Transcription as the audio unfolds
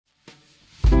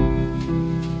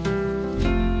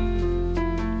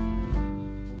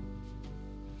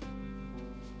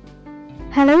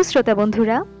Hello শ্রোতা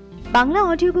বন্ধুরা, Bangla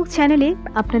audio book চ্যানেলে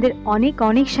আপনাদের অনেক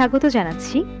অনেক স্বাগত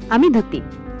জানাচ্ছি। আমি ধুতি।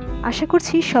 আশা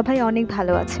করছি সবাই অনেক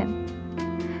ভালো আছেন।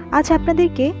 আজ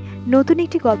আপনাদেরকে নতুন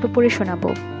একটি গল্প পড়ে শোনাবো।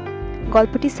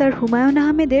 গল্পটি স্যার হুমায়ুন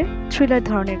আহমেদের থ্রিলার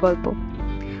ধরনের গল্প।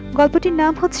 গল্পটির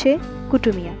নাম হচ্ছে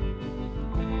কুটু।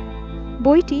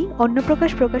 বইটি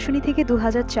অন্নপ্রকাশ প্রকাশনী থেকে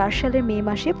 2004 সালের মে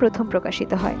মাসে প্রথম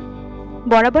প্রকাশিত হয়।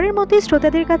 বরাবরের মতোই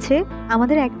শ্রোতাদের কাছে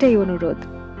আমাদের একটাই অনুরোধ,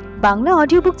 বাংলা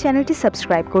অডিও বুক চ্যানেলটি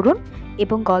সাবস্ক্রাইব করুন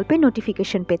এবং গল্পের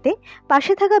নোটিফিকেশন পেতে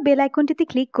পাশে থাকা বেল আইকনটিতে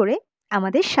ক্লিক করে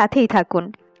আমাদের সাথেই থাকুন।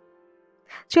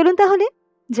 চলুন তাহলে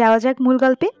যাওয়া যাক মূল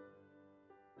গল্পে।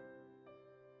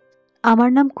 আমার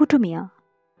নাম কুটু।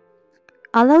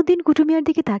 আলাউদ্দিন কুটু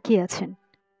দিকে তাকিয়ে আছেন।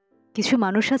 কিছু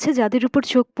মানুষ আছে যাদের উপর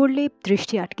চোখ পড়লে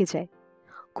দৃষ্টি আটকে যায়।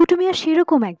 কুটু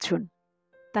সেরকম একজন।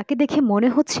 তাকে দেখে মনে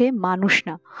হচ্ছে মানুষ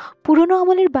না, পুরনো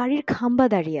আমলের বাড়ির খাম্বা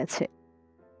দাঁড়িয়ে আছে।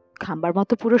 খাম্বার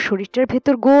মতো পুরো শরীরটার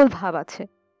ভেতর গোল ভাব আছে।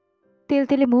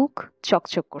 তেলতেলে মুখ,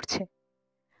 চকচক করছে।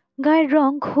 গায়ের রং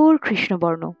ঘোর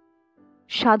কৃষ্ণবর্ণ।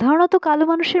 সাধারণত কালো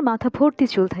মানুষের মাথা ভর্তি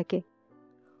চুল থাকে।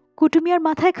 কুটু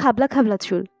মাথায় খাবলা খাবলা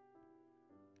চুল।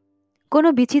 কোনো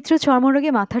বিচিত্র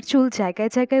চর্মরোগে মাথার চুল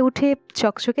জায়গায় জায়গায় উঠে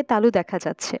চকচকে তালু দেখা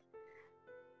যাচ্ছে।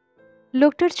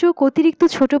 লোকটার চোখ অতিরিক্ত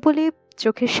ছোট বলে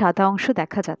চোখের সাদা অংশ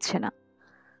দেখা যাচ্ছে না।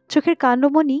 চোখের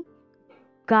কাণ্ডমণি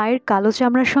গায়ের কালো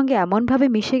চামড়ার সঙ্গে এমনভাবে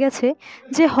মিশে গেছে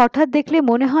যে হঠাৎ দেখলে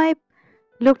মনে হয়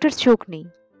লোকটার চোখ নেই।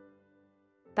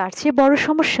 তার চেয়ে বড়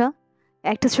সমস্যা,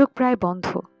 একটা চোখ প্রায় বন্ধ।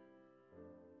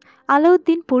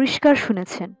 আলাউদ্দিন পরিষ্কার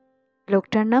শুনেছেন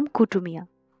লোকটার নাম কুটু।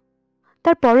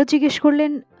 তারপরও জিজ্ঞেস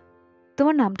করলেন,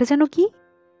 তোমার নামটা যেন কি?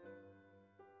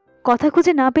 কথা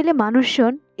খুঁজে না পেলে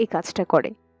মানুষজন এই কাজটা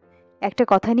করে, একটা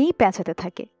কথা নিয়েই পেঁচাতে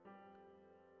থাকে।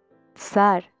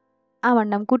 স্যার, আমার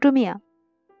নাম কুটু।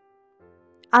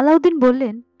 আলাউদ্দিন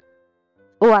বললেন,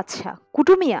 ও আচ্ছা,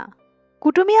 কুটু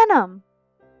নাম।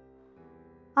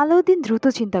 আলাউদ্দিন দ্রুত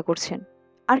চিন্তা করছেন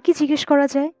আর কি জিজ্ঞেস করা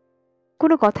যায়।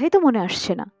 কোনো কথাই তো মনে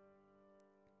আসছে না।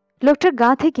 লোকটার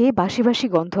গা থেকে বাসি বাসি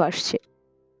গন্ধ আসছে,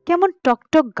 কেমন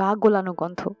টকটক গা গোলানো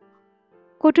গন্ধ।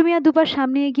 কুটু দুবার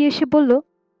সামনে এগিয়ে এসে বলল,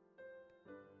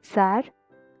 স্যার,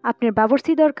 আপনার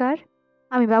বাবরচি দরকার?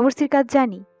 আমি বাবরচির কাজ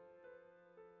জানি।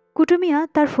 কুটু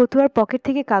তার ফতুয়ার পকেট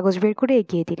থেকে কাগজ বের করে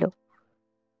এগিয়ে দিল।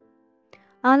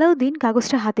 আলাউদ্দিন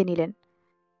কাগজটা হাতে নিলেন।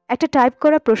 একটা টাইপ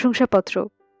করা প্রশংসাপত্র,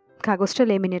 কাগজটা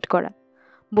লেমিনেট করা,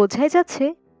 বোঝাই যাচ্ছে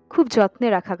খুব যত্নে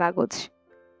রাখা কাগজ।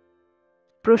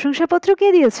 প্রশংসাপত্র কে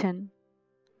দিয়েছেন?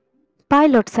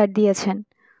 পাইলট স্যার দিয়েছেন।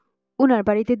 উনার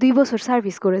বাড়িতে 2 বছর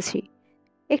সার্ভিস করেছি,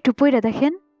 একটু পইরা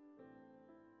দেখেন।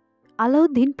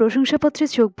 আলাউদ্দিন প্রশংসাপত্রে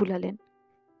চোখ বুলালেন।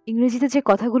 ইংরেজিতে যে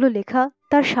কথাগুলো লেখা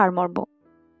তার সারমর্ম।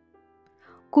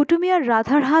 কুটু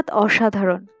রাধার হাত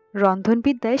অসাধারণ।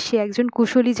 রন্ধনবিদ্যায় সে একজন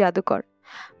কুশলী জাদুকর।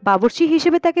 বাবুর্চি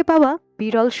হিসেবে তাকে পাওয়া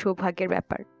বিরল সৌভাগ্যের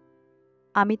ব্যাপার।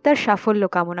 আমি তার সাফল্য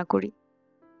কামনা করি।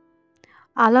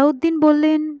 আলাউদ্দিন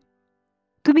বললেন,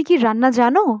 তুমি কি রান্না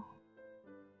জানো?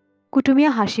 কুটু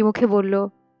হাসি মুখে বলল,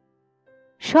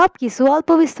 সব কিছু অল্প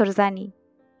বিস্তর জানি।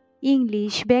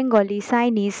 ইংলিশ, বেঙ্গলি,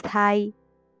 চাইনিজ, থাই।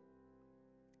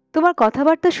 তোমার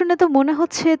কথাবার্তা শুনে তো মনে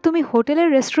হচ্ছে তুমি হোটেলের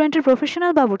রেস্টুরেন্টের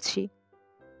প্রফেশনাল বাবুর্চি।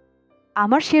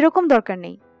 আমার সেরকম দরকার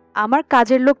নেই। আমার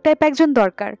কাজের লোক টাইপ একজন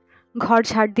দরকার। ঘর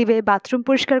ঝাড় দিবে, বাথরুম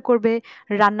পরিষ্কার করবে,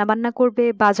 রান্না বান্না করবে,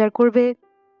 বাজার করবে।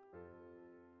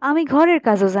 আমি ঘরের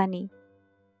কাজও জানি।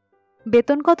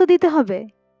 বেতন কত দিতে হবে?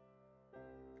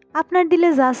 আপনার দিলে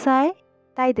যা চায়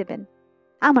তাই দেবেন,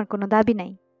 আমার কোনো দাবি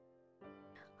নাই।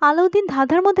 আলাউদ্দিন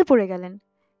ধাঁধার মধ্যে পড়ে গেলেন।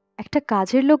 একটা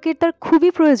কাজের লোকের তার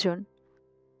খুবই প্রয়োজন।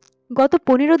 গত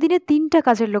 15 দিনে 3টা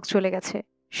কাজের লোক চলে গেছে।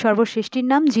 সর্বশেষটির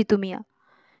নাম জিতু।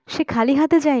 সে খালি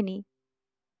হাতে যায়নি।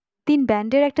 3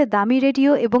 ব্যান্ডের একটা দামি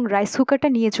রেডিও এবং রাইস কুকারটা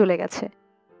নিয়ে চলে গেছে।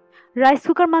 রাইস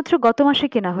কুকার মাত্র গত মাসে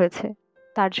কেনা হয়েছে,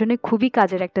 তার জন্য খুবই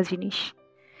কাজের একটা জিনিস।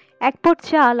 1 পট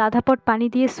চাল 1/2 পট পানি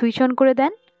দিয়ে সুইচ অন করে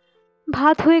দেন,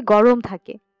 ভাত হয়ে গরম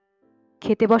থাকে।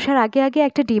 খেতে বসার আগে আগে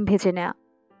একটা ডিম ভেজে নেয়া।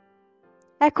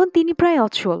 এখন তিনি প্রায়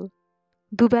অচল।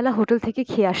 দুবেলা হোটেল থেকে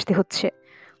খেয়ে আসতে হচ্ছে।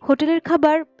 হোটেলের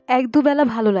খাবার 1-2 বেলা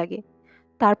ভালো লাগে,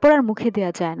 তারপর আর মুখে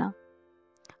দেয়া যায় না।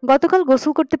 গতকাল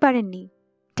গোসল করতে পারেননি,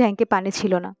 ট্যাঙ্কে পানি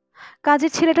ছিল না।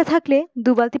 কাজের ছেলেটা থাকলে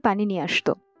 2 বালতি পানি নিয়ে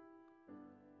আসতো।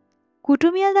 কুটু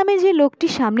নামে যে লোকটি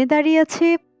সামনে দাঁড়িয়ে আছে,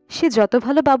 সে যত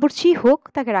ভালো বাবুর্চি হোক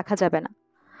তাকে রাখা যাবে না।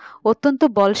 অত্যন্ত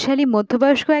বলশালী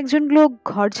মধ্যবয়স্ক একজন লোক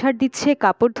ঘর ঝাড় দিচ্ছে,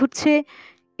 কাপড় ধুচ্ছে,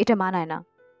 এটা মানায় না।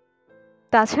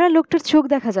 তাছাড়া লোকটার চোখ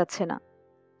দেখা যাচ্ছে না,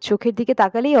 চোখের দিকে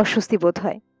তাকালেই অস্বস্তি বোধ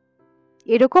হয়।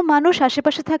 এরকম মানুষ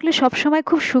আশেপাশে থাকলে সবসময়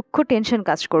খুব সূক্ষ্ম টেনশন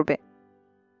কাজ করবে।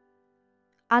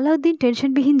 আলাউদ্দিন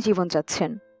টেনশনবিহীন জীবন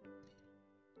যাচ্ছেন।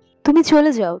 তুমি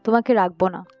চলে যাও, তোমাকে রাখবো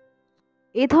না।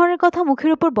 এ ধরনের কথা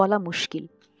মুখের উপর বলা মুশকিল।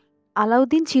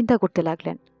 আলাউদ্দিন চিন্তা করতে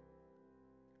লাগলেন,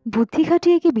 বুদ্ধি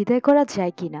খাটিয়ে কি বিদায় করা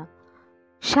যায় কিনা।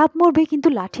 সাপ মরবে কিন্তু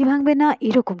লাঠি ভাঙবে না,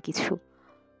 এরকম কিছু।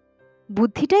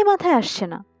 বুদ্ধিটাই মাথায় আসছে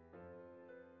না।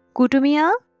 কুটু মিয়া?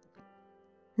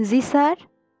 জি স্যার।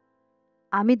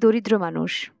 আমি দরিদ্র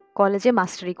মানুষ, কলেজে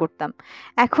মাস্টারি করতাম,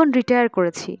 এখন রিটায়ার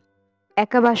করেছি।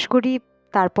 একা বাস করি,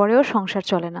 তারপরেও সংসার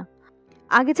চলে না।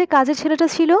 আগে যে কাজের ছেলেটা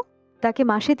ছিল তাকে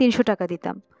মাসে ৩০০ টাকা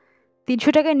দিতাম।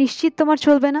 ৩০০ টাকায় নিশ্চিত তোমার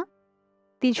চলবে না?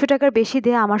 ৩০০ টাকার বেশি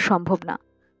দেয়া আমার সম্ভব না।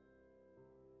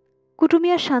 কুটু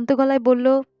মিয়া শান্ত গলায় বলল,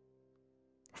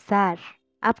 স্যার,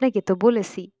 আপনাকে তো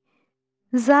বলেছি,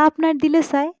 যা আপনার দিলে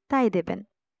চায় তাই দেবেন।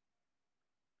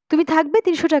 তুমি থাকবে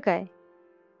 ৩০০ টাকায়?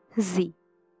 জি।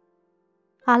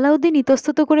 আলাউদ্দিন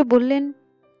ইতস্তত করে বললেন,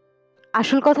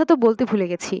 আসল কথা তো বলতে ভুলে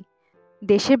গেছি।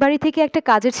 দেশের বাড়ি থেকে একটা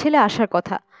কাজের ছেলে আসার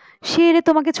কথা, সে এলে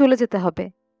তোমাকে চলে যেতে হবে।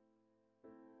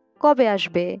 কবে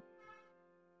আসবে?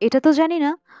 এটা তো জানি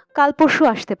না, কাল পরশু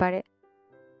আসতে পারে,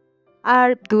 আর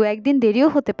 ২-১ দিন দেরিও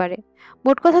হতে পারে।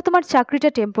 মোট কথা তোমার চাকরিটা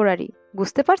টেম্পোরারি,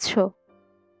 বুঝতে পারছো?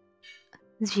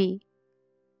 জি।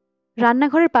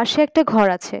 রান্নাঘরের পাশে একটা ঘর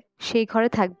আছে, সেই ঘরে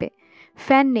থাকবে।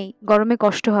 ফ্যান নেই, গরমে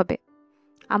কষ্ট হবে।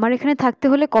 আমার এখানে থাকতে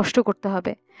হলে কষ্ট করতে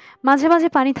হবে। মাঝে মাঝে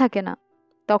পানি থাকে না,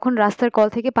 তখন রাস্তার কল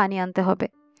থেকে পানি আনতে হবে।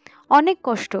 অনেক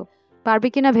কষ্ট, পারবে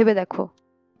কিনা ভেবে দেখো।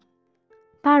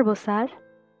 পারবো স্যার।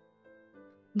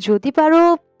 যদি পারো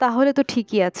তাহলে তো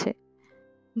ঠিকই আছে।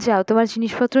 যাও, তোমার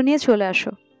জিনিসপত্র নিয়ে চলে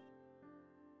আসো।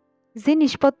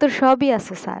 জিনিসপত্র সবই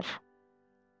আছে স্যার।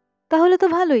 তাহলে তো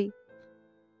ভালোই।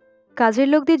 কাজের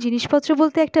লোকদের জিনিসপত্র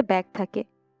বলতে একটা ব্যাগ থাকে,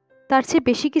 তার চেয়ে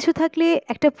বেশি কিছু থাকলে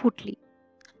একটা পুটলি।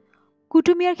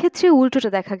 কুটু মিয়ার ক্ষেত্রে উল্টোটা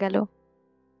দেখা গেল।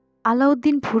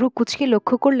 আলাউদ্দিন ভুরু কুঁচকে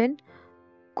লক্ষ্য করলেন,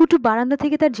 কুটু বারান্দা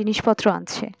থেকে তার জিনিসপত্র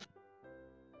আনছে।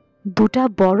 2টা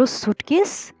বড়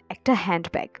সুটকেস, একটা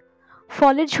হ্যান্ডব্যাগ,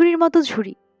 ফলের ঝুড়ির মতো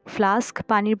ঝুড়ি, ফ্লাস্ক,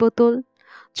 পানির বোতল,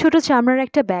 ছোট চামড়ার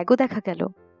একটা ব্যাগও দেখা গেল।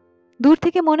 দূর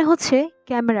থেকে মনে হচ্ছে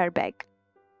ক্যামেরার ব্যাগ।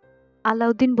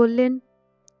 আলাউদ্দিন বললেন,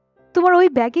 তোমার ওই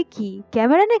ব্যাগে কি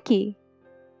ক্যামেরা নাকি?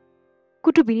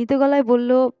 কুটু বিনীত গলায়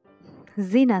বলল,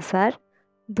 জি না স্যার,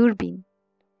 দূরবীন।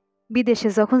 বিদেশে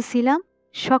যখন ছিলাম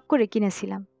শখ করে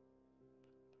কিনেছিলাম।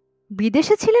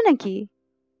 বিদেশে ছিলে নাকি?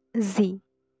 জি।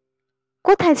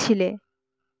 কোথায় ছিলে?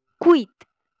 কুইত।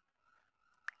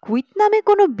 কুইত নামে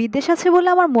কোনো বিদেশ আছে বলে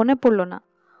আমার মনে পড়ল না।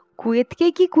 কুয়েতকে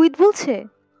কি কুইত বলছে?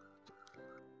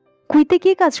 কুইতে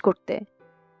কি কাজ করতে?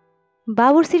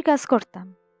 বাবুর্চির কাজ করতাম।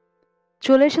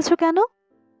 চলে এসেছো কেন?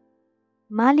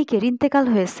 মালিকের ইন্তেকাল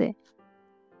হয়েছে,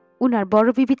 উনার বড়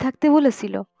বিবি থাকতে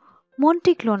বলেছিল, মন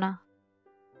টিকল না।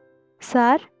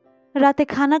 স্যার, রাতে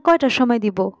খানা কয়টার সময়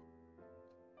দিব?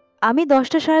 আমি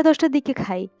 10টা সাড়ে 10টার দিকে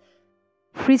খাই।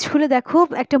 ফ্রিজ খুলে দেখো,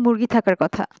 একটা মুরগি থাকার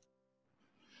কথা।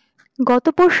 গত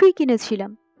পরশুই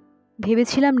কিনেছিলাম,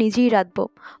 ভেবেছিলাম নিজেই রাঁধব,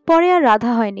 পরে আর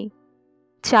রাধা হয়নি।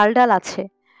 চাল ডাল আছে,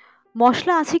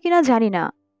 মশলা আছে কিনা জানি না।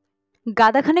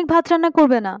 গাদাখানেক ভাত রান্না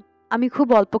করবে না, আমি খুব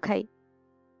অল্প খাই।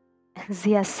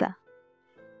 জিয়াসা।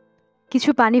 কিছু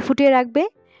পানি ফুটিয়ে রাখবে?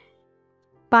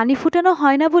 পানি ফুটানো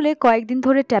হয় না বলে কয়েকদিন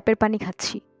ধরে ট্যাপের পানি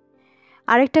খাচ্ছি।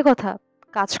 আরেকটা কথা,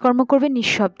 কাজকর্ম করবে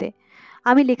নিঃশব্দে।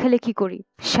 আমি লেখালেখি করি,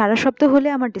 সারা শব্দ হলে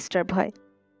আমার ডিস্টার্ব হয়।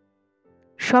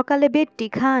 সকালে বেড টি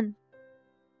খান?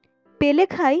 পেলে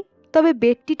খাই, তবে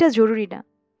বেড টিটা জরুরি না।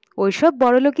 ওইসব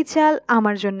বড়লোকি চাল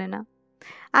আমার জন্যে না।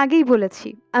 আগেই বলেছি,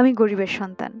 আমি গরিবের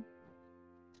সন্তান।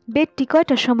 বেড টি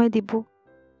কয়টার সময় দিব?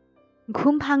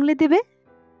 ঘুম ভাঙলে দেবে?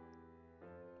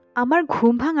 আমার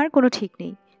ঘুম ভাঙার কোনো ঠিক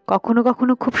নেই। কখনো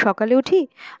কখনো খুব সকালে উঠি,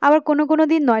 আবার কোনো কোনো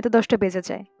দিন 9টা 10টা বেজে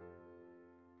যায়।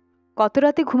 কত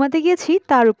রাতে ঘুমাতে গিয়েছি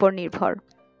তার উপর নির্ভর।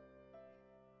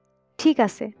 ঠিক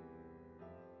আছে,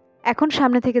 এখন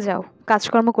সামনে থেকে যাও,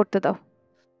 কাজকর্ম করতে দাও।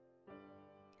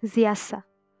 জি আচ্ছা।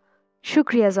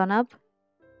 শুক্রিয়া জনাব।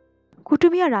 কুটু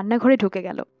মিয়া রান্নাঘরে ঢুকে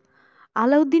গেল।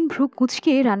 আলাউদ্দিন ভ্রু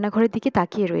কুঁচকে রান্নাঘরের দিকে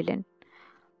তাকিয়ে রইলেন।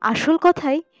 আসল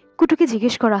কথাই কুটুকে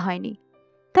জিজ্ঞেস করা হয়নি,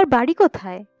 তার বাড়ি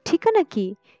কোথায়, ঠিকানা কি,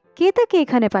 কে তাকে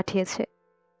এখানে পাঠিয়েছে।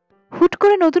 হুট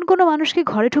করে নতুন কোনো মানুষকে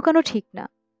ঘরে ঢুকানো ঠিক না।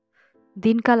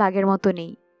 দিনকাল আগের মতো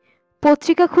নেই।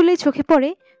 পত্রিকা খুলেই চোখে পড়ে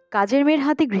কাজের মেয়ের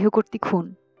হাতে গৃহকর্তী খুন।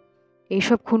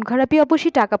 এইসব খুন খারাপি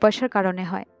অবশ্যই টাকা পয়সার কারণে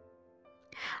হয়।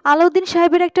 আলাউদ্দিন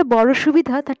সাহেবের একটা বড়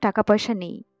সুবিধা, তার টাকা পয়সা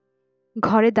নেই।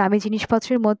 ঘরে দামি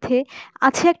জিনিসপত্রের মধ্যে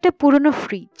আছে একটা পুরনো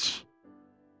ফ্রিজ।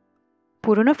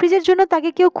 পুরনো ফ্রিজের জন্য তাকে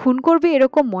কেউ খুন করবে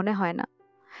এরকম মনে হয় না।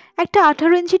 একটা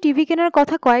 18 ইঞ্চি টিভি কেনার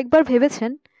কথা কয়েকবার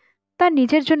ভেবেছেন, তার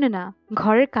নিজের জন্য না,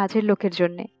 ঘরের কাজের লোকের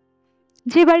জন্যে।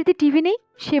 যে বাড়িতে টিভি নেই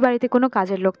সে বাড়িতে কোনো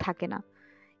কাজের লোক থাকে না,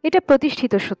 এটা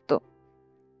প্রতিষ্ঠিত সত্য।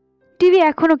 টিভি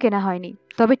এখনো কেনা হয়নি,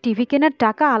 তবে টিভি কেনার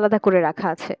টাকা আলাদা করে রাখা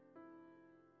আছে।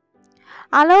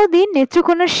 আলাউদ্দিন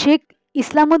নেত্রকোনার শেখ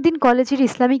ইসলামউদ্দিন কলেজের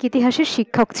ইসলামিক ইতিহাসের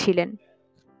শিক্ষক ছিলেন।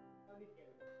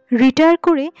 রিটায়ার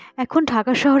করে এখন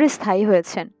ঢাকা শহরে স্থায়ী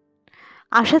হয়েছেন।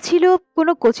 আশা ছিল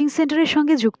কোনো কোচিং সেন্টারের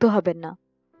সঙ্গে যুক্ত হবেন না।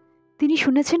 তিনি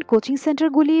শুনেছেন কোচিং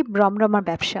সেন্টারগুলি রমরমার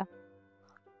ব্যবসা।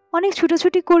 অনেক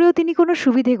ছুটোছুটি করেও তিনি কোনো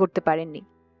সুবিধে করতে পারেননি।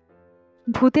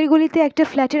 ভূতের গলিতে একটা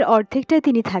ফ্ল্যাটের অর্ধেকটায়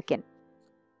তিনি থাকেন,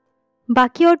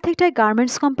 বাকি অর্ধেকটায়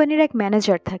গার্মেন্টস কোম্পানির এক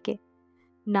ম্যানেজার থাকে,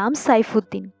 নাম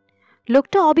সাইফুদ্দিন।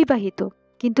 লোকটা অবিবাহিত,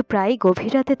 কিন্তু প্রায়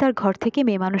গভীর রাতে তার ঘর থেকে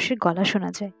মেয়ে মানুষের গলা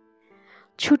শোনা যায়।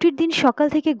 ছুটির দিন সকাল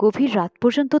থেকে গভীর রাত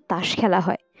পর্যন্ত তাস খেলা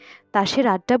হয়। তাসের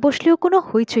আড্ডা বসলেও কোনো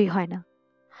হইচই হয় না।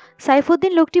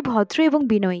 সাইফুদ্দিন লোকটি ভদ্র এবং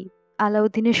বিনয়ী।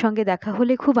 আলাউদ্দিনের সঙ্গে দেখা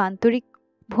হলে খুব আন্তরিক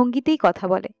ভঙ্গিতেই কথা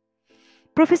বলে।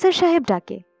 প্রফেসর সাহেব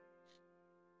ডাকে।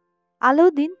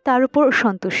 আলাউদ্দিন তার উপর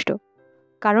সন্তুষ্ট,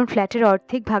 কারণ ফ্ল্যাটের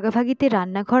অর্ধেক ভাগাভাগিতে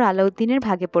রান্নাঘর আলাউদ্দিনের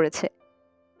ভাগে পড়েছে।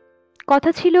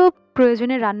 কথা ছিল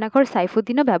প্রয়োজনে রান্নাঘর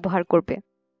সাইফুদ্দিনও ব্যবহার করবে।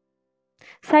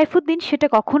 সাইফুদ্দিন সেটা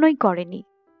কখনোই করেনি।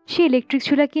 সে ইলেকট্রিক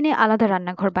চুলা কিনে আলাদা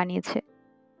রান্নাঘর বানিয়েছে।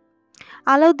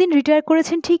 আলাউদ্দিন রিটায়ার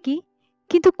করেছেন ঠিকই,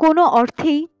 কিন্তু কোনো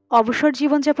অর্থেই অবসর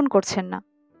জীবনযাপন করছেন না।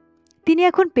 তিনি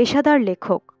এখন পেশাদার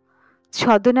লেখক।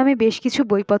 ছদ্মনামে বেশ কিছু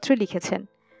বইপত্র লিখেছেন,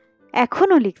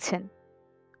 এখনও লিখছেন।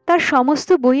 তার সমস্ত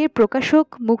বইয়ের প্রকাশক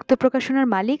মুক্ত প্রকাশনার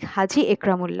মালিক হাজি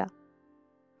একরামুল্লাহ।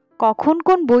 কখন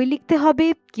কোন বই লিখতে হবে,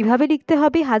 কিভাবে লিখতে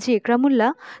হবে, হাজি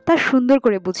একরামুল্লাহ তার সুন্দর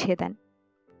করে বুঝিয়ে দেন।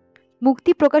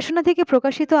 মুক্তি প্রকাশনা থেকে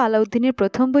প্রকাশিত আলাউদ্দিনের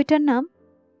প্রথম বইটার নাম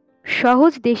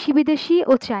সহজ দেশি বিদেশি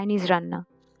ও চাইনিজ রান্না।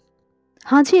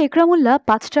 হাজি একরামুল্লাহ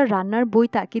 5টা রান্নার বই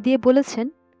তাকে দিয়ে বলেছেন,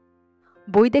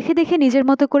 বই দেখে দেখে নিজের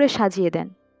মতো করে সাজিয়ে দেন,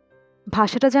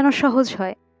 ভাষাটা যেন সহজ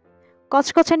হয়,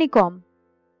 কচকচানি কম।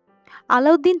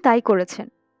 আলাউদ্দিন তাই করেছেন।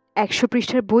 100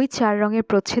 পৃষ্ঠার বই 4 রঙের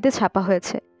প্রচ্ছদে ছাপা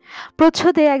হয়েছে।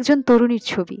 প্রচ্ছদে একজন তরুণীর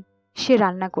ছবি, সে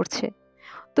রান্না করছে।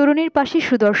 তরুণীর পাশে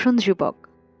সুদর্শন যুবক।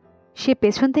 সে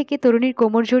পেছন থেকে তরুণীর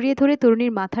কোমর জড়িয়ে ধরে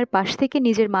তরুণীর মাথার পাশ থেকে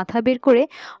নিজের মাথা বের করে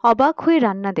অবাক হয়ে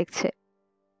রান্না দেখছে।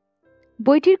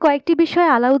 বইটির কয়েকটি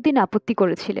বিষয়ে আলাউদ্দিন আপত্তি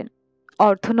করেছিলেন।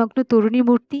 অর্ধনগ্ন তরুণী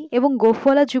মূর্তি এবং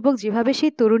গোফওয়ালা যুবক যেভাবে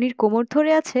সেই তরুণীর কোমর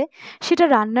ধরে আছে, সেটা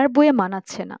রান্নার বইয়ে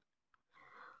মানাচ্ছে না।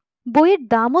 বইয়ের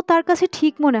দামও তার কাছে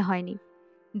ঠিক মনে হয়নি।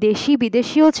 দেশি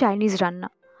বিদেশি ও চাইনিজ রান্না।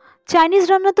 চাইনিজ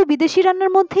রান্না তো বিদেশি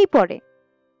রান্নার মধ্যেই পড়ে।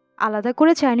 আলাদা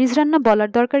করে চাইনিজ রান্না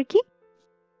বলার দরকার কি?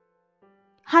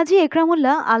 হাজি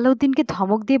একরামুল্লাহ আলাউদ্দিনকে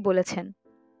ধমক দিয়ে বলেছেন,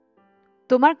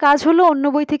 তোমার কাজ হলো অন্য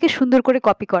বই থেকে সুন্দর করে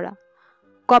কপি করা।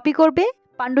 কপি করবে,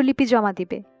 পাণ্ডুলিপি জমা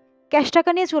দিবে, ক্যাশ টাকা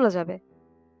নিয়ে চলে যাবে।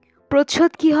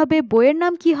 প্রচ্ছদ কি হবে, বইয়ের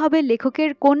নাম কি হবে,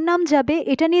 লেখকের কোন নাম যাবে,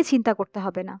 এটা নিয়ে চিন্তা করতে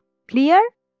হবে না। ক্লিয়ার?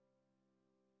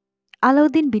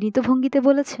 আলাউদ্দিন বিনীত ভঙ্গিতে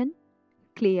বলেছেন,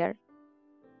 ক্লিয়ার।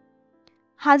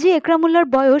 হাজি একরামুল্লাহর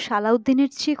বয়স আলাউদ্দিনের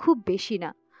চেয়ে খুব বেশি না,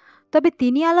 তবে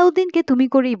তিনি আলাউদ্দিনকে তুমি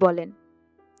করেই বলেন।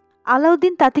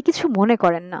 আলাউদ্দিন তাতে কিছু মনে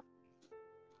করেন না।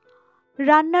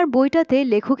 রান্নার বইটাতে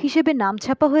লেখক হিসেবে নাম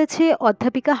ছাপা হয়েছে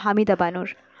অধ্যাপিকা হামিদা বানুর।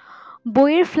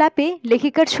 বইয়ের ফ্ল্যাপে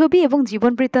লেখিকার ছবি এবং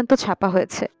জীবন বৃত্তান্ত ছাপা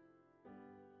হয়েছে।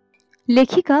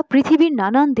 লেখিকা পৃথিবীর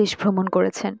নানান দেশ ভ্রমণ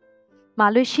করেছেন।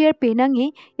 মালয়েশিয়ার পেনাংয়ে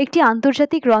একটি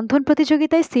আন্তর্জাতিক রন্ধন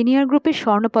প্রতিযোগিতায় সিনিয়র গ্রুপে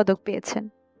স্বর্ণপদক পেয়েছেন।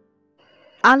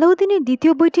 আলাউদ্দিনের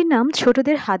দ্বিতীয় বইটির নাম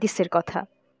ছোটদের হাদিসের কথা।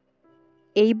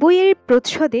 এই বইয়ের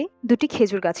প্রচ্ছদে 2টি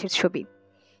খেজুর গাছের ছবি।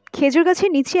 খেজুর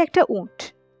গাছের নিচে একটা উট,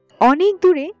 অনেক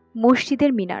দূরে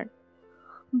মসজিদের মিনার।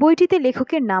 বইটিতে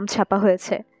লেখকের নাম ছাপা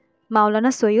হয়েছে,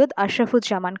 মাওলানা সৈয়দ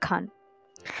আশরাফুজ্জামান খান।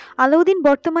 আলাউদ্দিন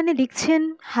বর্তমানে লিখছেন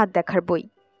হাত দেখার বই।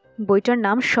 বইটার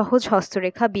নাম সহজ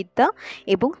হস্তরেখা বিদ্যা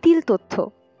এবং তিল তথ্য।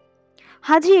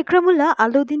 হাজি একরামুল্লাহ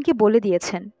আলাউদ্দিনকে বলে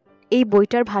দিয়েছেন, এই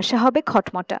বইটার ভাষা হবে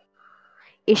খটমটা।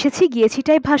 এসেছি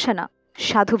গিয়েছিটাই ভাষা না,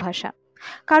 সাধু ভাষা।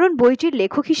 কারণ বইটির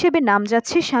লেখক হিসেবে নাম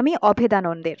যাচ্ছে স্বামী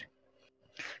অভেদানন্দের।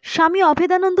 স্বামী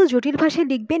অভেদানন্দ জটিল ভাষায়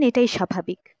লিখবেন, এটাই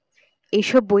স্বাভাবিক।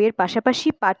 এইসব বইয়ের পাশাপাশি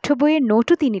পাঠ্য বইয়ের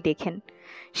নোটও তিনি লেখেন।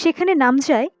 সেখানে নাম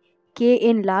যায়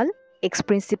KN Lal, x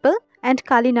principal and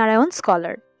Kalinarayan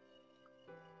scholar.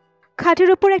 খাটের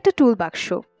ওপর একটা টুল বাক্স।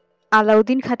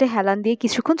 আলাউদ্দিন খাটে হেলান দিয়ে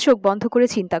কিছুক্ষণ চোখ বন্ধ করে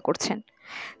চিন্তা করছেন।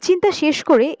 চিন্তা শেষ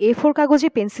করে A4 কাগজে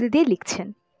পেন্সিল দিয়ে লিখছেন।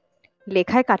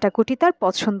 লেখায় কাটাকুটি তার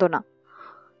পছন্দ না।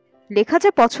 লেখা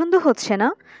যা পছন্দ হচ্ছে না,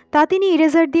 তা তিনি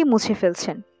ইরেজার দিয়ে মুছে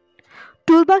ফেলছেন।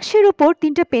 টুলবাক্সের ওপর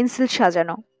 3টা পেন্সিল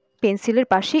সাজানো, পেন্সিলের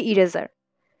পাশে ইরেজার।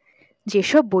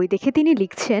 যেসব বই দেখে তিনি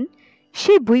লিখছেন,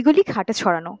 সেই বইগুলি খাটে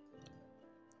ছড়ানো।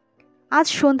 আজ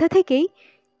সন্ধ্যা থেকেই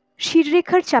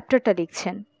শিররেখার চ্যাপ্টারটা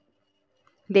লিখছেন।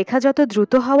 লেখা যত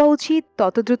দ্রুত হওয়া উচিত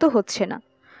তত দ্রুত হচ্ছে না।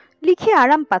 লিখে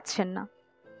আরাম পাচ্ছেন না।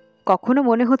 কখনো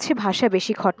মনে হচ্ছে ভাষা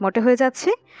বেশি খটমটে হয়ে যাচ্ছে,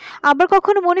 আবার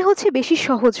কখনো মনে হচ্ছে বেশি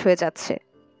সহজ হয়ে যাচ্ছে।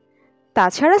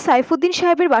 তাছাড়া সাইফুদ্দিন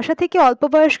সাহেবের বাসা থেকে অল্প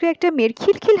বয়স্ক একটা মেয়ের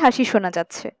খিলখিল হাসি শোনা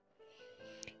যাচ্ছে।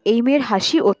 এই মেয়ের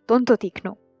হাসি অত্যন্ত তীক্ষ্ণ।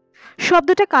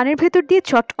 শব্দটা কানের ভেতর দিয়ে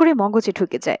চট করে মগজে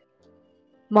ঢুকে যায়।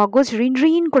 মগজ রিন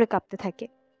রিন করে কাঁপতে থাকে।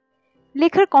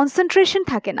 লেখার কনসেন্ট্রেশন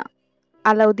থাকে না।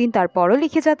 আলাউদ্দিন তারপরও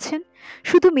লিখে যাচ্ছেন।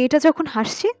 শুধু মেয়েটা যখন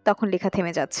হাসছে তখন লেখা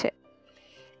থেমে যাচ্ছে।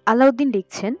 আলাউদ্দিন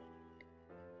লিখছেন,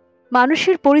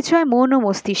 মানুষের পরিচয় মন ও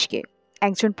মস্তিষ্কে।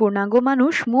 একজন পূর্ণাঙ্গ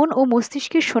মানুষ মন ও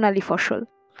মস্তিষ্কের সোনালী ফসল।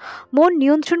 মন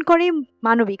নিয়ন্ত্রণ করে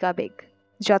মানবিক আবেগ,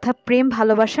 যথা প্রেম,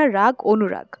 ভালোবাসা, রাগ,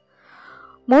 অনুরাগ।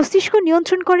 মস্তিষ্ক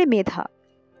নিয়ন্ত্রণ করে মেধা।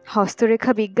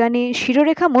 হস্তরেখা বিজ্ঞানে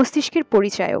শিরোরেখা মস্তিষ্কের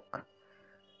পরিচায়ক,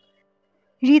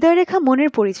 হৃদয়রেখা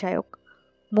মনের পরিচায়ক।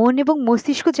 মন এবং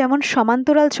মস্তিষ্ক যেমন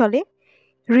সমান্তরাল চলে,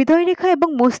 হৃদয়রেখা এবং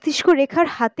মস্তিষ্ক রেখার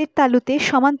হাতের তালুতে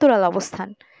সমান্তরাল অবস্থান।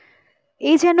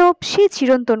 এই যেন সেই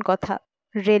চিরন্তন কথা,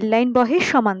 রেল লাইন বহে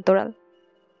সমান্তরাল।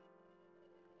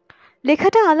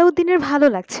 লেখাটা আলাউদ্দিনের ভালো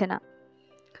লাগছে না।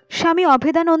 স্বামী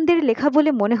অভেদানন্দের লেখা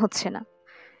বলে মনে হচ্ছে না।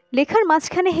 লেখার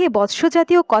মাঝখানে হে বৎস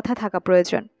জাতীয় কথা থাকা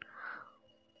প্রয়োজন।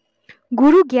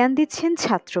 গুরু জ্ঞান দিচ্ছেন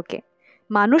ছাত্রকে,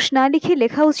 মানুষ না লিখে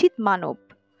লেখা উচিত মানব।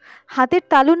 হাতের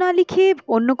তালু না লিখে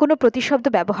অন্য কোনো প্রতিশব্দ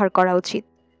ব্যবহার করা উচিত।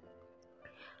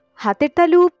 হাতের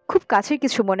তালু খুব কাছের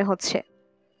কিছু মনে হচ্ছে।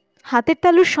 হাতের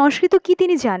তালুর সংস্কৃত কি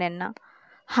তিনি জানেন না।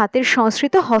 হাতের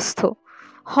সংস্কৃত হস্ত।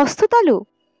 হস্ততালু,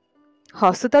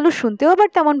 হস্ততালু শুনতেও আবার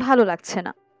তেমন ভালো লাগছে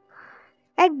না।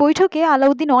 এক বৈঠকে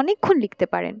আলাউদ্দিন অনেকক্ষণ লিখতে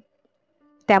পারেন,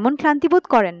 তেমন ক্লান্তিবোধ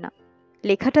করেন না।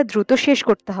 লেখাটা দ্রুত শেষ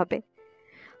করতে হবে।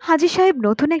 হাজী সাহেব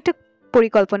নতুন একটা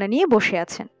পরিকল্পনা নিয়ে বসে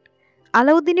আছেন।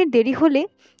 আলাউদ্দিনের দেরি হলে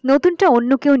নতুনটা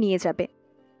অন্য কেউ নিয়ে যাবে।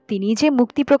 তিনি যে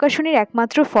মুক্তি প্রকাশনের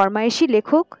একমাত্র ফরমায়েশি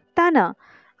লেখক তা না,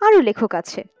 আরও লেখক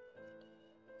আছে।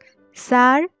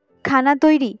 স্যার, খানা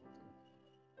তৈরি।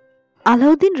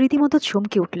 আলাউদ্দিন রীতিমতো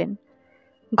চমকে উঠলেন।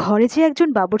 ঘরে যে একজন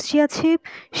বাবুর্চি আছে,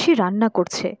 সে রান্না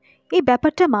করছে, এই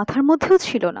ব্যাপারটা মাথার মধ্যেও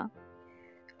ছিল না।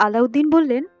 আলাউদ্দিন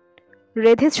বললেন,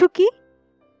 রেধেছ কি?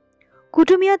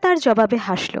 কুটু মিয়া তার জবাবে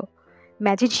হাসল।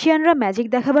 ম্যাজিশিয়ানরা ম্যাজিক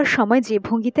দেখাবার সময় যে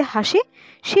ভঙ্গিতে হাসে,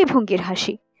 সে ভঙ্গির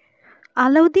হাসি।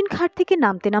 আলাউদ্দিন খাট থেকে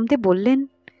নামতে নামতে বললেন,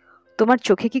 তোমার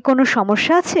চোখে কি কোনো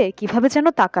সমস্যা আছে? কিভাবে যেন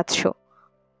তাকাচ্ছ?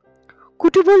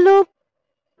 কুটু বলল,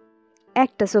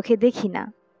 একটা চোখে দেখি না।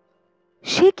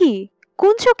 সে কি?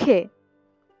 কোন চোখে?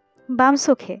 বাম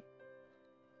চোখে।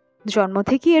 জন্ম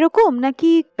থেকে এরকম নাকি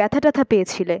ব্যথা ট্যাথা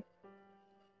পেয়েছিলে?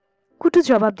 কুটু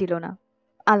জবাব দিল না।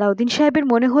 আলাউদ্দিন সাহেবের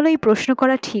মনে হলো এই প্রশ্ন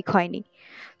করা ঠিক হয়নি।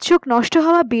 চোখ নষ্ট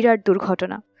হওয়া বিরাট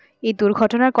দুর্ঘটনা। এই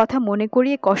দুর্ঘটনার কথা মনে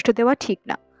করিয়ে কষ্ট দেওয়া ঠিক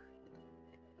না।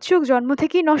 চোখ জন্ম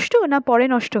থেকেই নষ্ট না পরে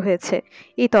নষ্ট হয়েছে,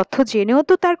 এই তথ্য জেনেও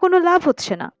তো তার কোনো লাভ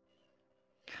হচ্ছে না।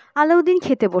 আলাউদ্দিন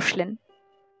খেতে বসলেন।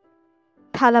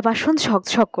 থালা বাসন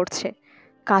ঝকঝক করছে।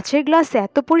 কাচের গ্লাস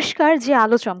এত পরিষ্কার যে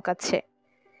আলো চমকাচ্ছে।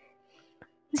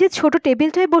 যে ছোট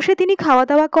টেবিলটায় বসে তিনি খাওয়া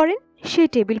দাওয়া করেন, সেই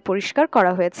টেবিল পরিষ্কার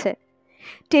করা হয়েছে।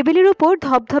 টেবিলের উপর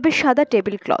ধবধবে সাদা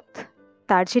টেবিল ক্লথ।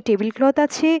 তার যে টেবিল ক্লথ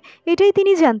আছে এটাই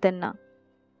তিনি জানতেন না।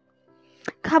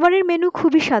 খাবারের মেনু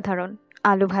খুবই সাধারণ,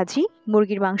 আলু ভাজি,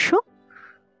 মুরগির মাংস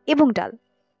এবং ডাল।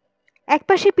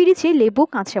 একপাশে পিরিচে লেবু,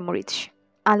 কাঁচামরিচ।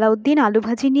 আলাউদ্দিন আলু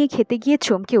ভাজি নিয়ে খেতে গিয়ে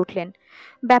চমকে উঠলেন।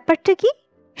 ব্যাপারটা কি?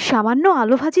 সামান্য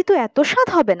আলু ভাজি তো এত স্বাদ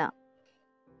হবে না।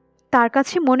 তার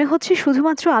কাছে মনে হচ্ছে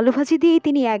শুধুমাত্র আলু ভাজি দিয়েই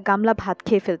তিনি এক গামলা ভাত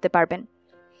খেয়ে ফেলতে পারবেন।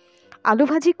 আলু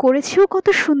ভাজি করেছেও কত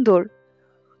সুন্দর,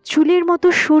 চুলের মতো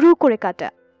সরু করে কাটা।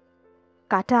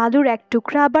 কাটা আলুর এক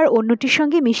টুকরা আবার অন্যটির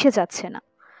সঙ্গে মিশে যাচ্ছে না।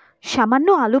 সামান্য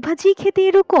আলু ভাজি খেতে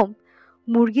এরকম?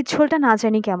 মুরগির ঝোলটা না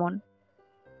জানি কেমন।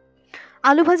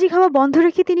 আলু ভাজি খাওয়া বন্ধ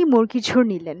রেখে তিনি মুরগির ঝোল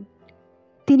নিলেন।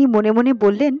 তিনি মনে মনে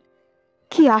বললেন,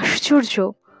 কি আশ্চর্য!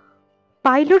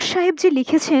 পাইলট সাহেব যে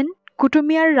লিখেছেন কুটু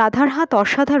মিয়ার রাধার হাত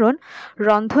অসাধারণ,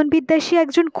 রন্ধনবিদ্যায় সে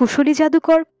একজন কুশলী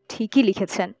জাদুকর, ঠিকই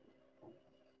লিখেছেন।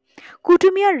 কুটু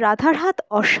মিয়ার রাধার হাত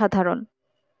অসাধারণ,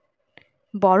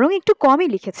 বরং একটু কমই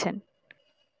লিখেছেন।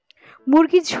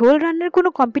 মুরগির ঝোল রান্নার কোনো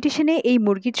কম্পিটিশনে এই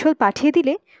মুরগির ঝোল পাঠিয়ে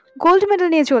দিলে গোল্ড মেডেল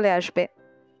নিয়ে চলে আসবে।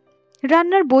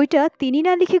 রান্নার বইটা তিনি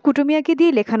না লিখে কুটু মিয়াকে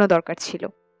দিয়ে লেখানো দরকার ছিল।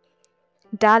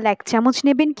 ডাল 1 চামচ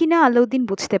নেবেন কিনা আলাউদ্দিন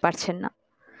বুঝতে পারছেন না।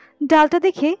 ডালটা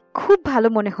দেখে খুব ভালো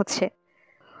মনে হচ্ছে।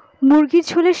 মুরগির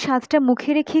ঝোলের স্বাদটা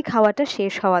মুখে রেখে খাওয়াটা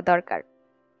শেষ হওয়া দরকার।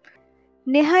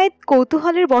 নেহায়েত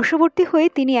কৌতূহলের বশবর্তী হয়ে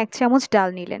তিনি 1 চামচ ডাল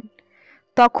নিলেন।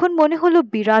 তখন মনে হলো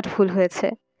বিরাট ভুল হয়েছে।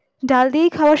 ডাল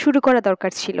দিয়েই খাওয়া শুরু করা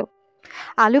দরকার ছিল।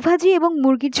 আলু ভাজি এবং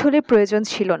মুরগির ঝোলের প্রয়োজন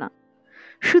ছিল না।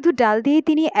 শুধু ডাল দিয়েই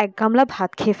তিনি 1 গামলা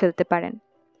ভাত খেয়ে ফেলতে পারেন।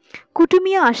 কুটু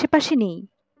মিয়া আশেপাশে নেই,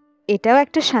 এটাও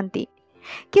একটা শান্তি।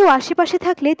 কেউ আশেপাশে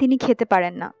থাকলে তিনি খেতে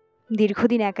পারেন না।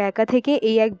 দীর্ঘদিন একা একা থেকে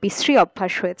এই এক বিশ্রী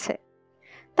অভ্যাস হয়েছে।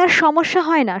 তার সমস্যা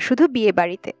হয় না শুধু বিয়ে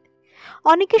বাড়িতে।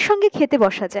 অনেকের সঙ্গে খেতে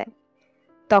বসা যায়,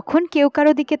 তখন কেউ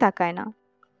কারো দিকে তাকায় না।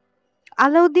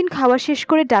 আলাউদ্দিন খাওয়া শেষ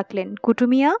করে ডাকলেন, কুটু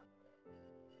মিয়া।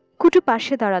 কুটু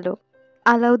পাশে দাঁড়ালো।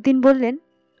 আলাউদ্দিন বললেন,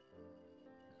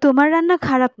 তোমার রান্না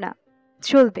খারাপ না,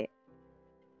 চলবে।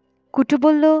 কুটু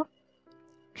বলল,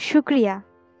 শুক্রিয়া।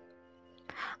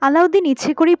 আলাউদ্দিন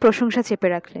ইচ্ছে করেই প্রশংসা চেপে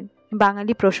রাখলেন।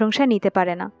 বাঙালি প্রশংসা নিতে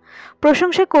পারে না,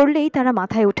 প্রশংসা করলেই তারা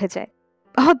মাথায় উঠে যায়।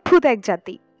 অদ্ভুত এক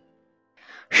জাতি।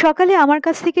 সকালে আমার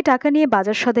কাছ থেকে টাকা নিয়ে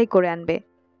বাজার সদাই করে আনবে।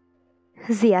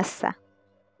 জি আচ্ছা।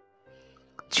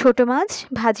 ছোট মাছ,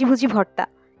 ভাজি ভুজি, ভর্তা,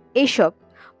 এইসব,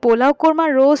 পোলাও, কোরমা,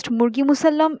 রোস্ট, মুরগি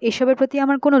মুসাল্লাম, এসবের প্রতি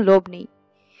আমার কোনো লোভ নেই।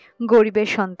 গরিবের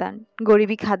সন্তান,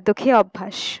 গরিবী খাদ্য খেয়ে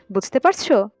অভ্যাস, বুঝতে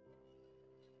পারছো?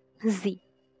 জি।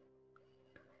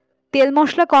 তেল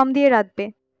মশলা কম দিয়ে রাঁধবে।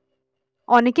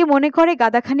 অনেকে মনে করে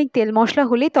গাদাখানিক তেল মশলা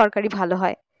হলেই তরকারি ভালো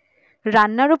হয়।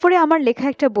 রান্নার ওপরে আমার লেখা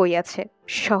একটা বই আছে,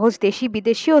 সহজ দেশি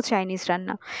বিদেশি ও চাইনিজ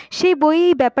রান্না। সেই বইয়ে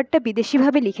এই ব্যাপারটা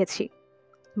বিদেশিভাবে লিখেছি।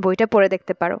 বইটা পড়ে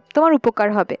দেখতে পারো, তোমার উপকার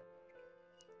হবে।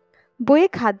 বইয়ে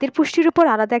খাদ্যের পুষ্টির উপর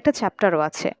আলাদা একটা চ্যাপ্টারও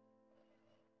আছে।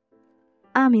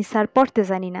 আমি স্যার পড়তে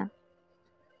জানি না।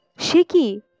 সে কি,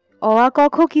 অ আ ক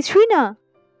খ কিছুই না?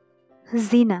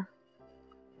 জি না।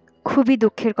 খুবই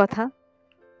দুঃখের কথা।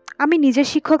 আমি নিজে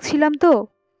শিক্ষক ছিলাম তো।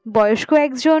 বয়স্ক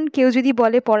একজন কেউ যদি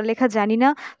বলে পড়ালেখা জানি না,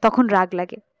 তখন রাগ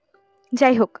লাগে।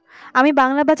 যাই হোক, আমি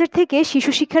বাংলা বাজার থেকে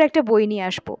শিশু শিক্ষার একটা বই নিয়ে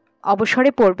আসবো,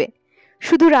 অবসরে পড়বে।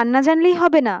 শুধু রান্না জানলেই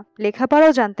হবে না,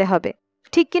 লেখাপড়াও জানতে হবে।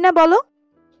 ঠিক কিনা বলো?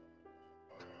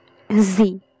 জি।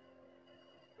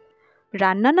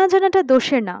 রান্না না জানাটা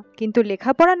দোষের না, কিন্তু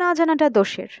লেখাপড়া না জানাটা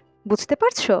দোষের, বুঝতে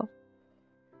পারছো?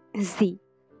 জি।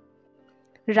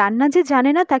 রান্না যে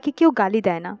জানে না তাকে কেউ গালি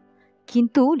দেয় না,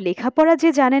 কিন্তু লেখাপড়া যে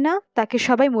জানে না তাকে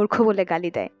সবাই মূর্খ বলে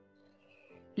গালি দেয়।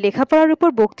 লেখাপড়ার উপর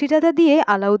বক্তৃতাটা দিয়ে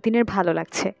আলাউদ্দিনের ভালো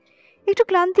লাগছে, একটু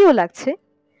ক্লান্তিও লাগছে।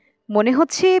 মনে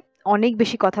হচ্ছে অনেক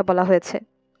বেশি কথা বলা হয়েছে,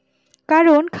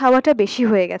 কারণ খাওয়াটা বেশি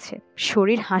হয়ে গেছে,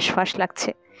 শরীর হাঁসফাঁস লাগছে।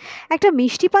 একটা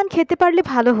মিষ্টি পান খেতে পারলে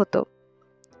ভালো হতো।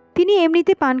 তিনি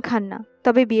এমনিতে পান খান না,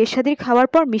 তবে বিয়ে শাদীর খাওয়ার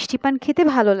পর মিষ্টি পান খেতে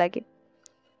ভালো লাগে।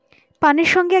 পানের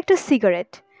সঙ্গে একটা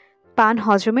সিগারেট, পান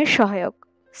হজমের সহায়ক,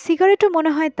 সিগারেটও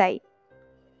মনে হয় তাই।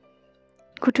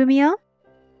 কুটু মিয়া।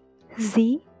 জি।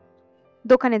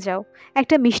 দোকানে যাও,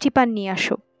 একটা মিষ্টি পান নিয়ে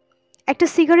আসো, একটা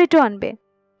সিগারেটও আনবে।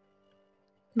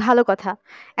 ভালো কথা,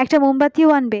 একটা মোমবাতিও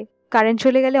আনবে। কারেন্ট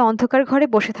চলে গেলে অন্ধকার ঘরে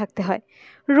বসে থাকতে হয়।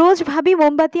 রোজ ভাবি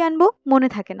মোমবাতি আনবো, মনে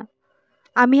থাকে না।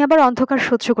 আমি আবার অন্ধকার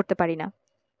সহ্য করতে পারি না।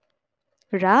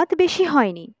 রাত বেশি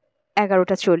হয়নি,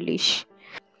 11:40।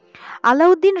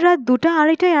 আলাউদ্দিন রাত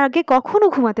 2টা-2:30টার আগে কখনো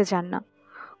ঘুমাতে যান না।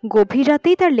 গভীর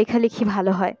রাতেই তার লেখালেখি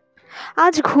ভালো হয়।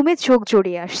 আজ ঘুমে চোখ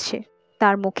জড়িয়ে আসছে।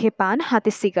 তার মুখে পান,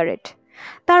 হাতে সিগারেট।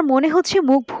 তার মনে হচ্ছে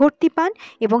মুখ ভর্তি পান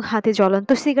এবং হাতে জ্বলন্ত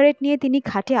সিগারেট নিয়ে তিনি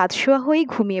খাটে আধশোয়া হয়েই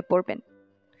ঘুমিয়ে পড়বেন।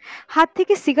 হাত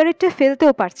থেকে সিগারেটটা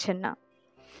ফেলতেও পারছেন না।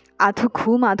 আধো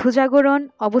ঘুম আধো জাগরণ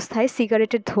অবস্থায়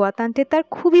সিগারেটের ধোঁয়া টানতে তার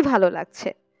খুবই ভালো লাগছে।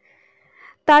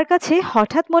 তার কাছে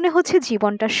হঠাৎ মনে হচ্ছে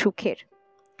জীবনটা সুখের।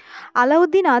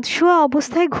 আলাউদ্দিন আধশোয়া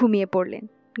অবস্থায় ঘুমিয়ে পড়লেন।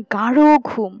 গাঢ়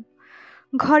ঘুম।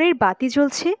 ঘরের বাতি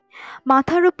জ্বলছে,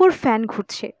 মাথার ওপর ফ্যান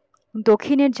ঘুরছে,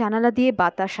 দক্ষিণের জানালা দিয়ে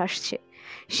বাতাস আসছে।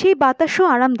 সেই বাতাসও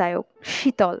আরামদায়ক,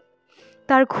 শীতল।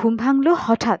 তার ঘুম ভাঙল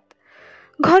হঠাৎ।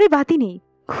 ঘরে বাতি নেই,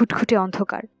 ঘুটঘুটে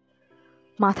অন্ধকার।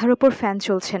 মাথার ওপর ফ্যান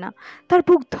চলছে না। তার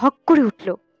বুক ধক করে উঠল।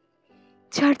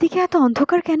 চারদিকে এত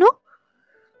অন্ধকার কেন?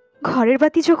 ঘরের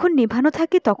বাতি যখন নেভানো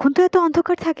থাকে তখন তো এত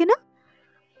অন্ধকার থাকে না।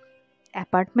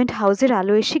 অ্যাপার্টমেন্ট হাউসের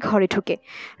আলো এসে ঘরে ঢুকে,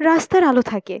 রাস্তার আলো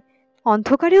থাকে,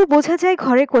 অন্ধকারেও বোঝা যায়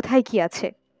ঘরে কোথায় কি আছে।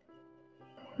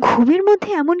 ঘুমের মধ্যে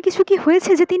এমন কিছু কি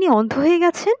হয়েছে যে তিনি অন্ধ হয়ে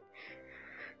গেছেন?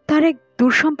 তার এক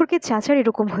দূর সম্পর্কের চাচার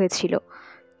এরকম হয়েছিল।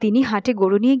 তিনি হাটে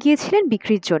গরু নিয়ে গিয়েছিলেন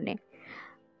বিক্রির জন্যে।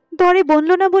 দরে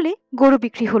বনল না বলে গরু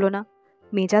বিক্রি হলো না।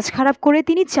 মেজাজ খারাপ করে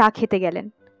তিনি চা খেতে গেলেন।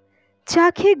 চা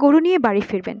খেয়ে গরু নিয়ে বাড়ি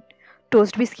ফিরবেন।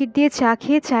 টোস্ট বিস্কিট দিয়ে চা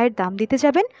খেয়ে চায়ের দাম দিতে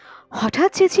যাবেন, হঠাৎ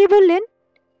চেঁচিয়ে বললেন,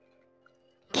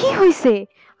 কি হইছে,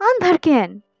 আন্ধার কেন?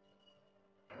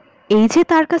 এই যে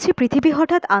তার কাছে পৃথিবী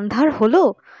হঠাৎ আন্ধার হলো,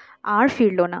 আর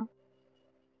ফিরল না।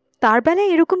 তার বেলায়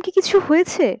এরকম কি কিছু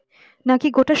হয়েছে, নাকি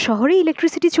গোটা শহরে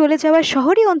ইলেকট্রিসিটি চলে যাওয়ায়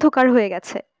শহরই অন্ধকার হয়ে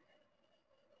গেছে?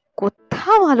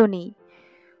 কোথাও আলো নেই।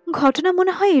 ঘটনা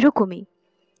মনে হয় এরকমই।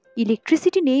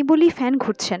 ইলেকট্রিসিটি নেই বলেই ফ্যান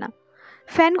ঘুরছে না।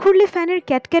 ফ্যান ঘুরলে ফ্যানের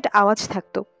ক্যাটক্যাট আওয়াজ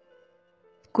থাকতো।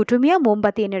 কুটু মিয়া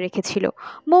মোমবাতি এনে রেখেছিল।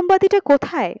 মোমবাতিটা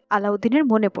কোথায় আলাউদ্দিনের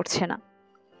মনে পড়ছে না।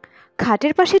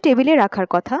 খাটের পাশে টেবিলে রাখার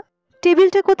কথা,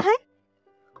 টেবিলটা কোথায়?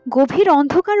 গভীর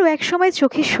অন্ধকারও একসময়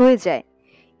চোখে সয়ে যায়।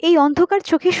 এই অন্ধকার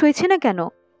চোখে সইছে না কেন?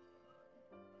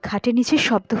 খাটের নিচে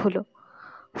শব্দ হলো,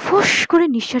 ফোঁস করে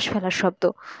নিঃশ্বাস ফেলার শব্দ।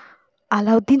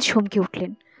 আলাউদ্দিন চমকে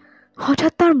উঠলেন।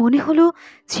 হঠাৎ তার মনে হলো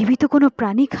জীবিত কোনো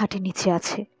প্রাণী খাটের নিচে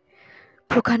আছে।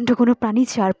 প্রকাণ্ড কোনো প্রাণী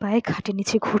চার পায়ে খাটের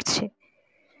নিচে ঘুরছে।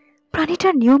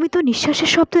 প্রাণীটার নিয়মিত নিঃশ্বাসের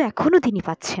শব্দ এখনো তিনি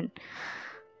পাচ্ছেন।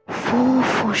 ফো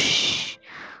ফোস,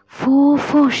 ফো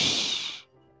ফোস।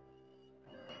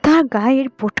 তার গায়ের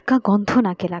পটকা গন্ধ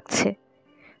নাকে লাগছে।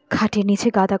 খাটের নিচে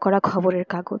গাদা করা খবরের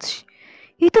কাগজ।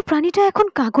 এই তো প্রাণীটা এখন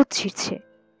কাগজ ছিঁড়ছে।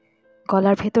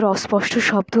 গলার ভেতর অস্পষ্ট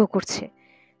শব্দও করছে,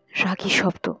 রাগী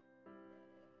শব্দ।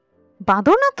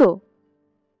 বাঁদর না তো?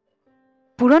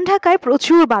 পুরান ঢাকায়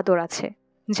প্রচুর বাঁদর আছে।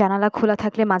 জানালা খোলা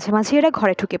থাকলে মাঝে মাঝে এরা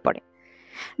ঘরে ঢুকে পড়ে,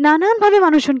 নানানভাবে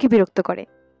মানুষজনকে বিরক্ত করে।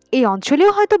 এই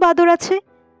অঞ্চলেও হয়তো বাঁদর আছে,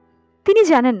 তিনি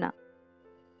জানেন না।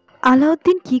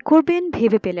 আলাউদ্দিন কি করবেন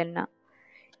ভেবে পেলেন না।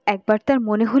 একবার তার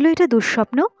মনে হলো এটা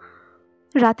দুঃস্বপ্ন,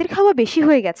 রাতের খাওয়া বেশি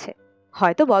হয়ে গেছে,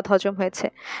 হয়তো বদহজম হয়েছে,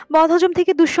 বদহজম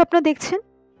থেকে দুঃস্বপ্ন দেখছেন।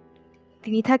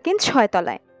 তিনি থাকেন 6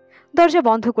 তলায়, দরজা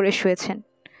বন্ধ করে শুয়েছেন।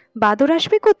 বাদর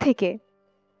আসবে কোত্থেকে?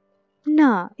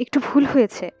 না, একটু ভুল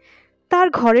হয়েছে, তার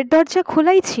ঘরের দরজা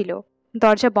খোলাই ছিল।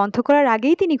 দরজা বন্ধ করার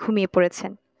আগেই তিনি ঘুমিয়ে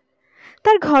পড়েছেন।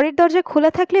 তার ঘরের দরজা খোলা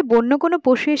থাকলে বন্য কোনো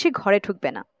পশু এসে ঘরে ঢুকবে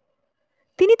না।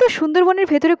 তিনি তো সুন্দরবনের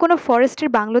ভেতরে কোনো ফরেস্টের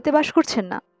বাংলোতে বাস করছেন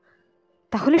না।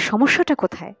 তাহলে সমস্যাটা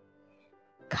কোথায়?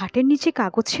 খাটের নিচে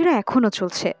কাগজ ছেঁড়া এখনো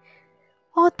চলছে।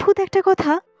 অদ্ভুত একটা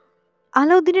কথা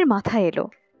আলাউদ্দিনের মাথায় এলো।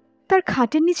 তার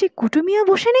খাটের নিচে কুটু মিয়া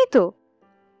বসে নেই তো?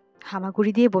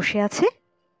 হামাগুড়ি দিয়ে বসে আছে,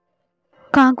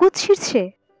 কাগজ ছিঁড়ছে।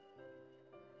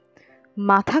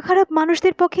 মাথা খারাপ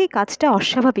মানুষদের পক্ষে এই কাজটা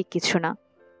অস্বাভাবিক কিছু না।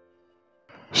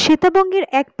 শ্বেতাবঙ্গের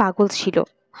এক পাগল ছিল,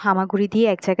 হামাগুড়ি দিয়ে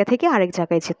এক জায়গা থেকে আরেক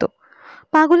জায়গায় যেত।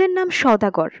 পাগলের নাম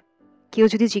সওদাগর। কেউ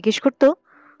যদি জিজ্ঞেস করতো,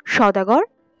 সওদাগর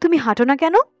তুমি হাঁটো না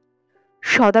কেন?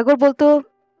 সওদাগর বলতো,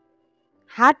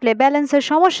 হাঁটলে ব্যালেন্সের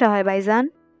সমস্যা হয় ভাইজান।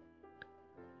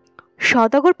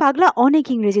 সওদাগর পাগলা অনেক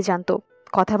ইংরেজি জানতো,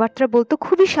 কথাবার্তা বলতো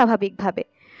খুবই স্বাভাবিকভাবে,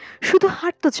 শুধু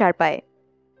হাঁটতো 4 পায়ে।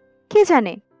 কে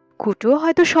জানে, কুটুও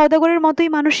হয়তো সওদাগরের মতোই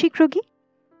মানসিক রোগী।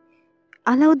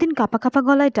 আলাউদ্দিন কাঁপা কাঁপা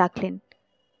গলায় ডাকলেন,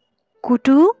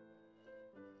 কুটু।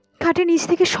 খাটের নিচ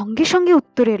থেকে সঙ্গে সঙ্গে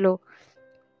উত্তর এলো,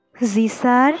 জি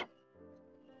স্যার।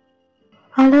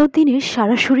 আলাউদ্দিনের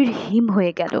সারা শরীর হিম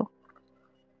হয়ে গেল।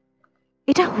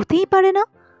 এটা হতেই পারে না,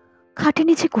 খাটের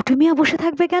নিচে কুটু মিয়া বসে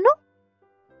থাকবে কেন?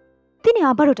 তিনি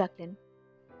আবারও ডাকলেন,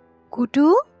 কুটু।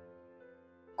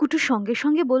 কুটু সঙ্গে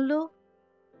সঙ্গে বলল,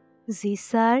 জি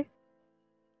স্যার।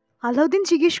 আলাউদ্দিন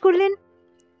জিজ্ঞেস করলেন,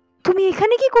 তুমি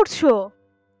এখানে কি করছো?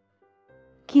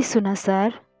 কিছু না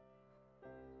স্যার।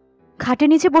 খাটের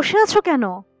নিচে বসে আছো কেন?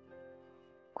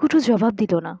 কুটু জবাব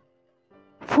দিল না,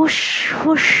 ফোস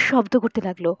ফোস শব্দ করতে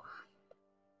লাগলো।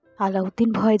 আলাউদ্দিন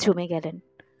ভয়ে জমে গেলেন।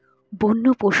 বন্য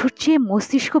পশুর চেয়ে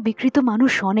মস্তিষ্ক বিকৃত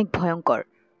মানুষ অনেক ভয়ঙ্কর।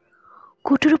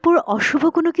 কুটুর উপর অশুভ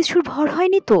কোনো কিছুর ভর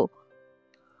হয়নি তো?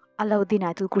 আলাউদ্দিন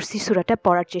আয়াতুল কুরসি সূরাটা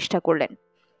পড়ার চেষ্টা করলেন।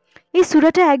 এই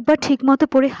সূরাটা একবার ঠিকমতো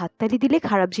পড়ে হাততালি দিলে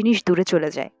খারাপ জিনিস দূরে চলে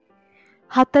যায়।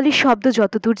 হাততালির শব্দ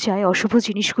যত দূর যায়, অশুভ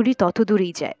জিনিসগুলি তত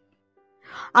দূরেই যায়।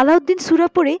 আলাউদ্দিন সূরা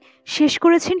পড়ে শেষ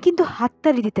করেছেন, কিন্তু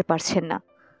হাততালি দিতে পারছেন না।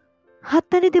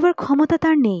 হাততালি দেবার ক্ষমতা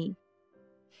তার নেই।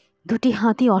 দুটি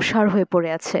হাতই অসাড় হয়ে পড়ে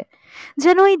আছে,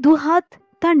 যেন এই 2 হাত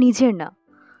তার নিজের না,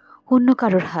 অন্য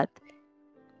কারোর হাত।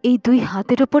 এই 2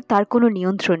 হাতের ওপর তার কোনো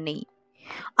নিয়ন্ত্রণ নেই।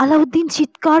 আলাউদ্দিন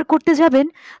চিৎকার করতে যাবেন,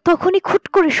 তখনই খুট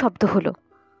করে শব্দ হলো।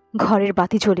 ঘরের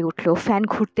বাতি জ্বলে উঠল, ফ্যান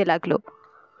ঘুরতে লাগলো।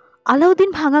 আলাউদ্দিন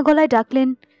ভাঙা গলায় ডাকলেন,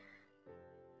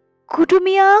 কুটু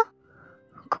মিয়া,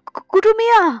 কুটু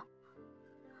মিয়া।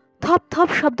 থপ থপ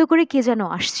শব্দ করে কে যেন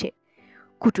আসছে।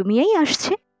 কুটু মিয়াই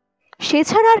আসছে, সে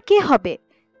ছাড়া আর কে হবে?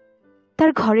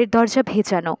 তার ঘরের দরজা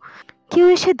ভেজানো, কেউ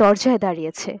এসে দরজায়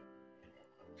দাঁড়িয়েছে।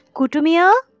 কুটু মিয়া।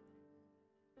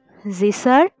 জি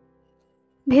স্যার।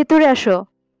 ভেতরে আসো।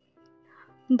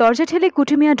 দরজা ঠেলে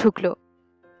কুটু মিয়া ঢুকলো।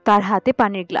 তার হাতে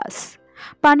পানির গ্লাস,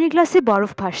 পানির গ্লাসে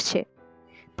বরফ ভাসছে।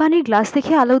 পানির গ্লাস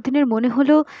দেখে আলাউদ্দিনের মনে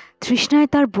হলো তৃষ্ণায়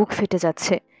তার বুক ফেটে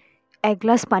যাচ্ছে। 1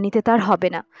 গ্লাস পানিতে তার হবে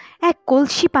না, 1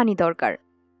 কলসি পানি দরকার।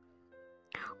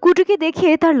 কুটুকে দেখে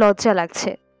তার লজ্জা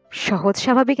লাগছে। সহজ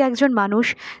স্বাভাবিক একজন মানুষ,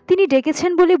 তিনি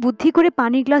ডেকেছেন বলে বুদ্ধি করে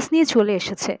পানির গ্লাস নিয়ে চলে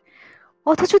এসেছে।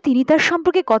 অথচ তিনি তার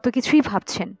সম্পর্কে কত কিছুই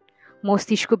ভাবছেন।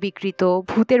 মস্তিষ্ক বিকৃত,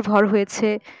 ভূতের ভর হয়েছে।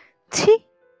 ছি।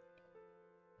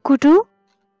 কুটু।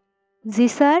 জি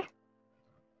স্যার।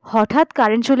 হঠাৎ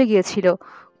কারেন্ট চলে গিয়েছিল,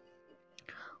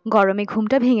 গরমে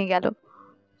ঘুমটা ভেঙে গেল।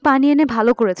 পানি এনে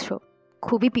ভালো করেছ,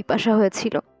 খুবই পিপাসা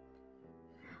হয়েছিল।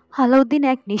 আলাউদ্দিন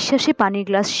এক নিঃশ্বাসে পানির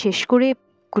গ্লাস শেষ করে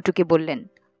কুটুকে বললেন,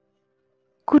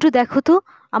 কুটু দেখো তো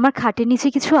আমার খাটের নিচে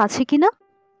কিছু আছে কিনা।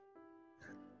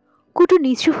 কুটু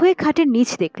নিচু হয়ে খাটের নিচ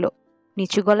দেখল,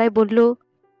 নিচু গলায় বলল,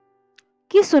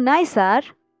 কিছু নাই স্যার।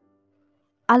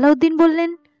 আলাউদ্দিন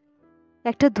বললেন,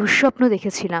 একটা দুঃস্বপ্ন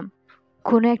দেখেছিলাম,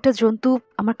 কোনো একটা জন্তু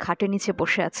আমার খাটের নিচে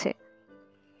বসে আছে।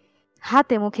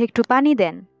 হাতে মুখে একটু পানি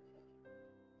দেন।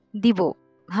 দিব,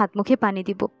 হাত মুখে পানি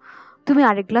দিব। তুমি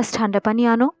আরেক গ্লাস ঠান্ডা পানি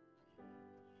আনো।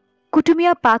 কুটু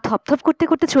মিয়া পা থপথপ করতে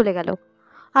করতে চলে গেল।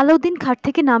 আলাউদ্দিন খাট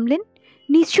থেকে নামলেন,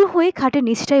 নিচু হয়ে খাটের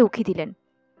নিচটায় উকি দিলেন।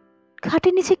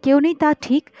 খাটের নিচে কেউ নেই তা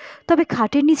ঠিক, তবে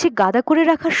খাটের নিচে গাদা করে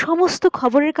রাখা সমস্ত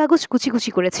খবরের কাগজ কুচি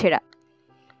কুচি করে ছেঁড়া।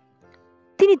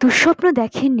 তিনি দুঃস্বপ্ন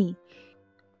দেখেননি,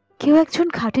 কেউ একজন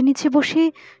খাটের নিচে বসে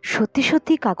সত্যি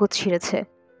সত্যি কাগজ ছিঁড়েছে।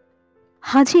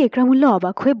 হাজি একরামুল্লাহ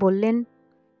অবাক হয়ে বললেন,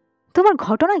 তোমার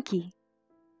ঘটনা কি?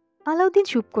 আলাউদ্দিন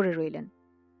চুপ করে রইলেন।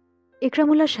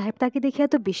 একরামুল্লাহ সাহেব তাকে দেখে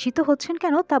এত বিস্মিত হচ্ছেন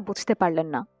কেন তা বুঝতে পারলেন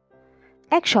না।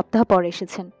 1 সপ্তাহ পর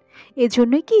এসেছেন,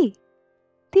 এজন্যই কি?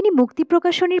 তিনি মুক্তি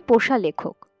প্রকাশনীর পোষা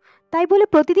লেখক, তাই বলে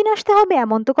প্রতিদিন আসতে হবে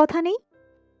এমন তো কথা নেই।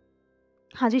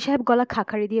 হাজি সাহেব গলা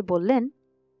খাকারি দিয়ে বললেন,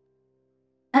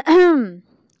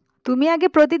 তুমি আগে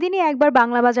প্রতিদিনই একবার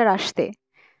বাংলা বাজার আসতে,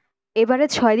 এবারে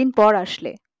 6 দিন পর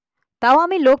আসলে। তাও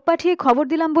আমি লোক পাঠিয়ে খবর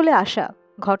দিলাম বলে আসা।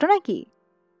 ঘটনা কি?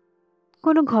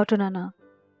 কোনো ঘটনা না।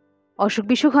 অসুখ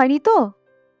বিসুখ হয়নি তো?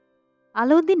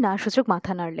 আলাউদ্দিন না সূচক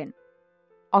মাথা নাড়লেন।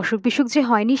 অসুখ বিসুখ যে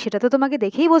হয়নি সেটা তো তোমাকে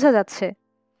দেখেই বোঝা যাচ্ছে,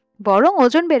 বরং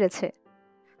ওজন বেড়েছে।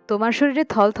 তোমার শরীরে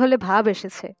থলথলে ভাব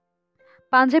এসেছে,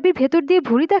 পাঞ্জাবির ভেতর দিয়ে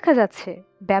ভুঁড়ি দেখা যাচ্ছে।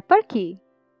 ব্যাপার কি?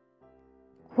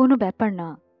 কোনো ব্যাপার না।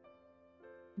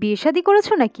 বিয়ে শাদী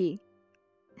করেছো নাকি?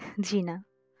 জি না।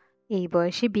 এই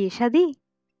বয়সে বিয়ে শাদী?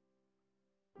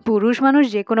 পুরুষ মানুষ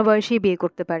যে কোনো বয়সেই বিয়ে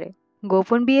করতে পারে,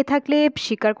 গোপন বিয়ে থাকলে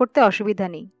স্বীকার করতে অসুবিধা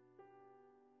নেই।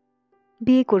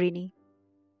 বিয়ে করিনি।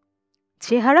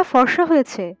 চেহারা ফর্সা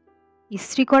হয়েছে,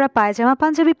 ইস্ত্রি করা পায়জামা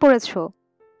পাঞ্জাবি পরেছ।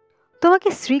 তোমাকে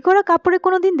ইস্ত্রি করা কাপড়ে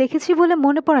কোনোদিন দেখেছি বলে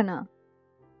মনে পড়ে না।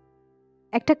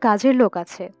 একটা কাজের লোক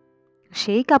আছে,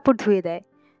 সেই কাপড় ধুয়ে দেয়,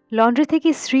 লন্ড্রি থেকে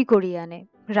ইস্ত্রি করিয়ে আনে,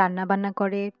 রান্না বান্না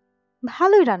করে।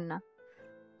 ভালোই রান্না।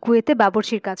 কুয়েতে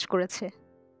বাবুর্চির কাজ করেছে।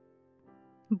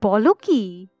 বলো কি?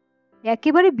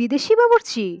 একেবারে বিদেশি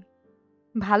বাবুর্চি?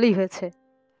 ভালোই হয়েছে।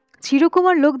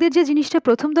 চিরকুমার লোকদের যে জিনিসটা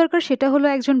প্রথম দরকার সেটা হলো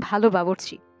একজন ভালো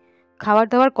বাবুর্চি। খাওয়ার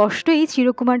দাওয়ার কষ্টই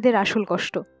চিরকুমারদের আসল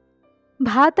কষ্ট।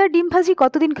 ভাত আর ডিম ভাজি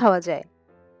কতদিন খাওয়া যায়?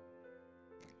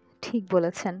 ঠিক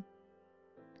বলেছেন।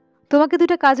 তোমাকে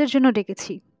 2টা কাজের জন্য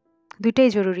ডেকেছি, 2টাই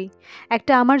জরুরি।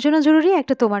 একটা আমার জন্য জরুরি,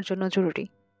 একটা তোমার জন্য জরুরি।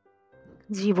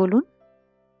 জি বলুন।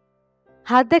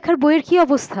 হাত দেখার বইয়ের কি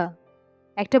অবস্থা?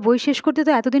 একটা বই শেষ করতে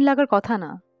তো এতদিন লাগার কথা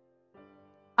না।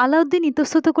 আলাউদ্দিন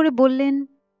ইতস্তত করে বললেন,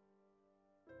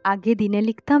 আগে দিনে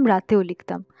লিখতাম, রাতেও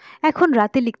লিখতাম, এখন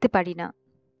রাতে লিখতে পারি না।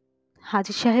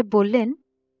 হাজি সাহেব বললেন,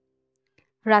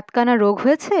 রাতকানা রোগ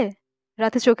হয়েছে?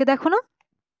 রাতে চোখে দেখো না?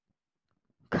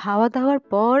 খাওয়া দাওয়ার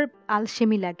পর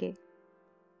আলসেমি লাগে।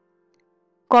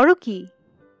 করো কি?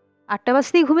 8টা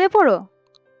বাজতেই ঘুমিয়ে পড়ো?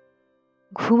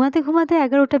 ঘুমাতে ঘুমাতে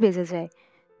 11টা বেজে যায়।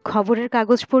 খবরের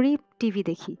কাগজ পড়ি, টিভি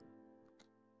দেখি।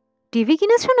 টিভি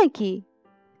কিনেছো নাকি?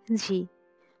 জি,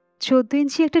 14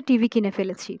 ইঞ্চি একটা টিভি কিনে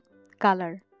ফেলেছি,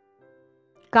 colour.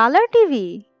 Colour TV?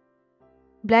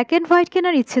 Black and white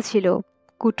কেনার ইচ্ছে ছিল,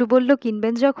 কুটু বলল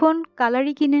কিনবেন যখন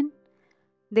কালারই কিনেন।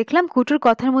 দেখলাম কুটুর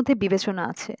কথার মধ্যে বিবেচনা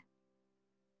আছে।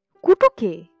 কুটু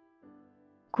কে?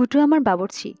 কুটু আমার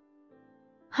বাবুর্চি।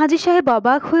 হাজি সাহেব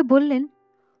অবাক হয়ে বললেন,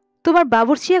 তোমার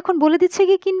বাবুর্চি এখন বলে দিচ্ছে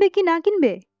কি কিনবে কি না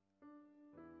কিনবে?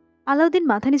 আলাউদ্দিন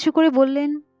মাথা নিচু করে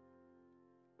বললেন,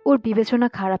 ওর বিবেচনা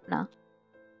খারাপ না।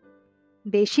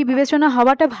 বেশি বিবেচনা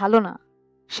হওয়াটা ভালো না,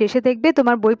 শেষে দেখবে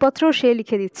তোমার বইপত্র সে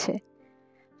লিখে দিচ্ছে।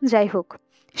 যাই হোক,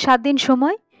 7 দিন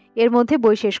সময়, এর মধ্যে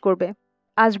বই শেষ করবে।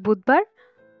 আজ বুধবার,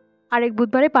 আরেক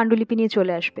বুধবারে পাণ্ডুলিপি নিয়ে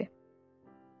চলে আসবে।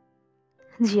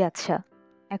 জি আচ্ছা,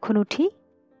 এখন উঠি?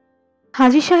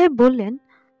 হাজি সাহেব বললেন,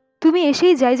 তুমি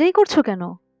এসেই যাই যাই করছো কেন?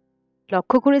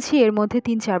 লক্ষ্য করেছি এর মধ্যে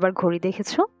 3-4 বার ঘড়ি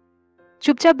দেখেছ।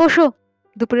 চুপচাপ বসো,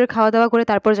 দুপুরের খাওয়া দাওয়া করে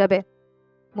তারপর যাবে।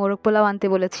 মোরগ পোলাও আনতে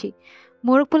বলেছি,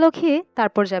 মোরগ পোলাও খেয়ে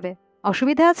তারপর যাবে।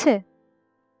 অসুবিধা আছে?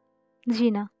 জি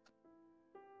না।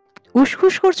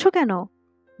 উসখুস করছো কেন?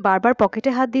 বারবার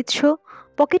পকেটে হাত দিচ্ছ।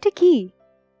 পকেটে কি?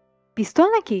 পিস্তল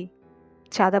নাকি?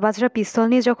 চাঁদাবাজরা পিস্তল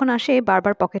নিয়ে যখন আসে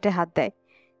বারবার পকেটে হাত দেয়।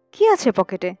 কি আছে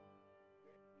পকেটে?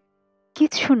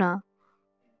 কিছু না।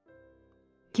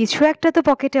 কিছু একটা তো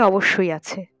পকেটে অবশ্যই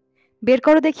আছে। বের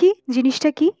করো দেখি, জিনিসটা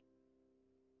কি?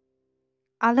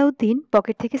 আলাউদ্দিন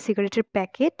পকেট থেকে সিগারেটের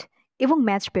প্যাকেট এবং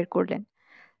ম্যাচ বের করলেন।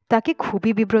 তাকে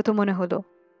খুবই বিব্রত মনে হলো।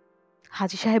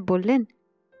 হাজি সাহেব বললেন,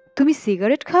 তুমি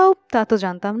সিগারেট খাও তা তো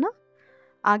জানতাম না।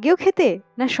 আগেও খেতে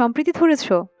না সম্প্রতি ধরেছ?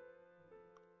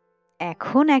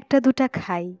 এখন 1-2টা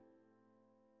খাই।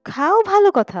 খাও, ভালো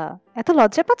কথা, এত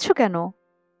লজ্জা পাচ্ছ কেন?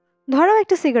 ধরো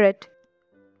একটা সিগারেট।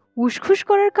 উসখুস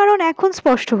করার কারণ এখন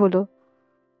স্পষ্ট হলো।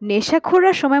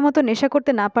 নেশাখোররা সময় মতো নেশা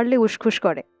করতে না পারলে উসখুস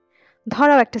করে।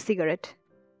 ধরাও একটা সিগারেট।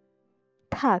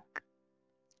 থাক।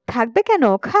 থাকবে কেন?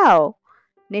 খাও।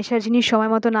 নেশার জিনিস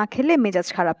সময় মতো না খেলে মেজাজ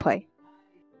খারাপ হয়।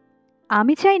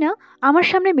 আমি চাই না আমার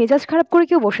সামনে মেজাজ খারাপ করে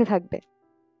কেউ বসে থাকবে।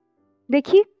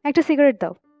 দেখি, একটা সিগারেট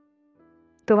দাও।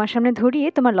 তোমার সামনে ধরিয়ে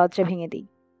তোমার লজ্জা ভেঙে দিই।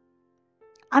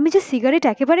 আমি যে সিগারেট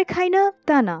একেবারে খাই না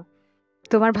তা না,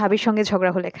 তোমার ভাবির সঙ্গে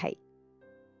ঝগড়া হলে খাই।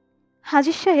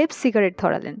 হাজির সাহেব সিগারেট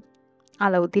ধরালেন,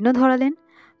 আলাউদ্দিনও ধরালেন,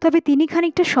 তবে তিনি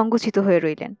খানিকটা সংকুচিত হয়ে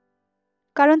রইলেন,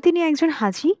 কারণ তিনি একজন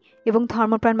হাজি এবং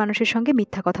ধর্মপ্রাণ মানুষের সঙ্গে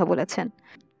মিথ্যা কথা বলেছেন।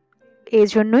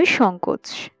 এজন্যই সংকোচ।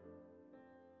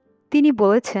 তিনি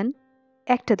বলেছেন,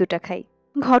 একটা দুটা খাই।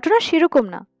 ঘটনা সেরকম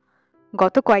না।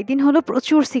 গত কয়েকদিন হলো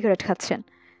প্রচুর সিগারেট খাচ্ছেন।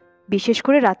 বিশেষ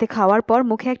করে রাতে খাওয়ার পর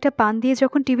মুখে একটা পান দিয়ে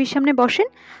যখন টিভির সামনে বসেন,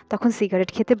 তখন সিগারেট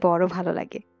খেতে বড় ভালো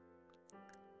লাগে।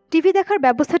 টিভি দেখার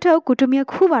ব্যবস্থাটাও কুটু মিয়া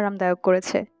খুব আরামদায়ক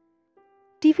করেছে।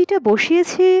 টিভিটা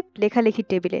বসিয়েছে লেখালেখির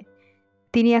টেবিলে।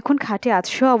 তিনি এখন খাটে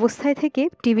আধশোয়া অবস্থায় থেকে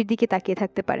টিভির দিকে তাকিয়ে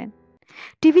থাকতে পারেন।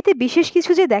 টিভিতে বিশেষ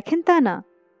কিছু যে দেখেন তা না,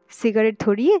 সিগারেট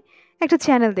ধরিয়ে একটা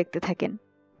চ্যানেল দেখতে থাকেন।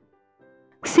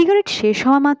 সিগারেট শেষ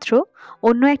হওয়া মাত্র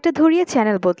অন্য একটা ধরিয়ে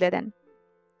চ্যানেল বদলে দেন।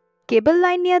 কেবল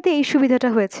লাইন নেওয়াতে এই সুবিধাটা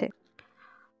হয়েছে,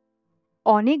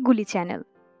 অনেকগুলি চ্যানেল।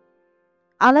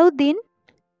 আলাউদ্দিন,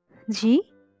 জি?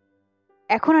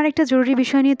 এখন আরেকটা জরুরি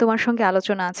বিষয় নিয়ে তোমার সঙ্গে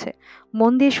আলোচনা আছে,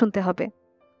 মন দিয়ে শুনতে হবে।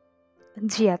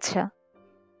 জি আচ্ছা।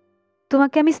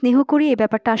 তোমাকে আমি স্নেহ করি, এ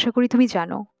ব্যাপারটা আশা করি তুমি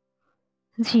জানো।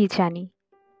 জি জানি।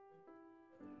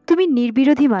 তুমি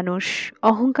নির্বিরোধী মানুষ,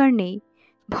 অহংকার নেই,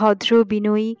 ভদ্র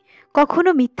বিনয়ী, কখনো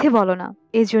মিথ্যে বলো না,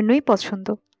 এজন্যই পছন্দ।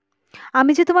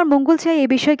 আমি যে তোমার মঙ্গল চাই এ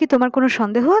বিষয়ে কি তোমার কোনো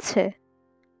সন্দেহ আছে?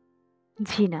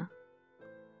 জি না।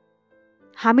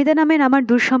 হামিদা নামের আমার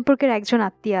দূর সম্পর্কের একজন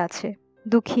আত্মীয়া আছে,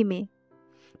 দুঃখী মেয়ে।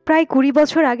 প্রায় 20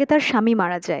 বছর আগে তার স্বামী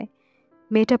মারা যায়।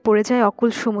 মেয়েটা পড়ে যায় অকুল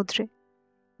সমুদ্রে।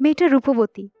 মেয়েটা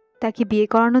রূপবতী, তাকে বিয়ে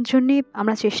করানোর জন্যে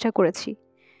আমরা চেষ্টা করেছি।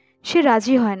 সে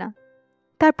রাজি হয় না।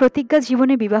 তার প্রতিজ্ঞা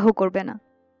জীবনে বিবাহ করবে না।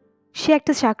 সে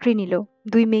একটা চাকরি নিল,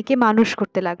 2 মেয়েকে মানুষ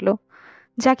করতে লাগলো,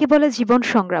 যাকে বলে জীবন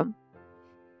সংগ্রাম।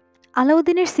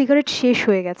 আলাউদ্দিনের সিগারেট শেষ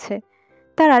হয়ে গেছে,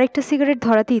 তার আরেকটা সিগারেট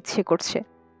ধরাতে ইচ্ছে করছে।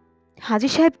 হাজি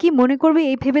সাহেব কি মনে করবে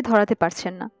এই ভেবে ধরাতে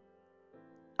পারছেন না।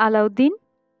 আলাউদ্দিন,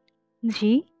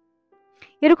 জি?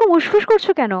 এরকম উসফুস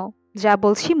করছো কেন? যা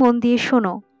বলছি মন দিয়ে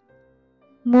শোনো।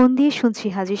 মন দিয়ে শুনছি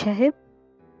হাজি সাহেব।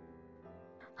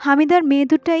 হামিদার মেয়ে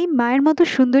দুটাই মায়ের মতো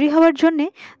সুন্দরী হওয়ার জন্যে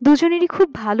দুজনেরই খুব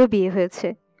ভালো বিয়ে হয়েছে।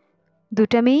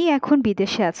 2টা মেয়েই এখন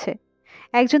বিদেশে আছে।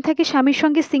 একজন থাকে স্বামীর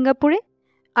সঙ্গে সিঙ্গাপুরে,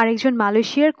 আরেকজন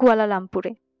মালয়েশিয়ার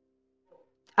কুয়ালালামপুরে।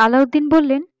 আলাউদ্দিন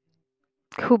বললেন,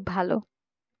 খুব ভালো।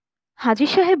 হাজি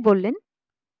সাহেব বললেন,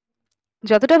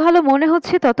 যতটা ভালো মনে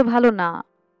হচ্ছে তত ভালো না।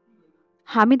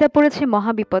 হামিদা পড়েছে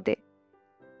মহাবিপদে।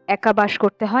 একা বাস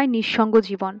করতে হয়, নিঃসঙ্গ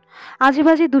জীবন। আজে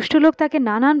বাজে দুষ্ট লোক তাকে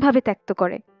নানানভাবে ত্যক্ত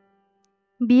করে।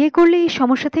 বিয়ে করলে এই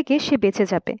সমস্যা থেকে সে বেঁচে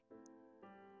যাবে।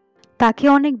 তাকে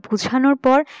অনেক বুঝানোর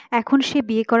পর এখন সে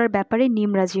বিয়ে করার ব্যাপারে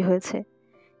নিমরাজি হয়েছে।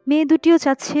 মেয়ে দুটিও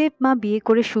চাচ্ছে মা বিয়ে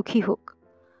করে সুখী হোক।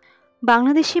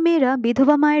 বাংলাদেশি মেয়েরা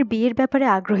বিধবা মায়ের বিয়ের ব্যাপারে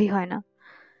আগ্রহী হয় না।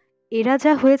 এরা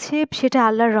যা হয়েছে সেটা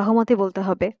আল্লাহর রহমতে বলতে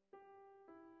হবে।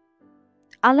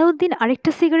 আলাউদ্দিন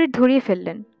আরেকটা সিগারেট ধরিয়ে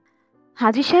ফেললেন।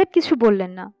 হাজি সাহেব কিছু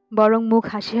বললেন না, বরং মুখ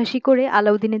হাসি হাসি করে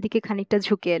আলাউদ্দিনের দিকে খানিকটা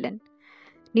ঝুঁকে এলেন।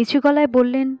 নিচু গলায়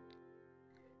বললেন,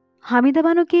 হামিদা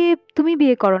বানুকে তুমি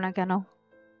বিয়ে করো না কেন?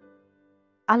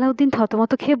 আলাউদ্দিন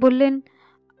থতমত খেয়ে বললেন,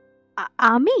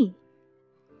 আমি?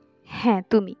 হ্যাঁ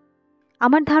তুমি।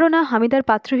 আমার ধারণা হামিদার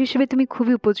পাত্র হিসেবে তুমি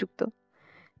খুবই উপযুক্ত।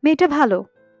 মেয়েটা ভালো,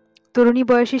 তরুণী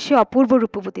বয়সে সে অপূর্ব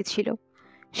রূপবতী ছিল।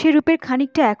 সে রূপের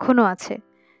খানিকটা এখনো আছে।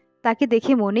 তাকে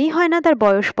দেখে মনেই হয় না তার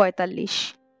বয়স 45।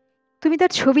 তুমি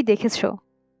তার ছবি দেখেছ,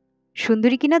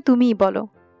 সুন্দরী কিনা তুমিই বলো।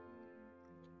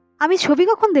 আমি ছবি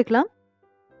কখন দেখলাম?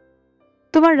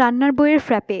 তোমার রান্নার বইয়ের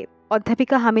ফ্র্যাপে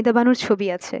অধ্যাপিকা হামিদা বানুর ছবি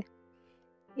আছে।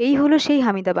 এই হলো সেই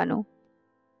হামিদা বানু।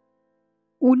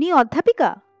 উনি অধ্যাপিকা?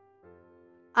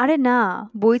 আরে না,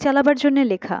 বই চালাবার জন্য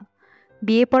লেখা।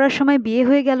 বিয়ে পড়ার সময় বিয়ে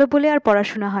হয়ে গেল বলে আর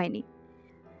পড়াশোনা হয়নি।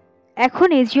 এখন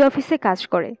এজি অফিসে কাজ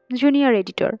করে, জুনিয়র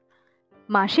এডিটর।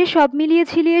 মাসে সব মিলিয়ে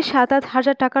ঝিলিয়ে 7-8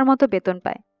 হাজার টাকার মতো বেতন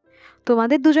পায়।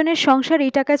 তোমাদের দুজনের সংসার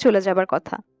এই টাকায় চলে যাবার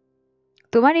কথা।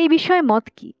 তোমার এই বিষয়ে মত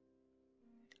কি?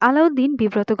 আলাউদ্দিন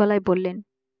বিব্রত গলায় বললেন,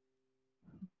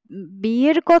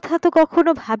 বিয়ের কথা তো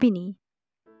কখনো ভাবিনি।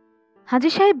 হাজি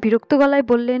সাহেব বিরক্ত গলায়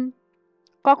বললেন,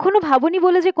 কখনো ভাবনি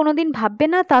বলে যে কোনোদিন ভাববে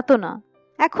না তা তো না।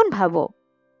 এখন ভাবো।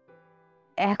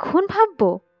 এখন ভাববো?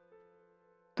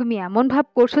 তুমি এমন ভাব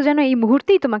করছো যেন এই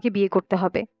মুহূর্তেই তোমাকে বিয়ে করতে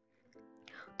হবে।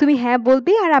 তুমি হ্যাঁ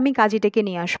বলবে আর আমি কাজী ডেকে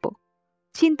নিয়ে আসবো।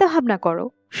 চিন্তা ভাবনা করো,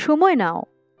 সময় নাও।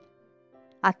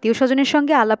 আত্মীয় স্বজনের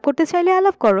সঙ্গে আলাপ করতে চাইলে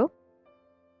আলাপ করো।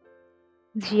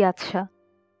 জি আচ্ছা।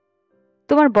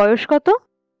 তোমার বয়স কত?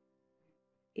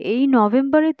 এই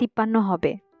নভেম্বরে 53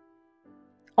 হবে।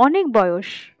 অনেক বয়স।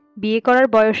 বিয়ে করার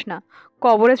বয়স না,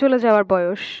 কবরে চলে যাওয়ার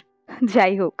বয়স।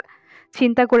 যাই হোক,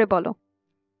 চিন্তা করে বলো।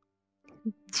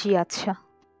 জি আচ্ছা।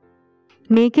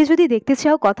 মেয়েকে যদি দেখতে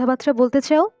চাও, কথাবার্তা বলতে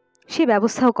চাও, সে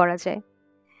ব্যবস্থাও করা যায়।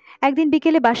 একদিন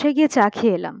বিকেলে বাসায় গিয়ে চা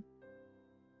খেয়ে এলাম।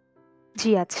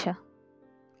 জি আচ্ছা।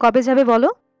 কবে যাবে বলো?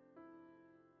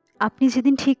 আপনি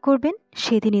যেদিন ঠিক করবেন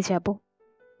সেদিনই যাব।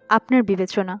 আপনার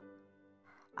বিবেচনা।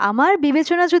 আমার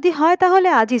বিবেচনা যদি হয় তাহলে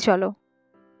আজই চলো।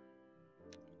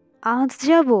 আজ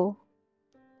যাব?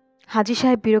 হাজী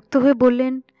সাহেব বিরক্ত হয়ে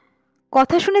বললেন,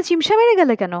 কথা শুনে চিমসা মেরে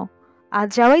গেলে কেন? আজ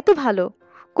যাওয়াই তো ভালো,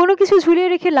 কোনো কিছু ঝুলিয়ে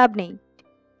রেখে লাভ নেই।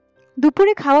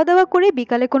 দুপুরে খাওয়া দাওয়া করে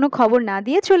বিকালে কোনো খবর না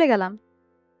দিয়ে চলে গেলাম।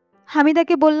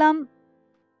 হামিদাকে বললাম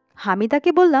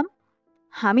হামিদাকে বললাম,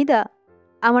 হামিদা,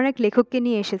 আমার এক লেখককে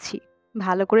নিয়ে এসেছি,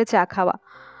 ভালো করে চা খাওয়া।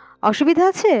 অসুবিধা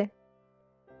আছে?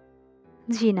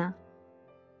 জি না।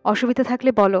 অসুবিধা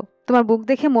থাকলে বলো, তোমার মুখ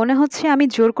দেখে মনে হচ্ছে আমি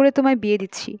জোর করে তোমায় বিয়ে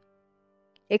দিচ্ছি।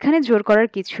 এখানে জোর করার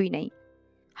কিছুই নাই।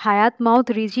 হায়াত,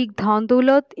 মওত, রিজিক, ধন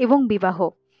দৌলত এবং বিবাহ,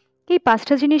 এই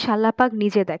পাঁচটা জিনিস আল্লাহ পাক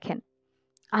নিজে দেখেন।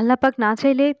 আল্লাহ পাক না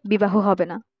চাইলে বিবাহ হবে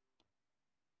না।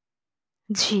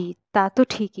 জি, তা তো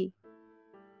ঠিকই।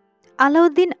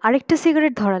 আলাউদ্দিন আরেকটা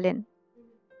সিগারেট ধরালেন।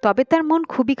 তবে তার মন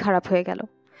খুবই খারাপ হয়ে গেল।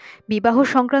 বিবাহ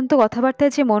সংক্রান্ত কথাবার্তায়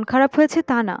যে মন খারাপ হয়েছে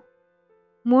তা না।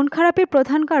 মন খারাপের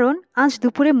প্রধান কারণ আজ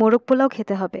দুপুরে মোরগ পোলাও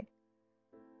খেতে হবে।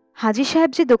 হাজী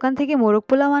সাহেব যে দোকান থেকে মোরগ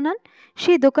পোলাও আনান,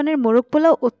 সেই দোকানের মোরগ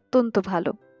পোলাও অত্যন্ত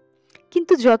ভালো।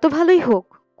 কিন্তু যত ভালোই হোক,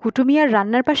 কুটুমিয়ার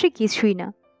রান্নার পাশে কিছুই না।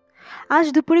 আজ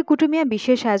দুপুরে কুটুমিয়া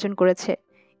বিশেষ আয়োজন করেছে।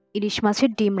 ইলিশ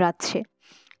মাছের ডিম রাঁধছে।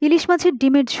 ইলিশ মাছের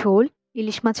ডিমের ঝোল,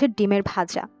 ইলিশ মাছের ডিমের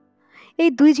ভাজা। এই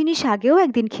দুই জিনিস আগেও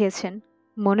একদিন খেয়েছেন,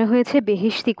 মনে হয়েছে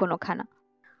বেহেশতি কোনো খানা।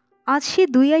 আজ সে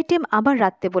দুই আইটেম আবার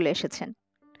রাঁধতে বলে এসেছেন।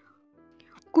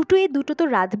 কুটু এই দুটো তো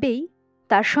রাঁধবেই,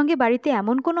 তার সঙ্গে বাড়িতে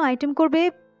এমন কোনো আইটেম করবে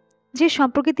যে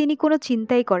সম্পর্কে তিনি কোনো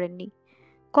চিন্তাই করেননি।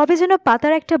 কবে যেন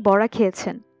পাতার একটা বড়া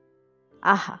খেয়েছেন।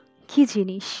 আহা, কি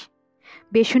জিনিস!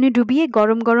 বেসনে ডুবিয়ে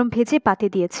গরম গরম ভেজে পাতে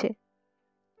দিয়েছে।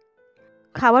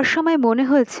 খাওয়ার সময় মনে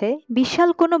হয়েছে বিশাল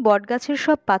কোনো বটগাছের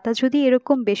সব পাতা যদি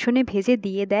এরকম বেসনে ভেজে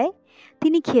দিয়ে দেয়,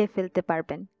 তিনি খেয়ে ফেলতে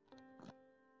পারবেন।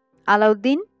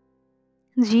 আলাউদ্দিন।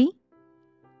 জি।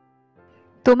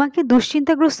 তোমাকে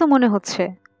দুশ্চিন্তাগ্রস্ত মনে হচ্ছে।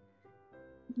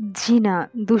 জি না,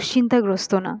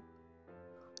 দুশ্চিন্তাগ্রস্ত না।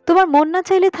 তোমার মন না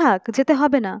চাইলে থাক, যেতে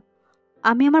হবে না।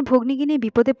 আমি আমার ভগ্নীকে নিয়ে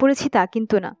বিপদে পড়েছি তা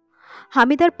কিন্তু না।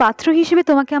 হামিদার পাত্র হিসেবে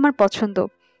তোমাকে আমার পছন্দ,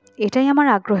 এটাই আমার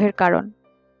আগ্রহের কারণ।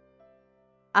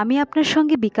 আমি আপনার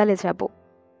সঙ্গে বিকালে যাব।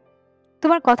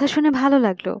 তোমার কথা শুনে ভালো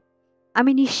লাগলো।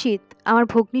 আমি নিশ্চিত আমার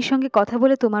ভগ্নীর সঙ্গে কথা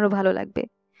বলে তোমারও ভালো লাগবে।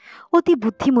 অতি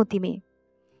বুদ্ধিমতী মেয়ে।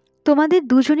 তোমাদের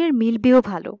দুজনের মিলবেও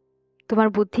ভালো। তোমার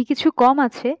বুদ্ধি কিছু কম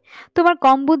আছে, তোমার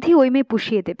কম বুদ্ধি ওই মেয়ে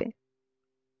পুষিয়ে দেবে।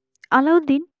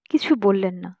 আলাউদ্দিন কিছু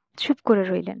বললেন না, চুপ করে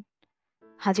রইলেন।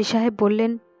 হাজী সাহেব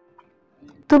বললেন,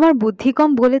 তোমার বুদ্ধি কম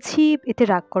বলেছি, এতে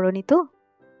রাগ করনি তো?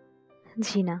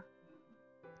 জি না।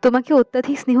 তোমাকে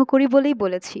অত্যাধিক স্নেহ করি বলেই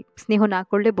বলেছি, স্নেহ না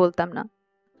করলে বলতাম না।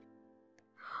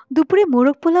 দুপুরে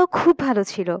মোরগ পোলাও খুব ভালো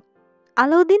ছিল।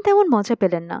 আলাউদ্দিন তেমন মজা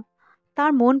পেলেন না।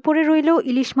 তার মন পড়ে রইল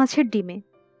ইলিশ মাছের ডিমে।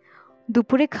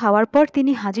 দুপুরে খাওয়ার পর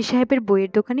তিনি হাজী সাহেবের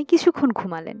বইয়ের দোকানে কিছুক্ষণ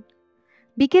ঘুমালেন।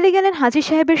 বিকেলে গেলেন হাজী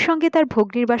সাহেবের সঙ্গে তার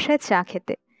ভগ্নীর বাসায় চা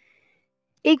খেতে।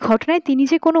 এই ঘটনায় তিনি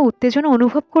যে কোনো উত্তেজনা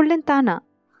অনুভব করলেন তা না,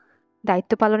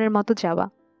 দায়িত্ব পালনের মতো যাওয়া।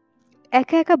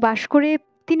 একা একা বাস করে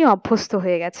তিনি অভ্যস্ত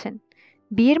হয়ে গেছেন।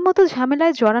 বিয়ের মতো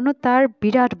ঝামেলায় জড়ানো তার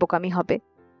বিরাট বোকামি হবে।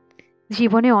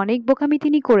 জীবনে অনেক বোকামি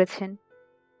তিনি করেছেন।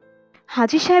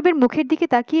 হাজী সাহেবের মুখের দিকে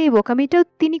তাকিয়ে এই বোকামিটাও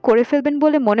তিনি করে ফেলবেন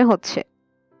বলে মনে হচ্ছে।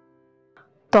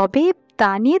 তবে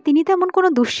তা নিয়ে তিনি তেমন কোনো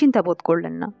দুশ্চিন্তা বোধ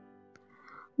করলেন না।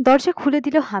 দরজা খুলে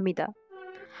দিল হামিদা।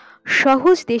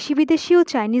 সহজ দেশি বিদেশি ও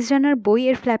চাইনিজ রান্নার বই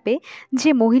এর ফ্ল্যাপে যে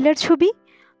মহিলার ছবি,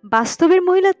 বাস্তবের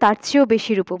মহিলা তার চেয়েও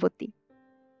বেশি রূপবতী।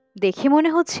 দেখে মনে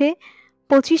হচ্ছে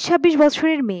 25-26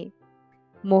 বছরের মেয়ে।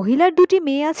 মহিলার দুটি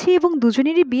মেয়ে আছে এবং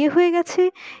দুজনেরই বিয়ে হয়ে গেছে,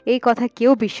 এই কথা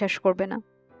কেউ বিশ্বাস করবে না।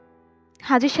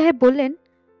 হাজী সাহেব বললেন,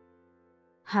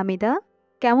 হামিদা,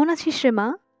 কেমন আছিস রে মা?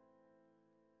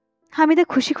 হামিদা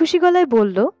খুশি খুশি গলায়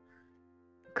বলল,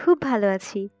 খুব ভালো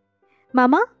আছি।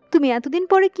 মামা, তুমি এতদিন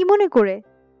পরে কি মনে করে?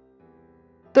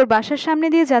 তোর বাসার সামনে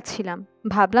দিয়ে যাচ্ছিলাম,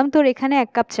 ভাবলাম তোর এখানে এক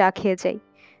কাপ চা খেয়ে যাই,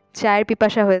 চায়ের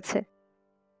পিপাসা হয়েছে।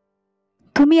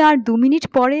 তুমি আর 2 মিনিট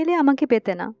পরে এলে আমাকে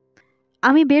পেতে না।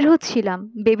 আমি বের হচ্ছিলাম,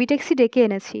 বেবি ট্যাক্সি ডেকে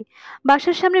এনেছি।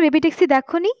 বাসার সামনে বেবি ট্যাক্সি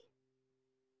দেখোনি?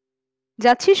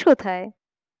 যাচ্ছিস কোথায়?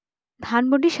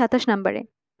 ধানমন্ডি 27 নম্বরে।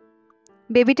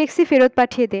 বেবি ট্যাক্সি ফেরত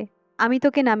পাঠিয়ে দে, আমি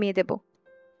তোকে নামিয়ে দেব।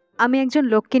 আমি একজন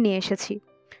লোককে নিয়ে এসেছি,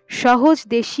 সহজ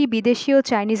দেশি বিদেশি ও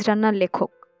চাইনিজ রান্নার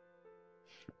লেখক।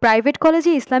 প্রাইভেট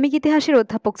কলেজে ইসলামিক ইতিহাসের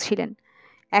অধ্যাপক ছিলেন,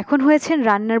 এখন হয়েছেন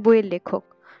রান্নার বইয়ের লেখক।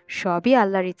 সবই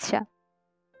আল্লাহর ইচ্ছা।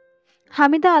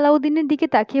 হামিদা আলাউদ্দিনের দিকে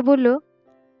তাকিয়ে বলল,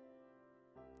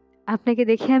 আপনাকে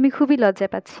দেখে আমি খুবই লজ্জা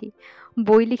পাচ্ছি।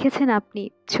 বই লিখেছেন আপনি,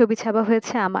 ছবি ছাপা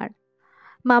হয়েছে আমার।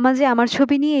 মামা যে আমার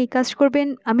ছবি নিয়ে এই কাজ করবেন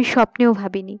আমি স্বপ্নেও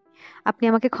ভাবিনি। আপনি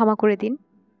আমাকে ক্ষমা করে দিন।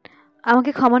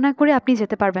 আমাকে ক্ষমা না করে আপনি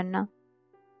যেতে পারবেন না।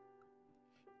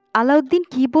 আলাউদ্দিন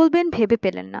কি বলবেন ভেবে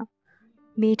পেলেন না।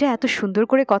 মেয়েটা এত সুন্দর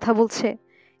করে কথা বলছে,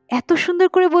 এত সুন্দর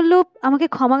করে বলল আমাকে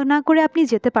ক্ষমা না করে আপনি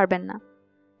যেতে পারবেন না।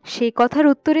 সেই কথার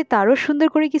উত্তরে তারও সুন্দর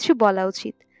করে কিছু বলা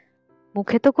উচিত।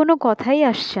 মুখে তো কোনো কথাই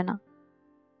আসছে না।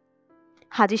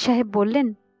 হাজী সাহেব বললেন,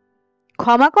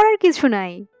 ক্ষমা করার কিছু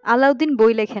নাই। আলাউদ্দিন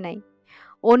বই লেখে নাই,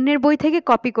 অন্যের বই থেকে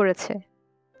কপি করেছে।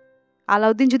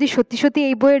 আলাউদ্দিন যদি সত্যি সত্যি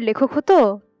এই বইয়ের লেখক হতো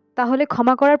তাহলে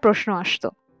ক্ষমা করার প্রশ্ন আসতো।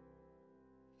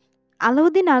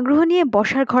 আলাউদ্দিন আগ্রহ নিয়ে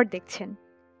বসার ঘর দেখছেন।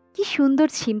 কি সুন্দর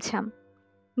ছিমছাম,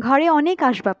 ঘরে অনেক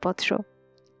আসবাবপত্র,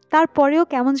 তারপরেও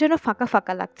কেমন যেন ফাঁকা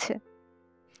ফাঁকা লাগছে।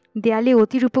 দেয়ালে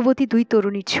অতি রূপবতী দুই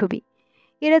তরুণীর ছবি।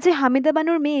 এরা যে হামিদা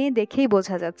বানুর মেয়ে দেখেই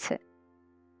বোঝা যাচ্ছে।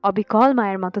 অবিকল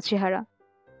মায়ের মতো চেহারা।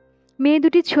 মেয়ে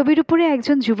দুটির ছবির উপরে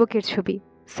একজন যুবকের ছবি,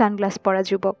 সানগ্লাস পরা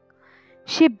যুবক।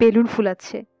 সে বেলুন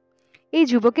ফুলাচ্ছে। এই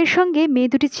যুবকের সঙ্গে মেয়ে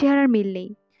দুটির চেহারার মিল নেই,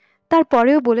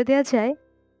 তারপরেও বলে দেয়া যায়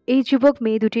এই যুবক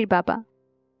মেয়ে দুটির বাবা।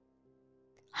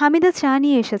 হামিদা চা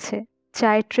নিয়ে এসেছে।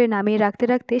 চায়ের ট্রে নামিয়ে রাখতে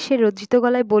রাখতে সে লজ্জিত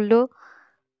গলায় বলল,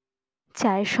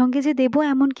 চায়ের সঙ্গে যে দেব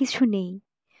এমন কিছু নেই।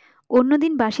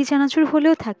 অন্যদিন বাসি চানাচুর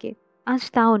হলেও থাকে, আজ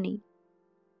তাও নেই।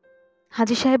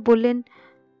 হাজী সাহেব বললেন,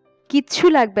 কিচ্ছু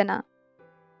লাগবে না।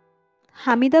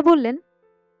 হামিদা বললেন,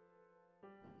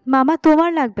 মামা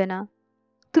তোমার লাগবে না,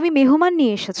 তুমি মেহমান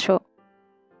নিয়ে এসেছ।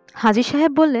 হাজী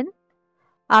সাহেব বললেন,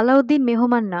 আলাউদ্দিন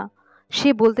মেহমান না, সে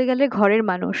বলতে গেলে ঘরের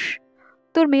মানুষ।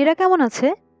 তোর মেয়েরা কেমন আছে?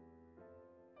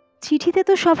 চিঠিতে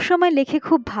তো সবসময় লেখে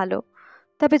খুব ভালো,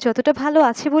 তবে যতটা ভালো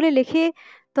আছে বলে লেখে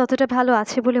ততটা ভালো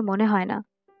আছে বলে মনে হয় না।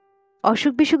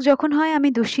 অসুখ বিসুখ যখন হয় আমি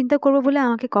দুশ্চিন্তা করব বলে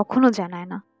আমাকে কখনো জানায়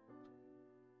না।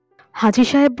 হাজী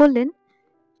সাহেব বললেন,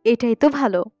 এটাই তো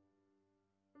ভালো।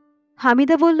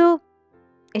 হামিদা বলল,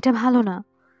 এটা ভালো না,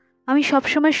 আমি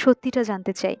সবসময় সত্যিটা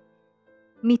জানতে চাই।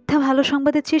 মিথ্যা ভালো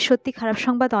সংবাদের চেয়ে সত্যি খারাপ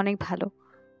সংবাদ অনেক ভালো।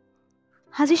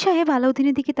 হাজী সাহেব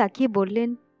আলাউদ্দিনের দিকে তাকিয়ে বললেন,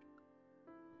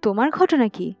 তোমার ঘটনা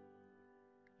কি?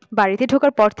 বাড়িতে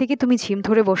ঢোকার পর থেকে তুমি ঝিম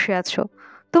ধরে বসে আছো,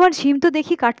 তোমার ঝিম তো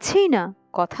দেখি কাটছেই না,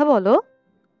 কথা বলো।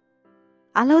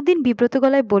 আলাউদ্দিন বিব্রত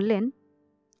গলায় বললেন,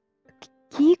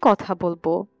 কি কথা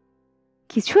বলবো?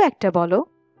 কিছু একটা বলো।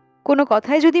 কোনো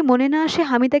কথায় যদি মনে না আসে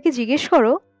হামিদাকে জিজ্ঞেস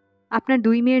করো, আপনার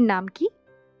দুই মেয়ের নাম কি?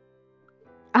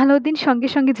 আলাউদ্দিন সঙ্গে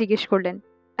সঙ্গে জিজ্ঞেস করলেন,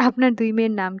 আপনার দুই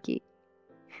মেয়ের নাম কি?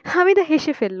 হামিদা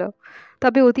হেসে ফেলল,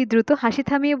 তবে অতি দ্রুত হাসি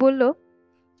থামিয়ে বলল,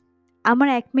 আমার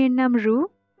এক মেয়ের নাম রু,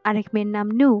 আরেক মেয়ের নাম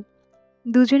নু,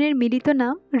 দুজনের মিলিত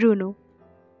নাম রুনু।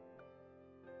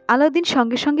 আলাউদ্দিন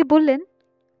সঙ্গে সঙ্গে বললেন,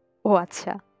 ও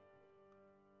আচ্ছা।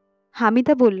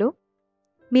 হামিদা বলল,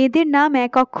 মেয়েদের নাম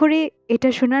এক অক্ষরে, এটা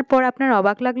শোনার পর আপনার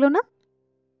অবাক লাগলো না?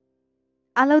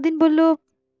 আলাউদ্দিন বলল,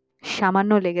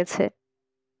 সামান্য লেগেছে।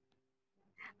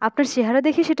 আপনার চেহারা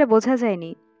দেখে সেটা বোঝা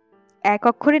যায়নি। এক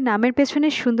অক্ষরে নামের পেছনে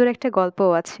সুন্দর একটা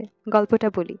গল্পও আছে, গল্পটা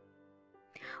বলি।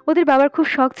 ওদের বাবার খুব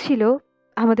শখ ছিল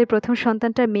আমাদের প্রথম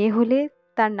সন্তানটার মেয়ে হলে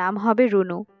তার নাম হবে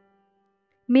রুনু।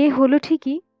 মেয়ে হলো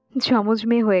ঠিকই, যমজ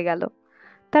মেয়ে হয়ে গেল।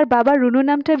 তার বাবা রুনু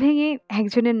নামটা ভেঙে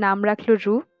একজনের নাম রাখলো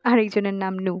রু, আর একজনের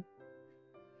নাম নু।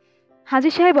 হাজী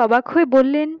সাহেব অবাক হয়ে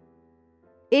বললেন,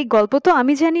 এই গল্প তো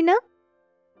আমি জানি না।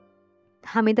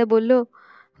 হামিদা বলল,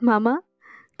 মামা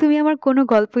তুমি আমার কোনো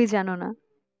গল্পই জানো না।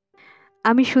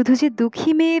 আমি শুধু যে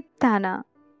দুঃখী মেয়ে তা না,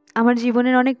 আমার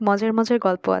জীবনের অনেক মজার মজার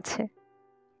গল্প আছে।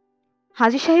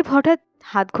 হাজী সাহেব হঠাৎ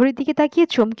হাত ঘড়ির দিকে তাকিয়ে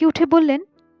চমকে উঠে বললেন,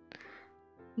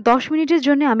 10 মিনিটের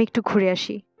জন্য আমি একটু ঘুরে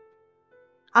আসি।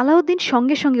 আলাউদ্দিন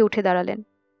সঙ্গে সঙ্গে উঠে দাঁড়ালেন।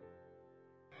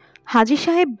 হাজী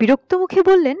সাহেব বিরক্ত মুখে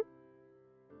বললেন,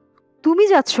 তুমি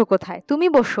যাচ্ছ কোথায়? তুমি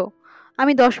বসো,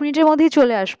 আমি 10 মিনিটের মধ্যেই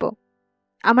চলে আসব।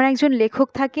 আমার একজন লেখক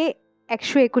থাকে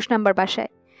 121 নাম্বার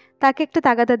বাসায়, তাকে একটা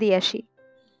তাগাদা দিয়ে আসি।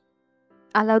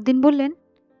 আলাউদ্দিন বললেন,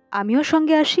 আমিও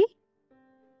সঙ্গে আসি।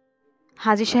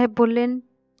 হাজী সাহেব বললেন,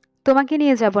 তোমাকে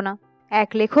নিয়ে যাব না, এক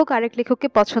লেখক আরেক লেখককে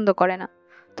পছন্দ করে না।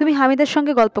 তুমি হামিদার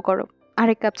সঙ্গে গল্প করো,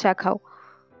 আরেক কাপ চা খাও,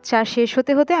 চা শেষ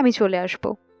হতে হতে আমি চলে আসব।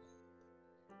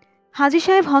 হাজী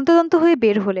সাহেব হন্তদন্ত হয়ে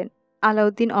বের হলেন।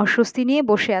 আলাউদ্দিন অস্বস্তি নিয়ে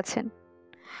বসে আছেন।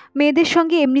 মেয়েদের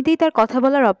সঙ্গে এমনিতেই তার কথা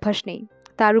বলার অভ্যাস নেই,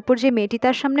 তার উপর যে মেয়েটি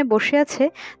তার সামনে বসে আছে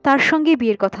তার সঙ্গে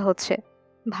বিয়ের কথা হচ্ছে,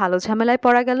 ভালো ঝামেলায়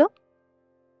পড়া গেল।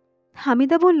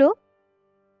 হামিদা বলল,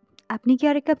 আপনি কি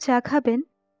আরেক কাপ চা খাবেন?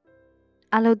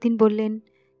 আলাউদ্দিন বললেন,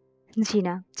 জি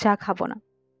না, চা খাবো না।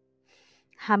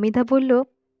 হামিদা বলল,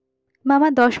 মামা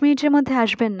 10 মিনিটের মধ্যে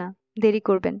আসবেন না, দেরি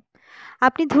করবেন।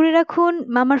 আপনি ধরে রাখুন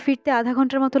মামার ফিরতে আধা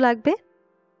ঘন্টার মতো লাগবে।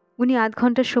 উনি ৮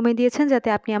 ঘন্টার সময় দিয়েছেন যাতে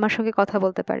আপনি আমার সঙ্গে কথা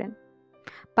বলতে পারেন।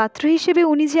 পাত্র হিসেবে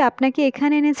উনি যে আপনাকে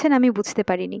এখানে এনেছেন আমি বুঝতে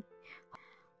পারিনি।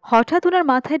 হঠাৎ ওনার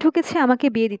মাথায় ঢুকেছে আমাকে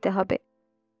বিয়ে দিতে হবে।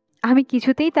 আমি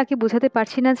কিছুতেই তাকে বোঝাতে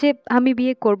পারছি না যে আমি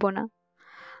বিয়ে করব না।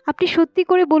 আপনি সত্যি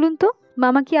করে বলুন তো,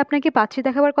 মামা কি আপনাকে পাত্রী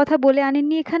দেখাবার কথা বলে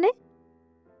আনেননি এখানে?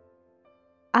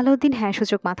 আলাউদ্দিন হ্যাঁ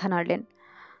সূচক মাথা নাড়লেন।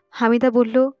 হামিদা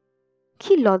বলল,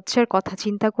 কি লজ্জার কথা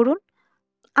চিন্তা করুন।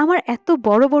 আমার এত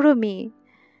বড় বড় মেয়ে,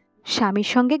 স্বামীর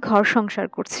সঙ্গে ঘর সংসার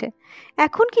করছে,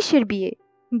 এখন কিসের বিয়ে?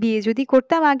 বিয়ে যদি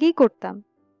করতাম আগেই করতাম।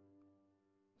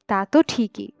 তা তো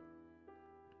ঠিকই।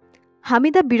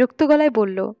 হামিদা বিরক্ত গলায়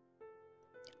বলল,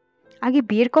 আগে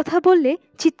বিয়ের কথা বললে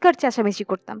চিৎকার চেঁচামেচি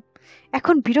করতাম,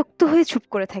 এখন বিরক্ত হয়ে চুপ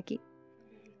করে থাকি।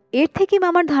 এর থেকে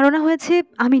মামার ধারণা হয়েছে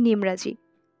আমি নিমরাজি।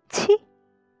 ছি।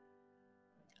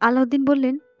 আলাউদ্দিন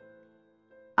বললেন,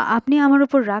 আপনি আমার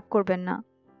উপর রাগ করবেন না।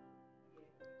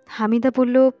 হামিদা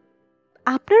বলল,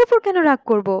 আপনার উপর কেন রাগ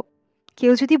করব?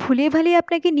 কেউ যদি ভুলিয়ে ভালিয়ে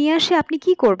আপনাকে নিয়ে আসে আপনি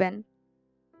কি করবেন?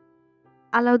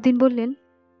 আলাউদ্দিন বললেন,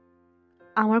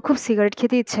 আমার খুব সিগারেট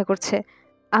খেতে ইচ্ছা করছে,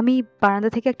 আমি বারান্দা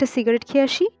থেকে একটা সিগারেট খেয়ে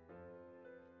আসি।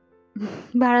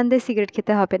 বারান্দায় সিগারেট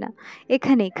খেতে হবে না,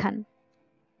 এখানেই খান।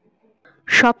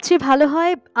 সবচেয়ে ভালো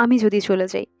হয় আমি যদি চলে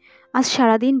যাই। আজ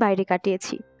সারাদিন বাইরে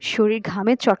কাটিয়েছি, শরীর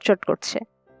ঘামে চটচট করছে।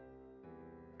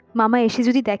 মামা এসে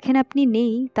যদি দেখেন আপনি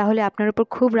নেই তাহলে আপনার উপর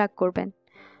খুব রাগ করবেন।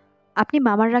 আপনি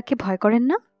মামার রাগকে ভয় করেন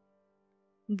না?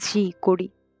 জি করি।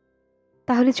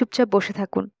 তাহলে চুপচাপ বসে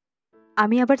থাকুন,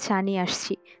 আমি আবার চা নিয়ে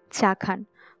আসছি, চা খান,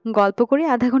 গল্প করে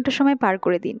আধা ঘন্টা সময় পার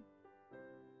করে দিন।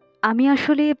 আমি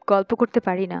আসলে গল্প করতে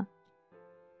পারি না।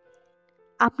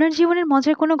 আপনার জীবনের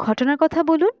মজার কোনো ঘটনার কথা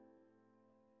বলুন।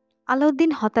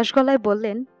 আলাউদ্দিন হতাশ গলায়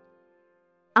বললেন,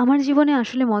 আমার জীবনে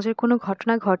আসলে মজার কোনো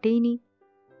ঘটনা ঘটেইনি।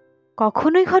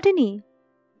 কখনোই ঘটেনি?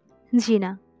 জি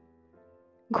না।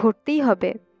 ঘটতেই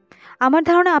হবে। আমার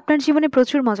ধারণা আপনার জীবনে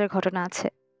প্রচুর মজার ঘটনা আছে,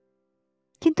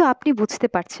 কিন্তু আপনি বুঝতে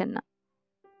পারছেন না।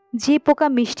 যে পোকা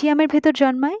মিষ্টি আমের ভেতর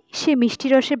জন্মায় সে মিষ্টি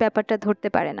রসের ব্যাপারটা ধরতে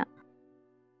পারে না।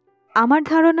 আমার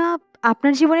ধারণা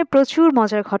আপনার জীবনে প্রচুর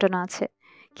মজার ঘটনা আছে,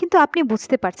 কিন্তু আপনি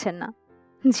বুঝতে পারছেন না।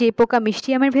 যে পোকা মিষ্টি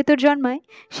আমের ভেতর জন্মায়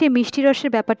সে মিষ্টি রসের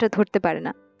ব্যাপারটা ধরতে পারে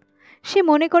না। সে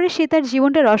মনে করে সে তার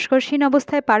জীবনটা রসকসহীন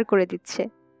অবস্থায় পার করে দিচ্ছে।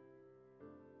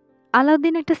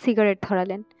 আলাউদ্দিন একটা সিগারেট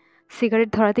ধরালেন। সিগারেট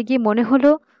ধরাতে গিয়ে মনে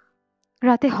হলো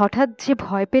রাতে হঠাৎ যে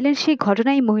ভয় পেলেন সেই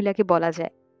ঘটনা এই মহিলাকে বলা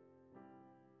যায়।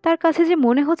 তার কাছে যে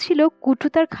মনে হচ্ছিল কুটু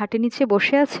তার খাটের নিচে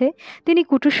বসে আছে, তিনি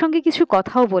কুটুর সঙ্গে কিছু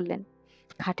কথাও বললেন।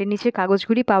 খাটের নিচের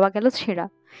কাগজগুলি পাওয়া গেল ছেঁড়া।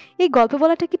 এই গল্প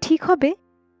বলাটা কি ঠিক হবে?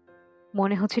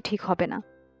 মনে হচ্ছে ঠিক হবে না।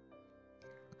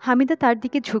 হামিদা তার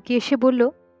দিকে ঝুঁকে এসে বলল,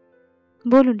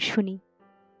 বলুন শুনি।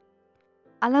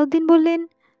 আলাউদ্দিন বললেন,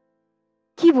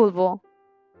 কি বলবো?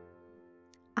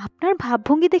 আপনার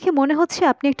ভাবভঙ্গি দেখে মনে হচ্ছে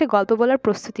আপনি একটা গল্প বলার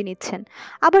প্রস্তুতি নিচ্ছেন,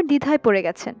 আবার দ্বিধায় পড়ে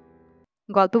গেছেন।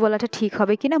 গল্প বলাটা ঠিক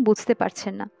হবে কিনা বুঝতে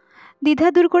পারছেন না। দ্বিধা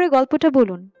দূর করে গল্পটা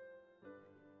বলুন।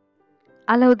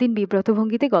 আলাউদ্দিন বিব্রত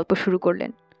ভঙ্গিতে গল্প শুরু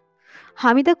করলেন।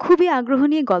 হামিদা খুবই আগ্রহ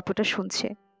নিয়ে গল্পটা শুনছে।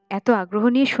 এত আগ্রহ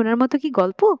নিয়ে শোনার মতো কি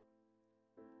গল্প?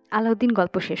 আলাউদ্দিন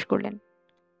গল্প শেষ করলেন।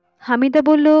 হামিদা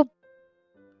বলল,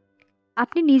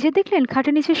 আপনি নিজে দেখলেন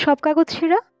খাটের নিচের সব কাগজ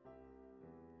ছেঁড়া?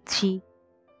 জি।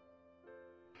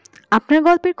 আপনার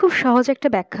গল্পের খুব সহজ একটা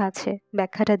ব্যাখ্যা আছে,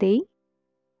 ব্যাখ্যাটা দেই।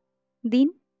 দিন।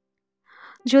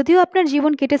 যদিও আপনার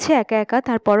জীবন কেটেছে একা একা,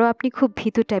 তারপরও আপনি খুব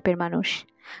ভীতু টাইপের মানুষ।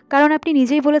 কারণ আপনি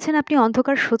নিজেই বলেছেন আপনি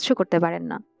অন্ধকার সহ্য করতে পারেন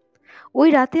না। ওই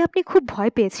রাতে আপনি খুব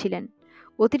ভয় পেয়েছিলেন।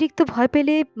 অতিরিক্ত ভয়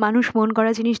পেলে মানুষ মন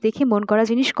গড়া জিনিস দেখে মন গড়া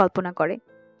জিনিস কল্পনা করে।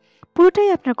 পুরোটাই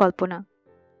আপনার কল্পনা।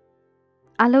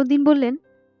 আলাউদ্দিন বললেন,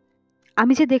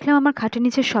 আমি যে দেখলাম আমার খাটের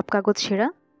নিচের সব কাগজ ছেঁড়া।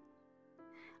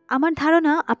 আমার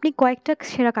ধারণা আপনি কয়েকটা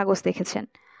ছেঁড়া কাগজ দেখেছেন।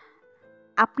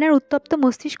 আপনার উত্তপ্ত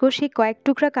মস্তিষ্ক সেই কয়েক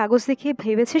টুকরা কাগজ দেখে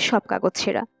ভেবেছে সব কাগজ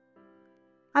ছেঁড়া।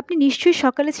 আপনি নিশ্চয়ই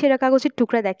সকালে ছেঁড়া কাগজের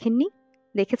টুকরা দেখেননি?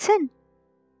 দেখেছেন?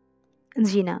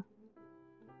 জি না।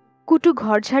 কুটু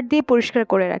ঘর ঝাড় দিয়ে পরিষ্কার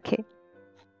করে রাখে।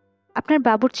 আপনার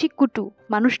বাবুর্চি কুটু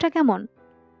মানুষটা কেমন?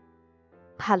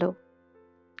 ভালো,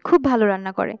 খুব ভালো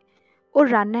রান্না করে। ওর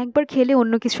রান্না একবার খেলে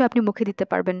অন্য কিছু আপনি মুখে দিতে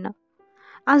পারবেন না।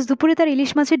 আজ দুপুরে তার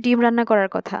ইলিশ মাছের ডিম রান্না করার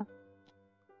কথা।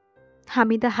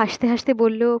 হামিদা হাসতে হাসতে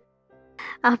বলল,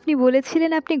 আপনি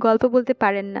বলেছিলেন আপনি গল্প বলতে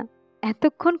পারেন না।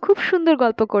 এতক্ষণ খুব সুন্দর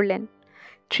গল্প করলেন।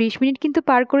 30 মিনিট কিন্তু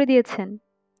পার করে দিয়েছেন।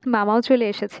 মামাও চলে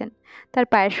এসেছেন, তার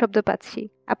পায়ের শব্দ পাচ্ছি।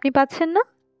 আপনি পাচ্ছেন না?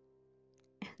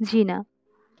 জি না।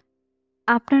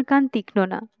 আপনার কান তীক্ষ্ণ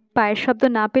না, পায়ের শব্দ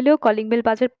না পেলেও কলিং বেল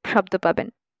বাজার শব্দ পাবেন।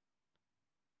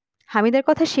 হামিদার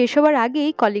কথা শেষ হওয়ার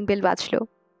আগেই কলিং বেল বাজল।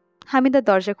 হামিদা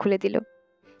দরজা খুলে দিল।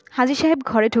 হাজী সাহেব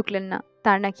ঘরে ঢুকলেন না,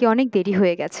 তার নাকি অনেক দেরি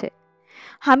হয়ে গেছে।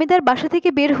 হামিদার বাসা থেকে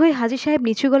বের হয়ে হাজী সাহেব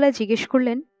নিচু গলায় জিজ্ঞেস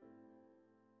করলেন,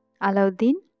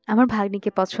 আলাউদ্দিন আমার ভাগ্নিকে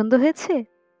পছন্দ হয়েছে?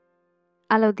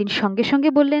 আলাউদ্দিন সঙ্গে সঙ্গে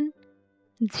বললেন,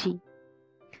 জি।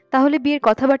 তাহলে বিয়ের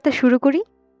কথাবার্তা শুরু করি।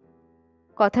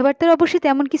 কথাবার্তার অবশ্যই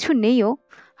তেমন কিছু নেইও।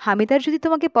 হামিদার যদি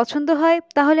তোমাকে পছন্দ হয়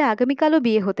তাহলে আগামীকালও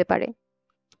বিয়ে হতে পারে।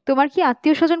 তোমার কি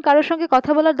আত্মীয় স্বজন কারোর সঙ্গে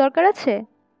কথা বলার দরকার আছে?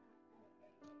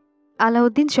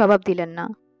 আলাউদ্দিন জবাব দিলেন না।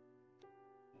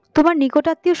 তোমার নিকট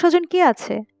আত্মীয় স্বজন কে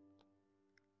আছে?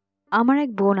 আমার এক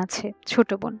বোন আছে, ছোট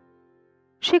বোন।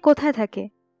 সে কোথায় থাকে?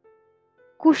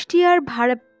 কুষ্টিয়ার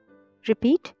ভাড়া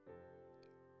রিপিট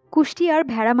কুষ্টিয়ার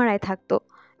ভেড়ামারায় থাকতো,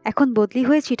 এখন বদলি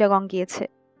হয়ে চিটাগং গিয়েছে।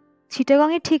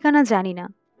 চিটাগংয়ের ঠিকানা জানি না।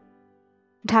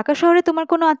 ঢাকা শহরে তোমার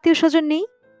কোনো আত্মীয় স্বজন নেই?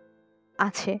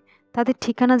 আছে, তাদের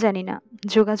ঠিকানা জানি না,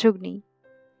 যোগাযোগ নেই।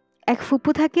 এক ফুপু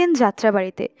থাকেন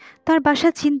যাত্রাবাড়িতে, তার বাসা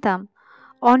চিনতাম,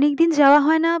 অনেকদিন যাওয়া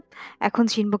হয় না, এখন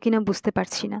চিনব কিনা বুঝতে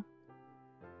পারছি না।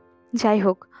 যাই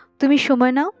হোক, তুমি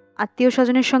সময় নাও, আত্মীয়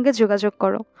স্বজনের সঙ্গে যোগাযোগ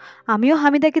করো। আমিও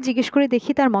হামিদাকে জিজ্ঞেস করে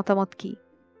দেখি তার মতামত কি।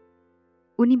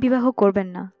 উনি বিবাহ করবেন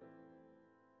না।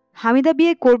 হামিদা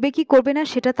বিয়ে করবে কি করবে না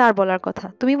সেটা তার বলার কথা,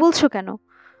 তুমি বলছো কেন?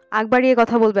 আগ বাড়িয়ে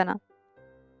কথা বলবে না।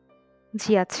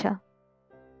 জি আচ্ছা।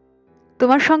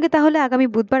 তোমার সঙ্গে তাহলে আগামী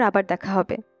বুধবার আবার দেখা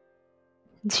হবে।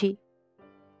 জি।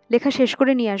 লেখা শেষ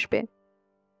করে নিয়ে আসবে।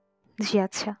 জি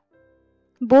আচ্ছা।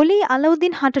 বলেই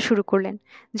আলাউদ্দিন হাঁটা শুরু করলেন,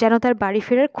 যেন তার বাড়ি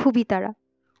ফেরার খুবই তাড়া।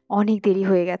 অনেক দেরি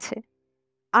হয়ে গেছে,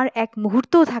 আর এক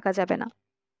মুহূর্তও থাকা যাবে না।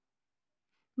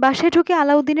 বাসায় ঢুকে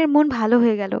আলাউদ্দিনের মন ভালো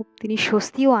হয়ে গেল, তিনি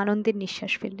স্বস্তি ও আনন্দের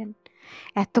নিঃশ্বাস ফেললেন।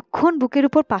 এতক্ষণ বুকের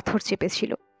উপর পাথর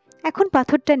চেপেছিল, এখন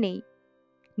পাথরটা নেই।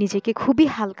 নিজেকে খুবই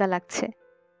হালকা লাগছে।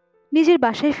 নিজের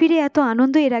বাসায় ফিরে এত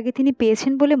আনন্দ এর আগে তিনি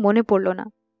পেয়েছেন বলে মনে পড়ল না।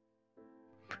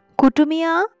 কুটু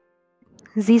মিয়া।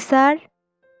 জি স্যার।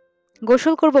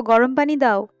 গোসল করব, গরম পানি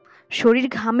দাও, শরীর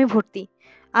ঘামে ভর্তি।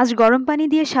 আজ গরম পানি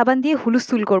দিয়ে সাবান দিয়ে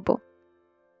হুলুস্থুল করব।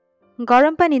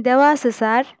 গরম পানি দেওয়া আছে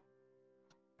স্যার।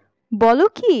 বলো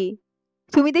কি,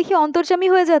 তুমি দেখি অন্তর্যামী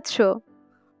হয়ে যাচ্ছ।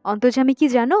 অন্তর্যামী কি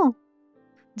জানো?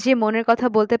 যে মনের কথা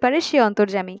বলতে পারে সে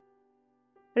অন্তর্যামী।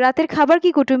 রাতের খাবার কি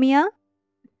কুটু মিয়া?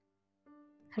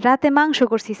 রাতে মাংস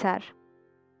করছি স্যার।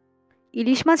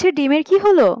 ইলিশ মাছের ডিমের কি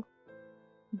হলো?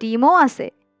 ডিমও আছে।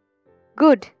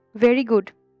 Good, very good.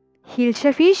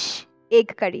 Hilsa fish, egg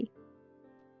কারি।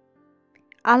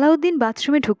 আলাউদ্দিন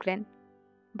বাথরুমে ঢুকলেন।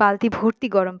 বালতি ভর্তি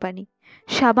গরম পানি,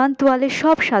 সাবান তোয়ালে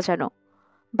সব সাজানো।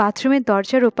 বাথরুমের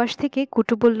দরজার ওপাশ থেকে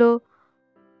কুটু বলল,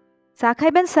 চা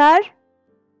খাইবেন স্যার?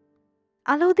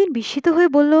 আলাউদ্দিন বিস্মিত হয়ে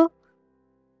বলল,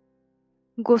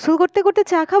 গোসল করতে করতে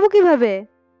চা খাবো কিভাবে?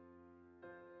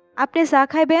 আপনি চা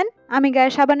খাইবেন, আমি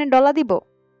গায়ে সাবানের ডলা দিব।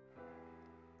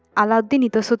 আলাউদ্দিন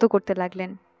ইতস্তত করতে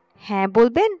লাগলেন। হ্যাঁ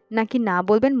বলবেন নাকি না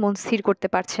বলবেন মন স্থির করতে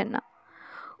পারছেন না।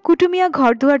 কুটুমিয়া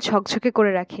ঘর দুয়ার ঝকঝকে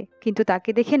করে রাখে, কিন্তু তাকে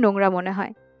দেখে নোংরা মনে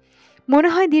হয়। মনে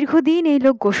হয় দীর্ঘদিন এই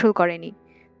লোক গোসল করেনি।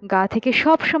 গা থেকে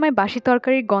সব সময় বাসি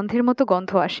তরকারির গন্ধের মতো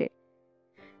গন্ধ আসে।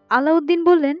 আলাউদ্দিন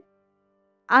বললেন,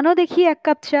 আনো দেখি এক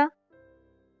কাপ চা।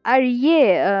 আর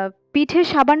পিঠে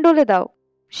সাবান ডলে দাও।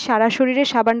 সারা শরীরে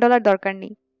সাবান ডলার দরকার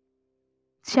নেই।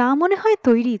 চা মনে হয়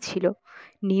তৈরিই ছিল।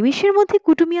 নিমেষের মধ্যে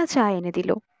কুটুমিয়া চা এনে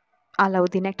দিল।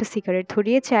 আলাউদ্দিন একটা সিগারেট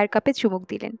ধরিয়ে চায়ের কাপে চুমুক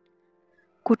দিলেন।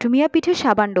 কুটুমিয়া পিঠে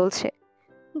সাবান ডলছে,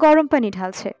 গরম পানি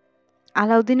ঢালছে।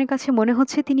 আলাউদ্দিনের কাছে মনে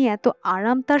হচ্ছে তিনি এত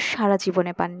আরাম তার সারা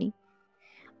জীবনে পাননি।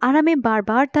 আরামে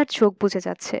বারবার তার চোখ বুজে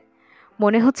যাচ্ছে,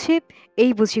 মনে হচ্ছে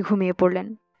এই বুঝি ঘুমিয়ে পড়লেন।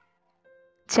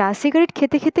 চা সিগারেট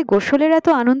খেতে খেতে গোসলের এত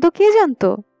আনন্দ কে জানত?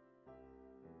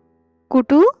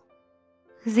 কুটু।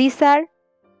 জি স্যার।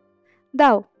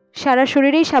 দাও, সারা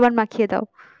শরীরেই সাবান মাখিয়ে দাও।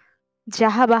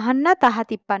 যাহা বাহান্না তাহা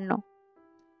তিপ্পান্ন।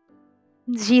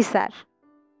 জি স্যার।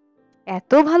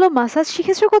 এত ভালো মাসাজ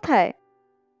শিখেছ কোথায়?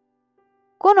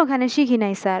 কোনোখানে শিখি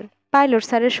নাই স্যার, পাইলট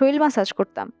স্যারের শরীর মাসাজ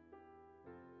করতাম।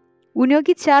 উনিও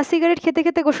কি চা সিগারেট খেতে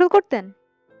খেতে গোসল করতেন?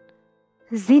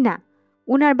 জি না,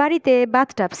 উনার বাড়িতে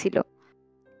বাথটাব ছিল।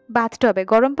 বাথটবে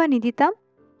গরম পানি দিতাম,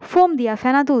 ফোম দিয়া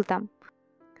ফেনা তুলতাম।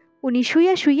 উনি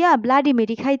শুইয়া শুইয়া ব্লাডি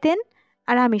মেরি খাইতেন,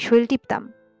 আর আমি শৈল টিপতাম।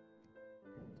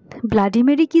 ব্লাডি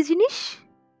মেরি কি জিনিস?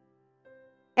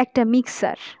 একটা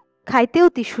মিক্সার, খাইতে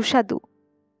অতি সুস্বাদু।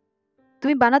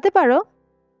 তুমি বানাতে পারো?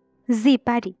 জি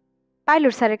পারি,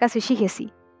 পাইলট স্যারের কাছে শিখেছি।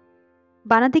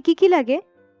 বানাতে কি কি লাগে?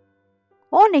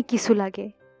 অনেক কিছু লাগে।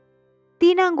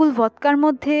 3 আঙ্গুল ভদকার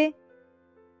মধ্যে।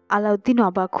 আলাউদ্দিন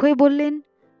অবাক হয়ে বললেন,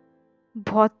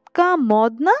 ভদকা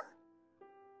মদ না?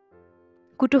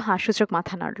 কুটু হাস্যচোখ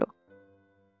মাথা নাড়ল।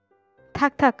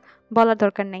 থাক থাক, বলার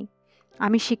দরকার নেই।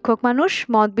 আমি শিক্ষক মানুষ,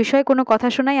 মদ বিষয়ে কোনো কথা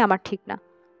শোনাই আমার ঠিক না।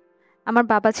 আমার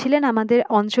বাবা ছিলেন আমাদের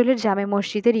অঞ্চলের জামে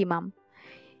মসজিদের ইমাম।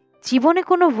 জীবনে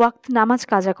কোনো ওয়াক্ত নামাজ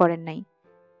কাজা করেন নাই।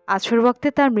 আছর ওয়াক্তে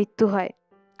তার মৃত্যু হয়।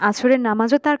 আছরের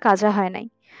নামাজও তার কাজা হয় নাই।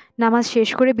 নামাজ শেষ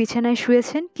করে বিছানায়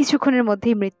শুয়েছেন, কিছুক্ষণের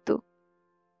মধ্যেই মৃত্যু।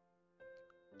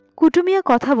 কুটুমিয়া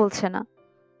কথা বলছে না,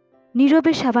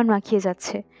 নীরবে সাবান মাখিয়ে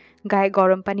যাচ্ছে, গায়ে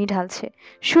গরম পানি ঢালছে,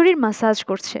 শরীর মাসাজ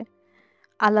করছে।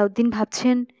 আলাউদ্দিন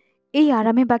ভাবছেন, এই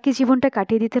আরামে বাকি জীবনটা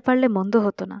কাটিয়ে দিতে পারলে মন্দ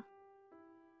হতো না।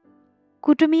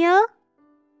 কুটুমিয়া।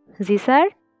 জি স্যার।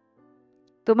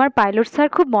 তোমার পাইলট স্যার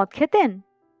খুব মদ খেতেন?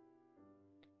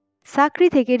 চাকরি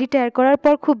থেকে রিটায়ার করার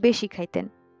পর খুব বেশি খাইতেন।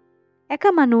 একা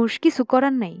মানুষ, কিছু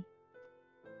করার নাই।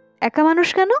 একা মানুষ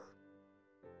কেন?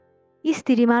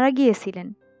 স্ত্রী মারা গিয়েছিলেন,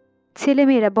 ছেলে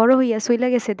মেয়েরা বড় হইয়া চইলা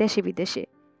গেছে দেশে বিদেশে।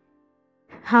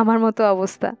 আমার মতো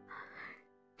অবস্থা।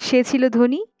 সে ছিল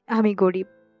ধনী, আমি গরিব।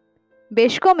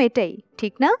 বেশ কম এটাই,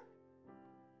 ঠিক না?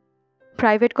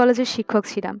 প্রাইভেট কলেজের শিক্ষক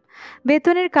ছিলাম,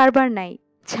 বেতনের কারবার নাই,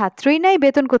 ছাত্রই নাই,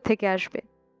 বেতন কোত্থেকে আসবে?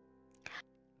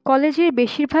 কলেজের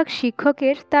বেশিরভাগ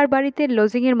শিক্ষকের তার বাড়িতে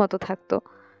লজিংয়ের মতো থাকতো।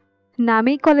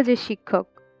 নামেই কলেজের শিক্ষক,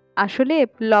 আসলে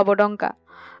লবডঙ্কা।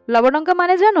 লবডঙ্কা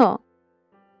মানে জানো?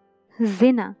 যে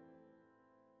না,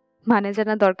 মানে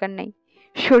জানা দরকার নাই।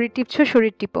 শরীর টিপছ,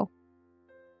 শরীর টিপো।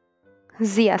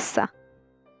 জি আচ্ছা।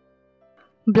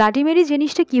 ব্লাডি মেরি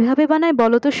জিনিসটা কিভাবে বানায়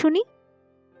বলো তো শুনি।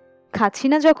 খাচ্ছি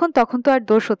না যখন, তখন তো আর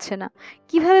দোষ হচ্ছে না।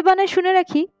 কিভাবে বানায় শুনে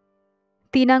রাখি।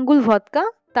 3 আঙ্গুল ভদকা,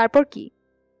 তারপর কি?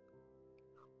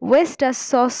 ওয়েস্টার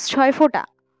সস 6 ফোঁটা,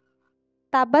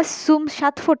 তাবাসসুম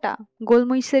 7 ফোঁটা,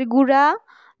 গোলমরিচের গুঁড়া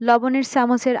লবণের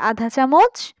চামচের আধা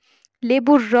চামচ,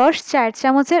 লেবুর রস 4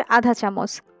 চামচের আধা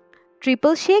চামচ,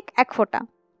 ট্রিপল শেক 1 ফোঁটা,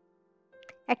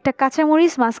 একটা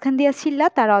কাঁচামরিচ মাঝখান দিয়া ছিল্লা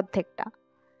তার অর্ধেকটা।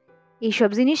 এইসব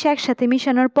জিনিস একসাথে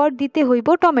মিশানোর পর দিতে হইব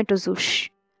টমেটো জুস।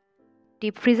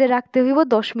 ডিপ ফ্রিজে রাখতে হইব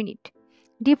 10 মিনিট।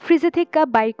 ডিপ ফ্রিজে থেকে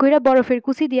বাইর কইরা বরফের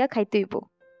কুচি দিয়া খাইতে হইব।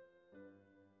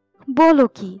 বলো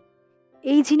কি,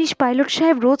 এই জিনিস পাইলট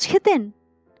সাহেব রোজ খেতেন?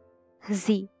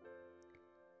 জি।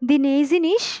 দিনে এই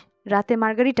জিনিস, রাতে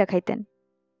মার্গারিটা খাইতেন।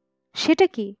 সেটা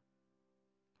কি?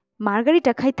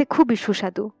 মার্গারিটা খাইতে খুবই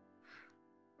সুস্বাদু।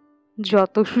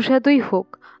 যত সুস্বাদুই হোক,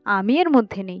 আমি এর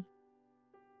মধ্যে নেই।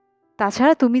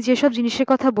 তাছাড়া তুমি যেসব জিনিসের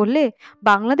কথা বললে,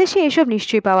 বাংলাদেশে এসব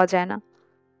নিশ্চয়ই পাওয়া যায় না।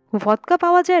 ভদকা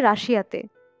পাওয়া যায় রাশিয়াতে।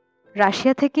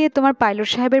 রাশিয়া থেকে তোমার পাইলট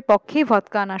সাহেবের পক্ষেই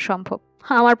ভদকা আনা সম্ভব,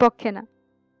 আমার পক্ষে না।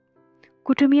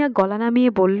 কুটুমিয়া গলা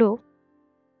নামিয়ে বলল,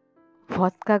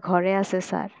 ভদকা ঘরে আছে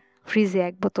স্যার, ফ্রিজে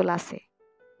 1 বোতল আছে।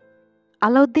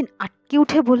 আলাউদ্দিন আটকে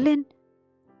উঠে বললেন,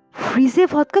 ফ্রিজে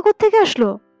ভদকা কোত্থেকে আসলো?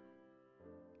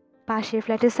 পাশের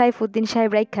ফ্ল্যাটে সাইফুদ্দিন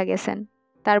সাহেব রাইখা গেছেন,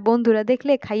 তার বন্ধুরা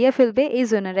দেখলে খাইয়া ফেলবে, এই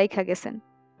জন্য রাইখা গেছেন।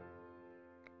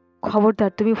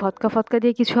 খবরদার তুমি ভদকা ফদকা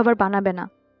দিয়ে কিছু আবার বানাবে না।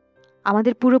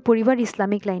 আমাদের পুরো পরিবার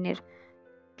ইসলামিক লাইনের।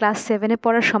 ক্লাস 7-এ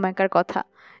পড়ার সময়কার কথা।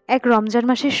 এক রমজান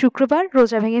মাসের শুক্রবার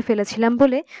রোজা ভেঙে ফেলেছিলাম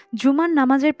বলে জুমার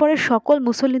নামাজের পরে সকল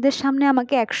মুসল্লিদের সামনে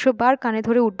আমাকে 100 বার কানে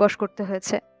ধরে উঠবস করতে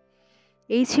হয়েছে।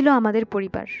 এই ছিল আমাদের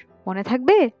পরিবার, মনে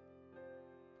থাকবে?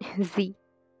 জি।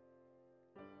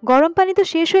 গরম পানি তো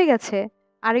শেষ হয়ে গেছে,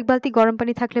 আরেক বালতি গরম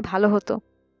পানি থাকলে ভালো হতো।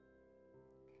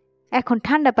 এখন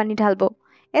ঠান্ডা পানি ঢালবো,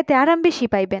 এতে আরাম বেশি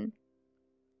পাইবেন।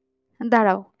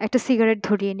 দাঁড়াও, একটা সিগারেট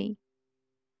ধরিয়ে নিই।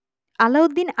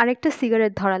 আলাউদ্দিন আরেকটা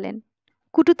সিগারেট ধরালেন।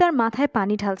 কুটু তার মাথায়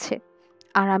পানি ঢালছে,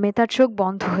 আরামে তার চোখ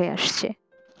বন্ধ হয়ে আসছে।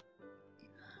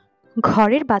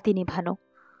 ঘরের বাতি নেভানো,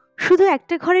 শুধু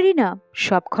একটা ঘরেরই না,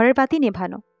 সব ঘরের বাতি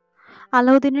নেভানো।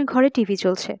 আলাউদ্দিনের ঘরে টিভি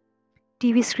চলছে,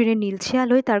 টিভি স্ক্রিনের নীলছে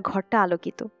আলোয় তার ঘরটা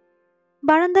আলোকিত।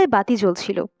 বারান্দায় বাতি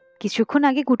জ্বলছিল, কিছুক্ষণ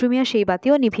আগে কুটুমিয়া সেই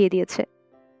বাতিও নিভিয়ে দিয়েছে।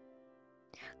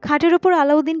 খাটের ওপর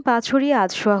আলাউদ্দিন পা ছড়িয়ে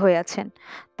আধশোয়া হয়ে আছেন,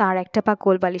 তার একটা পা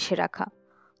কোলবালিশে রাখা।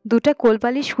 2টা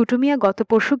কোলবালিশ কুটুমিয়া গত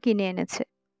পরশু কিনে এনেছে,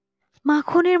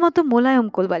 মাখনের মতো মোলায়ম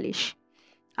কোলবালিশ।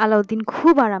 আলাউদ্দিন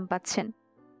খুব আরাম পাচ্ছেন।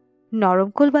 নরম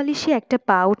কোলবালিশে একটা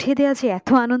পা উঠিয়ে দেওয়া যে এত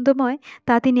আনন্দময়,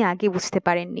 তা তিনি আগে বুঝতে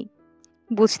পারেননি।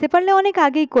 বুঝতে পারলে অনেক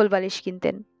আগেই কোলবালিশ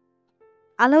কিনতেন।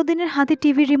 আলাউদ্দিনের হাতে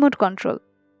টিভি রিমোট কন্ট্রোল।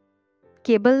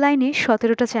 কেবল লাইনে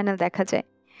 17টা চ্যানেল দেখা যায়,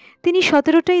 তিনি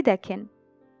 17টাই দেখেন।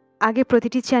 আগে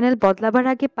প্রতিটি চ্যানেল বদলাবার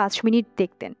আগে 5 মিনিট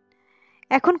দেখতেন,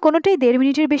 এখন কোনোটাই 1.5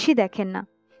 মিনিটের বেশি দেখেন না।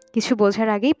 কিছু বোঝার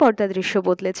আগেই পর্দা দৃশ্য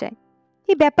বদলে যায়।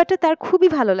 এই ব্যাপারটা তার খুবই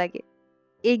ভালো লাগে।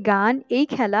 এই গান, এই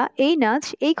খেলা, এই নাচ,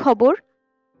 এই খবর।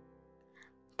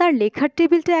 তার লেখার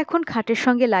টেবিলটা এখন খাটের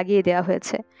সঙ্গে লাগিয়ে দেওয়া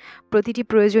হয়েছে, প্রতিটি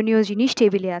প্রয়োজনীয় জিনিস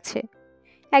টেবিলে আছে।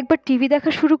 একবার টিভি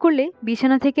দেখা শুরু করলে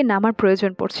বিছানা থেকে নামার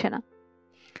প্রয়োজন পড়ছে না।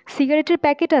 সিগারেটের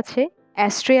প্যাকেট আছে,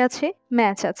 অ্যাস্ট্রে আছে,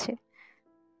 ম্যাচ আছে।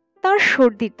 তার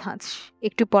সর্দির ধাঁচ,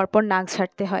 একটু পরপর নাক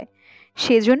ঝাড়তে হয়,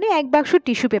 সেজন্য 1 বাক্স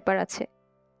টিস্যু পেপার আছে।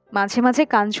 মাঝে মাঝে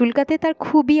কান চুলকাতে তার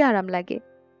খুবই আরাম লাগে।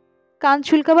 কান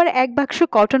চুলকাবার 1 বাক্স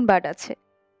কটন বাড আছে,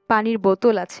 পানির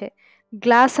বোতল আছে,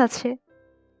 গ্লাস আছে।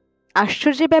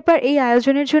 আশ্চর্যের ব্যাপার, এই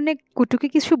আয়োজনের জন্য কুটুকে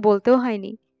কিছু বলতেও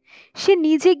হয়নি, সে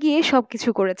নিজে গিয়ে সবকিছু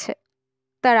করেছে।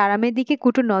 তার আরামের দিকে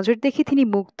কুটুর নজর দেখে তিনি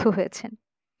মুগ্ধ হয়েছেন।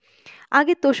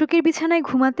 আগে তোশকের বিছানায়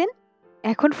ঘুমাতেন,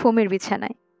 এখন ফোমের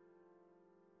বিছানায়।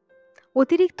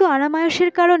 অতিরিক্ত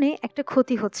আরামায়সের কারণে একটা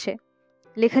ক্ষতি হচ্ছে,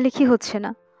 লেখালেখি হচ্ছে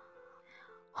না।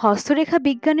 হস্তরেখা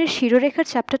বিজ্ঞানের শিরোরেখার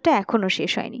চ্যাপ্টারটা এখনও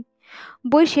শেষ হয়নি।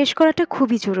 বই শেষ করাটা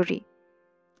খুবই জরুরি।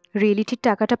 রিয়েলিটির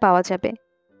টাকাটা পাওয়া যাবে।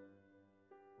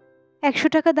 100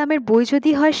 টাকা দামের বই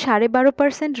যদি হয়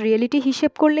 12.5% রিয়েলিটি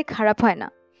হিসেব করলে খারাপ হয় না।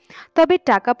 তবে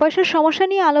টাকা পয়সার সমস্যা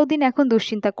নিয়ে আলাউদ্দিন এখন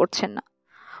দুশ্চিন্তা করছেন না।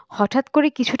 হঠাৎ করে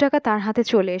কিছু টাকা তার হাতে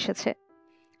চলে এসেছে।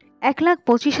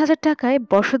 1,25,000 টাকায়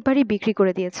বসত বাড়ি বিক্রি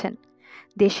করে দিয়েছেন।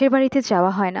 দেশের বাড়িতে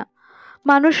যাওয়া হয় না।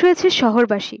 মানুষ হয়েছে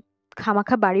শহরবাসী,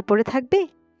 খামাখা বাড়ি পড়ে থাকবে,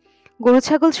 গরু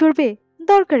ছাগল চড়বে,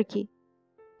 দরকার কি?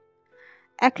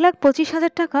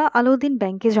 1,25,000 টাকা আলাউদ্দিন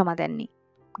ব্যাংকে জমা দেননি,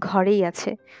 ঘরেই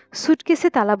আছে। সুটকেসে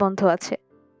তালা বন্ধ আছে।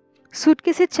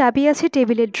 সুটকেসের চাবি আছে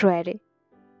টেবিলের ড্রয়ারে।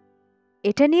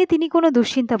 এটা নিয়ে তিনি কোনো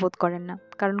দুশ্চিন্তা বোধ করেন না,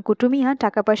 কারণ কুটু মিয়া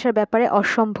টাকা পয়সার ব্যাপারে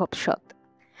অসম্ভব সৎ।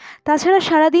 তাছাড়া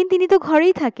সারাদিন তিনি তো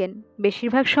ঘরেই থাকেন,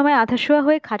 বেশিরভাগ সময় আধাশোয়া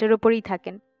হয়ে খাটের ওপরেই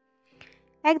থাকেন।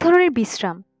 এক ধরনের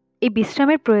বিশ্রাম, এই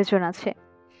বিশ্রামের প্রয়োজন আছে।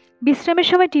 বিশ্রামের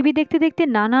সময় টিভি দেখতে দেখতে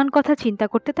নানান কথা চিন্তা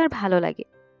করতে তার ভালো লাগে।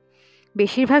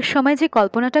 বেশিরভাগ সময় যে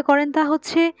কল্পনাটা করেন তা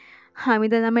হচ্ছে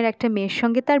হামিদা নামের একটা মেয়ের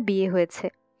সঙ্গে তার বিয়ে হয়েছে।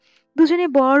 দুজনে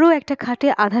বড় একটা খাটে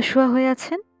আধাশোয়া হয়ে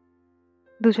আছেন।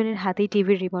 দুজনের হাতেই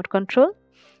টিভির রিমোট কন্ট্রোল।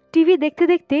 টিভি দেখতে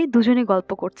দেখতে দুজনে গল্প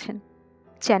করছেন,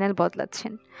 চ্যানেল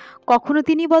বদলাচ্ছেন। কখনো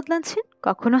তিনি বদলাচ্ছেন,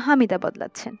 কখনো হামিদা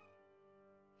বদলাচ্ছেন।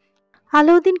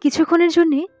 আলাউদ্দিন কিছুক্ষণের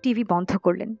জন্য টিভি বন্ধ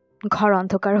করলেন। ঘর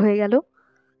অন্ধকার হয়ে গেল।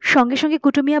 সঙ্গে সঙ্গে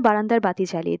কুটু মিয়া বারান্দার বাতি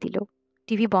জ্বালিয়ে দিল।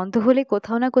 টিভি বন্ধ হলে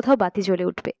কোথাও না কোথাও বাতি জ্বলে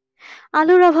উঠবে,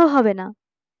 আলোর অভাব হবে না।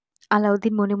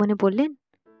 আলাউদ্দিন মনে মনে বললেন,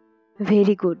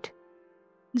 ভেরি গুড।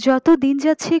 যত দিন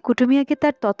যাচ্ছে কুটু মিয়াকে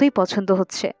তার ততই পছন্দ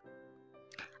হচ্ছে।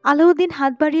 আলাউদ্দিন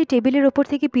হাত বাড়িয়ে টেবিলের ওপর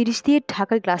থেকে পিরিচ দিয়ে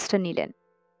ঢাকার গ্লাসটা নিলেন।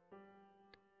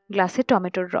 গ্লাসে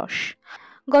টমেটোর রস।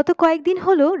 গত কয়েকদিন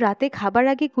হলো রাতে খাবার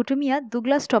আগে কুটু মিয়া 2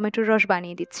 গ্লাস টমেটোর রস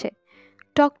বানিয়ে দিচ্ছে।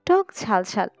 টকটক ঝাল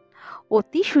ঝাল,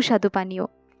 অতি সুস্বাদু পানীয়।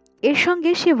 এর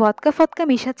সঙ্গে সে ভদকা ফদকা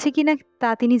মিশাচ্ছে কিনা তা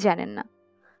তিনি জানেন না,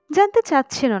 জানতে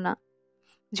চাচ্ছেনও না।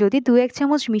 যদি 2-1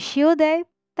 চামচ মিশিয়েও দেয়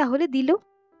তাহলে দিল।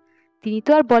 তিনি তো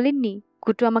আর বলেননি,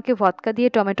 কুটু আমাকে ভদকা দিয়ে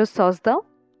টমেটো সস দাও।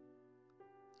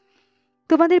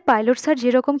 তোমাদের পাইলট স্যার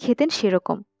যেরকম খেতেন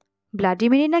সেরকম,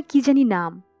 ব্লাডিমেরি না কি জানি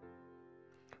নাম।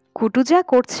 কুটু যা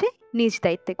করছে নিজ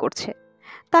দায়িত্বে করছে,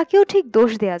 তাকেও ঠিক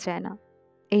দোষ দেয়া যায় না।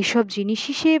 এইসব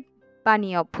জিনিসই সে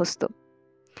বানিয়ে অভ্যস্ত।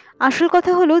 আসল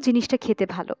কথা হলো জিনিসটা খেতে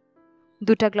ভালো।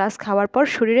 2টা গ্লাস খাওয়ার পর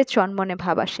শরীরে চনমনে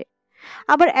ভাব আসে,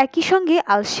 আবার একই সঙ্গে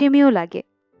আলসেমিও লাগে।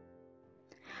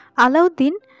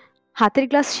 আলাউদ্দিন হাতের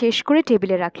গ্লাস শেষ করে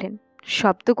টেবিলে রাখলেন।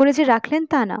 শব্দ করে যে রাখলেন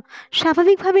তা না,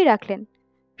 স্বাভাবিকভাবেই রাখলেন।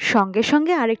 সঙ্গে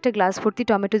সঙ্গে আরেকটা গ্লাস ভর্তি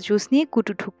টমেটো জুস নিয়ে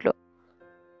কুটু ঢুকল।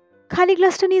 খালি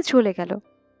গ্লাসটা নিয়ে চলে গেল।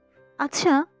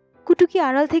 আচ্ছা, কুটু কি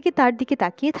আড়াল থেকে তার দিকে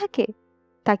তাকিয়ে থাকে?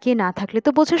 তাকিয়ে না থাকলে তো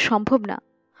বোঝা সম্ভব না।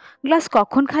 গ্লাস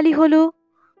কখন খালি হলো?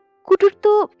 কুটুর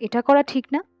তো এটা করা ঠিক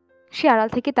না। সে আড়াল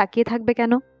থেকে তাকিয়ে থাকবে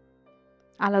কেন?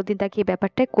 আলাউদ্দিন তাকে এই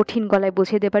ব্যাপারটা কঠিন গলায়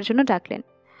বুঝিয়ে দেবার জন্য ডাকলেন।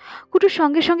 কুটুর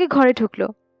সঙ্গে সঙ্গে ঘরে ঢুকলো।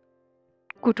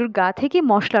 কুটুর গা থেকে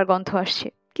মশলার গন্ধ আসছে।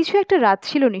 কিছু একটা রাত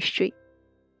ছিল নিশ্চয়ই।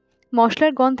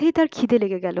 মশলার গন্ধেই তার খিদে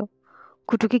লেগে গেল।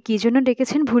 কুটুকে কি জন্য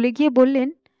ডেকেছেন ভুলে গিয়ে বললেন,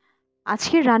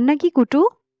 আজকের রান্না কি কুটু?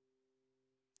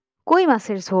 কই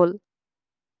মাছের ঝোল।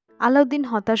 আলাউদ্দিন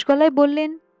হতাশ গলায়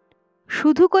বললেন,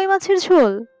 শুধু কই মাছের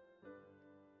ঝোল?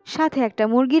 সাথে একটা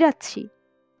মুরগি রাখছি।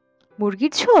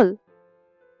 মুরগির ঝোল?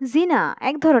 জি না,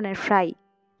 এক ধরনের ফ্রাই।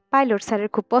 পাইলট স্যারের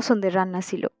খুব পছন্দের রান্না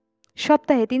ছিল।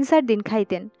 সপ্তাহে 3-4 দিন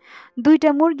খাইতেন। 2টা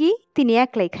মুরগি তিনি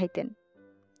একলাই খাইতেন।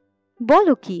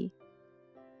 বলো কি?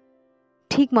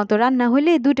 ঠিক মতো রান্না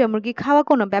হলে 2টা মুরগি খাওয়া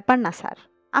কোনো ব্যাপার না স্যার,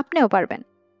 আপনিও পারবেন।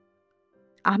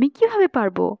 আমি কিভাবে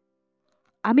পারবো?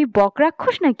 আমি বক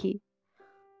রাক্ষস নাকি?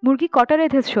 মুরগি কটা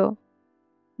রেঁধেছ?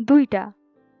 2টা।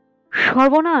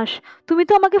 সর্বনাশ, তুমি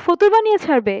তো আমাকে ফতুর বানিয়ে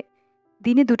ছাড়বে।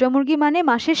 দিনে 2টা মুরগি মানে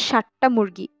মাসে 60টা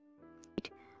মুরগি,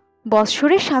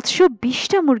 বৎসরে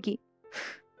 720টা মুরগি।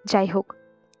 যাই হোক,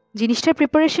 জিনিসটার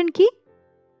প্রিপারেশন কি?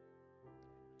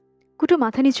 কুটু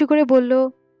মাথা নিচু করে বলল,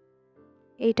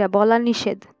 এইটা বলা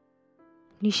নিষেধ।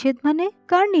 নিষেধ মানে?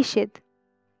 কার নিষেধ?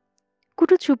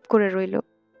 কুটু চুপ করে রইল।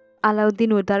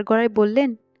 আলাউদ্দিন উদার গলায় বললেন,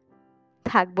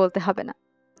 থাক, বলতে হবে না।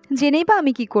 জেনেই বা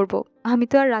আমি কি করব? আমি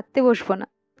তো আর রাখতে বসবো না।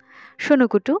 শোনো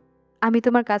কুটু, আমি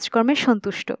তোমার কাজকর্মে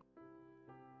সন্তুষ্ট।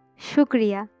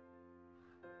 শুক্রিয়া।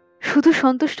 শুধু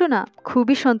সন্তুষ্ট না,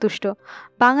 খুবই সন্তুষ্ট।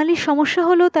 বাঙালির সমস্যা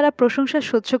হলো তারা প্রশংসা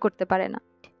সহ্য করতে পারে না।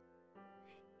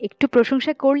 একটু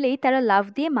প্রশংসা করলেই তারা লাফ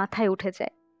দিয়ে মাথায় উঠে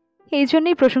যায়। এই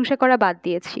জন্যই প্রশংসা করা বাদ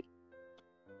দিয়েছি।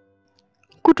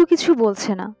 কুটু কিছু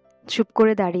বলছে না, চুপ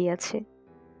করে দাঁড়িয়ে আছে।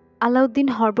 আলাউদ্দিন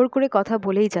হড়বড় করে কথা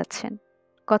বলেই যাচ্ছেন।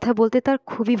 কথা বলতে তার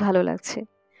খুবই ভালো লাগছে।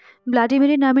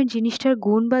 ব্লাডিমিরি নামের জিনিসটার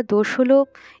গুণ বা দোষ হলো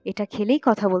এটা খেলেই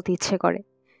কথা বলতে ইচ্ছে করে।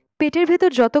 পেটের ভেতর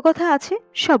যত কথা আছে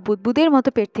সব বুদবুদের মতো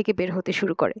পেট থেকে বের হতে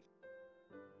শুরু করে।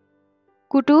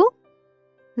 কুটু,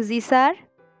 জি স্যার,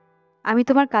 আমি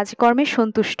তোমার কাজকর্মে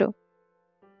সন্তুষ্ট।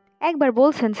 একবার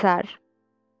বলছেন স্যার।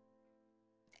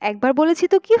 একবার বলেছি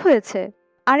তো কি হয়েছে,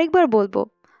 আরেকবার বলবো,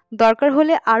 দরকার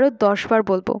হলে আরো 10 বার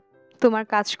বলবো। তোমার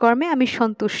কাজকর্মে আমি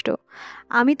সন্তুষ্ট।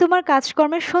 আমি তোমার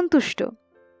কাজকর্মে সন্তুষ্ট।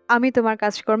 আমি তোমার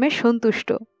কাজকর্মে সন্তুষ্ট।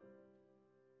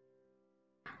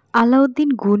 আলাউদ্দিন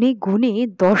গুনে গুনে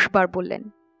 10 বার বললেন।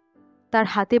 তার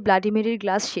হাতে ব্লাডিমিরির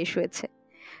গ্লাস শেষ হয়েছে।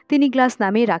 তিনি গ্লাস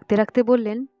নামিয়ে রাখতে রাখতে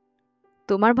বললেন,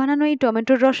 তোমার বানানো এই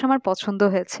টমেটোর রস আমার পছন্দ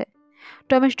হয়েছে।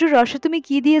 টমেটোর রসে তুমি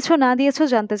কি দিয়েছো না দিয়েছো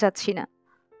জানতে চাচ্ছি না।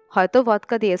 হয়তো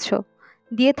ভদকা দিয়েছো,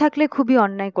 দিয়ে থাকলে খুবই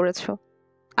অন্যায় করেছো।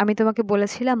 আমি তোমাকে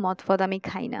বলেছিলাম মদ ফদ আমি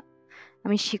খাই না।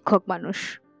 আমি শিক্ষক মানুষ,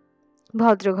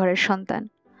 ভদ্র ঘরের সন্তান।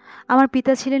 আমার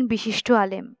পিতা ছিলেন বিশিষ্ট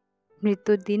আলেম।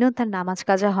 মৃত্যুর দিনও তার নামাজ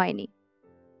কাজা হয়নি।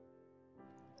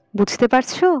 বুঝতে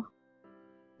পারছো?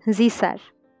 জি স্যার।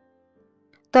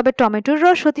 তবে টমেটোর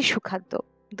রস অতি সুখাদ্য।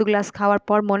 2 গ্লাস খাওয়ার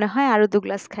পর মনে হয় আরো 2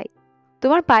 গ্লাস খাই।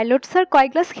 তোমার পাইলট স্যার কয়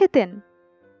গ্লাস খেতেন?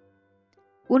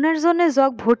 উনার জন্য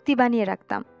জগ ভর্তি বানিয়ে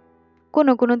রাখতাম।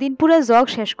 কোনো কোনো দিন পুরো জগ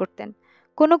শেষ করতেন,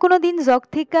 কোনো কোনো দিন জগ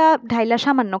থেকে ঢাইলা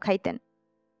সামান্য খাইতেন।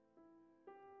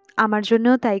 আমার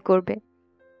জন্যও তাই করবে।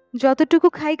 যতটুকু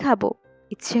খাই খাবো,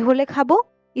 ইচ্ছে হলে খাবো,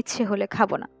 ইচ্ছে হলে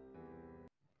খাবো না।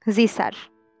 জি স্যার।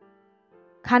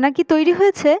 খানা কি তৈরি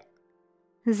হয়েছে?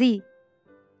 জি।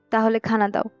 তাহলে খানা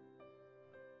দাও।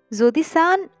 যদি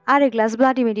চান আরে গ্লাস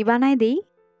ব্লাডিমেরি বানাই দেই।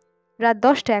 রাত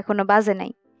 10টা এখনো বাজে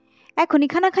নাই, এখনই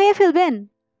খানা খাইয়ে ফেলবেন?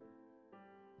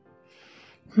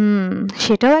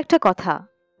 সেটাও একটা কথা।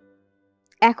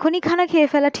 এখনই খানা খেয়ে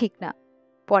ফেলা ঠিক না,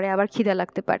 পরে আবার খিদা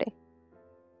লাগতে পারে।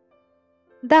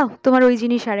 দাও তোমার ওই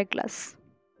জিনিস আরেক গ্লাস।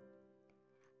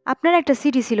 আপনার একটা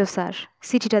চিঠি ছিল স্যার,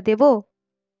 চিঠিটা দেব?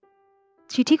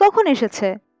 চিঠি কখন এসেছে?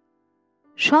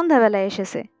 সন্ধ্যাবেলায়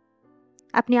এসেছে।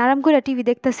 আপনি আরাম করে টিভি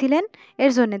দেখতেছিলেন,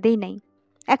 এর জন্য দেই নাই।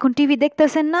 এখন টিভি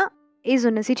দেখতেছেন না, এই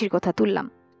জন্য চিঠির কথা তুললাম।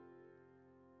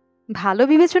 ভালো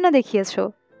বিবেচনা দেখিয়েছ।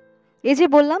 এই যে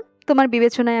বললাম তোমার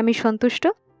বিবেচনায় আমি সন্তুষ্ট।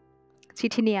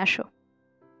 চিঠি নিয়ে আসো।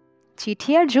 চিঠি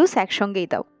আর জুস একসঙ্গেই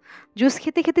দাও। জুস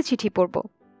খেতে খেতে চিঠি পড়ব।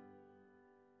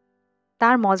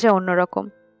 তার মজা অন্যরকম।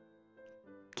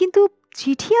 কিন্তু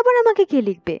চিঠি আবার আমাকে কে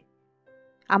লিখবে?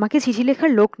 আমাকে চিঠি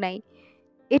লেখার লোক নাই।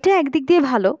 এটা একদিক দিয়ে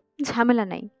ভালো, ঝামেলা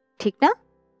নাই, ঠিক না?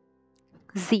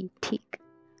 জি ঠিক।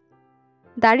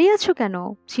 দাঁড়িয়ে আছো কেন?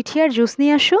 চিঠি আর জুস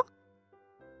নিয়ে আসো।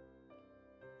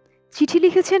 চিঠি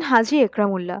লিখেছেন হাজী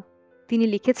একরামুল্লাহ। তিনি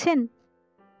লিখেছেন,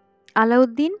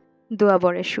 আলাউদ্দিন দোয়া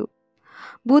বরেশু,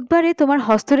 বুধবারে তোমার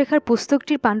হস্তরেখার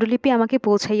পুস্তকটির পাণ্ডুলিপি আমাকে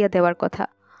পৌঁছাইয়া দেওয়ার কথা।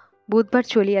 বুধবার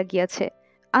চলিয়া গিয়াছে,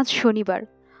 আজ শনিবার।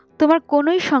 তোমার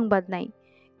কোনোই সংবাদ নাই।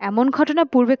 এমন ঘটনা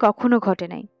পূর্বে কখনো ঘটে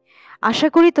নাই। আশা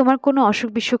করি তোমার কোনো অসুখ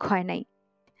বিসুখ হয় নাই।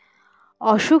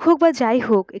 অসুখ হোক বা যাই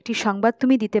হোক, একটি সংবাদ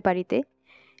তুমি দিতে পারিতে।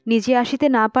 নিজে আসিতে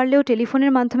না পারলেও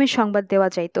টেলিফোনের মাধ্যমে সংবাদ দেওয়া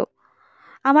যাইত।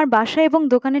 আমার বাসা এবং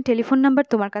দোকানের টেলিফোন নাম্বার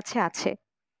তোমার কাছে আছে।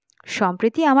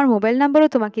 সম্প্রতি আমার মোবাইল নাম্বারও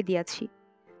তোমাকে দিয়াছি।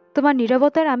 তোমার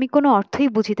নীরবতার আমি কোনো অর্থই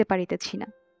বুঝিতে পারিতেছি না।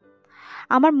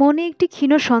 আমার মনে একটি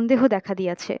ক্ষীণ সন্দেহ দেখা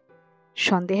দিয়াছে।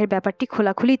 সন্দেহের ব্যাপারটি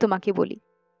খোলাখুলি তোমাকে বলি।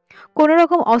 কোনো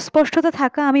রকম অস্পষ্টতা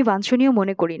থাকা আমি বাঞ্ছনীয়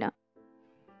মনে করি না।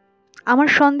 আমার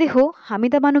সন্দেহ,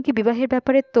 হামিদা বানুকে বিবাহের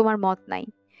ব্যাপারে তোমার মত নাই।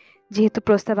 যেহেতু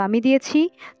প্রস্তাব আমি দিয়েছি,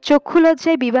 চক্ষু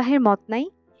লজ্জায় বিবাহের মত নাই,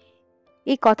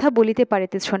 এই কথা বলিতে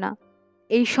পারিতেছ না।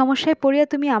 এই সমস্যায় পড়িয়া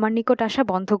তুমি আমার নিকট আসা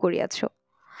বন্ধ করিয়াছ।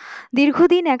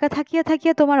 দীর্ঘদিন একা থাকিয়া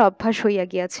থাকিয়া তোমার অভ্যাস হইয়া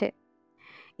গিয়াছে।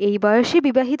 এই বয়সে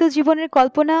বিবাহিত জীবনের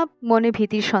কল্পনা মনে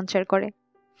ভীতির সঞ্চার করে।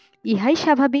 ইহাই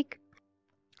স্বাভাবিক।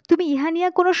 তুমি ইহা নিয়া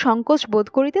কোনো সংকোচ বোধ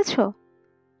করিতেছ?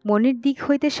 মনের দিক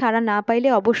হইতে সাড়া না পাইলে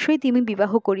অবশ্যই তুমি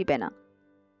বিবাহ করিবে না।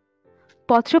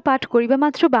 পত্র পাঠ করিবা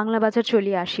মাত্র বাংলা বাজার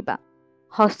চলিয়া আসিবা।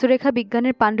 হস্তরেখা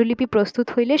বিজ্ঞানের পাণ্ডুলিপি প্রস্তুত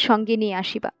হইলে সঙ্গে নিয়ে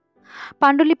আসিবা।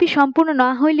 পাণ্ডুলিপি সম্পূর্ণ না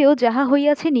হইলেও যাহা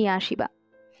হইয়াছে নিয়ে আসিবা।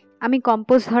 আমি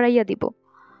কম্পোজ ধরাইয়া দিব।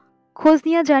 খোঁজ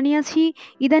নিয়া জানিয়াছি,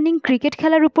 ইদানিং ক্রিকেট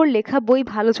খেলার উপর লেখা বই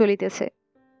ভালো চলিতেছে।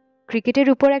 ক্রিকেটের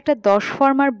উপর একটা 10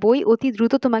 ফর্মার বই অতি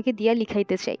দ্রুত তোমাকে দিয়া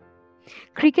লিখাইতে চাই।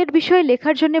 ক্রিকেট বিষয়ে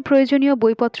লেখার জন্য প্রয়োজনীয়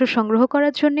বইপত্র সংগ্রহ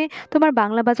করার জন্য তোমার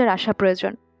বাংলা বাজার আসা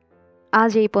প্রয়োজন।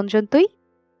 আজ এই পর্যন্তই।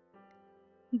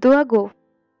 দোয়া গো,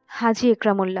 হাজী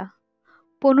একরামুল্লাহ।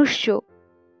 পনুষ্য,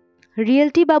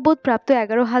 রিয়েলটি বাবদ প্রাপ্ত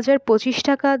 11,025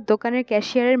 টাকা দোকানের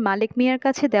ক্যাশিয়ারের মালিক মিয়ার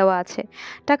কাছে দেওয়া আছে।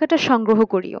 টাকাটা সংগ্রহ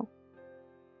করিও।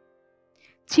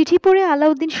 চিঠি পড়ে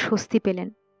আলাউদ্দিন স্বস্তি পেলেন।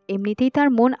 এমনিতেই তার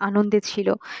মন আনন্দে ছিল,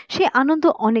 সে আনন্দ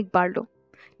অনেক বাড়ল।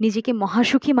 নিজেকে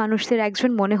মহাসুখী মানুষদের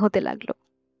একজন মনে হতে লাগলো।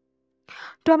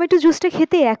 টমেটো জুসটা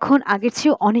খেতে এখন আগের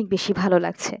চেয়েও অনেক বেশি ভালো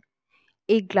লাগছে।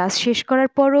 এই গ্লাস শেষ করার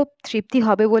পরও তৃপ্তি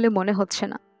হবে বলে মনে হচ্ছে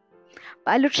না।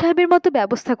 পাইলট সাহেবের মতো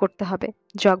ব্যবস্থা করতে হবে,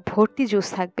 জগ ভর্তি জুস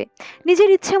থাকবে, নিজের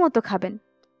ইচ্ছে মতো খাবেন।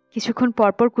 কিছুক্ষণ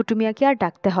পরপর কুটুমিয়াকে আর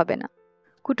ডাকতে হবে না,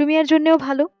 কুটুমিয়ার জন্যেও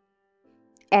ভালো।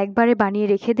 একবারে বানিয়ে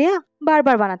রেখে দেয়া,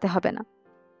 বারবার বানাতে হবে না।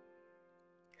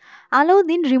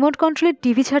 আলাউদ্দিন রিমোট কন্ট্রোলের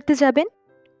টিভি ছাড়তে যাবেন,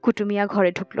 কুটুমিয়া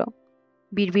ঘরে ঢুকল।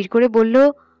 বিড়বিড় করে বলল,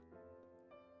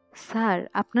 স্যার,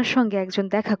 আপনার সঙ্গে একজন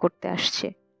দেখা করতে আসছে।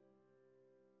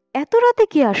 এত রাতে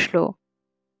কি আসলো?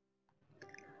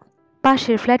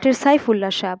 পাশের ফ্ল্যাটের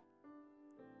সাইফুল্লাহ সাহেব।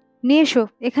 নিয়ে এসো,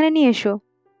 এখানে নিয়ে এসো।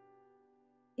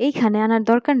 এইখানে আনার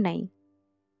দরকার নাই।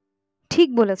 ঠিক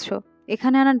বলেছ,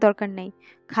 এখানে আনার দরকার নেই।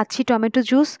 খাচ্ছি টমেটো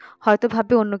জুস, হয়তো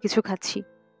ভাববে অন্য কিছু খাচ্ছি।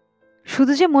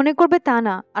 শুধু যে মনে করবে তা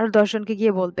না, আরো 10 জনকে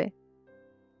গিয়ে বলবে।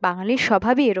 বাঙালির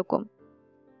স্বভাবই এরকম।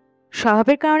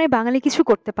 স্বভাবের কারণে বাঙালি কিছু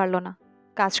করতে পারল না।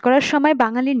 কাজ করার সময়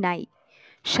বাঙালির নাই।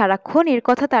 সারাক্ষণ এর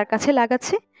কথা তার কাছে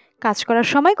লাগাচ্ছে, কাজ করার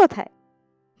সময় কোথায়?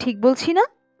 ঠিক বলছি না?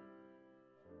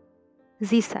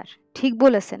 জি স্যার, ঠিক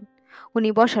বলেছেন। উনি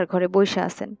বসার ঘরে বসে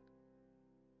আছেন।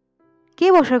 কে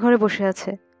বসার ঘরে বসে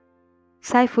আছে?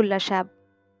 সাইফুল্লাহ সাহেব।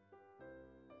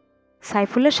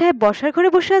 সাইফুল্লাহ সাহেব বসার ঘরে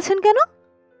বসে আছেন কেন?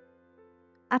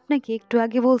 আপনাকে একটু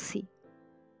আগে বলছি।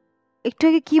 একটু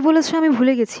আগে কি বলেছ আমি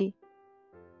ভুলে গেছি।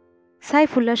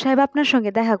 সাইফুল্লাহ সাহেব আপনার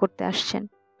সঙ্গে দেখা করতে আসছেন।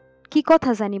 কি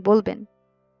কথা জানি, বলবেন।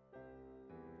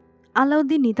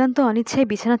 আলাউদ্দিন নিতান্ত অনিচ্ছায়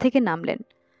বিছানা থেকে নামলেন।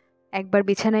 একবার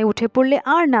বিছানায় উঠে পড়লে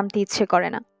আর নামতে ইচ্ছে করে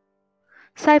না।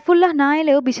 সাইফুল্লাহ না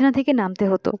এলেও বিছানা থেকে নামতে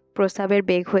হতো, প্রস্রাবের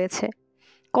বেগ হয়েছে।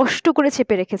 কষ্ট করে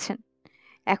চেপে রেখেছেন।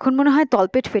 এখন মনে হয়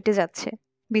তলপেট ফেটে যাচ্ছে।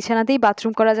 বিছানাতেই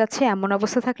বাথরুম করা যাচ্ছে, এমন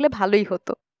অবস্থা থাকলে ভালোই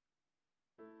হতো।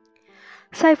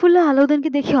 সাইফুল্লাহ আলাউদ্দিনকে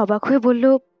দেখে অবাক হয়ে বলল,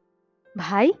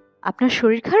 ভাই, আপনার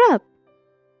শরীর খারাপ?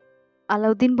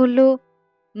 আলাউদ্দিন বলল,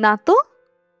 না তো।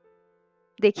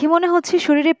 দেখে মনে হচ্ছে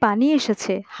শরীরে পানি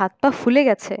এসেছে, হাত পা ফুলে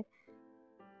গেছে।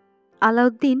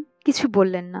 আলাউদ্দিন কিছু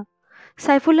বললেন না।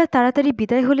 সাইফুল্লাহ তাড়াতাড়ি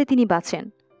বিদায় হলে তিনি বাঁচেন।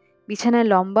 বিছানায়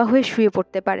লম্বা হয়ে শুয়ে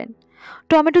পড়তে পারেন।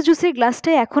 টমেটো জুসের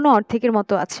গ্লাসটায় এখনো অর্ধেকের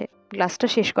মতো আছে, গ্লাসটা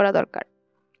শেষ করা দরকার।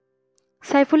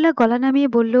 সাইফুল্লাহ গলা নামিয়ে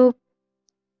বলল,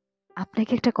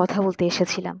 আপনাকে একটা কথা বলতে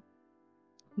এসেছিলাম।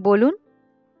 বলুন।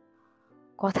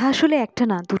 কথা আসলে একটা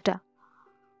না, দুটা।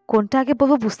 কোনটা আগে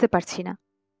বলবো বুঝতে পারছি না।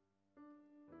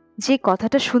 যে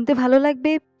কথাটা শুনতে ভালো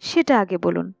লাগবে সেটা আগে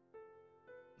বলুন।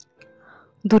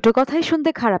 দুটো কথাই শুনতে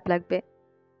খারাপ লাগবে।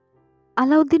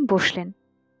 আলাউদ্দিন বসলেন।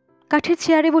 কাঠের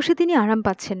চেয়ারে বসে তিনি আরাম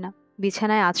পাচ্ছেন না।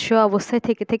 বিছানায় আধশোয়া অবস্থায়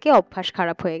থেকে থেকে অভ্যাস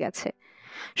খারাপ হয়ে গেছে।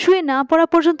 শুয়ে না পড়া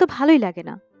পর্যন্ত ভালোই লাগে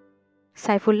না।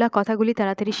 সাইফুল্লাহ কথাগুলি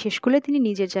তাড়াতাড়ি শেষ করলে তিনি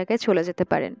নিজের জায়গায় চলে যেতে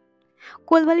পারেন।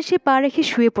 কোলবালিশে পা রেখে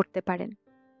শুয়ে পড়তে পারেন।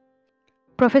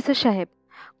 প্রফেসর সাহেব,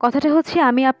 কথাটা হচ্ছে,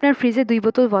 আমি আপনার ফ্রিজে 2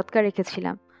 বোতল ভদকা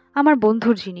রেখেছিলাম, আমার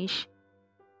বন্ধুর জিনিস।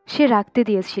 সে রাখতে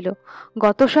দিয়েছিল।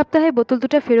 গত সপ্তাহে বোতল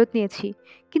 2টা ফেরত নিয়েছি,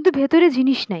 কিন্তু ভেতরে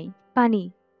জিনিস নাই, পানি।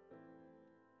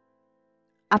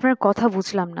 আপনার কথা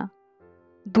বুঝলাম না।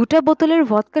 2টা বোতলের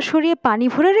ভদকা সরিয়ে পানি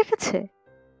ভরে রেখেছে?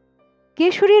 কে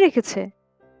সরিয়ে রেখেছে?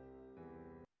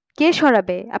 কে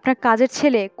সরাবে? আপনার কাজের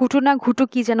ছেলে, কুটু না ঘুটু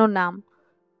কি যেন নাম।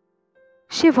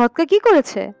 সে ভদকা কি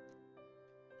করেছে?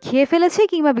 খেয়ে ফেলেছে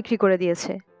কিংবা বিক্রি করে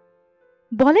দিয়েছে?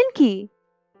 বলেন কি?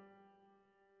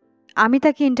 আমি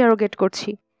তাকে ইন্টারোগেট করছি।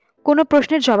 কোনো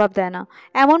প্রশ্নের জবাব দেয় না,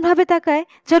 এমনভাবে তাকায়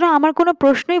যেন আমার কোনো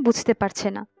প্রশ্নই বুঝতে পারছে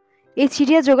না। এই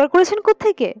চিড়িয়া জোগাড় করেছেন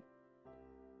কোত্থেকে?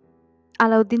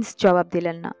 আলাউদ্দিন জবাব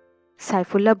দিলেন না।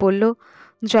 সাইফুল্লাহ বলল,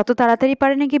 যত তাড়াতাড়ি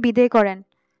পারেন নাকি বিদায় করেন।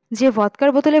 যে ভদকার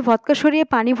বোতলে ভদকা সরিয়ে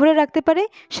পানি ভরে রাখতে পারে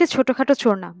সে ছোটখাটো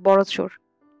চোর না, বড় চোর।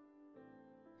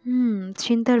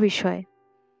 চিন্তার বিষয়।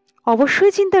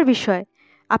 অবশ্যই চিন্তার বিষয়।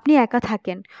 আপনি একা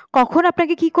থাকেন, কখন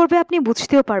আপনাকে কি করবে আপনি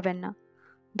বুঝতেও পারবেন না।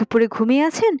 দুপুরে ঘুমিয়ে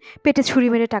আছেন, পেটে ছুরি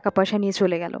মেরে টাকা পয়সা নিয়ে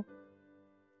চলে গেল।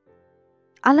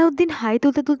 আলাউদ্দিন হাই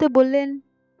তুলতে তুলতে বললেন,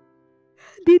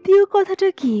 দ্বিতীয় কথাটা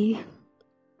কি?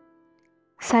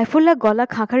 সাইফুল্লাহ গলা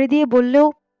খাঁকারি দিয়ে বলল,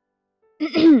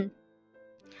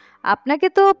 আপনাকে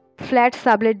তো ফ্ল্যাট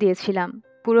সাবলেট দিয়েছিলাম,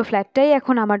 পুরো ফ্ল্যাটটাই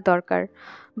এখন আমার দরকার।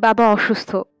 বাবা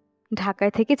অসুস্থ,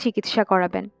 ঢাকায় থেকে চিকিৎসা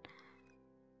করাবেন।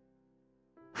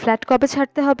 ফ্ল্যাট কবে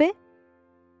ছাড়তে হবে?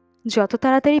 যত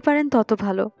তাড়াতাড়ি পারেন তত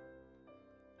ভালো।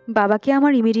 বাবাকে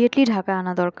আমার ইমিডিয়েটলি ঢাকা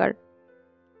আনা দরকার।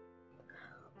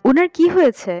 ওনার কি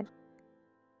হয়েছে?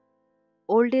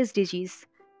 ওল্ড এজ ডিজিজ,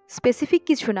 স্পেসিফিক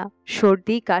কিছু না,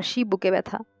 সর্দি, কাশি, বুকে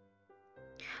ব্যথা।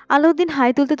 আলাউদ্দিন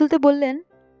হাই তুলতে তুলতে বললেন,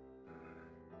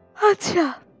 আচ্ছা।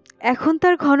 এখন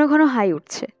তার ঘন ঘন হাই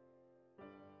উঠছে।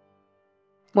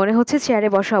 মনে হচ্ছে চেয়ারে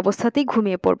বসা অবস্থাতেই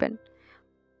ঘুমিয়ে পড়বেন।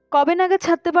 কবে নাগাদ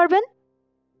ছাড়তে পারবেন?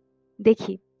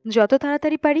 দেখি, যত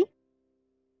তাড়াতাড়ি পারি।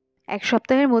 1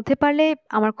 সপ্তাহের মধ্যে পারলে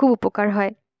আমার খুব উপকার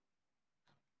হয়।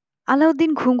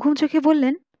 আলাউদ্দিন ঘুম ঘুম চোখে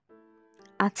বললেন,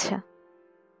 আচ্ছা।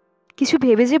 কিছু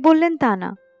ভেবে যে বললেন তা না,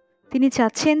 তিনি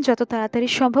চাচ্ছেন যত তাড়াতাড়ি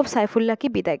সম্ভব সাইফুল্লাহকে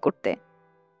বিদায় করতে।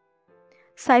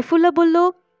 সাইফুল্লাহ বলল,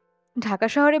 ঢাকা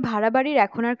শহরে ভাড়া বাড়ির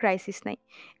এখন আর ক্রাইসিস নাই,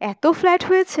 এত ফ্ল্যাট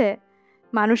হয়েছে,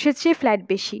 মানুষের চেয়ে ফ্ল্যাট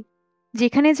বেশি,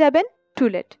 যেখানে যাবেন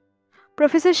টুলেট।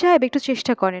 প্রফেসর সাহেব একটু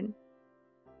চেষ্টা করেন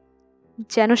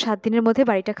যেন 7 দিনের মধ্যে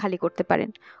বাড়িটা খালি করতে পারেন,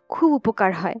 খুব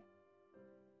উপকার হয়।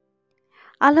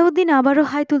 আলাউদ্দিন আবারও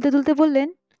হাই তুলতে তুলতে বললেন,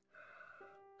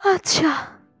 আচ্ছা।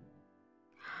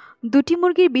 2টি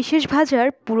মুরগির বিশেষ ভাজার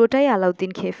পুরোটাই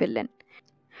আলাউদ্দিন খেয়ে ফেললেন।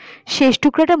 শেষ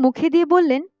টুকরাটা মুখে দিয়ে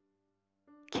বললেন,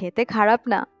 খেতে খারাপ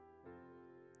না।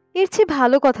 এর চেয়ে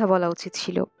ভালো কথা বলা উচিত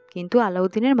ছিল, কিন্তু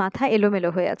আলাউদ্দিনের মাথা এলোমেলো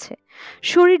হয়ে আছে,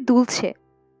 শরীর দুলছে।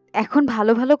 এখন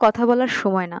ভালো ভালো কথা বলার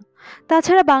সময় না।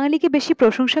 তাছাড়া বাঙালিকে বেশি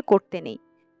প্রশংসা করতে নেই,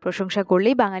 প্রশংসা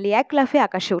করলেই বাঙালি এক লাফে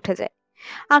আকাশে উঠে যায়।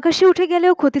 আকাশে উঠে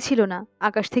গেলেও ক্ষতি ছিল না,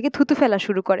 আকাশ থেকে থুতু ফেলা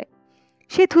শুরু করে,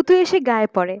 সে থুতু এসে গায়ে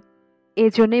পড়ে।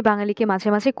 এজন্যই বাঙালিকে মাঝে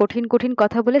মাঝে কঠিন কঠিন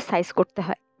কথা বলে সাইজ করতে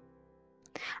হয়।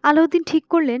 আলাউদ্দিন ঠিক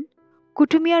করলেন,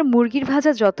 কুটুমিয়ার মুরগির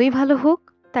ভাজা যতই ভালো হোক,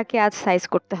 তাকে আজ সাইজ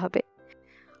করতে হবে।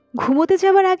 ঘুমোতে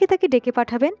যাওয়ার আগে তাকে ডেকে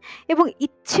পাঠাবেন এবং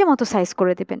ইচ্ছে মতো সাইজ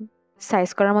করে দেবেন। সাইজ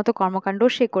করার মতো কর্মকাণ্ড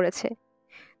সে করেছে,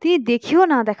 তিনি দেখিও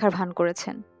না দেখার ভান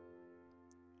করেছেন।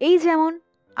 এই যেমন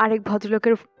আরেক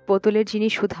ভদ্রলোকের বোতলের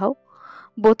জিনিস উধাও,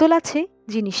 বোতল আছে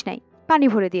জিনিস নাই, পানি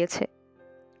ভরে দিয়েছে।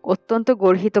 অত্যন্ত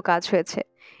গর্হিত কাজ হয়েছে,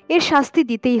 এর শাস্তি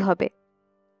দিতেই হবে।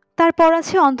 তারপর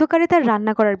আছে অন্ধকারে তার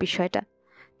রান্না করার বিষয়টা।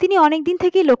 তিনি অনেকদিন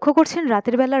থেকেই লক্ষ্য করছেন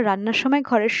রাতের বেলা রান্নার সময়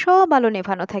ঘরের সব আলো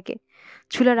নেভানো থাকে,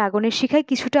 চুলার আগুনের শিখায়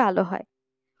কিছুটা আলো হয়।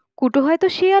 কুটু হয়তো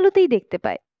সেই আলোতেই দেখতে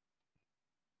পায়।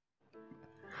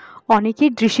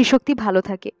 অনেকের দৃষ্টিশক্তি ভালো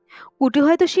থাকে, কুটু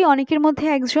হয়তো সেই অনেকের মধ্যে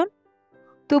একজন।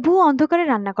 তবুও অন্ধকারে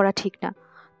রান্না করা ঠিক না,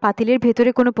 পাতিলের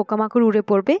ভেতরে কোনো পোকামাকড় উড়ে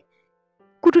পড়বে,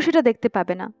 কুটু সেটা দেখতে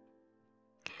পাবে না।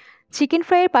 চিকেন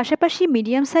ফ্রাইয়ের পাশাপাশি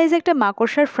মিডিয়াম সাইজ একটা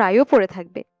মাকড়সার ফ্রাইও পড়ে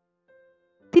থাকবে,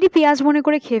 তিনি পেঁয়াজ মনে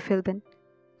করে খেয়ে ফেলবেন।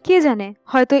 কে জানে,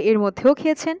 হয়তো এর মধ্যেও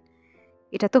খেয়েছেন।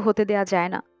 এটা তো হতে দেয়া যায়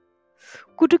না।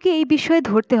 কুটুকে এই বিষয়ে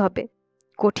ধরতে হবে,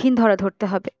 কঠিন ধরা ধরতে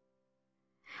হবে।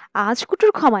 আজ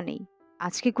কুটুর ক্ষমা নেই,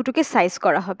 আজকে কুটুকে সাইজ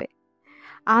করা হবে।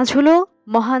 আজ হলো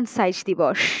মহান সাইজ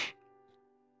দিবস।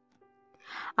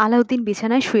 আলাউদ্দিন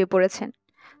বিছানায় শুয়ে পড়েছেন,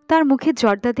 তার মুখে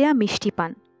জর্দা দেয়া মিষ্টি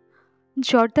পান।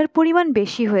 জর্দার পরিমাণ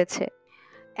বেশি হয়েছে,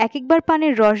 এক একবার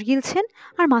পানের রস গিলছেন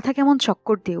আর মাথা কেমন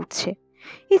চক্কর দিয়ে উঠছে।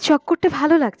 এই চক্করটা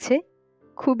ভালো লাগছে,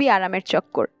 খুবই আরামের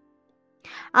চক্কর।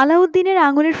 আলাউদ্দিনের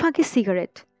আঙুলের ফাঁকে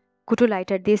সিগারেট, কুটু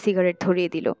লাইটার দিয়ে সিগারেট ধরিয়ে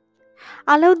দিল।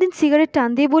 আলাউদ্দিন সিগারেট টান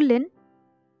দিয়ে বললেন,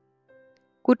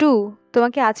 কুটু,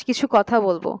 তোমাকে আজ কিছু কথা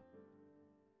বলবো।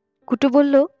 কুটু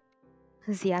বলল,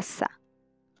 জিয়াসা।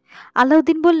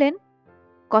 আলাউদ্দিন বললেন,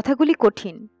 কথাগুলি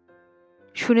কঠিন,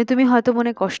 শুনে তুমি হয়তো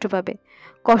মনে কষ্ট পাবে,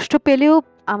 কষ্ট পেলেও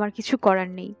আমার কিছু করার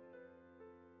নেই।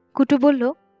 কুটু বলল,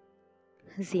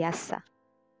 জিয়াসা।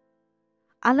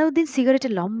 আলাউদ্দিন সিগারেটে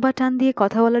লম্বা টান দিয়ে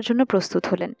কথা বলার জন্য প্রস্তুত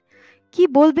হলেন। কি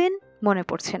বলবেন মনে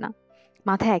পড়ছে না,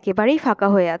 মাথা একেবারেই ফাঁকা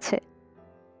হয়ে আছে।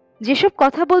 যেসব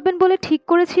কথা বলবেন বলে ঠিক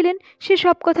করেছিলেন, সে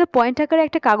সব কথা পয়েন্ট আকারে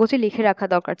একটা কাগজে লিখে রাখা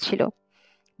দরকার ছিল।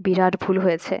 বিরাট ভুল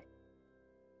হয়েছে।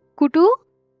 কুটু,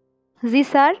 জি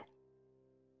স্যার।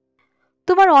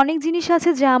 তোমার অনেক জিনিস আছে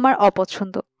যা আমার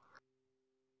অপছন্দ,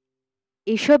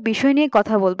 এইসব বিষয় নিয়ে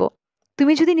কথা বলবো।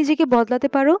 তুমি যদি নিজেকে বদলাতে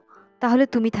পারো তাহলে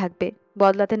তুমি থাকবে,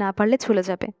 বদলাতে না পারলে চলে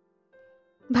যাবে।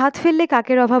 ভাত ফেললে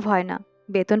কাকের অভাব হয় না,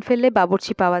 বেতন ফেললে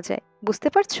বাবুর্চি পাওয়া যায়, বুঝতে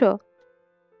পারছো?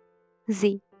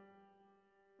 জি।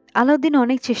 আলাউদ্দিন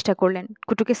অনেক চেষ্টা করলেন,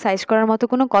 কুটুকে সাইজ করার মতো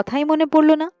কোনো কথাই মনে পড়ল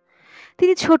না।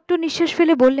 তিনি ছোট্ট নিঃশ্বাস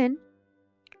ফেলে বললেন,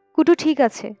 কুটু ঠিক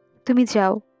আছে, তুমি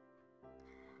যাও।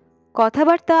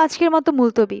 কথাবার্তা আজকের মতো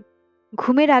মুলতবি।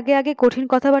 ঘুমের আগে আগে কঠিন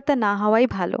কথাবার্তা না হওয়াই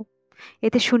ভালো,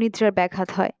 এতে সুনিদ্রার ব্যাঘাত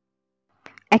হয়।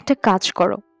 একটা কাজ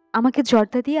করো, আমাকে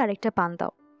জর্দা দিয়ে আরেকটা পান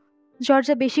দাও,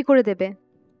 জর্দা বেশি করে দেবে।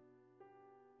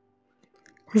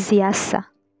 জিয়াসা।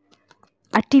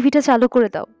 আর টিভিটা চালু করে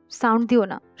দাও, সাউন্ড দিও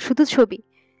না, শুধু ছবি,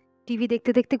 টিভি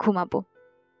দেখতে দেখতে ঘুমাবো।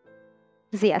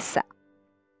 জিয়াসা।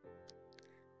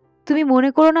 তুমি মনে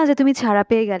করো না যে তুমি ছাড়া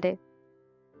পেয়ে গেলে,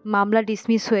 মামলা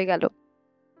ডিসমিস হয়ে গেল,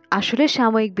 আসলে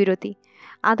সাময়িক বিরতি,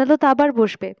 আদালত আবার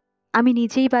বসবে, আমি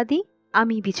নিজেই বাদী,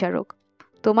 আমি বিচারক।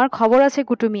 তোমার খবর আছে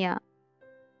কুটু মিয়া।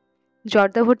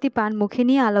 জর্দা ভর্তি পান মুখে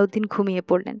নিয়ে আলাউদ্দিন ঘুমিয়ে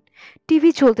পড়লেন। টিভি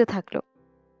চলতে থাকলো।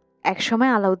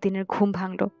 একসময় আলাউদ্দিনের ঘুম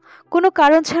ভাঙল, কোনো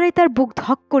কারণ ছাড়াই তার বুক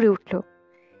ধক করে উঠল।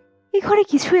 এই ঘরে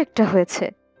কিছু একটা হয়েছে,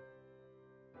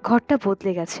 ঘরটা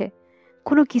বদলে গেছে,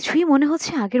 কোনো কিছুই মনে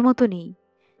হচ্ছে আগের মতো নেই।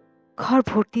 ঘর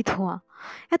ভর্তি ধোঁয়া,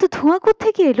 এত ধোঁয়া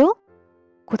কোত্থেকে এলো?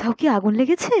 কোথাও কি আগুন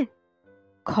লেগেছে?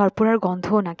 ঘর পোড়ার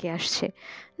গন্ধও নাকে আসছে,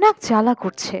 নাক জ্বালা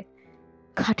করছে।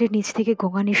 খাটের নিচ থেকে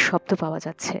গোঙানির শব্দ পাওয়া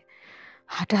যাচ্ছে।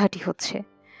 হাঁটাহাঁটি হচ্ছে।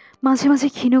 মাঝে মাঝে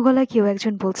ক্ষীণ গলায় কেউ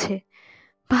একজন বলছে,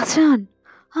 বাঁচান,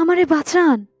 আমারে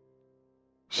বাঁচান।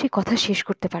 সে কথা শেষ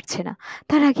করতে পারছে না,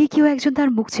 তার আগে কেউ একজন তার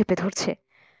মুখ চেপে ধরছে।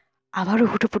 আবারও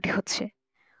হুটোপুটি হচ্ছে,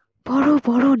 বড়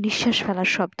বড় নিঃশ্বাস ফেলার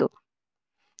শব্দ।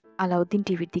 আলাউদ্দিন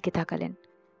টিভির দিকে তাকালেন।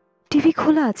 টিভি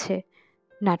খোলা আছে,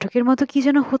 নাটকের মতো কি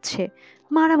যেন হচ্ছে,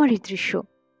 মারামারির দৃশ্য।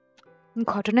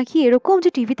 ঘটনা কি এরকম যে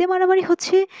টিভিতে মারামারি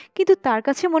হচ্ছে, কিন্তু তার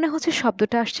কাছে মনে হচ্ছে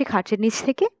শব্দটা আসছে খাটের নিচ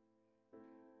থেকে?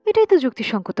 এটাই তো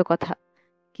যুক্তিসঙ্গত কথা,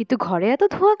 কিন্তু ঘরে এত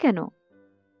ধোঁয়া কেন?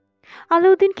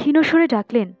 আলাউদ্দিন ক্ষীণ স্বরে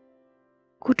ডাকলেন,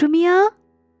 কুটু মিয়া।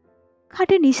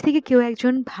 খাটের নিচ থেকে কেউ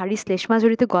একজন ভারী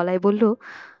শ্লেষ্মাজড়িত গলায় বলল,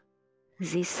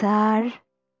 জি স্যার।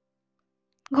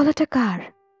 গলাটা কার?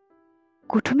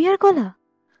 কুটু মিয়ার গলা।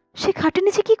 সে খাটের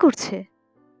নিচে কি করছে?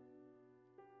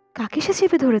 কাকে সে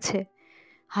চেপে ধরেছে?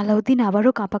 আলাউদ্দিন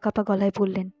আবারও কাঁপা কাঁপা গলায়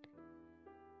বললেন,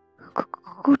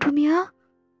 কুটু মিয়া।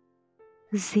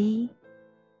 জি।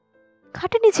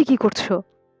 খাটের নিচে কি করছো?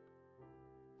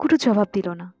 কুটু জবাব দিল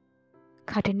না।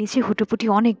 খাটের নিচে হুটোপুটি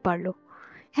অনেক বাড়ল,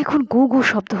 এখন গো গো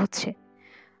শব্দ হচ্ছে।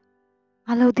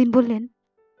 আলাউদ্দিন বললেন,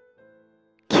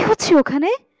 কি হচ্ছে ওখানে?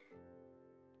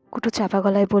 কুটু চাপা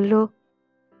গলায় বলল,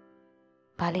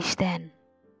 বালিশ দেন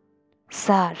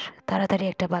স্যার, তাড়াতাড়ি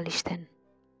একটা বালিশ দেন।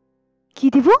 কি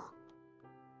দিব?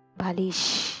 বালিশ।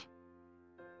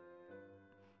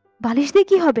 বালিশ দিয়ে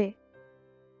কি হবে?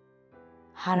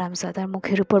 হারামজাদার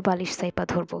মুখের উপর বালিশ চাইপা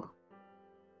ধরবো।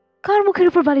 কার মুখের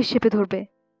উপর বালিশ চেপে ধরবে?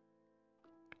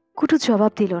 কুটু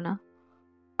জবাব দিল না।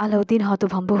 আলাউদ্দিন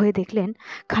হতভম্ব হয়ে দেখলেন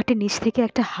খাটের নিচ থেকে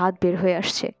একটা হাত বের হয়ে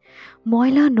আসছে,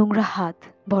 ময়লা নোংরা হাত,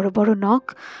 বড় বড় নখ,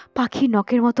 পাখির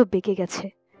নখের মতো বেঁকে গেছে।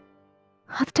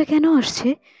 হাতটা কেন আসছে?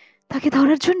 তাকে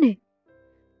ধরার জন্যে?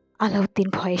 আলাউদ্দিন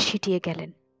ভয়ে সিটিয়ে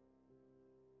গেলেন।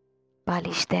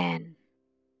 বালিশ দেন।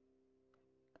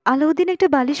 আলাউদ্দিন একটা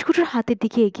বালিশ কুটুর হাতের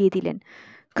দিকে এগিয়ে দিলেন।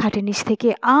 খাটের নিচ থেকে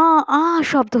আ আ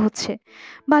শব্দ হচ্ছে।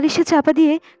 বালিশে চাপা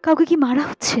দিয়ে কাউকে কি মারা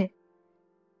হচ্ছে?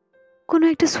 কোনো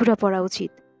একটা সূরা পড়া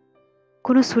উচিত।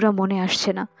 কোনো সূরা মনে আসছে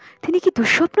না। তিনি কি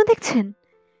দুঃস্বপ্ন দেখছেন?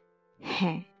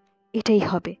 হ্যাঁ, এটাই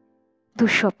হবে,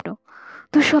 দুঃস্বপ্ন।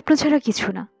 দুঃস্বপ্ন ছাড়া কিছু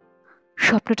না।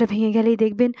 স্বপ্নটা ভেঙে গেলেই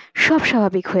দেখবেন সব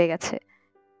স্বাভাবিক হয়ে গেছে।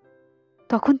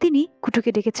 তখন তিনি কুটুকে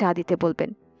ডেকে চা দিতে বলবেন।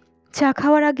 চা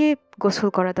খাওয়ার আগে গোসল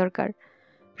করা দরকার।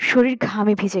 শরীর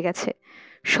ঘামে ভিজে গেছে।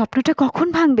 স্বপ্নটা কখন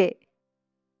ভাঙবে?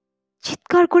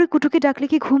 চিৎকার করে কুটুকে ডাকলে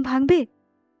কি ঘুম ভাঙবে?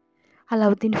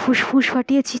 আলাউদ্দিন ফুসফুস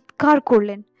ফাটিয়ে চিৎকার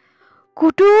করলেন,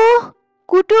 কুটু,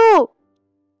 কুটু।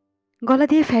 গলা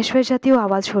দিয়ে ফ্যাস ফ্যাস জাতীয়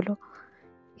আওয়াজ হলো।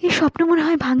 এই স্বপ্ন মনে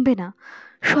হয় ভাঙবে না,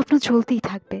 স্বপ্ন চলতেই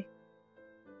থাকবে।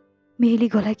 মেয়েলি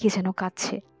গলায় কে যেন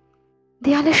কাঁদছে।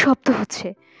 দেয়ালে শব্দ হচ্ছে।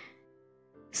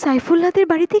 সাইফুল্লাদের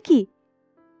বাড়িতে কি?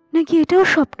 নাকি এটাও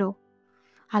স্বপ্ন?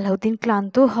 আলাউদ্দিন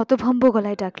ক্লান্ত হতভম্ব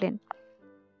গলায় ডাকলেন,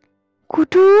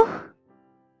 কুটু।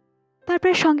 তার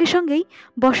প্রায় সঙ্গে সঙ্গেই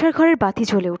বসার ঘরের বাতি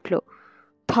জ্বলে উঠল।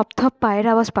 থপ থপ পায়ের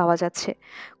আওয়াজ পাওয়া যাচ্ছে।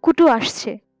 কুটু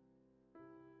আসছে।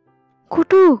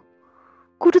 কুটু,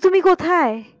 কুটু তুমি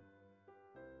কোথায়?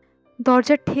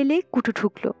 দরজার ঠেলে কুটু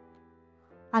ঢুকল।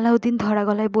 আলাউদ্দিন ধরা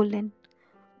গলায় বললেন,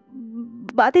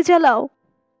 বাতি জ্বালাও।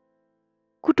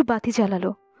 কুটু বাতি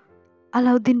জ্বালালো।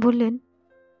 আলাউদ্দিন বললেন,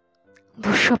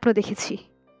 দুঃস্বপ্ন দেখেছি।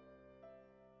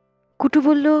 কুটু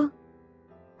বলল,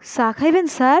 চা খাইবেন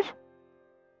স্যার?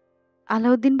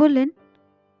 আলাউদ্দিন বললেন,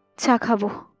 চা খাবো,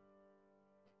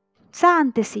 চা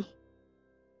আনতেছি।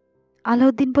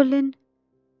 আলাউদ্দিন বললেন,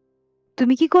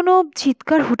 তুমি কি কোনো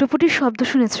চিৎকার হুটোপুটির শব্দ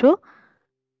শুনেছ?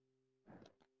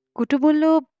 কুটু বলল,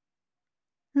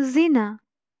 জি না।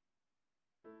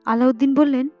 আলাউদ্দিন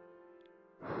বললেন,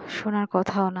 শোনার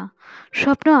কথাও না,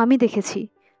 স্বপ্ন আমি দেখেছি,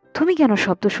 তুমি কেন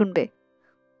শব্দ শুনবে?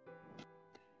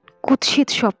 কুৎসিত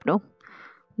স্বপ্ন,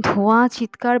 ধোঁয়া,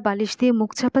 চিৎকার, বালিশ দিয়ে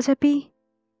মুখ চাপাচাপি।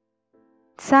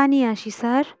 চা নিয়ে আসি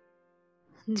স্যার।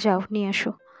 যাও নিয়ে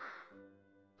আসো।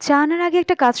 চা আনার আগে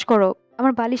একটা কাজ করো,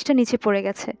 আমার বালিশটা নিচে পড়ে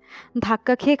গেছে,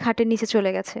 ধাক্কা খেয়ে খাটের নিচে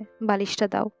চলে গেছে, বালিশটা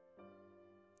দাও।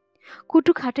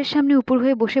 কুটু খাটের সামনে উপর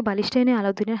হয়ে বসে বালিশটা এনে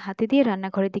আলাউদ্দিনের হাতে দিয়ে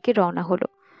রান্নাঘরের দিকে রওনা হলো।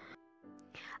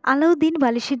 আলাউদ্দিন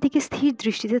বালিশের দিকে স্থির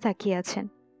দৃষ্টিতে তাকিয়ে আছেন।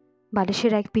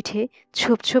 বালিশের এক পিঠে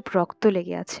ছোপ ছোপ রক্ত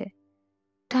লেগে আছে,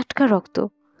 টাটকা রক্ত,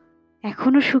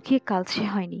 এখনো শুকিয়ে কালচে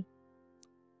হয়নি।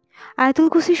 আয়াতুল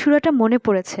কুরসি সূরাটা মনে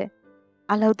পড়েছে।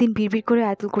 আলাউদ্দিন বিড়বিড় করে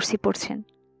আয়াতুল কুরসি পড়ছেন।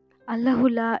 আল্লাহু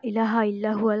লা ইলাহা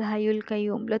ইল্লাহু আল হাইয়ুল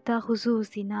কাইয়ুম লা তাখুযুহু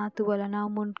সিনাতুন ওয়া লা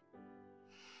নাওমুন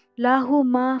লাহু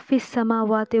মা ফিস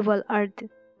সামাওয়াতি ওয়াল আরদ।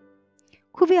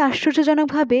 খুবই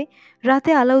আশ্চর্যজনকভাবে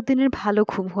রাতে আলাউদ্দিনের ভালো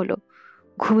ঘুম হলো।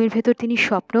 ঘুমের ভেতর তিনি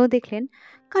স্বপ্নও দেখলেন,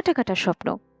 কাটা কাটা স্বপ্ন।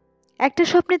 একটা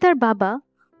স্বপ্নে তার বাবা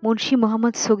মুন্সি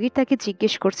মোহাম্মদ সগীর তাকে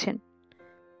জিজ্ঞেস করছেন,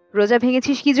 রোজা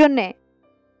ভেঙেছিস কি জন্যে?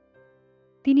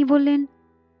 তিনি বললেন,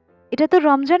 এটা তো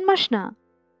রমজান মাস না।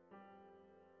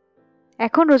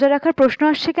 এখন রোজা রাখার প্রশ্ন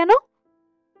আসছে কেন?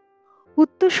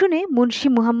 উত্তর শুনে মুন্সি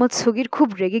মুহাম্মদ সগির খুব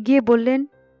রেগে গিয়ে বললেন,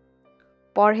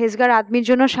 পরহেজগার আদমির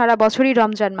জন্য সারা বছরই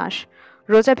রমজান মাস।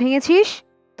 রোজা ভেঙেছিস,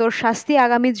 তোর শাস্তি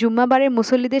আগামী জুম্মাবারের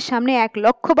মুসল্লিদের সামনে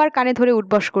 1,00,000 বার কানে ধরে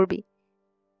উঠবস করবি।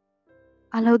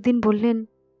 আলাউদ্দিন বললেন,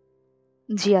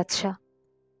 জি আচ্ছা।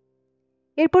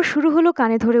 এরপর শুরু হলো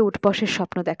কানে ধরে উঠবসের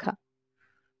স্বপ্ন দেখা।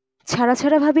 ছাড়া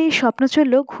ছাড়াভাবে এই স্বপ্ন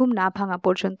চলল ঘুম না ভাঙা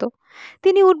পর্যন্ত।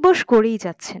 তিনি উঠবস করেই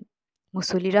যাচ্ছেন,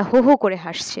 মুসল্লিরা হো হো করে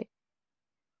হাসছে।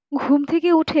 ঘুম থেকে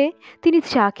উঠে তিনি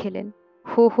চা খেলেন।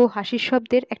 হো হো হাসির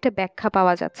শব্দের একটা ব্যাখ্যা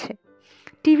পাওয়া যাচ্ছে।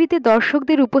 টিভিতে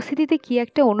দর্শকদের উপস্থিতিতে কি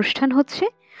একটা অনুষ্ঠান হচ্ছে,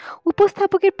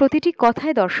 উপস্থাপকের প্রতিটি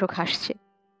কথায় দর্শক হাসছে।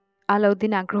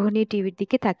 আলাউদ্দিন আগ্রহ নিয়ে টিভির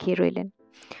দিকে তাকিয়ে রইলেন।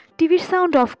 টিভির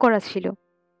সাউন্ড অফ করা ছিল,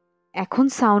 এখন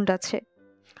সাউন্ড আছে।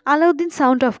 আলাউদ্দিন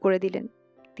সাউন্ড অফ করে দিলেন।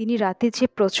 তিনি রাতে যে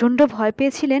প্রচণ্ড ভয়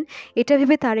পেয়েছিলেন এটা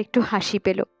ভেবে তার একটু হাসি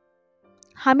পেল।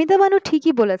 হামিদা বানু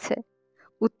ঠিকই বলেছে,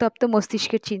 উত্তপ্ত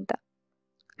মস্তিষ্কের চিন্তা।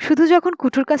 শুধু যখন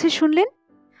কুটুর কাছে শুনলেন,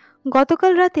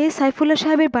 গতকাল রাতে সাইফুল্লাহ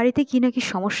সাহেবের বাড়িতে কি নাকি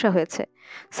সমস্যা হয়েছে।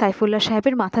 সাইফুল্লাহ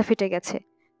সাহেবের মাথা ফেটে গেছে,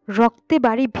 রক্তে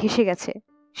বাড়ি ভেসে গেছে,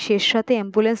 শেষ রাতে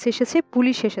অ্যাম্বুলেন্স এসেছে,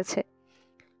 পুলিশ এসেছে।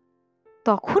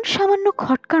 তখন সামান্য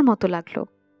খটকার মতো লাগলো।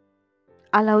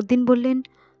 আলাউদ্দিন বললেন,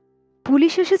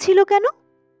 পুলিশ এসেছিল কেন?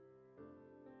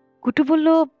 কুটু বলল,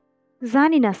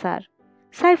 জানি না স্যার,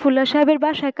 সাইফুল্লাহ সাহেবের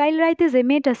বাসায় কাইল রাইতে যে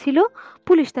মেয়েটা ছিল,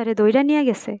 পুলিশ তারে দইরা নিয়ে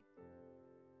গেছে।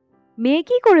 মেয়ে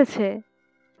কি করেছে?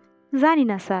 জানি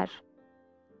না স্যার।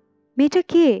 মেয়েটা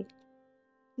কে?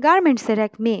 গার্মেন্টসের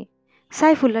এক মেয়ে।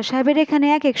 সাইফুল্লাহ সাহেবের এখানে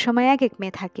এক এক সময় এক এক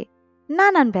মেয়ে থাকে,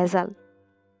 নানান ভেজাল।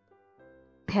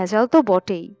 ভেজাল তো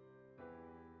বটেই।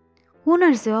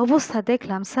 ওনার যে অবস্থা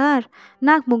দেখলাম স্যার,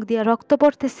 নাক মুখ দিয়া রক্ত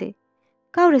পড়তেছে,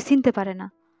 কাউরে চিনতে পারে না,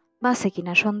 বাসে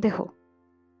কিনা সন্দেহ।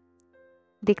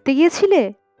 দেখতে গিয়েছিলে?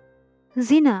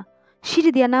 জি না,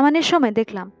 সিঁড়ি দিয়া নামানোর সময়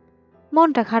দেখলাম।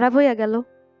 মনটা খারাপ হইয়া গেল,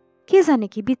 কে জানে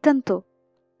কি বৃত্তান্ত।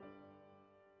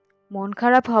 মন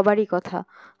খারাপ হবারই কথা,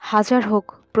 হাজার হোক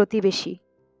প্রতিবেশী।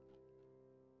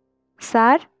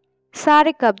 স্যার, স্যার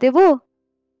এক কাপ দেব?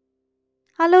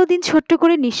 আলাউদ্দিন ছোট্ট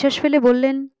করে নিঃশ্বাস ফেলে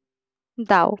বললেন,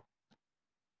 দাও।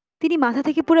 তিনি মাথা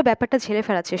থেকে পুরো ব্যাপারটা ঝেড়ে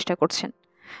ফেলার চেষ্টা করছেন।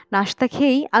 নাশতা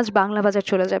খেয়েই আজ বাংলা বাজার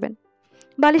চলে যাবেন।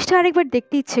 বালিশটা আরেকবার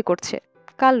দেখতে ইচ্ছে করছে।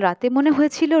 কাল রাতে মনে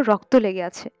হয়েছিল রক্ত লেগে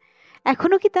আছে,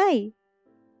 এখনো কি তাই?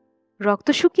 রক্ত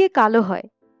শুকিয়ে কালো হয়,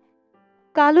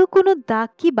 কালো কোনো দাগ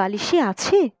কি বালিশে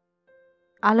আছে?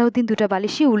 আলাউদ্দিন দুটা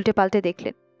বালিশই উল্টে পাল্টে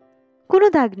দেখলেন, কোনো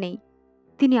দাগ নেই।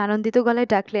 তিনি আনন্দিত গলায়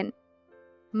ডাকলেন,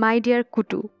 মাই ডিয়ার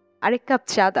কুটু, আরেক কাপ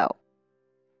চা দাও।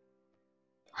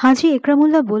 হাজি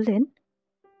একরামুল্লাহ বললেন,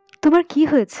 তোমার কি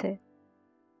হয়েছে?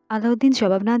 আলাউদ্দিন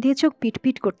জবাব না দিয়ে চোখ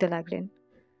পিটপিট করতে লাগলেন।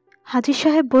 হাজি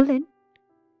সাহেব বললেন,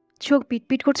 চোখ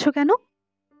পিটপিট করছো কেন?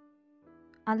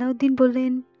 আলাউদ্দিন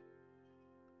বললেন,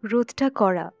 রোদটা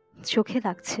কড়া, চোখে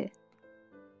লাগছে।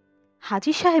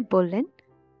 হাজি সাহেব বললেন,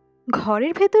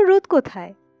 ঘরের ভেতর রোদ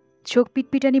কোথায়? চোখ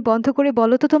পিটপিটানি বন্ধ করে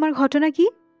বলো তো তোমার ঘটনা কি?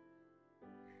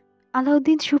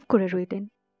 আলাউদ্দিন চুপ করে রইলেন।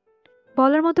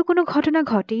 বলার মতো কোনো ঘটনা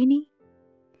ঘটেইনি।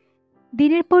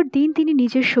 দিনের পর দিন তিনি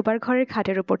নিজের শোবার ঘরের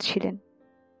খাটের ওপর ছিলেন।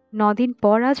 9 দিন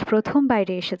পর আজ প্রথম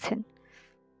বাইরে এসেছেন।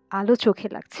 আলো চোখে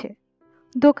লাগছে।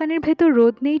 দোকানের ভেতর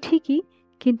রোদ নেই ঠিকই,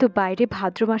 কিন্তু বাইরে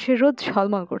ভাদ্র মাসের রোদ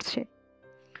ঝলমল করছে।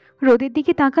 রোদের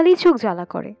দিকে তাকালেই চোখ জ্বালা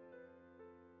করে।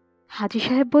 হাজি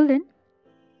সাহেব বললেন,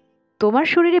 তোমার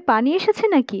শরীরে পানি এসেছে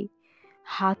নাকি?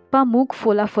 হাত পা মুখ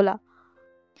ফোলা ফোলা,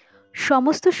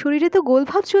 সমস্ত শরীরে তো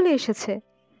গোলভাব চলে এসেছে।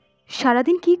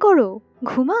 সারাদিন কি করো,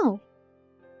 ঘুমাও?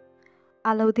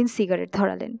 আলাউদ্দিন সিগারেট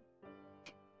ধরালেন।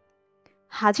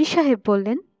 হাজি সাহেব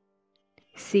বললেন,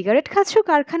 সিগারেট খাচ্ছ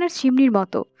কারখানার চিমনির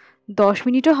মতো, 10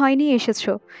 মিনিটও হয়নি এসেছ,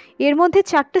 এর মধ্যে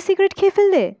 4টা সিগারেট খেয়ে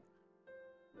ফেললে।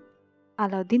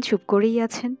 আলাউদ্দিন চুপ করেই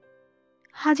আছেন।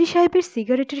 হাজি সাহেবের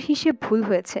সিগারেটের হিসেব ভুল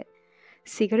হয়েছে।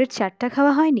 সিগারেট 4টা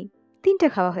খাওয়া হয়নি, 3টা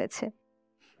খাওয়া হয়েছে।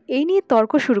 এই নিয়ে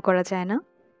তর্ক শুরু করা যায় না।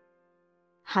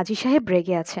 হাজি সাহেব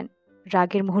রেগে আছেন,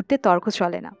 রাগের মুহূর্তে তর্ক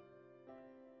চলে না।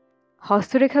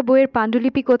 হস্তরেখা বইয়ের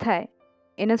পাণ্ডুলিপি কোথায়,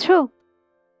 এনেছ?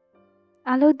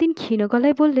 আলাউদ্দিন ক্ষীণ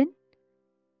গলায় বললেন,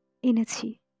 এনেছি।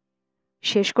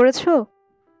 শেষ করেছ?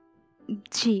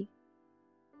 জি।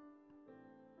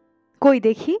 কই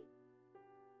দেখি।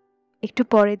 একটু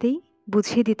পরে দেই,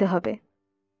 বুঝিয়ে দিতে হবে।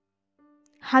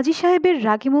 হাজি সাহেবের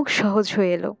রাগী মুখ সহজ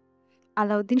হয়ে এলো।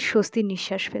 আলাউদ্দিন স্বস্তির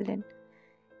নিঃশ্বাস ফেললেন।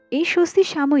 এই স্বস্তি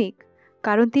সাময়িক,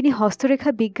 কারণ তিনি হস্তরেখা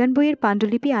বিজ্ঞান বইয়ের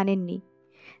পাণ্ডুলিপি আনেননি।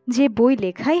 যে বই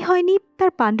লেখাই হয়নি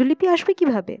তার পাণ্ডুলিপি আসবে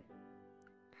কিভাবে?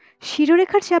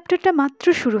 শিরোরেখার চ্যাপ্টারটা মাত্র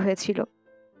শুরু হয়েছিল,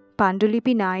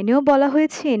 পাণ্ডুলিপি না এনেও বলা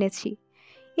হয়েছে এনেছি।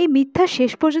 এই মিথ্যা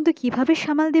শেষ পর্যন্ত কিভাবে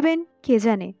সামাল দেবেন কে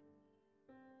জানে।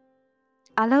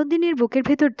 আলাউদ্দিনের বুকের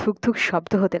ভেতর ধুক ধুক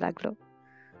শব্দ হতে লাগলো।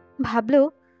 ভাবল,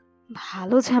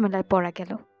 ভালো ঝামেলায় পড়া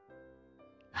গেল।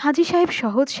 হাজী সাহেব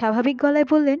সহজ স্বাভাবিক গলায়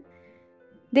বললেন,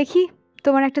 দেখি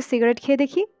তোমার একটা সিগারেট খেয়ে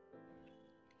দেখি।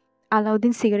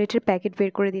 আলাউদ্দিন সিগারেটের প্যাকেট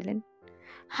বের করে দিলেন।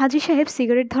 হাজী সাহেব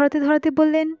সিগারেট ধরাতে ধরাতে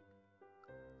বললেন,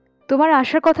 তোমার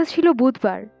আসার কথা ছিল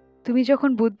বুধবার, তুমি যখন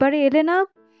বুধবারে এলে না,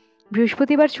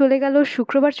 বৃহস্পতিবার চলে গেল,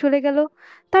 শুক্রবার চলে গেল,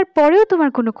 তারপরেও তোমার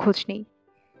কোনো খোঁজ নেই।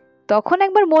 তখন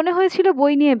একবার মনে হয়েছিল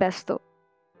বই নিয়ে ব্যস্ত,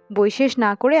 বই শেষ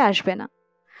না করে আসবে না।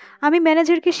 আমি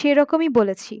ম্যানেজারকে সেরকমই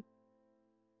বলেছি।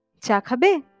 চা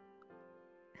খাবে?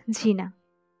 জি না।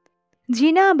 জি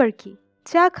না আবার কি,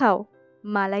 চা খাও,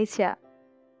 মালাই চা।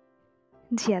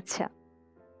 জি আচ্ছা।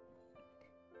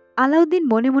 আলাউদ্দিন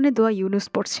মনে মনে দোয়া ইউনুস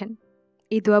পড়ছেন।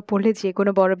 এই দোয়া পড়লে যে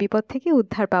কোনো বড় বিপদ থেকে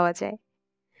উদ্ধার পাওয়া যায়।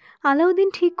 আলাউদ্দিন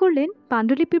ঠিক করলেন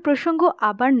পাণ্ডুলিপি প্রসঙ্গ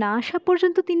আবার না আসা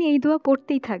পর্যন্ত তিনি এই দোয়া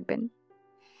পড়তেই থাকবেন।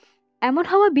 এমন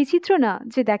হওয়া বিচিত্র না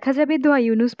যে দেখা যাবে দোয়া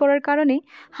ইউনুস পড়ার কারণে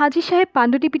হাজী সাহেব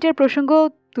পাণ্ডুলিপিটার প্রসঙ্গ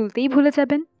তুলতেই ভুলে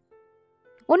যাবেন,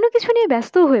 অন্য কিছু নিয়ে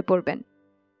ব্যস্তও হয়ে পড়বেন।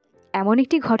 এমন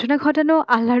একটি ঘটনা ঘটানো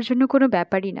আল্লাহর জন্য কোনো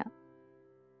ব্যাপারই না।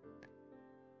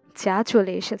 চা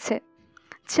চলে এসেছে,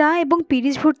 চা এবং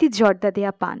পিরিচ ভর্তি জর্দা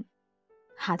দেয়া পান।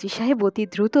 হাজী সাহেব অতি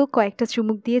দ্রুত কয়েকটা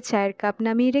চুমুক দিয়ে চায়ের কাপ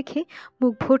নামিয়ে রেখে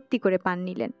মুখ ভর্তি করে পান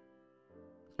নিলেন।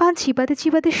 পান চিবাতে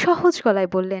চিবাতে সহজ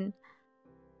গলায় বললেন,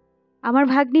 আমার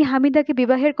ভাগ্নি হামিদাকে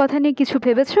বিবাহের কথা নিয়ে কিছু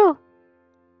ভেবেছ?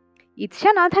 ইচ্ছা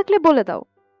না থাকলে বলে দাও,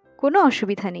 কোনো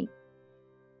অসুবিধা নেই।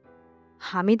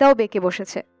 হামিদাও বেঁকে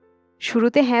বসেছে,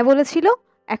 শুরুতে হ্যাঁ বলেছিল,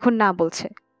 এখন না বলছে।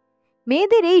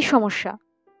 মেয়েদের এই সমস্যা,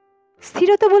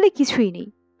 স্থিরতা বলে কিছুই নেই।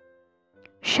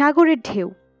 সাগরের ঢেউ,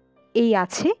 এই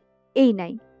আছে এই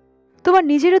নাই। তোমার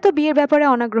নিজেরও তো বিয়ের ব্যাপারে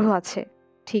অনাগ্রহ আছে,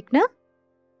 ঠিক না?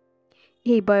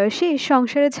 এই বয়সে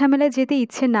সংসারের ঝামেলায় যেতে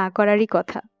ইচ্ছে না করারই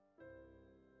কথা।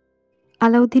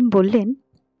 আলাউদ্দিন বললেন,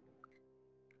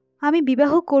 আমি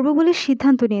বিবাহ করব বলে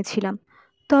সিদ্ধান্ত নিয়েছিলাম,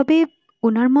 তবে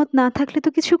ওনার মত না থাকলে তো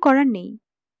কিছু করার নেই।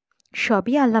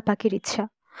 সবই আল্লাহ পাকের ইচ্ছা,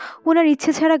 ওনার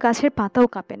ইচ্ছে ছাড়া গাছের পাতাও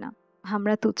কাঁপে না,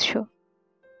 আমরা তুচ্ছ।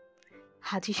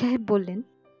 হাজী সাহেব বললেন,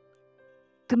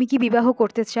 তুমি কি বিবাহ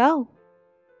করতে চাও?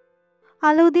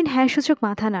 আলাউদ্দিন হ্যাঁ সূচক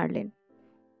মাথা নাড়লেন।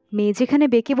 মেয়ে যেখানে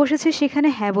বেঁকে বসেছে সেখানে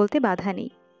হ্যাঁ বলতে বাধা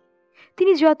নেই।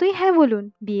 তিনি যতই হ্যাঁ বলুন,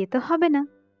 বিয়ে তো হবে না।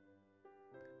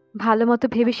 ভালো মতো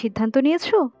ভেবে সিদ্ধান্ত নিয়েছ?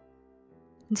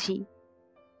 জি।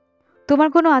 তোমার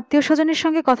কোনো আত্মীয় স্বজনের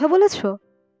সঙ্গে কথা বলেছ?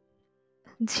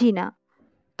 জি না,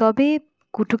 তবে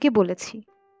কুটুকে বলেছি।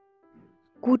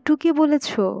 কুটুকে বলেছ?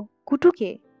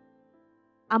 কুটুকে?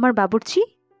 আমার বাবুর্চি।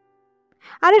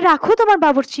 আরে রাখো তোমার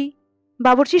বাবুর্চি,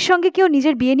 বাবুর্চির সঙ্গে কেউ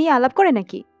নিজের বিয়ে নিয়ে আলাপ করে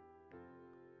নাকি?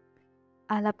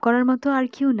 আলাপ করার মতো আর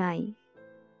কেউ নাই।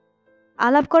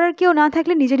 আলাপ করার কেউ না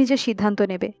থাকলে নিজে নিজে সিদ্ধান্ত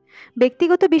নেবে।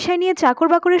 ব্যক্তিগত বিষয় নিয়ে চাকর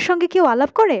বাকরের সঙ্গে কেউ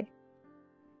আলাপ করে?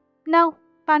 নাও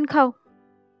পান খাও।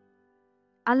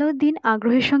 আলাউদ্দিন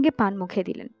আগ্রহের সঙ্গে পান মুখে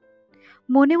দিলেন।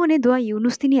 মনে মনে দোয়া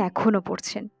ইউনুস তিনি এখনও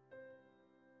পড়ছেন।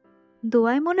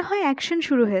 দোয়ায় মনে হয় অ্যাকশন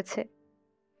শুরু হয়েছে।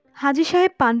 হাজী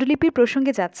সাহেব পাণ্ডুলিপির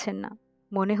প্রসঙ্গে যাচ্ছেন না।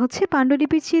 মনে হচ্ছে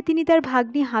পাণ্ডুলিপির চেয়ে তিনি তার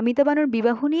ভাগ্নি হামিদা বানুর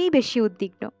বিবাহ নিয়েই বেশি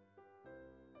উদ্বিগ্ন।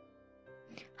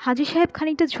 হাজী সাহেব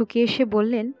খানিকটা ঝুঁকে এসে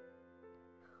বললেন,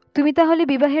 তুমি তাহলে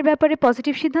বিবাহের ব্যাপারে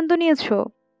পজিটিভ সিদ্ধান্ত নিয়েছ?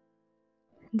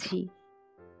 জি।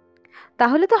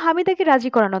 তাহলে তো হামিদাকে রাজি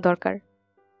করানো দরকার।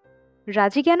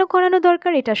 রাজি কেন করানো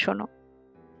দরকার এটা শোনো।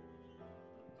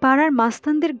 পাড়ার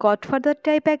মাস্তানদের গডফাদার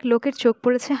টাইপ এক লোকের চোখ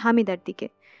পড়েছে হামিদার দিকে।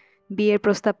 বিয়ের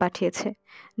প্রস্তাব পাঠিয়েছে,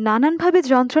 নানানভাবে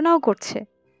যন্ত্রণাও করছে।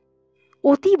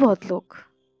 অতি বদলোক,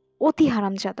 অতি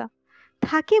হারামজাদা,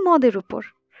 থাকে মদের উপর,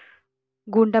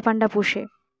 গুন্ডা পান্ডা পুষে,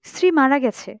 স্ত্রী মারা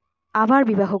গেছে, আবার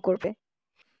বিবাহ করবে।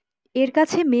 এর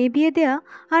কাছে মেয়ে বিয়ে দেয়া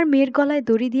আর মেয়ের গলায়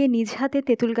দড়ি দিয়ে নিজ হাতে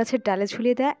তেঁতুল গাছের ডালে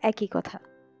ঝুলিয়ে দেয়া একই কথা।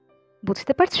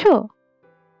 বুঝতে পারছো?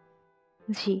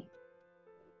 জি।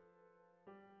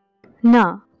 না,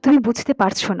 তুমি বুঝতে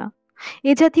পারছো না।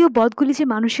 এ জাতীয় বদগুলি যে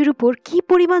মানুষের উপর কি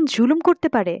পরিমাণ জুলুম করতে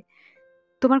পারে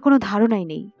তোমার কোনো ধারণাই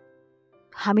নেই।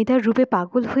 হামিদার রূপে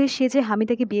পাগল হয়ে সে যে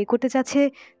হামিদাকে বিয়ে করতে চাচ্ছে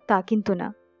তা কিন্তু না।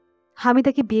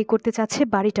 হামিদাকে বিয়ে করতে চাচ্ছে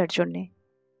বাড়িটার জন্যে।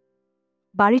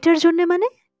 বাড়িটার জন্যে মানে?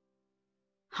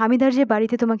 হামিদার যে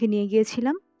বাড়িতে তোমাকে নিয়ে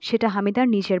গিয়েছিলাম সেটা হামিদার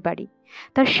নিজের বাড়ি,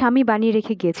 তার স্বামী বানিয়ে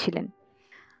রেখে গিয়েছিলেন।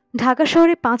 ঢাকা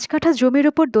শহরে 5 কাঠা জমির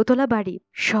ওপর দোতলা বাড়ি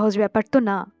সহজ ব্যাপার তো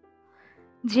না।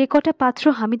 যে কটা পাত্র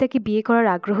হামিদাকে বিয়ে করার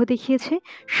আগ্রহ দেখিয়েছে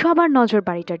সবার নজর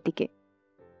বাড়িটার দিকে।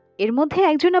 এর মধ্যে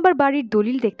একজন আবার বাড়ির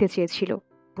দলিল দেখতে চেয়েছিল।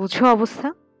 বুঝো অবস্থা।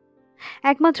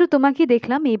 একমাত্র তোমাকে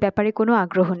দেখলাম এই ব্যাপারে কোনো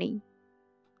আগ্রহ নেই।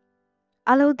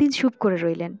 আলাউদ্দিন চুপ করে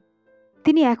রইলেন।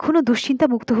 তিনি এখনো দুশ্চিন্তা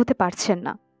মুক্ত হতে পারছেন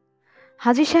না।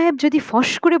 হাজী সাহেব যদি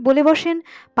ফস করে বলে বসেন,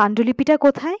 পাণ্ডুলিপিটা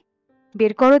কোথায়,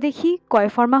 বের করো দেখি, কয়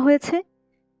ফর্মা হয়েছে,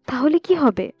 তাহলে কি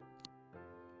হবে?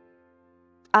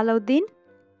 আলাউদ্দিন,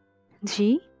 জি?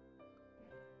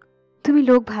 তুমি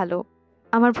লোক ভালো,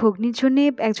 আমার ভগ্নির জন্য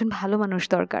একজন ভালো মানুষ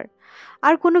দরকার,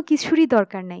 আর কোনো কিছুরই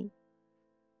দরকার নাই।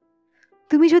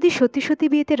 তুমি যদি সত্যি সত্যি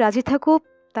বিয়েতে রাজি থাকো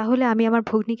তাহলে আমি আমার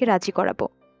ভগ্নিকে রাজি করাবো।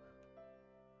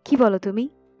 কি বলো তুমি?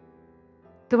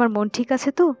 তোমার মন ঠিক আছে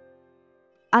তো?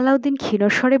 আলাউদ্দিন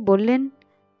ক্ষীণস্বরে বললেন,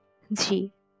 জি।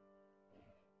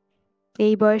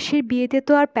 এই বয়সের বিয়েতে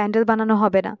তো আর প্যান্ডেল বানানো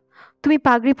হবে না। তুমি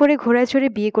পাগড়ি পরে ঘোড়ায় চড়ে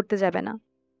বিয়ে করতে যাবে না।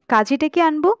 কাজী ডেকে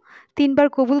আনবো, 3 বার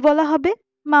কবুল বলা হবে,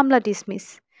 মামলা ডিসমিস।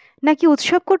 নাকি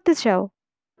উৎসব করতে চাও?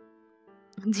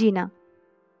 জি না।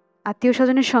 আত্মীয়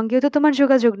স্বজনের সঙ্গেও তো তোমার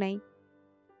যোগাযোগ নাই।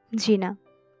 জি না।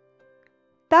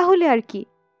 তাহলে আর কি,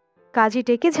 কাজী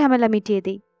ডেকে ঝামেলা মিটিয়ে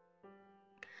দিই।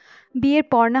 বিয়ের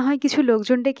পর না হয় কিছু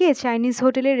লোকজন ডেকে চাইনিজ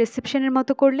হোটেলের রিসেপশনের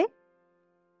মতো করলে?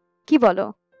 কি বলো?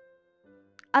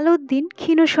 আলাউদ্দিন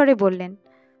ক্ষীণস্বরে বললেন,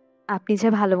 আপনি যা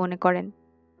ভালো মনে করেন।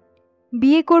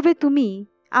 বিয়ে করবে তুমি,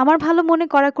 আমার ভালো মনে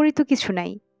করাকরি তো কিছু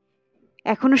নাই।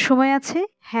 এখনো সময় আছে,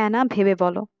 হ্যাঁ না ভেবে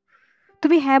বলো।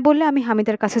 তুমি হ্যাঁ বললে আমি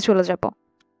হামিদার কাছে চলে যাব।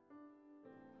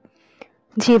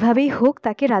 যেভাবেই হোক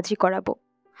তাকে রাজি করাবো।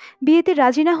 বিয়েতে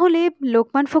রাজি না হলে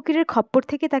লোকমান ফকিরের খপ্পর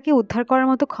থেকে তাকে উদ্ধার করার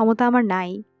মতো ক্ষমতা আমার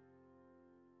নাই।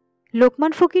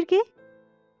 লোকমান ফকিরকে?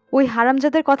 ওই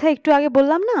হারামজাদের কথা একটু আগে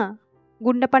বললাম না,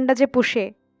 গুন্ডা পান্ডা যে পোষে,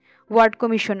 ওয়ার্ড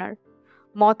কমিশনার।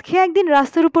 মদ খেয়ে একদিন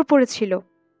রাস্তার উপর পড়েছিল,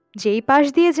 যেই পাশ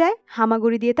দিয়ে যায়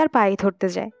হামাগুড়ি দিয়ে তার পায়ে ধরতে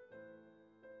যায়।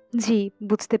 জি,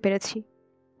 বুঝতে পেরেছি।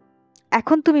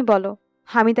 এখন তুমি বলো,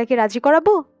 আমি তাকে রাজি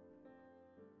করাবো?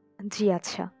 জি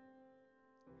আচ্ছা।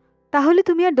 তাহলে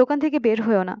তুমি আর দোকান থেকে বের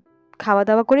হয়েও না, খাওয়া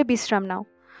দাওয়া করে বিশ্রাম নাও।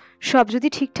 সব যদি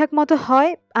ঠিকঠাক মতো হয়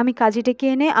আমি কাজী ডেকে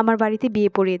এনে আমার বাড়িতে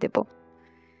বিয়ে পড়িয়ে দেব।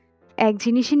 এক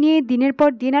জিনিসই নিয়ে দিনের পর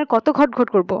দিন আর কত ঘটঘট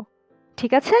করব,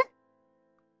 ঠিক আছে?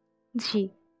 জি।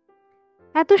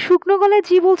 এত শুকনো গলায়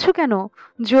জি বলছো কেন?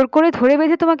 জোর করে ধরে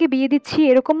বেঁধে তোমাকে বিয়ে দিচ্ছি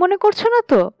এরকম মনে করছো না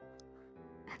তো?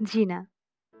 জি না।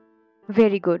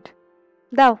 Very good.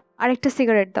 দাও, আরেকটা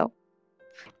সিগারেট দাও।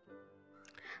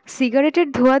 সিগারেটের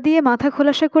ধোঁয়া দিয়ে মাথা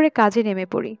খোলাসা করে কাজে নেমে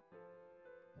পড়ি।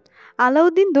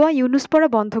 আলাউদ্দিন দোয়া ইউনুস পড়া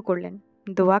বন্ধ করলেন।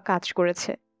 দোয়া কাজ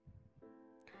করেছে।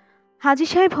 হাজী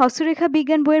সাহেব হস্তরেখা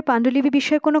বিজ্ঞান বইয়ের পাণ্ডুলিপি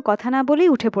বিষয়ে কোনো কথা না বলেই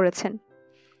উঠে পড়েছেন।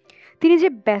 তিনি যে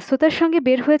ব্যস্ততার সঙ্গে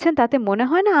বের হয়েছেন তাতে মনে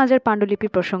হয় না আজ আর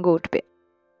পাণ্ডুলিপির প্রসঙ্গ উঠবে।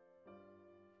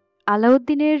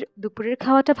 আলাউদ্দিনের দুপুরের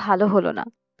খাওয়াটা ভালো হলো না।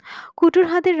 কুটুর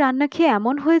হাতের রান্না খেয়ে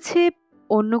এমন হয়েছে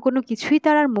অন্য কোনো কিছুই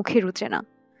তার আর মুখে রুচে না।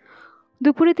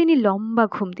 দুপুরে তিনি লম্বা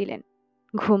ঘুম দিলেন।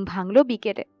 ঘুম ভাঙল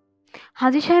বিকেলে।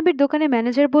 হাজী সাহেবের দোকানে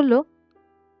ম্যানেজার বলল,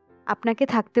 আপনাকে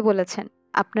থাকতে বলেছেন,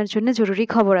 আপনার জন্য জরুরি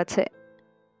খবর আছে।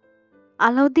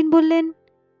 আলাউদ্দিন বললেন,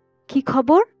 কি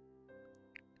খবর?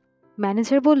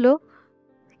 ম্যানেজার বলল,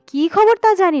 কি খবর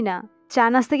তা জানি না, চা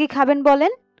নাস্তা কি খাবেন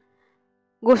বলেন?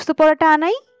 গোস্ত পোড়াটা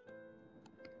আনাই?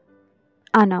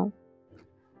 আনাও।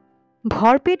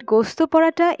 ভরপেট গোস্ত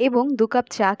পোড়াটা এবং 2 কাপ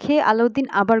চা খেয়ে আলাউদ্দিন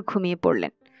আবার ঘুমিয়ে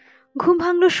পড়লেন। ঘুম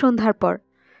ভাঙল সন্ধ্যার পর।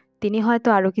 তিনি হয়তো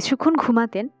আরো কিছুক্ষণ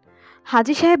ঘুমাতেন।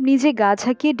 হাজী সাহেব নিজে গা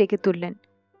ঝাঁকিয়ে ডেকে তুললেন।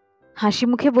 হাসি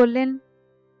মুখে বললেন,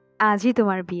 আজই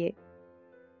তোমার বিয়ে।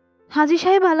 হাজী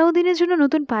সাহেব আলাউদ্দিনের জন্য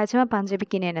নতুন পায়জামা পাঞ্জাবি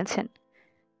কিনে এনেছেন।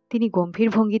 তিনি গম্ভীর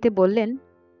ভঙ্গিতে বললেন,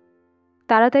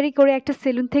 তাড়াতাড়ি করে একটা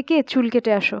সেলুন থেকে চুল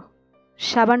কেটে আসো,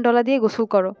 সাবান ডলা দিয়ে গোসল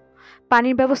করো,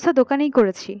 পানির ব্যবস্থা দোকানেই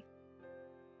করেছি।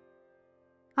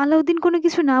 আলাউদ্দিন কোনো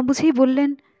কিছু না বুঝেই বললেন,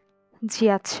 জি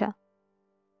আচ্ছা।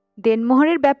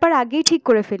 দেনমোহরের ব্যাপার আগেই ঠিক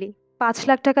করে ফেলি, 5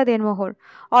 লাখ টাকা দেনমোহর,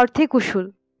 অর্ধেক উসুল,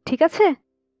 ঠিক আছে?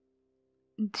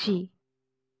 জি।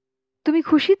 তুমি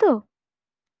খুশি তো?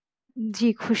 জি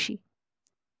খুশি।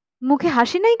 মুখে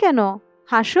হাসি নাই কেন?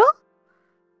 হাসো।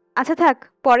 আচ্ছা থাক,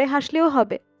 পরে হাসলেও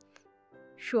হবে।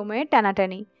 সময়ের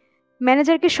টানাটানি।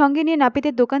 ম্যানেজারকে সঙ্গে নিয়ে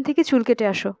নাপিতের দোকান থেকে চুল কেটে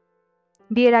আসো।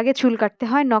 বিয়ের আগে চুল কাটতে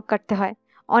হয়, নখ কাটতে হয়,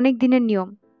 অনেক দিনের নিয়ম।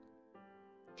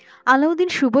 আলাউদ্দিন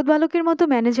সুবোধ বালকের মতো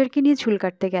ম্যানেজারকে নিয়ে চুল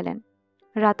কাটতে গেলেন।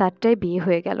 রাত 8টায় বিয়ে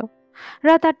হয়ে গেল।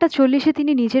 রাত 8টা 40-এ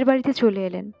তিনি নিজের বাড়িতে চলে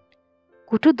এলেন।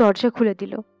 কুটু দরজা খুলে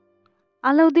দিল।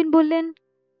 আলাউদ্দিন বললেন,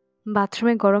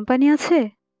 বাথরুমে গরম পানি আছে?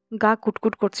 গা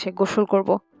কুটকুট করছে, গোসল করব।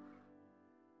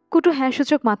 কুটু হ্যাঁ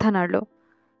সূচক মাথা নাড়ল।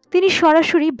 তিনি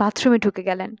সরাসরি বাথরুমে ঢুকে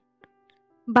গেলেন।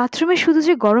 বাথরুমে শুধু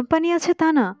যে গরম পানি আছে তা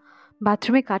না,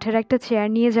 বাথরুমে কাঠের একটা চেয়ার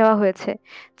নিয়ে যাওয়া হয়েছে।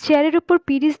 চেয়ারের উপর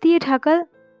পিরিচ দিয়ে ঢাকা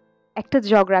একটা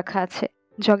জগ রাখা আছে।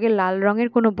 জগে লাল রঙের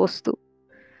কোনো বস্তু,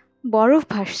 বরফ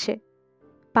ভাসছে।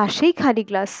 পাশেই খালি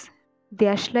গ্লাস,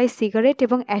 দেয়াশলাই সিগারেট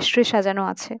এবং অ্যাশট্রে সাজানো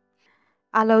আছে।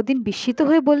 আলাউদ্দিন বিস্মিত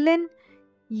হয়ে বললেন,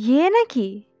 ইয়ে নাকি?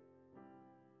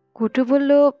 কুটু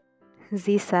বলল,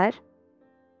 জি স্যার।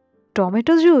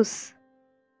 Tomato juice?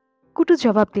 কুটু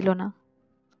জবাব দিল না।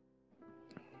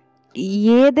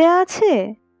 ইয়ে দেয়া আছে?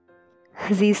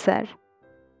 জি স্যার।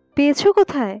 পেয়েছো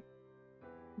কোথায়?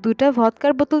 2টা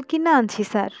ভদকার বোতল কিনা আনছি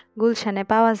স্যার, গুলশানে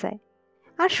পাওয়া যায়।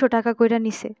 800 টাকা কইরা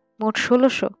নিছে, মোট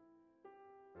 1600।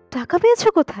 টাকা পেয়েছো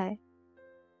কোথায়?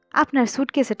 আপনার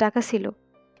সুটকেসে টাকা ছিল।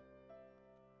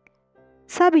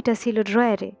 চাবিটা ছিল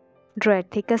ড্রয়ারে, ড্রয়ার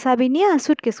থেকে চাবি নিয়ে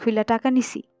সুটকেস খুইলা টাকা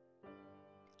নিছি।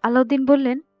 আলাউদ্দিন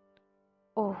বললেন,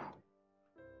 ও।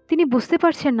 তিনি বুঝতে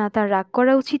পারছেন না তার রাগ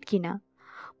করা উচিত কিনা।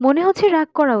 মনে হচ্ছে রাগ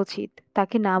করা উচিত,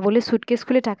 তাকে না বলে সুটকেস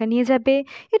খুলে টাকা নিয়ে যাবে,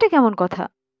 এটা কেমন কথা?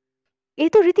 এ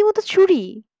তো রীতিমতো চুরি।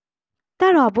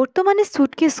 তার অবর্তমানে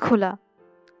সুটকেস খোলা।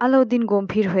 আলাউদ্দিন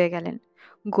গম্ভীর হয়ে গেলেন।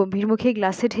 গম্ভীর মুখে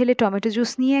গ্লাসে ঢেলে টমেটো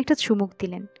জুস নিয়ে একটা চুমুক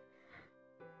দিলেন।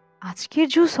 আজকের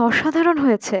জুস অসাধারণ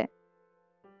হয়েছে।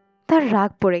 তার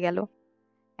রাগ পড়ে গেল।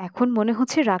 এখন মনে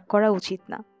হচ্ছে রাগ করা উচিত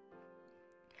না।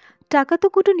 টাকা তো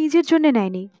কুটু নিজের জন্য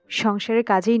নেয়নি, সংসারের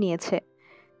কাজেই নিয়েছে।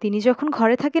 তিনি যখন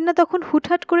ঘরে থাকেন না তখন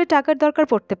হুটহাট করে টাকার দরকার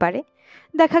পড়তে পারে।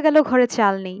 দেখা গেল ঘরে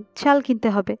চাল নেই, চাল কিনতে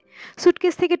হবে।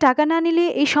 সুটকেস থেকে টাকা না নিলে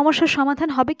এই সমস্যার সমাধান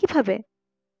হবে কিভাবে?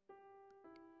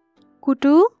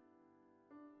 কুটু।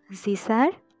 জি স্যার।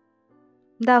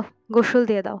 দাও, গোসল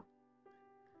দিয়ে দাও।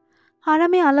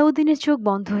 আরামে আলাউদ্দিনের চোখ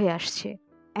বন্ধ হয়ে আসছে।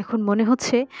 এখন মনে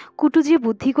হচ্ছে কুটু যে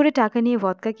বুদ্ধি করে টাকা নিয়ে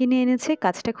ভদকা কিনে এনেছে,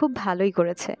 কাজটা খুব ভালোই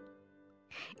করেছে।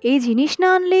 এই জিনিস না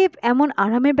আনলে এমন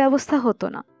আরামের ব্যবস্থা হতো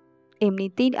না।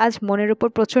 এমনিতেই আজ মনের উপর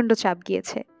প্রচণ্ড চাপ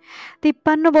গিয়েছে।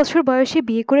 53 বছর বয়সে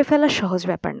বিয়ে করে ফেলা সহজ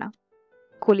ব্যাপার না।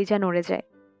 কলিজা নড়ে যায়।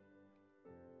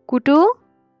 কুটু।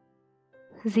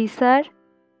 জি স্যার।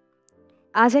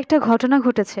 আজ একটা ঘটনা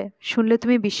ঘটেছে, শুনলে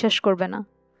তুমি বিশ্বাস করবে না।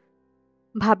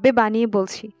 ভাববে বানিয়ে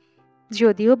বলছি,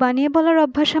 যদিও বানিয়ে বলার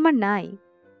অভ্যাস আমার নাই।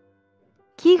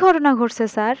 কি ঘটনা ঘটছে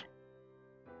স্যার?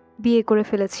 বিয়ে করে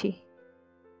ফেলেছি।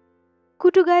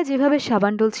 কুটু গায়ে যেভাবে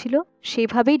সাবান ডলছিল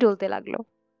সেইভাবেই ডলতে লাগলো।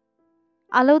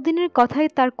 আলাউদ্দিনের কথায়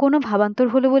তার কোনো ভাবান্তর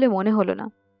হলো বলে মনে হলো না।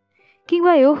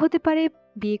 কিংবা এও হতে পারে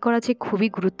বিয়ে করা যে খুবই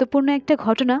গুরুত্বপূর্ণ একটা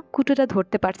ঘটনা কুটুটা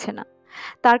ধরতে পারছে না।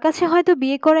 তার কাছে হয়তো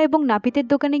বিয়ে করা এবং নাপিতের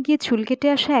দোকানে গিয়ে চুল কেটে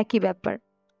আসা একই ব্যাপার।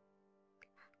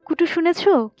 কুটু, শুনেছ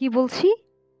কি বলছি?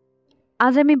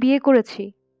 আজ আমি বিয়ে করেছি।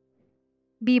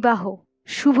 বিবাহ,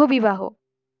 শুভ বিবাহ।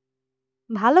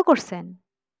 ভালো করছেন।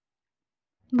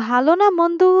 ভালো না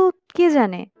মন্দ কে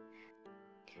জানে।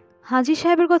 হাজি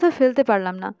সাহেবের কথা ফেলতে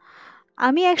পারলাম না।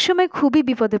 আমি একসময় খুবই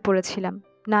বিপদে পড়েছিলাম,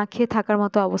 না খেয়ে থাকার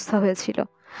মতো অবস্থা হয়েছিল।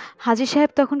 হাজি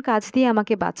সাহেব তখন কাজ দিয়ে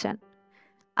আমাকে বাঁচান।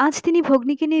 আজ তিনি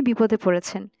ভগ্নীকে নিয়ে বিপদে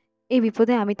পড়েছেন। এই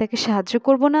বিপদে আমি তাকে সাহায্য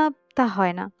করব না তা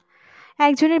হয় না।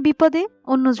 একজনের বিপদে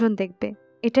অন্যজন দেখবে,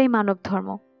 এটাই মানব ধর্ম।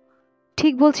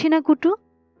 ঠিক বলছি না কুটু?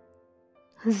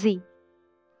 জি।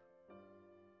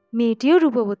 মেয়েটিও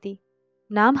রূপবতী,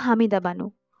 নাম হামিদা বানু।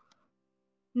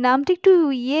 নামটা একটু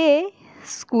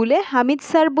স্কুলে হামিদ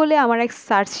স্যার বলে আমার এক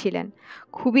স্যার ছিলেন,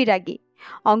 খুবই রাগী।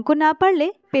 অঙ্ক না পারলে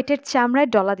পেটের চামড়ায়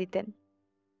ডলা দিতেন।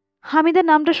 হামিদা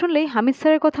নামটা শুনলেই হামিদ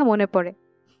স্যারের কথা মনে পড়ে,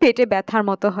 পেটে ব্যথার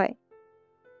মতো হয়।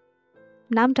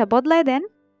 নামটা বদলায় দেন।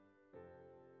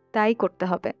 তাই করতে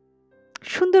হবে,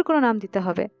 সুন্দর কোনো নাম দিতে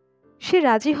হবে। সে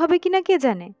রাজি হবে কিনা কে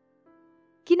জানে।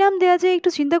 কি নাম দেয়া যায় একটু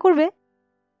চিন্তা করবে।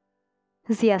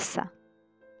 জিয়াসা।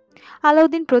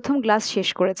 আলাউদ্দিন প্রথম গ্লাস শেষ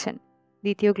করেছেন।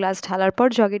 দ্বিতীয় গ্লাস ঢালার পর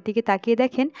জগের দিকে তাকিয়ে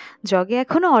দেখেন জগে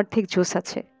এখনো অর্ধেক জুস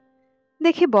আছে।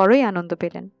 দেখে বড়ই আনন্দ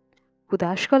পেলেন।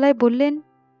 উদাস গলায় বললেন,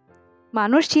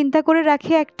 মানুষ চিন্তা করে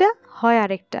রাখে একটা, হয়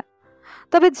আরেকটা।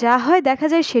 তবে যা হয় দেখা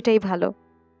যায় সেটাই ভালো।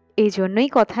 এই জন্যই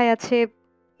কথায় আছে,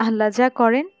 আল্লাহ যা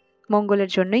করেন মঙ্গলের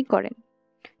জন্যই করেন।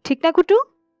 ঠিক না কুটু?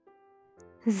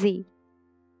 জি।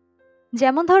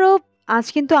 যেমন ধরো, আজ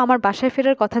কিন্তু আমার বাসায়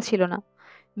ফেরার কথা ছিল না।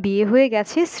 বিয়ে হয়ে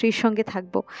গেছে, স্ত্রীর সঙ্গে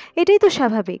থাকবো, এটাই তো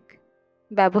স্বাভাবিক।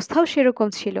 ব্যবস্থাও সেরকম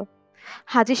ছিল।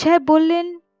 হাজি সাহেব বললেন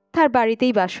তার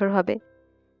বাড়িতেই বাসর হবে।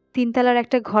 3 তলার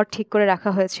একটা ঘর ঠিক করে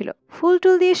রাখা হয়েছিল, ফুল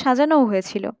টুল দিয়ে সাজানোও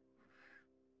হয়েছিল।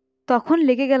 তখন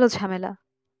লেগে গেল ঝামেলা।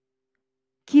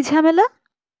 কি ঝামেলা?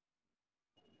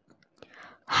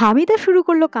 হামিদা শুরু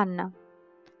করলো কান্না।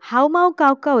 হাউমাউ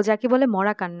কাউ কাউ, যাকে বলে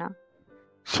মরা কান্না।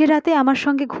 সে রাতে আমার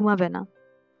সঙ্গে ঘুমাবে না।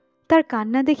 তার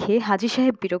কান্না দেখে হাজি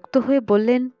সাহেব বিরক্ত হয়ে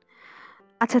বললেন,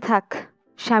 আচ্ছা থাক,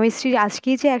 স্বামী স্ত্রীর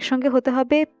আজকেই যে একসঙ্গে হতে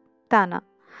হবে তা না,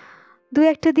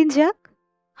 2-1টা দিন যাক,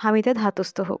 হামিদা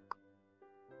ধাতস্থ হোক।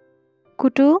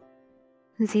 কুটু।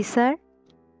 জি স্যার।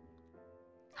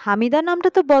 হামিদা নামটা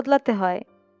তো বদলাতে হয়।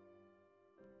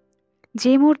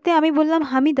 যে মুহূর্তে আমি বললাম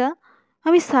হামিদা,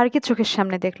 আমি স্যারকে চোখের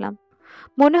সামনে দেখলাম।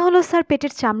 মনে হলো স্যার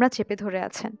পেটের চামড়া চেপে ধরে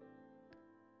আছেন।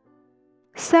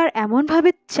 স্যার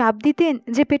এমনভাবে চাপ দিতেন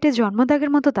যে পেটে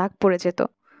জন্মদাগের মতো দাগ পড়ে যেত।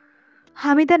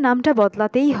 হামিদা নামটা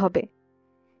বদলাতেই হবে।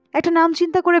 একটা নাম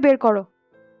চিন্তা করে বের করো।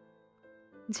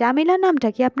 জামিলা নামটা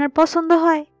কি আপনার পছন্দ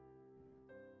হয়?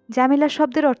 জামিলা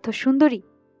শব্দের অর্থ সুন্দরী।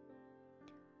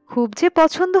 খুব যে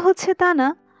পছন্দ হচ্ছে তা না,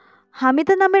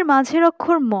 হামিদা নামের মাঝের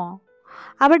অক্ষর ম,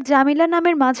 আবার জামিলা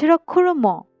নামের মাঝের অক্ষরও ম।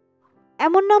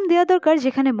 এমন নাম দেওয়া দরকার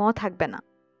যেখানে ম থাকবে না।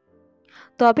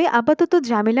 তবে আপাতত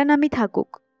জামিলা নামই থাকুক,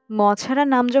 ম ছাড়া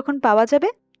নাম যখন পাওয়া যাবে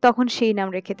তখন সেই নাম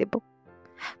রেখে দেব।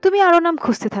 তুমি আরো নাম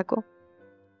খুঁজতে থাকো।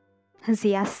 জি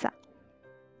আচ্ছা।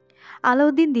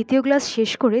 আলাউদ্দিন দ্বিতীয় গ্লাস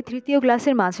শেষ করে তৃতীয়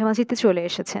গ্লাসের মাঝামাঝিতে চলে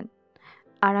এসেছেন।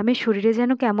 আরামে শরীরে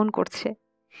যেন কেমন করছে,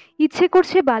 ইচ্ছে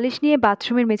করছে বালিশ নিয়ে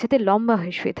বাথরুমের মেঝেতে লম্বা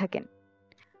হয়ে শুয়ে থাকেন।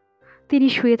 তিনি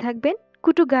শুয়ে থাকবেন,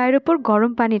 কুটু গায়ের ওপর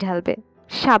গরম পানি ঢালবে,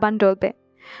 সাবান ডলবে,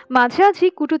 মাঝামাঝি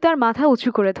কুটু তার মাথা উঁচু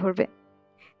করে ধরবে।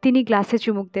 তিনি গ্লাসে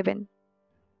চুমুক দেবেন।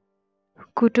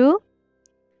 কুটু।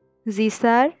 জি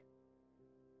স্যার।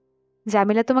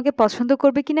 জামিলা তোমাকে পছন্দ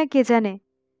করবে কিনা কে জানে,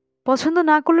 পছন্দ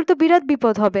না করলে তো বিরাট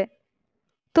বিপদ হবে।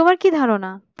 তোমার কি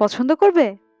ধারণা, পছন্দ করবে?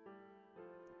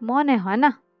 মনে হয়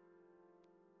না।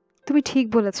 তুমি ঠিক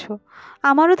বলেছ,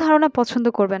 আমারও ধারণা পছন্দ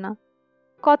করবে না।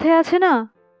 কথায় আছে না,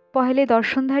 পহেলে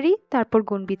দর্শনধারী তারপর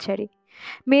গুণবিচারী।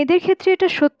 মেয়েদের ক্ষেত্রে এটা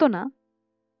সত্য না,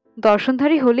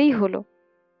 দর্শনধারী হলেই হলো।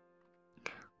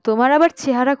 তোমার আবার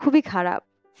চেহারা খুবই খারাপ।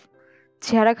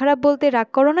 চেহারা খারাপ বলতে রাগ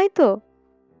করো নাই তো?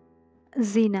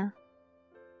 জি না,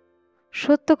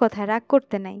 সত্য কথায় রাগ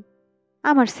করতে নাই,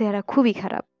 আমার চেহারা খুবই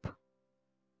খারাপ।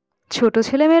 ছোট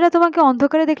ছেলেমেয়েরা তোমাকে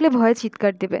অন্ধকারে দেখলে ভয়ে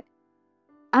চিৎকার দিবে,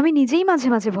 আমি নিজেই মাঝে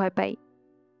মাঝে ভয় পাই।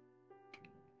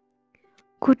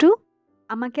 কুটু,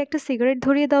 আমাকে একটা সিগারেট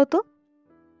ধরিয়ে দাও তো।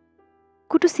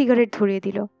 কুটু সিগারেট ধরিয়ে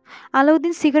দিল।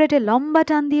 আলাউদ্দিন সিগারেটে লম্বা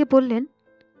টান দিয়ে বললেন,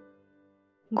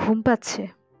 ঘুম পাচ্ছে,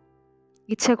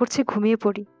 ইচ্ছা করছে ঘুমিয়ে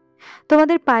পড়ি।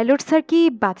 তোমাদের পাইলট স্যার কি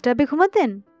বাথটাবে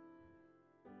ঘুমাতেন?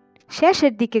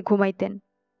 শেষের দিকে ঘুমাইতেন।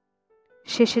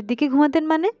 শেষের দিকে ঘুমাতেন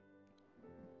মানে?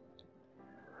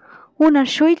 ওনার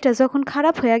শরীরটা যখন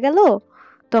খারাপ হয়ে গেল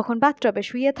তখন বাথটবে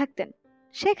শুয়ে থাকতেন,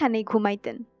 সেখানেই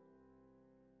ঘুমাইতেন।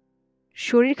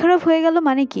 শরীর খারাপ হয়ে গেল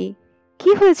মানে কি?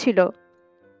 কি হয়েছিল?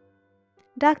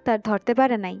 ডাক্তার ধরতে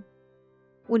পারে নাই।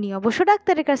 উনি অবশ্য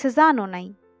ডাক্তারের কাছে যানও নাই,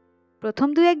 প্রথম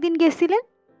 2-1 দিন গেছিলেন,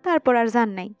 তারপর আর যান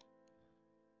নাই।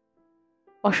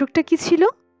 অসুখটা কি ছিল?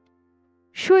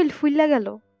 শরীর ফুল্লা গেল,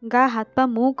 গা হাত পা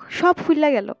মুখ সব ফুল্লা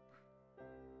গেল।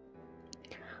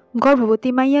 গর্ভবতী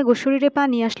মাইয়া গো শরীরে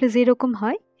পানি আসলে যেরকম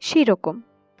হয় সেই রকম।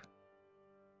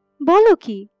 বলো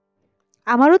কি?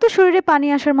 আমারও তো শরীরে পানি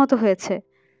আসার মতো হয়েছে।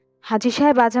 হাজি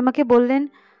সাহেব আজ আমাকে বললেন,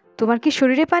 তোমার কি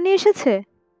শরীরে পানি এসেছে?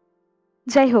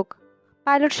 যাই হোক,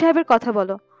 পাইলট সাহেবের কথা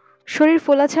বলো, শরীর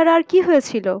ফোলা ছাড়া আর কি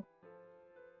হয়েছিল?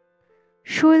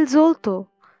 শরীর জ্বলতো,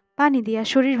 পানি দিয়া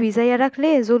শরীর ভিজাইয়া রাখলে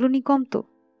জ্বলুনি কমতো।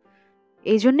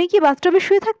 এই জন্যই কি বাথটবে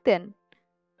শুয়ে থাকতেন?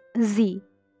 জি।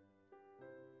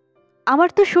 আমার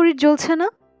তো শরীর জ্বলছে না।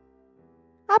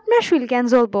 আপনার শরীর কেন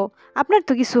জ্বলবো, আপনার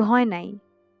তো কিছু হয় নাই।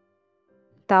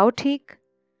 তাও ঠিক,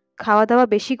 খাওয়া দাওয়া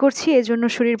বেশি করছি এজন্য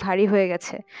শরীর ভারী হয়ে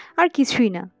গেছে, আর কিছুই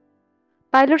না।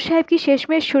 পাইলট সাহেব কি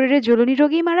শেষমেশ শরীরে জ্বলনি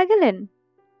রোগেই মারা গেলেন?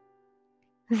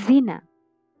 জি না,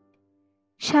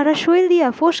 সারা শরীর দিয়া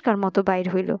ফোসকার মতো বাইর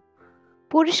হইল,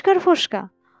 পরিষ্কার ফোসকা,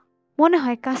 মনে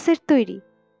হয় কাচের তৈরি,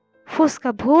 ফোসকা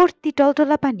ভর্তি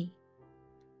টলটলা পানি।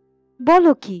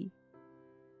 বলো কি?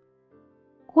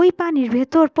 ওই পানির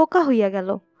ভেতর পোকা হইয়া গেল,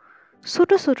 ছোট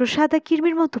ছোট সাদা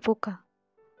কিরমির মতো পোকা।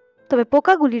 তবে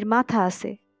পোকাগুলির মাথা আছে,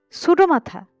 ছোট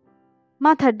মাথা,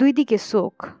 মাথার 2 দিকে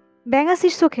চোখ,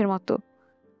 ব্যাঙাচির চোখের মতো।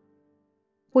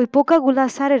 ওই পোকাগুলা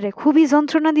স্যারেরে খুবই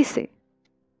যন্ত্রণা দিছে।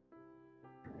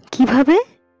 কিভাবে?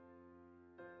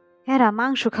 এরা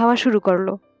মাংস খাওয়া শুরু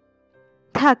করলো।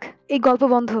 থাক, এই গল্প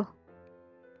বন্ধ।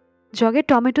 জগে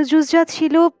টমেটো জুস যা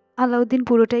ছিল আলাউদ্দিন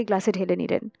পুরোটাই গ্লাসে ঢেলে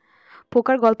নিলেন।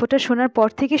 পোকার গল্পটা শোনার পর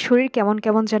থেকে শরীর কেমন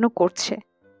কেমন যেন করছে।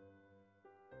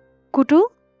 কুটু।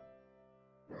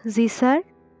 জি স্যার।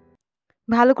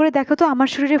 ভালো করে দেখো তো আমার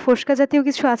শরীরে ফোসকা জাতীয়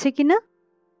কিছু আছে কিনা।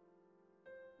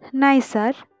 নাই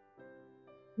স্যার।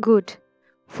 গুড।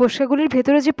 ফোসকাগুলির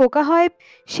ভেতরে যে পোকা হয়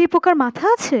সেই পোকার মাথা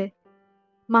আছে,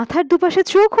 মাথার দুপাশে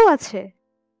চোখও আছে।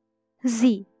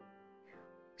 জি।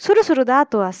 ছোট ছোট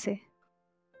দাঁতও আছে।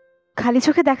 খালি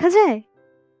চোখে দেখা যায়?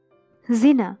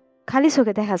 জি না, খালি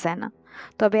চোখে দেখা যায় না।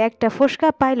 তবে একটা ফোসকা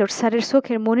পাইলট স্যারের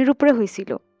চোখের মনির উপরে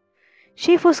হয়েছিল।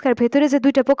 সেই ফোসকার ভেতরে যে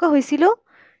 2টা পোকা হয়েছিল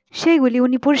সেইগুলি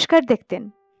উনি পরিষ্কার দেখতেন।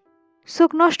 চোখ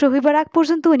নষ্ট হইবার আগ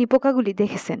পর্যন্ত উনি পোকাগুলি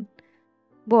দেখেছেন,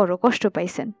 বড় কষ্ট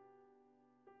পাইছেন।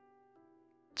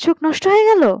 চোখ নষ্ট হয়ে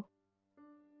গেল?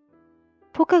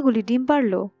 পোকাগুলি ডিম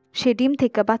পারল, সে ডিম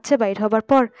থেকে বাচ্চা বাইর হবার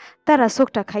পর তারা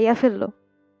চোখটা খাইয়া ফেলল,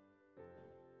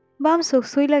 বাম চোখ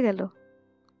সইলা গেল।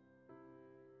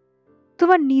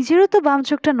 তোমার নিজেরও তো বাম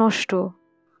চোখটা নষ্ট,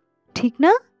 ঠিক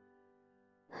না?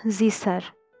 জি স্যার।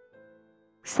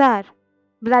 স্যার,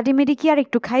 ব্লাডি মেরি কি আর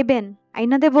একটু খাইবেন?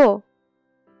 আইনা দেব?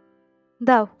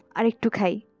 দাও, আর একটু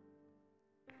খাই।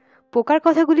 পোকার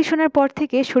কথাগুলি শোনার পর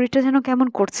থেকে শরীরটা যেন কেমন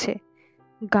করছে,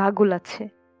 গা গুলাচ্ছে।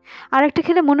 আর একটা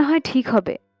খেলে মনে হয় ঠিক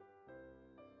হবে।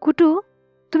 কুটু,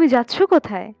 তুমি যাচ্ছ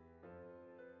কোথায়?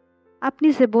 আপনি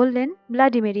যে বললেন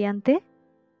ব্লাডি মেরি আনতে।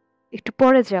 একটু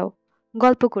পরে যাও,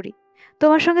 গল্প করি।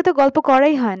 তোমার সঙ্গে তো গল্প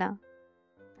করাই হয় না।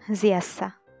 জি আচ্ছা।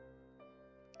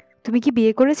 তুমি কি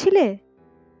বিয়ে করেছিলে?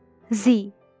 জি।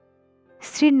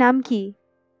 স্ত্রীর নাম কি?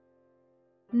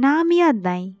 নাম ইয়াদ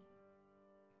নাই।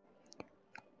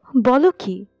 বলো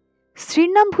কি,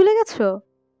 স্ত্রীর নাম ভুলে গেছো?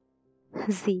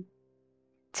 জি।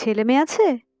 ছেলে মেয়ে আছে?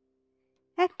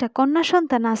 একটা কন্যা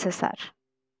সন্তান আছে স্যার।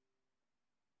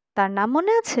 তার নাম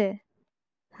মনে আছে?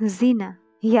 জি না,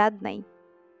 ইয়াদ নাই।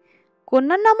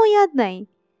 কন্যার নামও ইয়াদ নাই?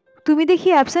 তুমি দেখি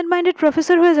অ্যাবসেন্ট মাইন্ডেড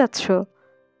প্রফেসর হয়ে যাচ্ছ।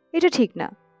 এটা ঠিক না।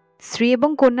 স্ত্রী এবং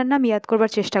কন্যার নাম ইয়াদ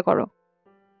করবার চেষ্টা করো।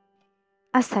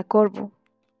 আচ্ছা, করব।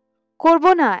 করব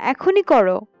না, এখনই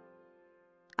করো।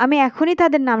 আমি এখনই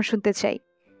তাদের নাম শুনতে চাই।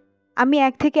 আমি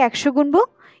 1 থেকে 100 গুনব,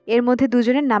 এর মধ্যে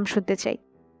দুজনের নাম শুনতে চাই।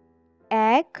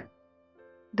 1,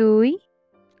 2,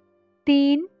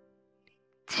 3,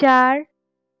 4,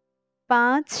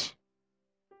 5।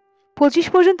 25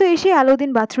 পর্যন্ত এসে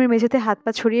আলাউদ্দিন বাথরুমের মেঝেতে হাত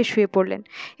পা ছড়িয়ে শুয়ে পড়লেন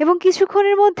এবং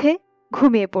কিছুক্ষণের মধ্যে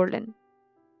ঘুমিয়ে পড়লেন।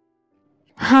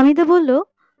 হামিদা বলল,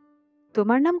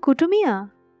 তোমার নাম কুটু মিয়া?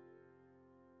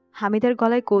 হামিদার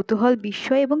গলায় কৌতূহল,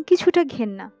 বিস্ময় এবং কিছুটা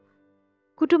ঘেন্না।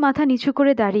 কুটু মাথা নিচু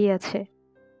করে দাঁড়িয়ে আছে,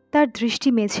 তার দৃষ্টি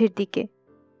মেঝের দিকে।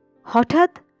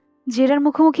 হঠাৎ জেরার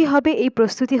মুখোমুখি হবে এই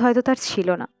প্রস্তুতি হয়তো তার ছিল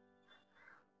না।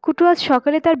 কুটু আজ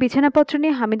সকালে তার বিছানাপত্র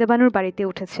নিয়ে হামিদা বানুর বাড়িতে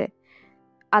উঠেছে।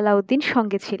 আলাউদ্দিন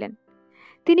সঙ্গে ছিলেন।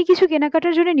 তিনি কিছু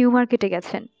কেনাকাটার জন্য নিউ মার্কেটে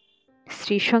গেছেন।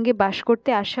 স্ত্রীর সঙ্গে বাস করতে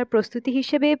আসার প্রস্তুতি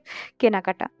হিসেবে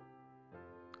কেনাকাটা।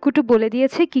 কুটু বলে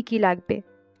দিয়েছে কি কি লাগবে।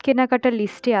 কেনাকাটার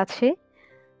লিস্টে আছে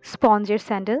স্পঞ্জের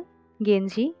স্যান্ডেল,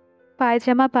 গেঞ্জি,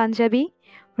 পায়জামা, পাঞ্জাবি,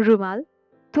 রুমাল,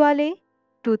 তোয়ালে,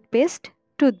 টুথপেস্ট,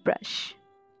 টুথব্রাশ।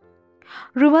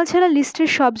 রুমাল ছাড়া লিস্টের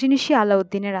সব জিনিসই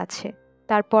আলাউদ্দিনের আছে।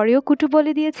 তারপরেও কুটু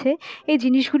বলে দিয়েছে এই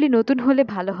জিনিসগুলি নতুন হলে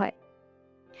ভালো হয়।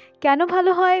 কেন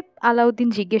ভালো হয় আলাউদ্দিন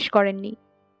জিজ্ঞেস করেননি।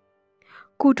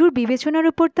 কুটুর বিবেচনার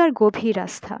উপর তার গভীর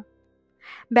আস্থা।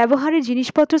 ব্যবহারের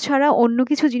জিনিসপত্র ছাড়া অন্য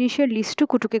কিছু জিনিসের লিস্টও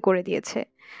কুটুকে করে দিয়েছে।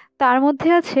 তার মধ্যে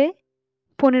আছে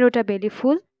 15টা বেলি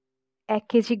ফুল, 1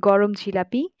 কেজি গরম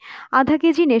জিলাপি, আধা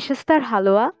কেজি নেশাস্তার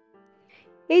হালুয়া।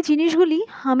 এই জিনিসগুলি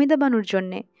হামিদা বানুর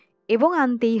জন্যে এবং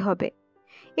আনতেই হবে।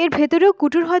 এর ভেতরেও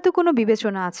কুটুর হয়তো কোনো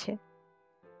বিবেচনা আছে।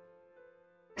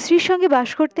 স্ত্রীর সঙ্গে বাস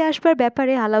করতে আসবার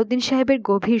ব্যাপারে আলাউদ্দিন সাহেবের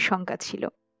গভীর শঙ্কা ছিল।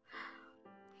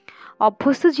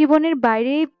 অভ্যস্ত জীবনের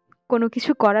বাইরে কোনো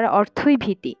কিছু করার অর্থই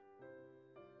ভীতি।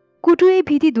 কুটু এই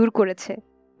ভীতি দূর করেছে।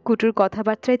 কুটুর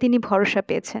কথাবার্তায় তিনি ভরসা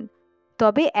পেয়েছেন।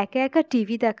 তবে একা একা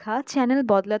টিভি দেখা, চ্যানেল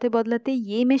বদলাতে বদলাতে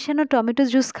মেশানো টমেটো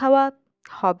জুস খাওয়া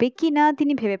হবে কি না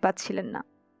তিনি ভেবে পাচ্ছিলেন না।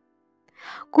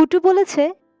 কুটু বলেছে,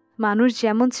 মানুষ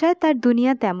যেমন চায় তার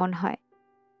দুনিয়া তেমন হয়,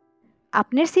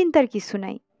 আপনার চিন্তার কিছু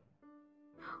নাই।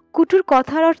 কুটুর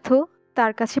কথার অর্থ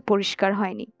তার কাছে পরিষ্কার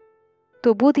হয়নি,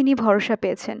 তবুও তিনি ভরসা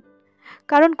পেয়েছেন।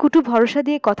 কারণ কুটু ভরসা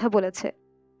দিয়ে কথা বলেছে,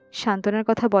 সান্ত্বনার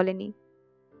কথা বলেনি।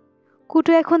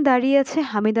 কুটু এখন দাঁড়িয়ে আছে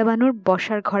হামিদা বানুর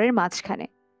বসার ঘরের মাঝখানে।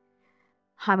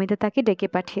 হামিদা তাকে ডেকে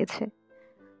পাঠিয়েছে।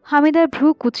 হামিদার ভ্রু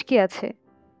কুঁচকে আছে।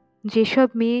 যেসব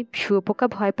মেয়ে শুঁয়োপোকা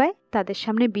ভয় পায়, তাদের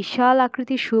সামনে বিশাল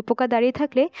আকৃতির শুঁয়োপোকা দাঁড়িয়ে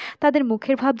থাকলে তাদের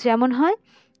মুখের ভাব যেমন হয়,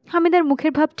 হামিদার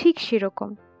মুখের ভাব ঠিক সেরকম।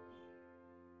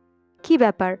 কি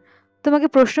ব্যাপার, তোমাকে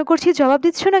প্রশ্ন করছি, জবাব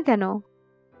দিচ্ছ না কেন?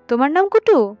 তোমার নাম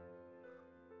কুটু?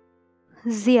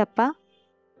 জি আপা।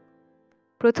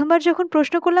 প্রথমবার যখন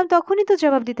প্রশ্ন করলাম তখনই তো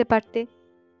জবাব দিতে পারতে,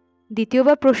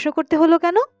 দ্বিতীয়বার প্রশ্ন করতে হলো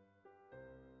কেন?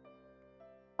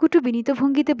 কুটু বিনীত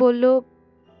ভঙ্গিতে বলল,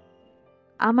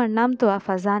 আমার নাম তো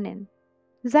আফা জানেন,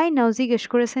 যাই নাও জিজ্ঞেস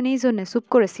করেছেন এই জন্যে চুপ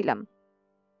করেছিলাম।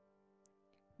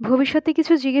 ভবিষ্যতে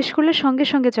কিছু জিজ্ঞেস করলে সঙ্গে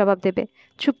সঙ্গে জবাব দেবে,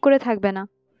 চুপ করে থাকবে না।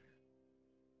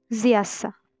 জি আচ্ছা।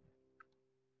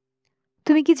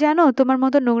 তুমি কি জানো তোমার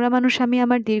মতো নোংরা মানুষ আমি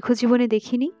আমার দীর্ঘ জীবনে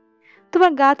দেখিনি?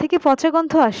 তোমার গা থেকে পচা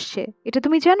গন্ধ আসছে, এটা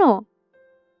তুমি জানো?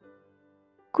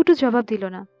 কুটু জবাব দিল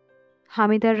না।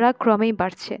 হামিদার রাগ ক্রমেই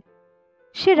বাড়ছে।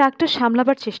 সে রাগটা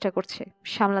সামলাবার চেষ্টা করছে,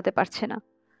 সামলাতে পারছে না।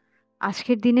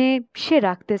 আজকের দিনে সে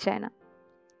রাখতে চায় না।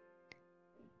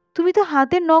 তুমি তো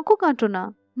হাতের নখও কাটো না,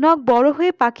 নখ বড়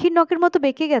হয়ে পাখির নখের মতো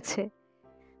বেঁকে গেছে।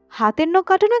 হাতের নখ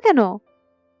কাটো না কেন?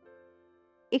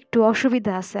 একটু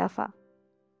অসুবিধা আছে আফা।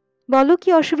 বলো কি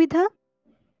অসুবিধা?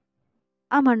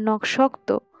 আমার নখ শক্ত,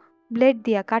 ব্লেড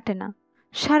দিয়া কাটে না,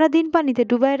 সারাদিন পানিতে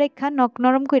ডুবায় রেখা নখ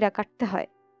নরম কইরা কাটতে হয়।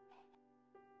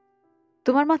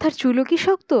 তোমার মাথার চুলও কি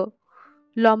শক্ত?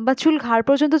 লম্বা চুল ঘাড়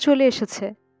পর্যন্ত চলে এসেছে।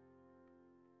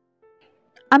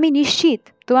 আমি নিশ্চিত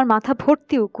তোমার মাথা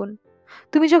ভর্তি উকুন।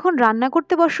 তুমি যখন রান্না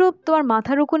করতে বসো তোমার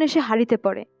মাথার উকুন এসে হাঁড়িতে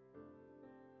পড়ে।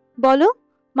 বলো,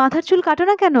 মাথার চুল কাটো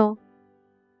না কেন?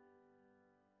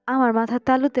 আমার মাথার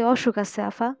তালুতে অসুখ আছে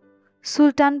আফা, চুল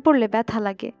টান পড়লে ব্যথা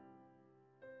লাগে।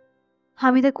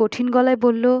 হামিদা কঠিন গলায়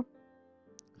বলল,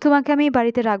 তোমাকে আমি এই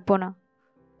বাড়িতে রাখবো না,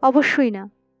 অবশ্যই না।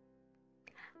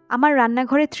 আমার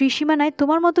রান্নাঘরে ত্রিসীমানায়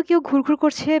তোমার মতো কেউ ঘুরঘুর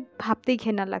করছে ভাবতেই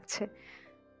ঘেন্না লাগছে।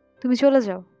 তুমি চলে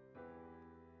যাও।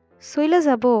 চলে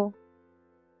যাব?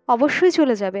 অবশ্যই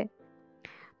চলে যাবে।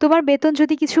 তোমার বেতন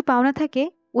যদি কিছু পাওনা থাকে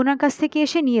ওনার কাছ থেকে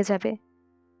এসে নিয়ে যাবে।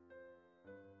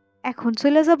 এখন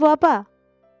চলে যাব আপা?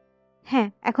 হ্যাঁ,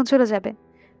 এখন চলে যাবে।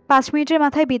 5 মিনিটের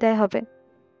মাথায় বিদায় হবে।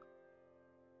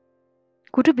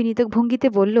 কুটু বিনীত ভঙ্গিতে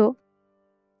বলল,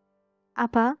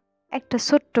 আপা, একটা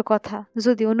ছোট্ট কথা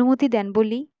যদি অনুমতি দেন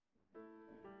বলি।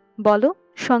 বলো,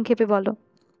 সংক্ষেপে বলো।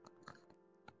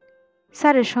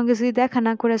 স্যারের সঙ্গে যদি দেখা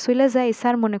না করে চলে যাই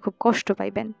স্যার মনে খুব কষ্ট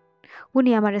পাইবেন। উনি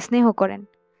আমারে স্নেহ করেন,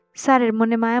 স্যারের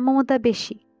মনে মায়া মমতা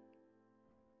বেশি।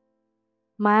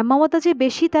 মায়া মমতা যে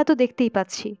বেশি তা তো দেখতেই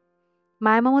পাচ্ছি।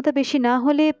 মায়া মমতা বেশি না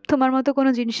হলে তোমার মতো কোনো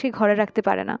জিনিসকে ঘরে রাখতে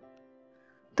পারে না।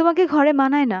 তোমাকে ঘরে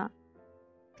মানায় না,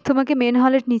 তোমাকে মেন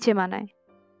হলের নিচে মানায়।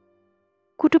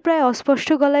 কুটু প্রায় অস্পষ্ট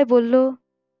গলায় বলল,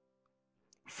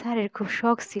 স্যারের খুব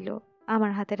শখ ছিল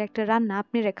আমার হাতের একটা রান্না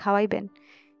আপনারা খাওয়াইবেন,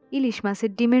 ইলিশ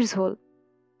মাছের ডিমের ঝোল।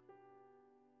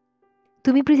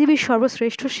 তুমি পৃথিবীর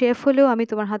সর্বশ্রেষ্ঠ শেফ হলেও আমি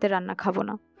তোমার হাতে রান্না খাবো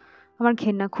না, আমার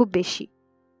ঘেন্না খুব বেশি।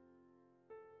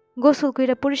 গোসল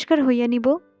কইরা পরিষ্কার হইয়া নিব,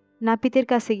 নাপিতের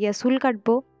কাছে গিয়া চুল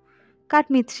কাটবো,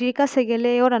 কাঠমিস্ত্রির কাছে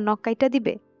গেলে ওরা নখ কাইটা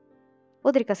দিবে,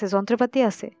 ওদের কাছে যন্ত্রপাতি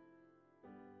আছে।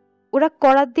 ওরা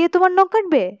করাত দিয়ে তোমার নখ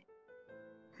কাটবে?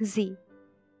 জি।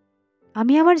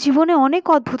 আমি আমার জীবনে অনেক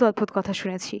অদ্ভুত অদ্ভুত কথা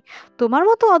শুনেছি, তোমার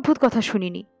মতো অদ্ভুত কথা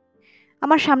শুনিনি।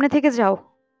 আমার সামনে থেকে যাও।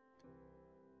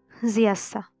 জি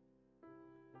আচ্ছা।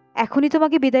 এখনই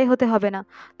তোমাকে বিদায় হতে হবে না,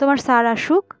 তোমার স্যার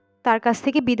আসুক, তার কাছ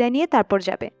থেকে বিদায় নিয়ে তারপর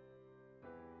যাবে।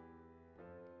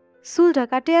 চুলটা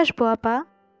কাটে আসবো আপা।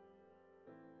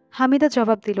 হামিদা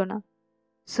জবাব দিল না,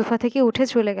 সোফা থেকে উঠে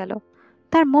চলে গেল।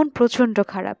 তার মন প্রচণ্ড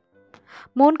খারাপ।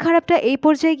 মন খারাপটা এই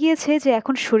পর্যায়ে গিয়েছে যে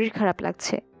এখন শরীর খারাপ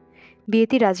লাগছে।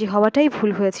 বিয়েতে রাজি হওয়াটাই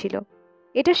ভুল হয়েছিল,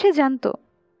 এটা সে জানত।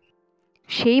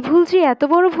 সেই ভুল যে এত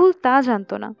বড় ভুল তা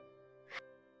জানত না।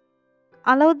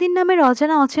 আলাউদ্দিন নামের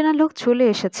অজানা অচেনা লোক চলে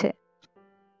এসেছে।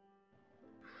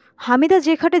 হামিদা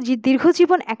যে খাটে দীর্ঘ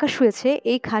জীবন একা শুয়েছে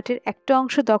এই খাটের একটা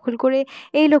অংশ দখল করে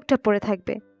এই লোকটা পড়ে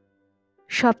থাকবে।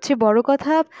 সবচেয়ে বড়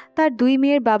কথা, তার 2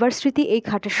 মেয়ের বাবার স্মৃতি এই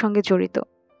খাটের সঙ্গে জড়িত।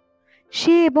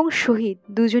 সে এবং শহীদ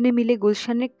দুজনে মিলে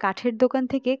গুলশানের কাঠের দোকান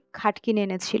থেকে খাট কিনে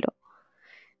এনেছিল।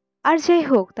 আর যাই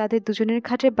হোক, তাদের দুজনের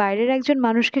খাটে বাইরের একজন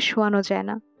মানুষকে শোয়ানো যায়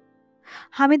না।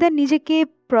 হামিদার নিজেকে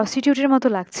প্রস্টিটিউটের মতো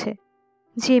লাগছে।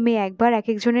 যে মেয়ে একবার এক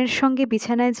একজনের সঙ্গে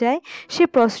বিছানায় যায় সে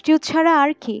প্রস্টিটিউট ছাড়া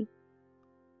আর কি।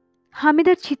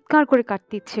 হামিদার চিৎকার করে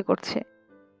কাটতে ইচ্ছে করছে,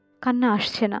 কান্না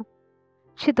আসছে না।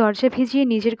 সে দরজা ভিজিয়ে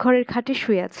নিজের ঘরের খাটে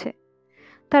শুয়ে আছে।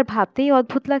 তার ভাবতেই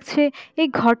অদ্ভুত লাগছে এই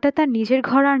ঘরটা তার নিজের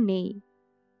ঘর আর নেই।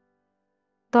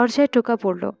 দরজায় টোকা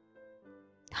পড়ল।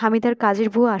 হামিদার কাজের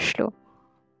বুয়া আসলো।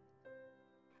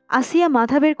 আসিয়া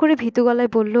মাথা বের করে ভীতু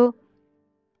গলায় বলল,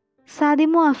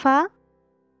 সাদিমু আফা।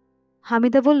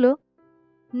 হামিদা বলল,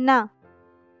 না।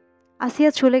 আসিয়া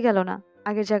চলে গেল না,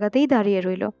 আগের জায়গাতেই দাঁড়িয়ে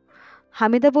রইল।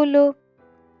 হামিদা বলল,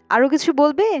 আরো কিছু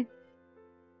বলবে?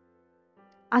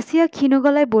 আসিয়া ক্ষীণ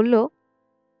গলায় বলল,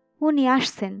 উনি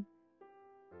আসছেন।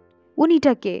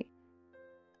 উনিটা কে?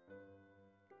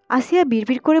 আসিয়া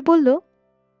বিড়বিড় করে বলল,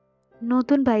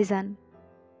 নতুন ভাইজান।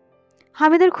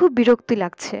 হামিদার খুব বিরক্তি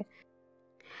লাগছে।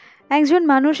 একজন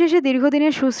মানুষ এসে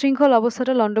দীর্ঘদিনের সুশৃঙ্খল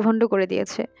অবস্থাটা লণ্ডভণ্ড করে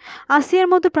দিয়েছে। আসিয়ার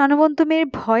মতো প্রাণবন্ত মেয়ের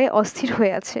ভয়ে অস্থির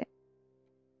হয়ে আছে।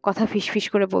 কথা ফিসফিস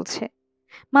করে বলছে,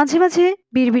 মাঝে মাঝে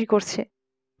বিড়বিড় করছে।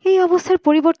 এই অবস্থার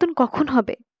পরিবর্তন কখন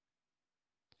হবে?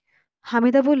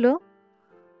 হামিদা বলল,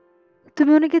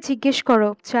 তুমি ওনাকে জিজ্ঞেস করো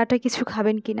চাটা কিছু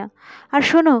খাবেন কিনা। আর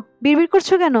শোনো, বিড়বিড়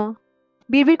করছো কেন?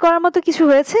 বিড়বিড় করার মতো কিছু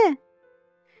হয়েছে?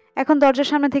 এখন দরজার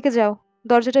সামনে থেকে যাও,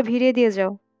 দরজাটা ভিড়িয়ে দিয়ে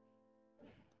যাও।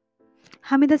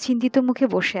 হামিদা চিন্তিত মুখে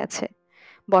বসে আছে।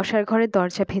 বসার ঘরের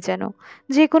দরজা ভেজানো,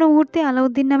 যে কোনো মুহূর্তে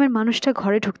আলাউদ্দিন নামের মানুষটা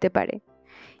ঘরে ঢুকতে পারে।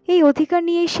 এই অধিকার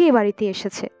নিয়েই সে এ বাড়িতে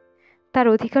এসেছে। তার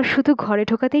অধিকার শুধু ঘরে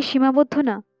ঢোকাতেই সীমাবদ্ধ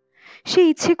না, সে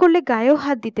ইচ্ছে করলে গায়েও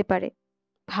হাত দিতে পারে।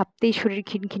 ভাবতেই শরীর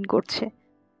খিনখিন করছে।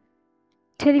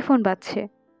 টেলিফোন বাজছে।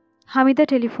 হামিদা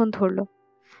টেলিফোন ধরল।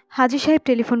 হাজী সাহেব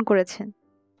টেলিফোন করেছেন।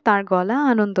 তার গলা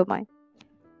আনন্দময়।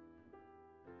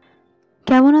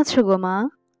 কেমন আছো গো মা?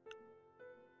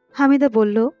 হামিদা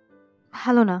বলল,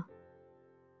 ভালো না।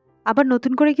 আবার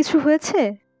নতুন করে কিছু হয়েছে?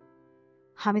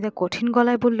 হামিদা কঠিন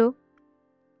গলায় বলল,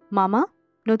 মামা,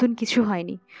 নতুন কিছু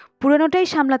হয়নি, পুরনোটাই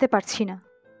সামলাতে পারছি না।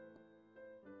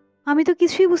 আমি তো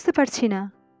কিছুই বুঝতে পারছি না।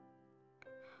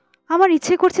 আমার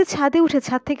ইচ্ছে করছে ছাদে উঠে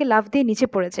ছাদ থেকে লাফ দিয়ে নিচে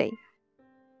পড়ে যাই।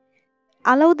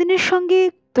 আলাউদ্দিনের সঙ্গে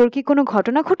তোর কি কোনো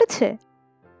ঘটনা ঘটেছে?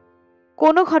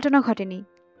 কোনো ঘটনা ঘটেনি।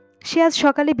 সে আজ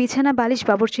সকালে বিছানা বালিশ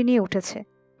বাবুর্চি নিয়ে উঠেছে।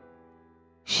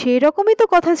 সেরকমই তো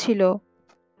কথা ছিল।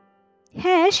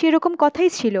 হ্যাঁ, সেরকম কথাই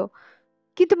ছিল,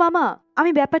 কিন্তু মামা,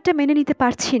 আমি ব্যাপারটা মেনে নিতে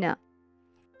পারছি না।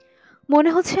 মনে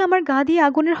হচ্ছে আমার গা দিয়ে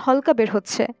আগুনের হলকা বের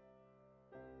হচ্ছে।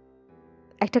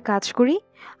 একটা কাজ করি,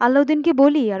 আলাউদ্দিনকে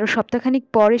বলি আরো সপ্তাহখানিক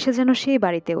পর এসে যেন সেই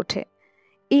বাড়িতে ওঠে।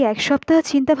 এই এক সপ্তাহ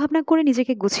চিন্তা ভাবনা করে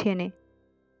নিজেকে গুছিয়ে নে।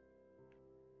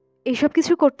 এইসব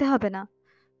কিছু করতে হবে না।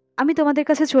 আমি তোমাদের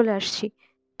কাছে চলে আসছি,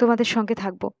 তোমাদের সঙ্গে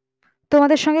থাকবো,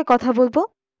 তোমাদের সঙ্গে কথা বলবো,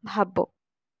 ভাববো।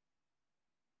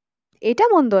 এটা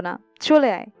মন্দ না, চলে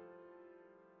আয়।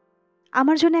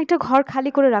 আমার জন্য একটা ঘর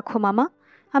খালি করে রাখো মামা,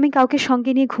 আমি কাউকে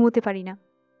সঙ্গে নিয়ে ঘুমোতে পারি না।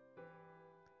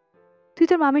 তুই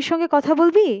তোর মামির সঙ্গে কথা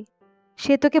বলবি,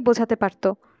 সে তোকে বোঝাতে পারতো।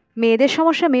 মেয়েদের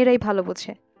সমস্যা মেয়েরাই ভালো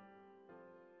বোঝে।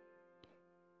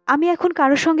 আমি এখন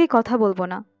কারোর সঙ্গে কথা বলবো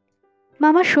না।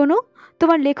 মামা শোনো,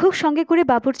 তোমার লেখক সঙ্গে করে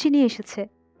বাবুর্চি নিয়ে এসেছে।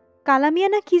 কালামিয়া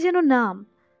না কি যেন নাম,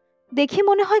 দেখে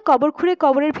মনে হয় কবর খুঁড়ে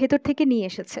কবরের ভেতর থেকে নিয়ে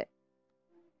এসেছে।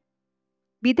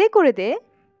 বিদায় করে দে।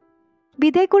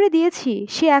 বিদায় করে দিয়েছি,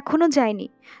 সে এখনো যায়নি,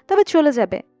 তবে চলে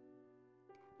যাবে।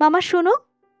 মামা শোনো,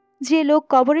 যে লোক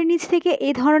কবরের নিচ থেকে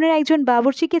এই ধরনের একজন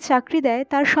বাবুর্চিকে চাকরি দেয়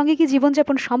তার সঙ্গে কি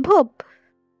জীবনযাপন সম্ভব?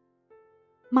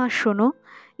 মা শোনো,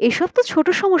 এসব তো ছোট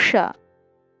সমস্যা।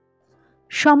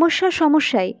 সমস্যা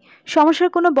সমস্যাই, সমস্যার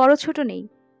কোনো বড় ছোট নেই।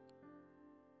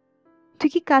 তুই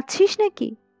কি কাঁদছিস নাকি?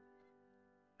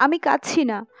 আমি কাঁদছি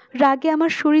না, রাগে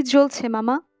আমার শরীর জ্বলছে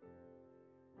মামা।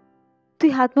 তুই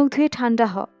হাত মুখ ধুয়ে ঠান্ডা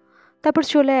হ, তারপর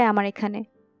চলে আয় আমার এখানে।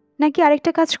 নাকি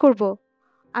আরেকটা কাজ করব,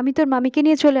 আমি তোর মামিকে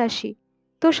নিয়ে চলে আসি,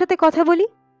 তোর সাথে কথা বলি,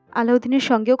 আলাউদ্দিনের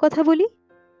সঙ্গেও কথা বলি।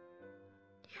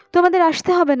 তোমাদের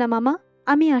আসতে হবে না মামা,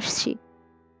 আমি আসছি।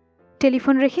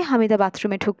 টেলিফোন রেখে হামিদা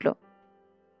বাথরুমে ঢুকল।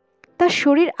 তার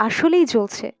শরীর আসলেই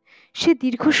জ্বলছে। সে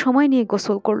দীর্ঘ সময় নিয়ে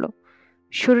গোসল করল।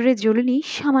 শরীরে জ্বলুনি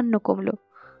সামান্য কমল,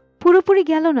 পুরোপুরি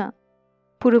গেল না,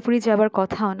 পুরোপুরি যাবার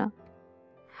কথাও না।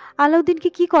 আলাউদ্দিনকে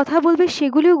কি কথা বলবে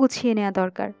সেগুলিও গুছিয়ে নেওয়া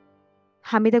দরকার।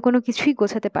 হামিদা কোনো কিছুই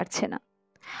গোছাতে পারছে না।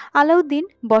 আলাউদ্দিন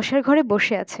বসার ঘরে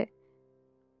বসে আছে,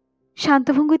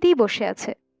 শান্তভঙ্গিতেই বসে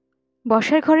আছে।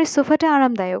 বসার ঘরের সোফাটা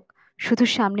আরামদায়ক, শুধু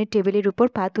সামনের টেবিলের উপর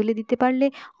পা তুলে দিতে পারলে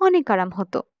অনেক আরাম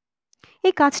হতো।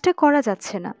 এই কাজটা করা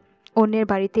যাচ্ছে না। অন্যের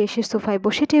বাড়িতে এসে সোফায়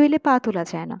বসে টেবিলে পা তোলা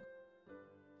যায় না।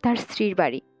 তার স্ত্রীর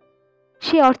বাড়ি,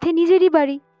 সে অর্থে নিজেরই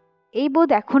বাড়ি, এই বোধ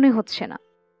এখনই হচ্ছে না।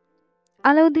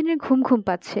 আলাউদ্দিনের ঘুম ঘুম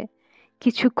পাচ্ছে।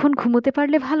 কিছুক্ষণ ঘুমোতে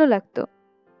পারলে ভালো লাগতো।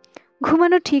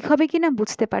 ঘুমানো ঠিক হবে কিনা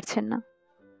বুঝতে পারছেন না।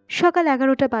 সকাল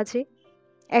 11টা বাজে।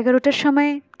 11টার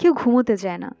সময় কেউ ঘুমোতে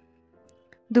যায় না।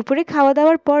 দুপুরে খাওয়া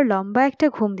দাওয়ার পর লম্বা একটা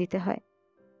ঘুম দিতে হয়।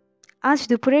 আজ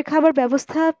দুপুরের খাবার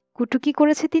ব্যবস্থা কুটু কি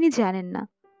করেছে তিনি জানেন না।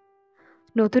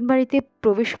 নতুন বাড়িতে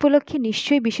প্রবেশ উপলক্ষে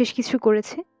নিশ্চয়ই বিশেষ কিছু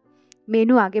করেছে।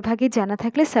 মেনু আগেভাগে জানা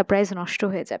থাকলে সারপ্রাইজ নষ্ট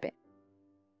হয়ে যাবে।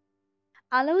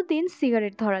 আলাউদ্দিন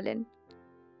সিগারেট ধরালেন।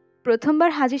 প্রথমবার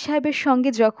হাজী সাহেবের সঙ্গে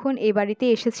যখন এ বাড়িতে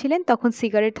এসেছিলেন তখন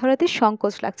সিগারেট ধরাতে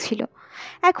সংকোচ লাগছিল,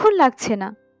 এখন লাগছে না।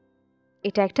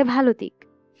 এটা একটা ভালো দিক।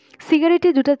 সিগারেটে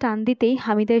দুটো টান দিতেই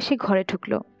হামিদা এসে ঘরে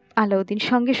ঢুকল। আলাউদ্দিন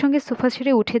সঙ্গে সঙ্গে সোফা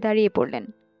ছেড়ে উঠে দাঁড়িয়ে পড়লেন।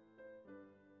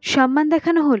 সম্মান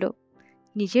দেখানো হলো।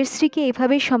 নিজের স্ত্রীকে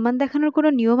এভাবেই সম্মান দেখানোর কোনো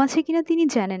নিয়ম আছে কিনা তিনি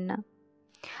জানেন না।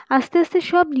 আস্তে আস্তে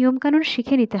সব নিয়মকানুন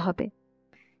শিখে নিতে হবে।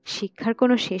 শিক্ষার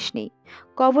কোনো শেষ নেই।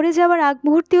 কবরে যাওয়ার আগ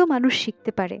মুহূর্তেও মানুষ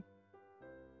শিখতে পারে।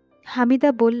 হামিদা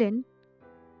বললেন,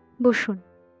 বসুন।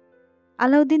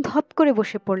 আলাউদ্দিন ধপ করে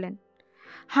বসে পড়লেন।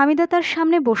 হামিদা তার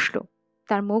সামনে বসল।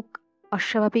 তার মুখ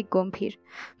অস্বাভাবিক গম্ভীর,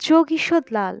 চোখ ঈষৎ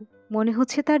লাল, মনে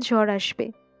হচ্ছে তার জ্বর আসবে।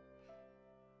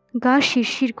 গা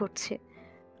শিরশির করছে।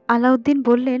 আলাউদ্দিন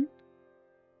বললেন,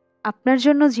 আপনার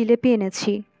জন্য জিলেপি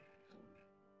এনেছি।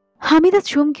 হামিদা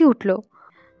চমকে উঠল।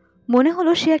 মনে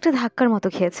হলো সে একটা ধাক্কার মতো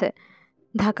খেয়েছে।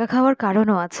 ধাক্কা খাওয়ার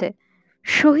কারণও আছে।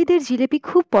 শহীদের জিলেপি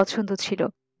খুব পছন্দ ছিল,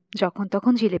 যখন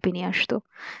তখন জিলেপি নিয়ে আসতো।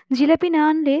 জিলেপি না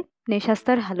আনলে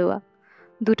নেশাস্তার হালুয়া,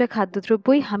 দুটা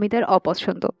খাদ্যদ্রব্যই হামিদার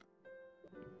অপছন্দ।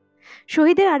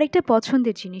 শহীদের আরেকটা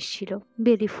পছন্দের জিনিস ছিল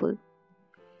বেলি ফুল।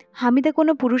 হামিদা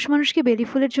কোনো পুরুষ মানুষকে বেলি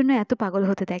ফুলের জন্য এত পাগল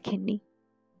হতে দেখেননি।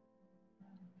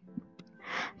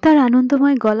 তার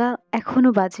আনন্দময় গলা এখনো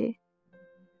বাজে।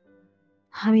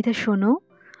 হামিদা শোনো,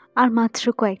 আর মাত্র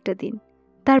কয়েকটা দিন,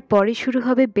 তারপরে শুরু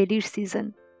হবে বেলির সিজন।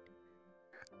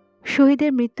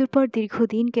 শহীদের মৃত্যুর পর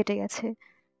দীর্ঘদিন কেটে গেছে।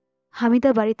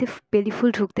 হামিদা বাড়িতে বেলি ফুল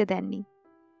ঢুকতে দেননি।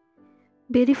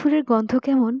 বেলি ফুলের গন্ধ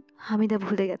কেমন হামিদা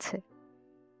ভুলে গেছে।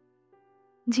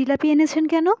 জিলাপি এনেছেন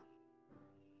কেন?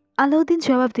 আলাউদ্দিন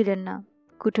জবাব দিলেন না।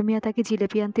 কুটু মিয়া তাকে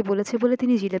জিলেপি আনতে বলেছে বলে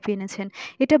তিনি জিলেপি এনেছেন,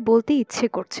 এটা বলতে ইচ্ছে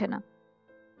করছে না।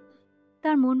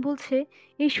 তার মন বলছে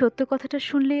এই সত্য কথাটা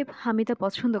শুনলে হামিদা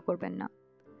পছন্দ করবেন না।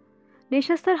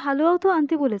 নেশাস্তার হালুয়াও তো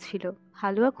আনতে বলেছিল,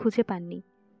 হালুয়া খুঁজে পাননি।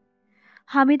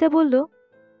 হামিদা বলল,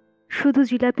 শুধু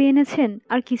জিলাপি এনেছেন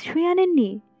আর কিছুই আনেননি?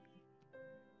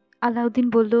 আলাউদ্দিন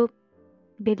বলল,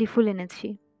 বেলি ফুল এনেছি।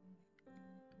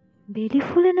 বেলি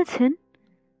ফুল এনেছেন?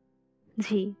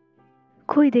 জি।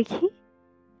 কই দেখি।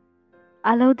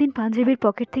 আলাউদ্দিন পাঞ্জাবির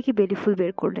পকেট থেকে বেলি ফুল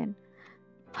বের করলেন।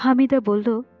 হামিদা বলল,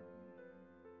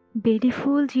 বেলি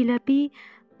ফুল জিলাপি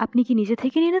আপনি কি নিজে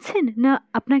থেকে এনেছেন না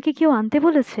আপনাকে কেউ আনতে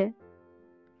বলেছে?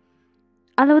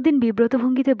 আলাউদ্দিন বিব্রত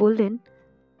ভঙ্গিতে বললেন,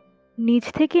 নিজ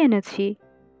থেকে এনেছি।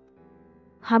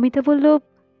 হামিদা বলল,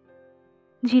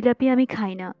 জিলাপি আমি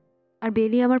খাই না, আর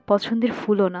বেলি আমার পছন্দের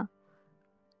ফুলও না।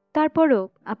 তারপরও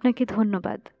আপনাকে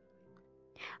ধন্যবাদ।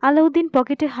 আলাউদ্দিন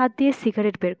পকেটে হাত দিয়ে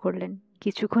সিগারেট বের করলেন।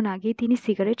 কিছুক্ষণ আগেই তিনি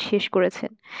সিগারেট শেষ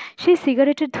করেছেন। সেই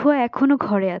সিগারেটের ধোঁয়া এখনো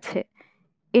ঘরে আছে।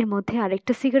 এর মধ্যে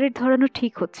আরেকটা সিগারেট ধরানো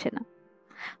ঠিক হচ্ছে না।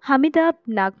 হামিদা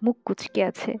নাক মুখ কুঁচকে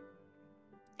আছে।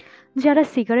 যারা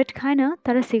সিগারেট খায় না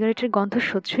তারা সিগারেটের গন্ধ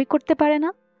সহ্যই করতে পারে না।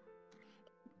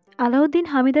 আলাউদ্দিন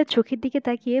হামিদার চোখের দিকে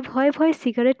তাকিয়ে ভয়ে ভয়ে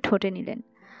সিগারেট ঠোঁটে নিলেন,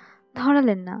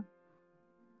 ধরালেন না।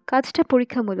 কাজটা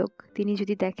পরীক্ষামূলক। তিনি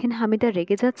যদি দেখেন হামিদা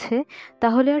রেগে যাচ্ছে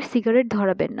তাহলে আর সিগারেট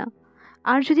ধরাবেন না,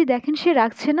 আর যদি দেখেন সে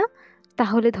রাখছে না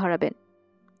তাহলে ধরাবেন।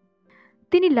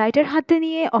 তিনি লাইটার হাতে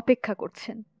নিয়ে অপেক্ষা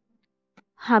করছেন।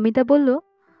 হামিদা বলল,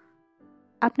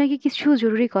 আপনাকে কিছু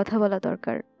জরুরি কথা বলা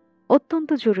দরকার, অত্যন্ত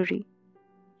জরুরি।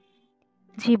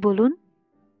 জি বলুন।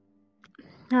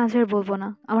 আজ আর বলবো না,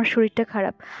 আমার শরীরটা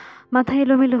খারাপ, মাথা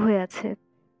এলোমেলো হয়ে আছে।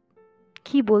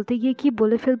 কি বলতে গিয়ে কি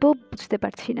বলে ফেলবো বুঝতে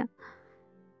পারছি না।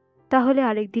 তাহলে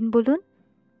আরেকদিন বলুন।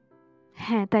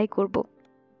 হ্যাঁ তাই করব।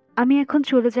 আমি এখন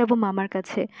চলে যাব মামার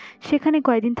কাছে, সেখানে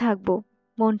কয়দিন থাকবো,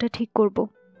 মনটা ঠিক করব।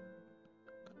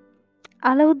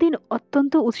 আলাউদ্দিন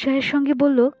অত্যন্ত উৎসাহের সঙ্গে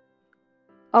বলল,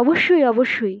 অবশ্যই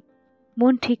অবশ্যই,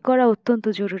 মন ঠিক করা অত্যন্ত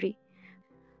জরুরি।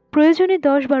 প্রয়োজনে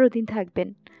 10-12 দিন থাকবেন।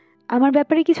 আমার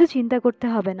ব্যাপারে কিছু চিন্তা করতে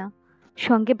হবে না।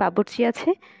 সঙ্গে বাবুর্চি আছে,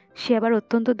 সে আবার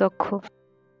অত্যন্ত দক্ষ।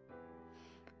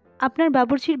 আপনার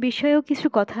বাবুর্চির বিষয়েও কিছু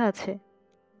কথা আছে।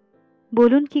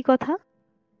 বলুন কি কথা?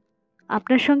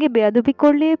 আপনার সঙ্গে বেয়াদবি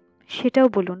করলে সেটাও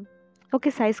বলুন। ওকে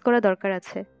সাইজ করা দরকার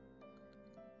আছে।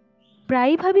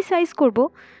 প্রায়ই ভাবি সাইজ করব,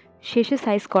 শেষে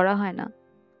সাইজ করা হয় না।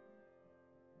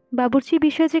 বাবুর্চির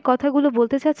বিষয়ে যে কথাগুলো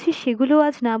বলতে চাচ্ছি সেগুলো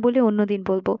আজ না বলে অন্যদিন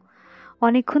বলবো।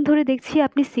 অনেকক্ষণ ধরে দেখছি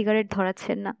আপনি সিগারেট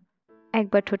ধরাচ্ছেন না।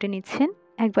 একবার ঠোঁটে নিচ্ছেন,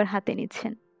 একবার হাতে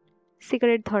নিচ্ছেন।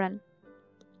 সিগারেট ধরান।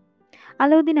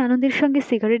 আলাউদ্দিন আনন্দের সঙ্গে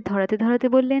সিগারেট ধরাতে ধরাতে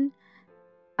বললেন,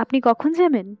 আপনি কখন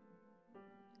যাবেন?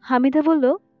 হামিদা বলল,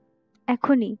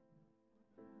 এখনই।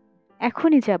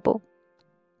 এখনই যাব।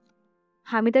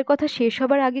 হামিদার কথা শেষ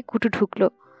হবার আগে কুটু ঢুকলো,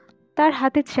 তার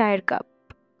হাতে চায়ের কাপ।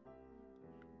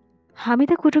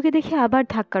 হামিদা কুটুকে দেখে আবার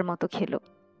ধাক্কার মতো খেল।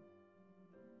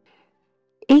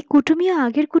 এই কুটুমিয়া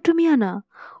আগের কুটুমিয়া না,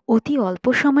 অতি অল্প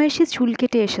সময়ে সে চুল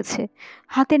কেটে এসেছে,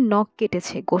 হাতের নখ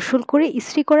কেটেছে, গোসল করে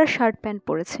ইস্ত্রি করা শার্ট প্যান্ট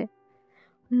পরেছে।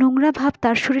 নোংরা ভাব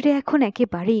তার শরীরে এখন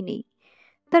একেবারেই নেই।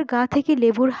 তার গা থেকে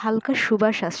লেবুর হালকা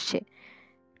সুবাস আসছে।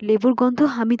 লেবুর গন্ধ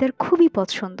হামিদার খুবই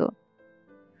পছন্দ।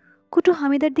 কুটু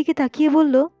হামিদার দিকে তাকিয়ে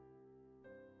বলল,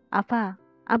 আপা,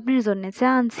 আপনার জন্যে চা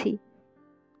আনছি।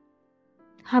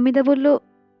 হামিদা বলল,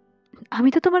 আমি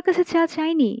তো তোমার কাছে চা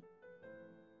চাইনি।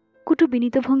 কুটু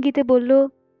বিনীত ভঙ্গিতে বলল,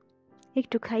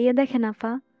 একটু খাইয়ে দেখেন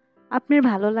আপা, আপনার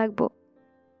ভালো লাগবো।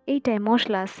 এইটায়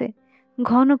মশলা আছে,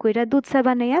 ঘন কইরা দুধ চা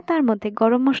বানাইয়া তার মধ্যে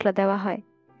গরম মশলা দেওয়া হয়।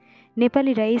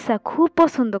 নেপালিরা এই চা খুব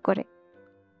পছন্দ করে।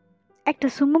 একটা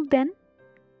চুমুক দেন।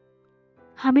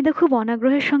 হামিদা খুব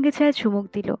অনাগ্রহের সঙ্গে চায়ে চুমুক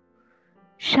দিল।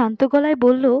 শান্ত গলায়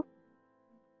বলল,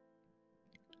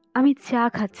 আমি চা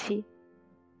খাচ্ছি,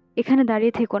 এখানে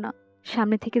দাঁড়িয়ে থেকো না,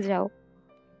 সামনে থেকে যাও।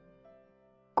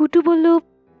 কুটু বলল,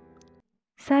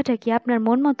 চাটা কি আপনার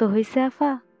মন মতো হয়েছে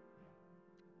আফা?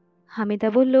 হামিদা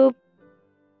বলল,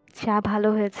 চা ভালো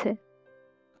হয়েছে।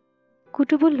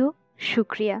 কুটু বলল,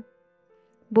 শুক্রিয়া,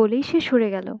 বলেই সে সরে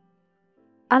গেল।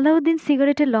 আলাউদ্দিন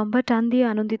সিগারেটের লম্বা টান দিয়ে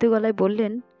আনন্দিত গলায়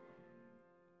বললেন,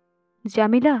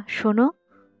 জামিলা শোনো,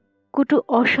 কুটু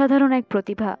অসাধারণ এক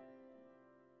প্রতিভা।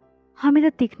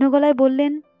 হামিদা তীক্ষ্ণ গলায়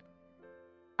বললেন,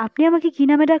 আপনি আমাকে কি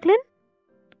নামে ডাকলেন?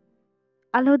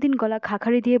 আলাউদ্দিন গলা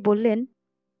খাখারি দিয়ে বললেন,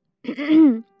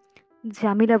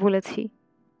 জামিলা বলেছি।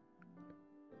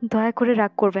 দয়া করে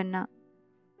রাগ করবেন না,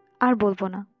 আর বলবো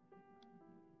না।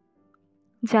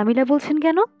 জামিলা বলছেন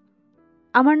কেন?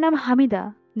 আমার নাম হামিদা,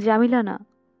 জামিলা না।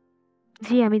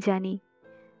 জি আমি জানি।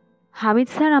 হামিদ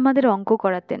স্যার আমাদের অঙ্ক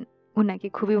করাতেন, ওনাকে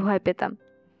খুবই ভয় পেতাম।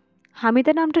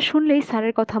 হামিদা নামটা শুনলেই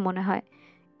স্যারের কথা মনে হয়।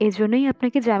 এজন্যই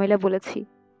আপনাকে জামিলা বলেছি।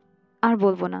 আর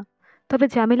বলবো না। তবে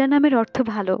জামিলা নামের অর্থ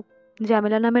ভালো,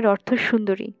 জামিলা নামের অর্থ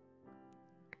সুন্দরী।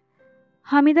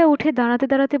 হামিদা উঠে দাঁড়াতে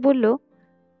দাঁড়াতে বলল,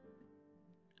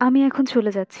 আমি এখন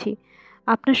চলে যাচ্ছি,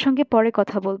 আপনার সঙ্গে পরে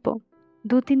কথা বলবো।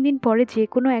 2-3 দিন পরে যে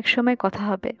কোনো এক সময় কথা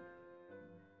হবে।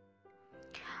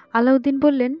 আলাউদ্দিন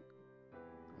বললেন,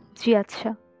 জি আচ্ছা।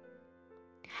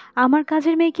 আমার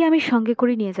কাজের মেয়েকে আমি সঙ্গে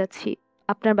করে নিয়ে যাচ্ছি।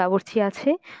 আপনার বাবুর্চি আছে,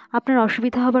 আপনার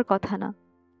অসুবিধা হবার কথা না।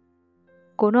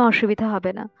 কোনো অসুবিধা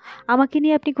হবে না, আমাকে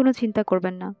নিয়ে আপনি কোনো চিন্তা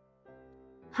করবেন না।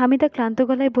 হামিদা ক্লান্ত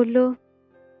গলায় বলল,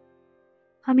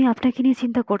 আমি আপনাকে নিয়ে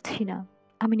চিন্তা করছি না,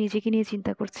 আমি নিজেকে নিয়ে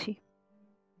চিন্তা করছি।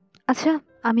 আচ্ছা,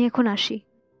 আমি এখন আসি।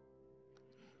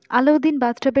 আলাউদ্দিন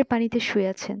বাথটাবের পানিতে শুয়ে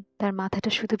আছেন, তার মাথাটা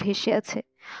শুধু ভেসে আছে,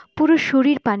 পুরো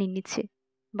শরীর পানির নিচে,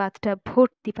 বাথটাব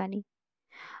ভর্তি পানি।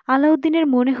 আলাউদ্দিনের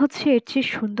মনে হচ্ছে এর চেয়ে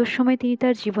সুন্দর সময় তিনি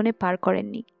তার জীবনে পার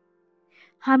করেননি।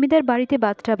 হামিদার বাড়িতে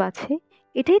বাথটাব আছে,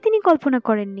 এটাই তিনি কল্পনা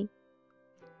করেননি।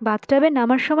 বাথটাবে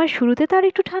নামার সময় শুরুতে তার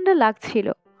একটু ঠান্ডা লাগছিল,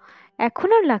 এখন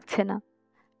আর লাগছে না।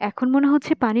 এখন মনে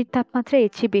হচ্ছে পানির তাপমাত্রা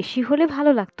এর চেয়ে বেশি হলে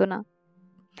ভালো লাগতো না।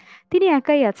 তিনি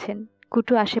একাই আছেন,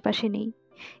 কুটু আশেপাশে নেই।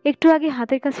 একটু আগে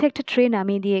হাতের কাছে একটা ট্রে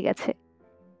নামিয়ে দিয়ে গেছে।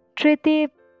 ট্রেতে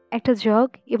একটা জগ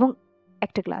এবং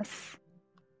একটা গ্লাস।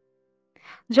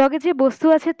 জগে যে বস্তু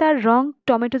আছে তার রং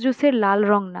টমেটো জুসের লাল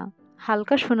রং না,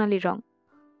 হালকা সোনালি রং।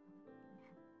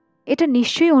 এটা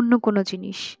নিশ্চয়ই অন্য কোনো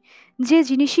জিনিস, যে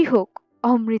জিনিসই হোক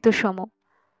অমৃত সম।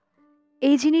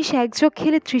 এই জিনিস এক জগ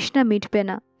খেলে তৃষ্ণা মিটবে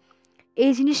না,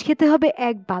 এই জিনিস খেতে হবে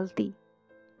এক বালতি।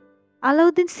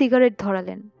 আলাউদ্দিন সিগারেট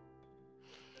ধরালেন।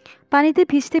 পানিতে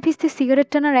ভিজতে ভিজতে সিগারেট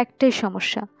টানার একটাই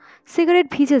সমস্যা, সিগারেট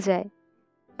ভিজে যায়।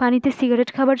 পানিতে সিগারেট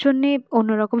খাবার জন্যে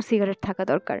অন্যরকম সিগারেট থাকা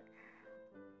দরকার,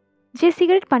 যে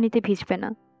সিগারেট পানিতে ভিজবে না।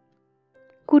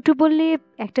 কুটু বললে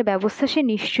একটা ব্যবস্থা সে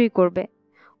নিশ্চয়ই করবে,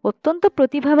 অত্যন্ত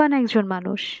প্রতিভাবান একজন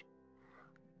মানুষ।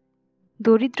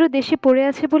 দরিদ্র দেশে পড়ে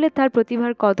আছে বলে তার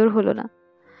প্রতিভার কদর হলো না।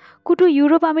 কুটু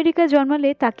ইউরোপ আমেরিকায় জন্মালে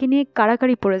তাকে নিয়ে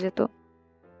কাড়াকাড়ি পড়ে যেত।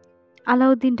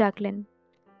 আলাউদ্দিন ডাকলেন,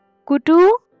 কুটু,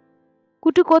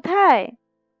 কুটু কোথায়?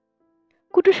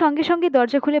 কুটু সঙ্গে সঙ্গে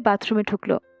দরজা খুলে বাথরুমে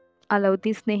ঢুকলো।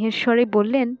 আলাউদ্দিন স্নেহের স্বরে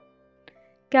বললেন,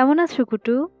 কেমন আছো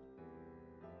কুটু?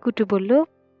 কুটু বলল,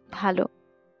 ভালো।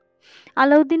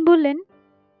 আলাউদ্দিন বললেন,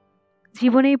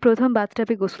 জীবনেই প্রথম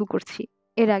বাথটাবে গোসল করছি,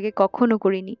 এর আগে কখনো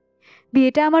করিনি।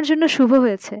 বিয়েটা আমার জন্য শুভ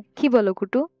হয়েছে, কি বলো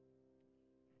কুটু?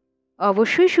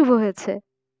 অবশ্যই শুভ হয়েছে।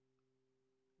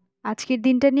 আজকের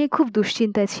দিনটা নিয়ে খুব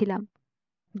দুশ্চিন্তায় ছিলাম,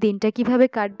 দিনটা কিভাবে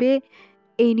কাটবে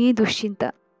এই নিয়ে দুশ্চিন্তা।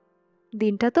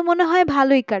 দিনটা তো মনে হয়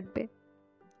ভালোই কাটবে।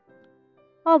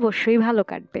 অবশ্যই ভালো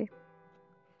কাটবে,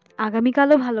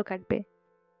 আগামীকালও ভালো কাটবে।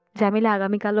 জামিলা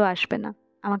আগামীকালও আসবে না,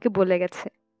 আমাকে বলে গেছে।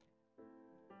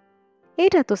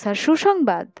 এটা তো স্যার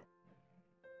সুসংবাদ।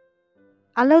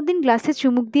 আলাউদ্দিন গ্লাসে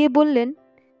চুমুক দিয়ে বললেন,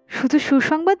 শুধু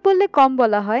সুসংবাদ বললে কম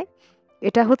বলা হয়,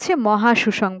 এটা হচ্ছে মহা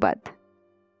সুসংবাদ।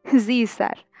 জি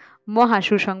স্যার, মহা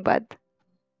সুসংবাদ।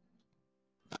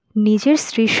 নিজের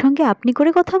স্ত্রীর সঙ্গে আপনি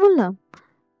করে কথা বললাম,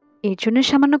 এর জন্য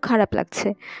সামান্য খারাপ লাগছে।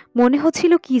 মনে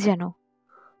হচ্ছিল কি যেন,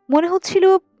 মনে হচ্ছিল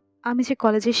আমি যে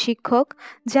কলেজের শিক্ষক,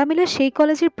 জামিলা সেই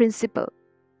কলেজের প্রিন্সিপাল।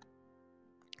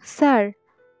 স্যার,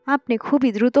 আপনি খুবই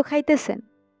দ্রুত খাইতেছেন,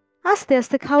 আস্তে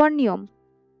আস্তে খাওয়ার নিয়ম।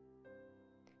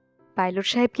 পাইলট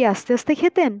সাহেব কি আস্তে আস্তে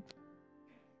খেতেন?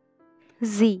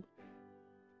 জি,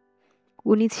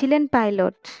 উনি ছিলেন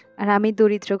পাইলট আর আমি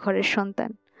দরিদ্র ঘরের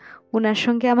সন্তান। উনার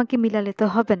সঙ্গে আমাকে মিলালে তো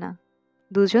হবে না,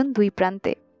 দুজন দুই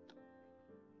প্রান্তে।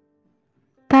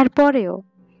 তারপরেও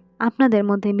আপনাদের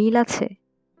মধ্যে মিল আছে।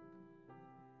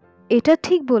 এটা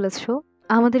ঠিক বলেছ,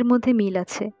 আমাদের মধ্যে মিল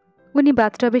আছে। উনি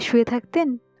বাথটাবে শুয়ে থাকতেন,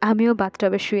 আমিও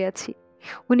বাথটাবে শুয়ে আছি।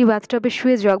 উনি বাথটাবে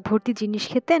শুয়ে জগ ভর্তি জিনিস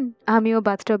খেতেন, আমিও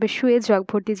বাথটাবে শুয়ে জগ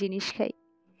ভর্তি জিনিস খাই।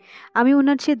 আমি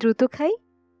ওনার চেয়ে দ্রুত খাই,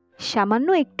 সামান্য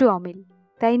একটু অমিল,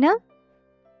 তাই না?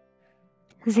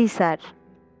 জি স্যার।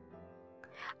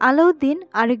 আলাউদ্দিন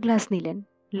আরেক গ্লাস নিলেন,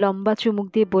 লম্বা চুমুক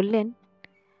দিয়ে বললেন,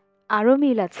 আরও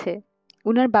মিল আছে।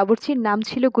 উনার বাবুর্চির নাম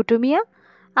ছিল কুটু মিয়া,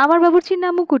 আমার বাবুর্চির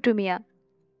নামও কুটু মিয়া।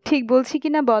 ঠিক বলছি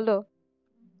কিনা বলো?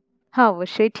 হ্যাঁ,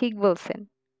 অবশ্যই ঠিক বলছেন।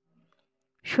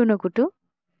 শোনো কুটু,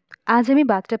 আজ আমি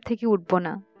বাথটাব থেকে উঠবো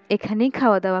না, এখানেই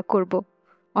খাওয়া দাওয়া করব।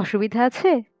 অসুবিধা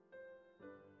আছে?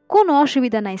 কোনো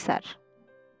অসুবিধা নাই স্যার।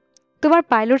 তোমার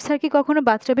পাইলট স্যার কি কখনো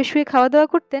বাথটাবে শুয়ে খাওয়া দাওয়া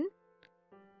করতেন?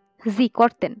 জি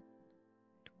করতেন।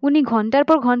 উনি ঘন্টার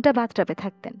পর ঘন্টা বাথটাবে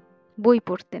থাকতেন, বই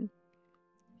পড়তেন।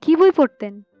 কি বই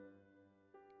পড়তেন?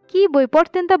 কি বই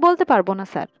পড়তেন তা বলতে পারবো না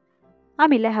স্যার,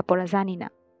 আমি লেখাপড়া জানি না।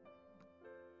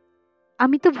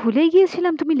 আমি তো ভুলেই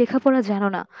গিয়েছিলাম তুমি লেখাপড়া জানো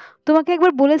না। তোমাকে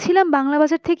একবার বলেছিলাম বাংলা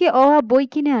বাজার থেকে অ আ বই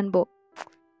কিনে আনবো,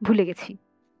 ভুলে গেছি।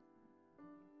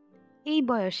 এই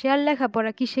বয়সে আর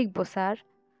লেখাপড়া কি শিখবো স্যার?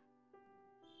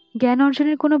 জ্ঞান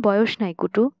অর্জনের কোনো বয়স নাই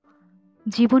কুটু।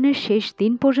 জীবনের শেষ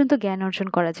দিন পর্যন্ত জ্ঞান অর্জন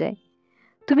করা যায়।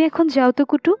 তুমি এখন যাও তো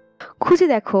কুটু, খুঁজে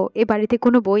দেখো এ বাড়িতে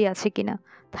কোনো বই আছে কিনা,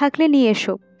 থাকলে নিয়ে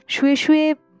এসো। শুয়ে শুয়ে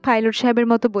পাইলট সাহেবের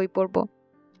মতো বই পড়ব।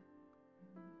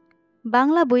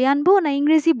 বাংলা বই আনবো না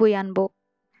ইংরেজি বই আনবো?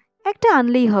 একটা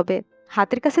আনলেই হবে,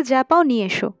 হাতের কাছে যা পাও নিয়ে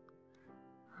এসো।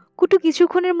 কুটু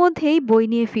কিছুক্ষণের মধ্যেই বই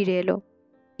নিয়ে ফিরে এলো।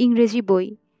 ইংরেজি বই।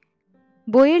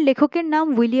 বইয়ের লেখকের নাম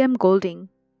উইলিয়াম গোল্ডিং।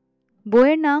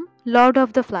 বইয়ের নাম Lord of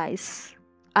the flies.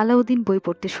 Alauddin বই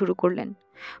পড়তে শুরু করলেন।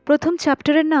 প্রথম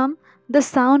চ্যাপ্টারের নাম the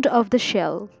sound of the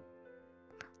shell.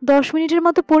 10 মিনিটের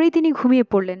মতো পরেই তিনি ঘুমিয়ে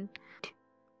পড়লেন।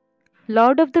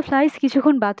 লর্ড অফ দ্য ফ্লাইস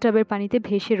কিছুক্ষণ বাথটাবের পানিতে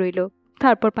ভেসে রইল,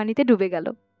 তারপর পানিতে ডুবে গেল।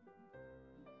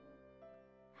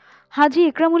 হাজি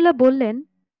একরামুল্লাহ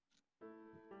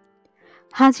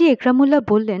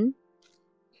বললেন,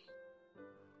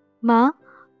 মা,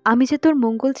 আমি যে তোর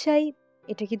মঙ্গল চাই,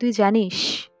 এটা কি তুই জানিস?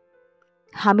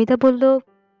 হামিদা বলল,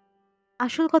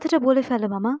 আসল কথাটা বলে ফেলো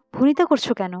মামা, ভনিতা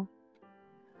করছো কেন?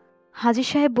 হাজি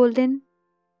সাহেব বললেন,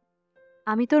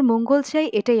 আমি তোর মঙ্গল চাই,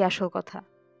 এটাই আসল কথা।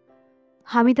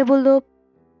 হামিদা বলল,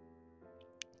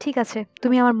 ঠিক আছে,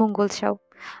 তুমি আমার মঙ্গল চাও।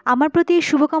 আমার প্রতি এই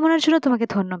শুভকামনার জন্য তোমাকে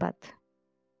ধন্যবাদ।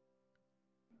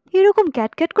 এরকম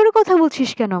ক্যাটক্যাট করে কথা বলছিস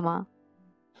কেন মা?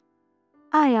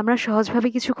 আয় আমরা সহজভাবে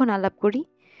কিছুক্ষণ আলাপ করি।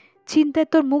 চিন্তায়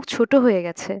তোর মুখ ছোট হয়ে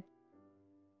গেছে।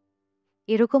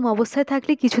 এরকম অবস্থায়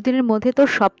থাকলে কিছুদিনের মধ্যে তোর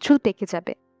সব চুল পেকে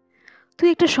যাবে। তুই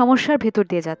একটা সমস্যার ভেতর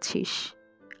দিয়ে যাচ্ছিস।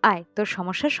 আয় তোর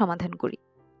সমস্যার সমাধান করি।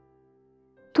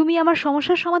 তুমি আমার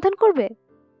সমস্যার সমাধান করবে?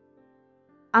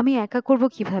 আমি একা করব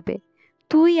কিভাবে?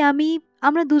 তুই, আমি,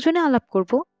 আমরা দুজনে আলাপ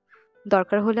করব।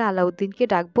 দরকার হলে আলাউদ্দিনকে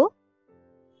ডাকবো।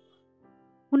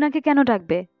 উনাকে কেন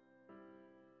ডাকবে?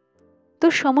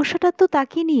 তোর সমস্যাটা তো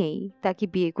তাকে নিয়েই। তাকে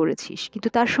বিয়ে করেছিস কিন্তু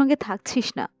তার সঙ্গে থাকছিস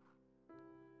না।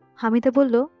 হামিদা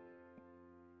বলল,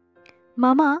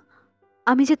 মামা,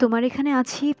 আমি যে তোমার এখানে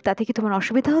আছি তাতে কি তোমার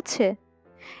অসুবিধা হচ্ছে?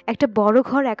 একটা বড়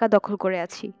ঘর একা দখল করে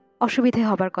আছি, অসুবিধে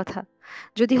হবার কথা।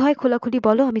 যদি হয় খোলাখুলি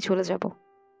বলো, আমি চলে যাব।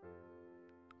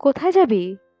 কোথায় যাবি?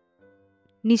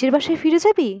 নিজের বাসায় ফিরে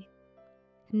যাবি?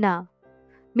 না,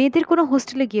 মেয়েদের কোনো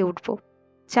হোস্টেলে গিয়ে উঠব।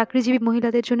 চাকরিজীবী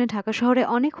মহিলাদের জন্য ঢাকা শহরে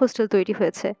অনেক হোস্টেল তৈরি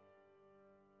হয়েছে।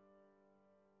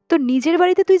 তোর নিজের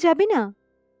বাড়িতে তুই যাবি না?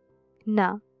 না।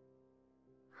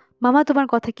 মামা, তোমার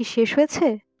কথা কি শেষ হয়েছে?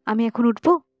 আমি এখন উঠব?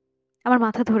 আমার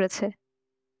মাথা ধরেছে।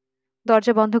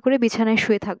 দরজা বন্ধ করে বিছানায়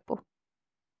শুয়ে থাকব।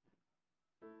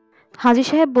 হাজি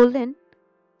সাহেব বললেন,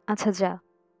 আচ্ছা যা।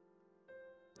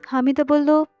 হামিদা বলল,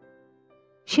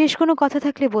 শেষ কোনো কথা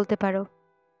থাকলে বলতে পারো।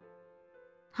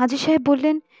 হাজি সাহেব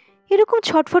বললেন, এরকম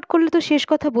ছটফট করলে তো শেষ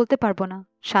কথা বলতে পারবো না।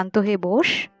 শান্ত হয়ে বস।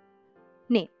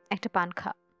 নে, একটা পান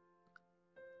খা।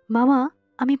 মামা,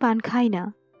 আমি পান খাই না।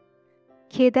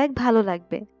 খেয়ে দেখ, ভালো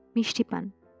লাগবে, মিষ্টি পান।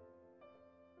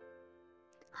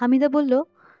 হামিদা বলল,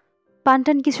 পান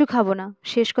টান কিছু খাবো না।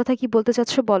 শেষ কথা কি বলতে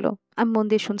চাচ্ছ বলো, আমি মন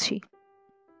দিয়ে শুনছি।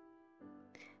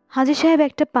 হাজি সাহেব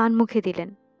একটা পান মুখে দিলেন।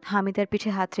 হামিদার পিঠে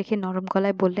হাত রেখে নরম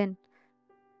গলায় বললেন,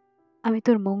 আমি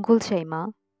তোর মঙ্গল চাই মা।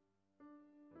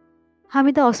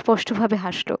 হামিদা অস্পষ্টভাবে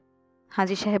হাসল।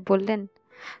 হাজি সাহেব বললেন,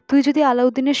 তুই যদি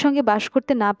আলাউদ্দিনের সঙ্গে বাস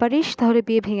করতে না পারিস তাহলে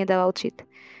বিয়ে ভেঙে দেওয়া উচিত।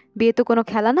 বিয়ে তো কোনো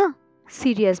খেলা না,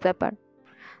 সিরিয়াস ব্যাপার।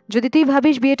 যদি তুই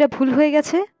ভাবিস বিয়েটা ভুল হয়ে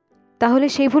গেছে, তাহলে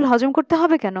সেই ভুল হজম করতে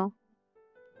হবে কেন?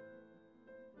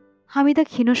 হামিদা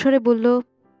ক্ষীণস্বরে বলল,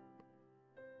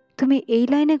 তুমি এই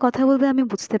লাইনে কথা বলবে আমি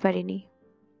বুঝতে পারিনি।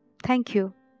 Thank you.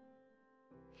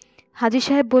 হাজি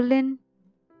সাহেব বললেন,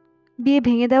 বিয়ে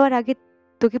ভেঙে দেওয়ার আগে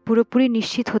তোকে পুরোপুরি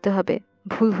নিশ্চিত হতে হবে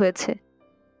ভুল হয়েছে।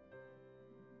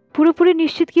 পুরোপুরি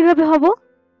নিশ্চিত কিভাবে হব?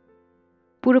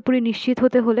 পুরোপুরি নিশ্চিত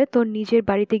হতে হলে তোর নিজের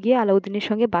বাড়িতে গিয়ে আলাউদ্দিনের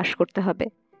সঙ্গে বাস করতে হবে।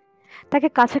 তাকে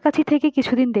কাছাকাছি থেকে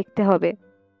কিছুদিন দেখতে হবে।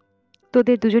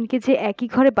 তোদের দুজনকে যে একই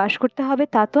ঘরে বাস করতে হবে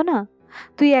তা তো না।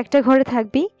 তুই একটা ঘরে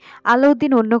থাকবি,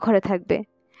 আলাউদ্দিন অন্য ঘরে থাকবে।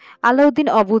 আলাউদ্দিন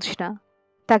অবুঝ না,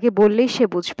 তাকে বললেই সে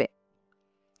বুঝবে।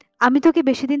 আমি তোকে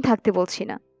বেশি দিন থাকতে বলছি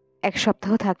না, 1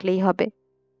 সপ্তাহ থাকলেই হবে।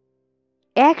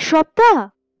 1 সপ্তাহ?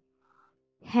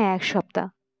 হ্যাঁ, 1 সপ্তাহ।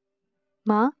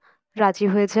 মা, রাজি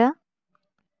হয়ে যা।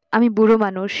 আমি বুড়ো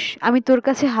মানুষ, আমি তোর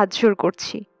কাছে হাত জোড়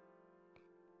করছি।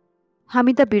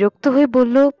 হামিদা বিরক্ত হয়ে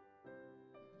বলল,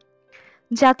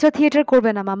 যাত্রা থিয়েটার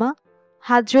করবে না মামা,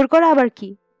 হাত জোড় করা আবার কি?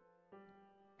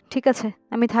 ঠিক আছে,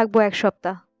 আমি থাকবো 1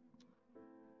 সপ্তাহ।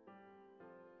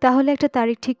 তাহলে একটা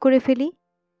তারিখ ঠিক করে ফেলি।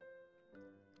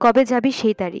 কবে যাবি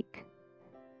সেই তারিখ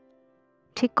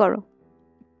ঠিক করো।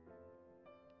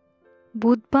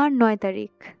 বুধবার 9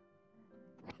 তারিখ।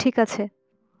 ঠিক আছে,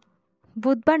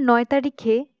 বুধবার 9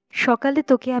 তারিখে সকালে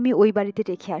তোকে আমি ওই বাড়িতে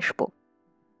রেখে আসব।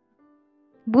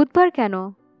 বুধবার কেন?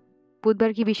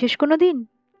 বুধবার কি বিশেষ কোনো দিন?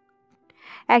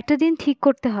 একটা দিন ঠিক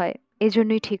করতে হয়।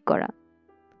 এজন্যই ঠিক করা।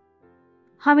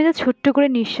 হামিদা ছোট্ট করে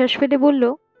নিঃশ্বাস ফেলে বলল,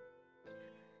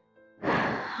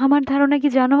 আমার ধারণা কি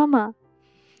জানো মামা?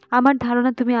 আমার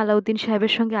ধারণা তুমি আলাউদ্দিন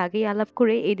সাহেবের সঙ্গে আগেই আলাপ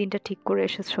করে এই দিনটা ঠিক করে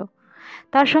এসেছো।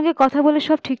 তার সঙ্গে কথা বলে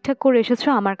সব ঠিকঠাক করে এসেছো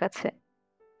আমার কাছে।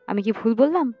 আমি কি ভুল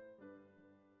বললাম?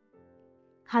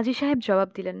 হাজী সাহেব জবাব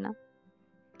দিলেন না।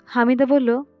 হামিদা বলল,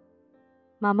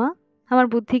 মামা, আমার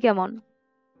বুদ্ধি কেমন?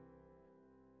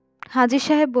 হাজী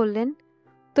সাহেব বললেন,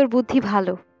 তোর বুদ্ধি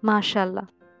ভালো, মাশাআল্লাহ।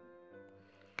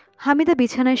 হামিদা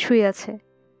বিছানায় শুয়ে আছে।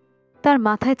 তার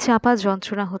মাথায় চাপা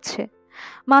যন্ত্রণা হচ্ছে।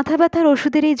 মাথা ব্যথার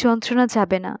ওষুধের এই যন্ত্রণা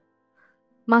যাবে না।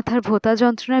 মাথার ভোঁতা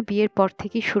যন্ত্রণা বিয়ের পর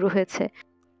থেকেই শুরু হয়েছে,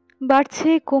 বাড়ছে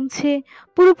কমছে,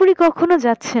 পুরোপুরি কখনো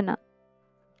যাচ্ছে না।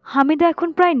 হামিদা এখন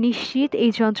প্রায় নিশ্চিত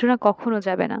এই যন্ত্রণা কখনো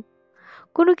যাবে না।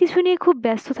 কোনো কিছু নিয়ে খুব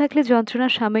ব্যস্ত থাকলে যন্ত্রণা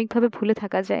সাময়িকভাবে ভুলে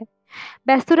থাকা যায়।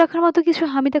 ব্যস্ত রাখার মতো কিছু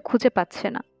হামিদা খুঁজে পাচ্ছে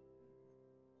না।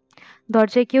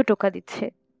 দরজায় কেউ টোকা দিচ্ছে।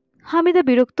 হামিদা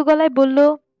বিরক্ত গলায় বলল,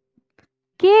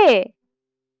 কে?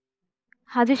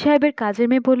 হাজী সাহেবের কাজের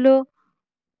মেয়ে বলল,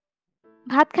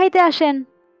 ভাত খাইতে আসেন।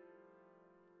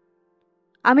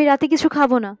 আমি রাতে কিছু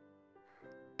খাবো না।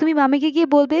 তুমি মামিকে গিয়ে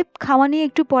বলবে খাওয়া নিয়ে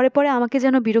একটু পরে পরে আমাকে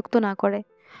যেন বিরক্ত না করে,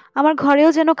 আমার ঘরেও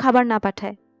যেন খাবার না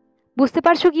পাঠায়। বুঝতে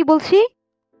পারছো কি বলছি?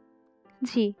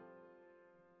 জি।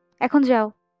 এখন যাও,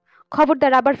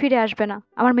 খবরদার আবার ফিরে আসবে না,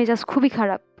 আমার মেজাজ খুবই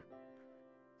খারাপ।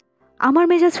 আমার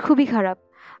মেজাজ খুবই খারাপ।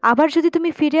 আবার যদি তুমি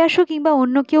ফিরে আসো কিংবা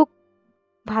অন্য কেউ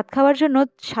ভাত খাওয়ার জন্য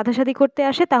সাধাসাধি করতে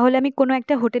আসে, তাহলে আমি কোনো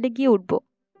একটা হোটেলে গিয়ে উঠবো।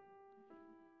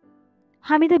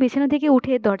 হামিদা বিছানা থেকে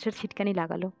উঠে দরজার ছিটকানি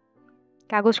লাগালো।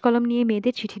 কাগজ কলম নিয়ে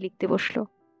মেয়েদের চিঠি লিখতে বসলো।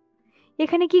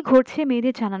 এখানে কি ঘটছে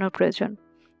মেয়েদের জানানোর প্রয়োজন।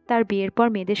 তার বিয়ের পর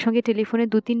মেয়েদের সঙ্গে টেলিফোনে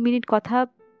 2-3 মিনিট কথা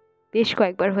বেশ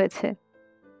কয়েকবার হয়েছে।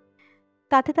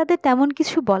 তাতে তাদের তেমন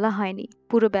কিছু বলা হয়নি।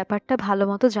 পুরো ব্যাপারটা ভালো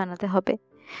মতো জানাতে হবে।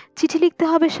 চিঠি লিখতে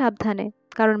হবে সাবধানে,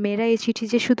 কারণ মেয়েরা এই চিঠি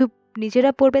যে শুধু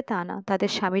নিজেরা পড়বে তা না, তাদের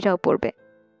স্বামীরাও পড়বে।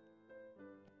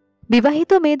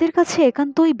 বিবাহিত মেয়েদের কাছে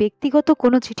একান্তই ব্যক্তিগত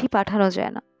কোনো চিঠি পাঠানো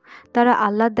যায় না। তারা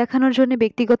আহ্লাদ দেখানোর জন্য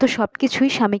ব্যক্তিগত সবকিছুই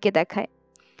স্বামীকে দেখায়।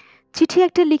 চিঠি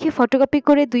একটা লিখে ফটোকপি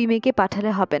করে 2 মেয়েকে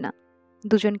পাঠালে হবে না,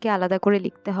 দুজনকে আলাদা করে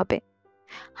লিখতে হবে।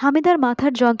 হামিদার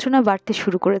মাথার যন্ত্রণা বাড়তে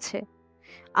শুরু করেছে।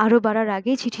 আরও বাড়ার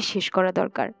আগেই চিঠি শেষ করা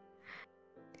দরকার।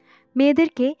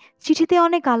 মেয়েদেরকে চিঠিতে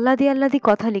অনেক আহ্লাদি আহ্লাদি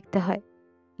কথা লিখতে হয়।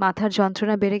 মাথার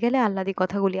যন্ত্রণা বেড়ে গেলে আহ্লাদি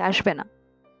কথাগুলি আসবে না।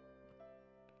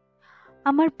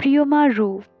 আমার প্রিয় মা রু,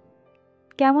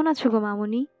 কেমন আছো গো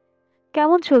মামুনি?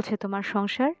 কেমন চলছে তোমার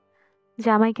সংসার?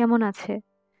 জামাই কেমন আছে?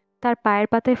 তার পায়ের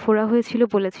পাতায় ফোড়া হয়েছিল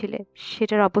বলেছিলে,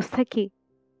 সেটার অবস্থা কি?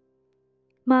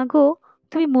 মা গো,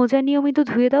 তুমি মোজা নিয়মিত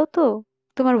ধুয়ে দাও তো?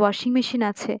 তোমার ওয়াশিং মেশিন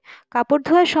আছে, কাপড়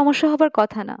ধোয়ার সমস্যা হবার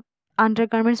কথা না।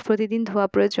 আন্ডারগার্মেন্টস প্রতিদিন ধোয়া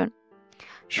প্রয়োজন।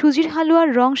 সুজির হালুয়ার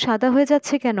রং সাদা হয়ে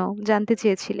যাচ্ছে কেন জানতে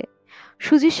চেয়েছিলে।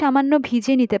 সুজি সামান্য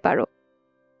ভিজিয়ে নিতে পারো।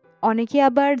 অনেকে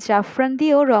আবার জাফরান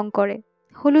দিয়েও রং করে।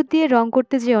 হলুদ দিয়ে রং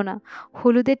করতে যেও না,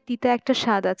 হলুদের তিতা একটা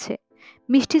স্বাদ আছে।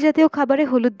 মিষ্টি জাতীয় খাবারে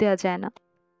হলুদ দেওয়া যায় না।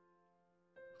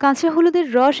 কাঁচা হলুদের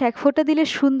রস 1 ফোঁটা দিলে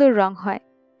সুন্দর রং হয়।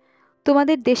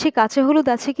 তোমাদের দেশে কাঁচা হলুদ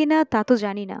আছে কিনা তা তো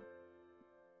জানি না।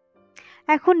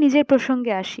 এখন নিজের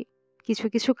প্রসঙ্গে আসি। কিছু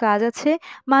কিছু কাজ আছে,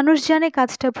 মানুষ জানে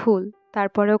কাজটা ভুল,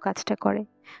 তারপরেও কাজটা করে।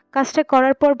 কাজটা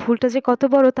করার পর ভুলটা যে কত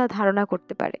বড় তা ধারণা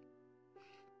করতে পারে।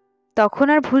 তখন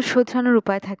আর ভুল শোধরানোর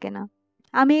উপায় থাকে না।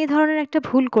 আমি এই ধরনের একটা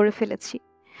ভুল করে ফেলেছি।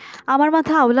 আমার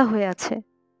মাথা আওলা হয়ে আছে।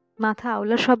 মাথা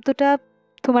আওলা শব্দটা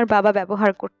তোমার বাবা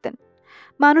ব্যবহার করতেন।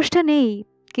 মানুষটা নেই,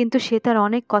 কিন্তু সে তার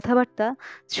অনেক কথাবার্তা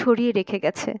ছড়িয়ে রেখে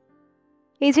গেছে।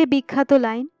 এই যে বিখ্যাত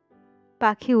লাইন,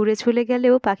 পাখি উড়ে চলে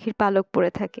গেলেও পাখির পালক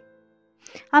পড়ে থাকে।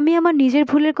 আমি আমার নিজের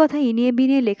ভুলের কথা ইনিয়ে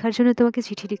বিনিয়ে লেখার জন্য তোমাকে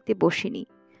চিঠি লিখতে বসিনি।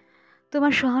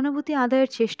 তোমার সহানুভূতি আদায়ের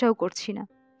চেষ্টাও করছি না।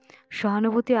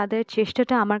 সহানুভূতি আদায়ের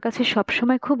চেষ্টাটা আমার কাছে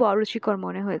সবসময় খুব অরুচিকর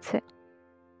মনে হয়েছে।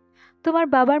 তোমার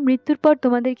বাবার মৃত্যুর পর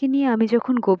তোমাদেরকে নিয়ে আমি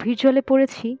যখন গভীর জলে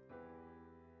পড়েছি,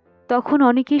 তখন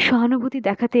অনেকেই সহানুভূতি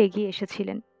দেখাতে এগিয়ে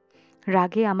এসেছিলেন।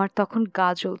 রাগে আমার তখন গা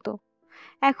জ্বলতো,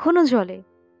 এখনো জ্বলে।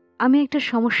 আমি একটা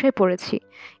সমস্যায় পড়েছি,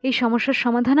 এই সমস্যার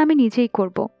সমাধান আমি নিজেই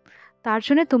করব। তার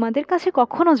জন্য তোমাদের কাছে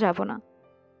কখনো যাব না।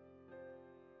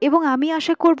 এবং আমি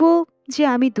আশা করব যে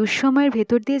আমি দুঃসময়ের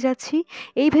ভেতর দিয়ে যাচ্ছি,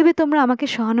 এই ভেবে তোমরা আমাকে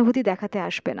সহানুভূতি দেখাতে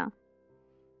আসবে না।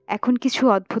 এখন কিছু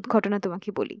অদ্ভুত ঘটনা তোমাকে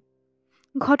বলি।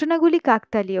 ঘটনাগুলি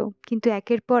কাকতালীয়, কিন্তু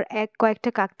একের পর এক কয়েকটা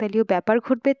কাকতালীয় ব্যাপার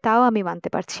ঘটবে তাও আমি মানতে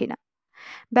পারছি না।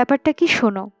 ব্যাপারটা কি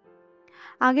শোনো।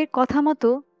 আগের কথা মতো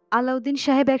আলাউদ্দিন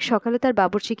সাহেব এক সকালে তার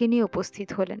বাবুর্চিকে নিয়ে উপস্থিত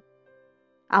হলেন।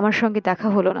 আমার সঙ্গে দেখা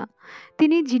হলো না।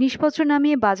 তিনি জিনিসপত্র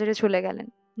নামিয়ে বাজারে চলে গেলেন।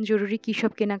 জরুরি কী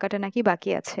সব কেনাকাটা নাকি বাকি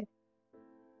আছে।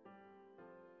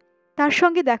 তার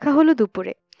সঙ্গে দেখা হলো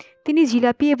দুপুরে। তিনি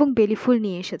জিলাপি এবং বেলি ফুল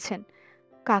নিয়ে এসেছেন।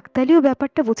 কাকতালীয়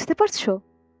ব্যাপারটা বুঝতে পারছো?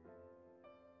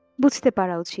 বুঝতে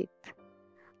পারা উচিত।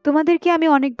 তোমাদেরকে আমি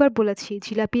অনেকবার বলেছি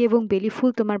জিলাপি এবং বেলি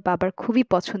ফুল তোমার বাবার খুবই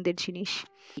পছন্দের জিনিস।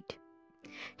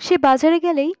 সে বাজারে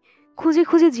গেলেই খুঁজে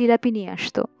খুঁজে জিলাপি নিয়ে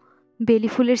আসতো। বেলি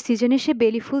ফুলের সিজনে সে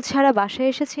বেলি ফুল ছাড়া বাসায়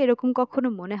এসেছে এরকম কখনো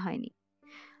মনে হয়নি।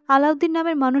 আলাউদ্দিন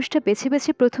নামের মানুষটা বেছে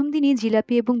বেছে প্রথম দিনই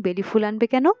জিলাপি এবং বেলি ফুল আনবে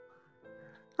কেন?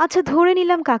 আচ্ছা, ধরে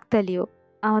নিলাম কাকতালীয়।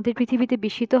 আমাদের পৃথিবীতে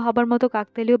বিস্মিত হবার মতো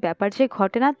কাকতালীয় ব্যাপার যে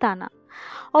ঘটে না তা না,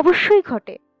 অবশ্যই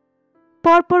ঘটে,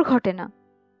 পরপর ঘটে না।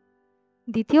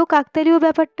 দ্বিতীয় কাকতালীয়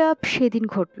ব্যাপারটা সেদিন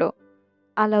ঘটল।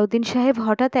 আলাউদ্দিন সাহেব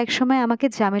হঠাৎ একসময় আমাকে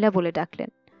জামেলা বলে ডাকলেন।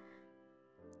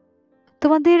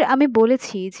 তোমাদের আমি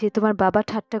বলেছি যে তোমার বাবা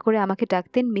ঠাট্টা করে আমাকে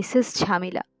ডাকতেন মিসেস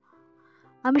ঝামেলা।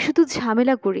 আমি শুধু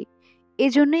ঝামেলা করি,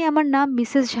 এজন্যই আমার নাম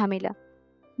মিসেস ঝামেলা।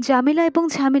 জামিলা এবং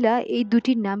ঝামেলা এই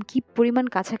দুটির নাম কি পরিমাণ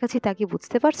কাছাকাছি তা কি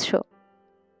বুঝতে পারছো?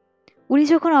 উনি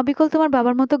যখন অবিকল তোমার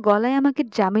বাবার মতো গলায় আমাকে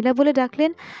জামিলা বলে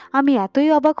ডাকলেন, আমি এতই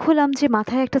অবাক হলাম যে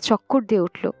মাথায় একটা চক্কর দিয়ে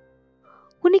উঠল।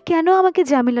 উনি কেন আমাকে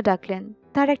জামিলা ডাকলেন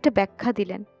তার একটা ব্যাখ্যা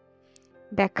দিলেন।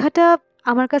 ব্যাখ্যাটা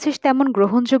আমার কাছে তেমন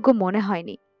গ্রহণযোগ্য মনে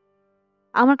হয়নি।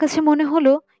 আমার কাছে মনে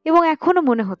হলো, এবং এখনো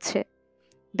মনে হচ্ছে,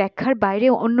 ব্যাখ্যার বাইরে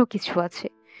অন্য কিছু আছে।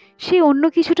 সেই অন্য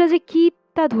কিছুটা যে কি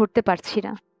তা ধরতে পারছি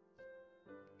না।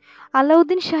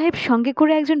 আলাউদ্দিন সাহেব সঙ্গে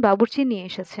করে একজন বাবুর্চি নিয়ে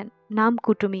এসেছেন, নাম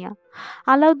কুটু মিয়া।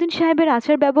 আলাউদ্দিন সাহেবের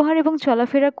আচার ব্যবহার এবং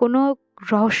চলাফেরার কোনো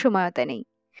রহস্যময়তা নেই।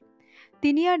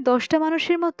 তিনি আর 10টা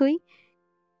মানুষের মতোই,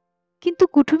 কিন্তু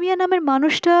কুটু মিয়া নামের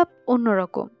মানুষটা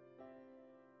অন্যরকম।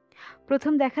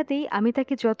 প্রথম দেখাতেই আমি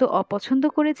তাকে যত অপছন্দ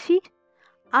করেছি,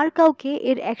 আর কাউকে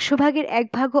এর 100 ভাগের 1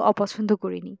 ভাগও অপছন্দ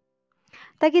করিনি।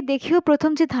 তাকে দেখেও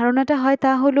প্রথম যে ধারণাটা হয়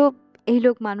তা হলো, এই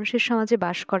লোক মানুষের সমাজে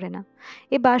বাস করে না,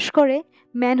 এ বাস করে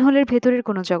ম্যানহোলের ভেতরের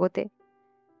কোনো জগতে।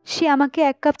 সে আমাকে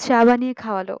 1 কাপ চা বানিয়ে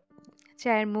খাওয়ালো।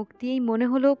 চায়ের মুখ দিয়েই মনে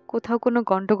হলো কোথাও কোনো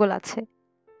গন্ডগোল আছে,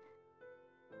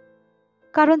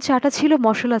 কারণ চাটা ছিল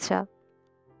মশলা চা।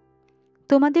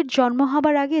 তোমাদের জন্ম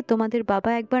হবার আগে তোমাদের বাবা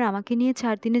একবার আমাকে নিয়ে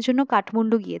 4 দিনের জন্য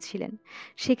কাঠমান্ডু গিয়েছিলেন।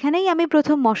 সেখানেই আমি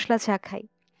প্রথম মশলা চা খাই।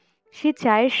 সে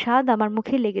চায়ের স্বাদ আমার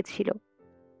মুখে লেগেছিল।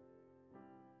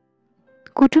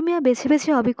 কুটু মিয়া বেছে বেছে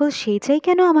অবিকল সেই চাই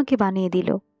কেন আমাকে বানিয়ে দিল?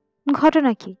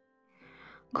 ঘটনা কি?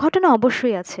 ঘটনা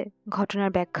অবশ্যই আছে, ঘটনার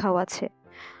ব্যাখ্যাও আছে।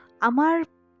 আমার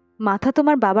মাথা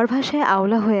তোমার বাবার ভাষায়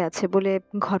আওলা হয়ে আছে বলে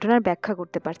ঘটনার ব্যাখ্যা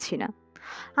করতে পারছি না।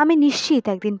 আমি নিশ্চিত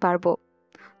একদিন পারবো।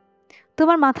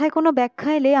 তোমার মাথায় কোনো ব্যাখ্যা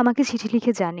এলে আমাকে চিঠি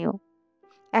লিখে জানিও।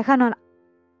 এখন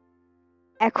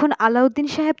এখন আলাউদ্দিন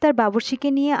সাহেব তার বাবুর্চিকে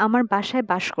নিয়ে আমার বাসায়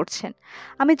বাস করছেন।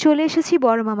 আমি চলে এসেছি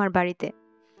বড় মামার বাড়িতে।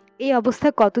 এই অবস্থা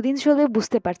কতদিন চলবে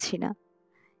বুঝতে পারছি না।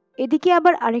 এদিকে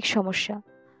আবার আরেক সমস্যা।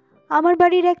 আমার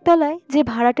বাড়ির একতলায় যে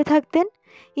ভাড়াটে থাকতেন,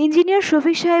 ইঞ্জিনিয়ার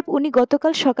শফিক সাহেব, উনি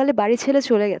গতকাল সকালে বাড়ি ছেড়ে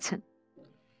চলে গেছেন।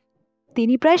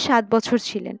 তিনি প্রায় 7 বছর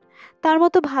ছিলেন। তার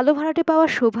মতো ভালো ভাড়াটে পাওয়া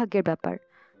সৌভাগ্যের ব্যাপার।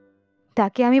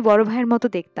 তাকে আমি বড় ভাইয়ের মতো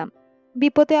দেখতাম।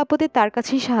 বিপদে আপদে তার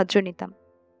কাছেই সাহায্য নিতাম।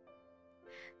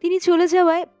 তিনি চলে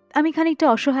যাওয়ায় আমি খানিকটা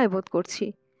অসহায় বোধ করছি।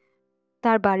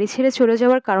 তার বাড়ি ছেড়ে চলে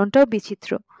যাওয়ার কারণটাও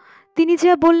বিচিত্র। তিনি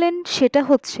যা বললেন সেটা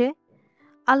হচ্ছে,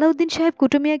 আলাউদ্দিন সাহেব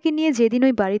কুটু মিয়াকে নিয়ে যেদিন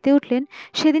ওই বাড়িতে উঠলেন,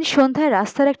 সেদিন সন্ধ্যায়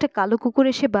রাস্তার একটা কালো কুকুর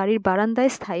এসে বাড়ির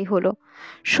বারান্দায় স্থায়ী হলো।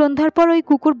 সন্ধ্যার পর ওই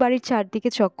কুকুর বাড়ির চারদিকে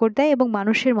চক্কর দেয় এবং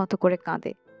মানুষের মতো করে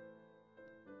কাঁদে।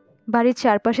 বাড়ির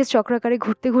চারপাশে চক্রাকারে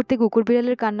ঘুরতে ঘুরতে কুকুর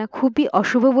বিড়ালের কান্না খুবই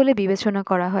অশুভ বলে বিবেচনা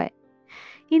করা হয়।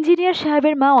 ইঞ্জিনিয়ার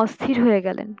সাহেবের মা অস্থির হয়ে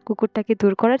গেলেন। কুকুরটাকে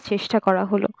দূর করার চেষ্টা করা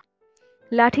হলো।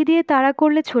 লাঠি দিয়ে তাড়া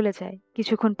করলে চলে যায়,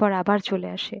 কিছুক্ষণ পর আবার চলে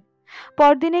আসে।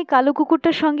 পরদিন এই কালো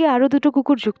কুকুরটার সঙ্গে আরো 2টো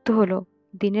কুকুর যুক্ত হলো।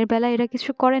 দিনের বেলা এরা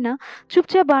কিছু করে না,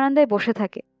 চুপচাপ বারান্দায় বসে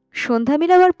থাকে। সন্ধ্যা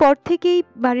মিলাবার পর থেকেই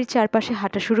বাড়ির চারপাশে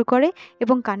হাঁটা শুরু করে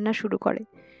এবং কান্না শুরু করে।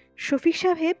 শফিক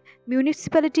সাহেব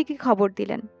মিউনিসিপ্যালিটিকে খবর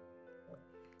দিলেন।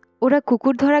 ওরা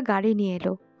কুকুর ধরা গাড়ি নিয়ে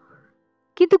এলো,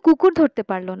 কিন্তু কুকুর ধরতে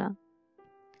পারলো না।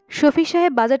 শফিক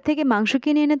সাহেব বাজার থেকে মাংস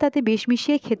কিনে এনে তাতে বিষ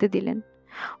মিশিয়ে খেতে দিলেন।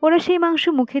 ওরা সেই মাংস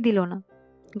মুখে দিল না।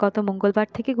 গত মঙ্গলবার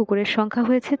থেকে কুকুরের সংখ্যা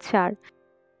হয়েছে 4।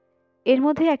 এর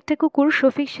মধ্যে একটা কুকুর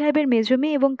শফিক সাহেবের মেজো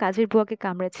মেয়ে এবং কাজের বুয়াকে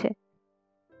কামড়েছে।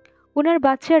 ওনার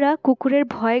বাচ্চারা কুকুরের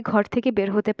ভয়ে ঘর থেকে বের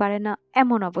হতে পারে না,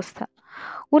 এমন অবস্থা।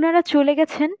 ওনারা চলে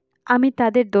গেছেন, আমি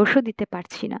তাদের দোষও দিতে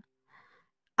পারছি না।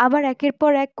 আবার একের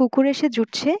পর এক কুকুর এসে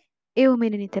জুটছে, এও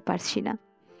মেনে নিতে পারছি না।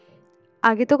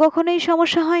 আগে তো কখনো এই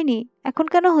সমস্যা হয়নি, এখন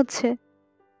কেন হচ্ছে?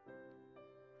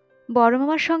 বড়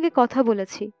মামার সঙ্গে কথা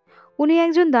বলেছি। উনি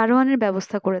একজন দারোয়ানের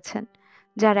ব্যবস্থা করেছেন,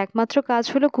 যার একমাত্র কাজ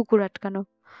হলো কুকুর আটকানো।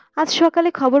 আজ সকালে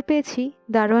খবর পেয়েছি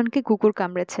দারোয়ানকে কুকুর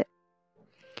কামড়েছে।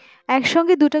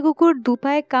 একসঙ্গে 2টা কুকুর 2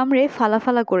 পায়ে কামড়ে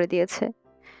ফালাফালা করে দিয়েছে।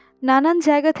 নানান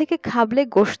জায়গা থেকে খাবলে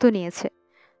গোশত নিয়েছে।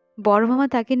 বড় মামা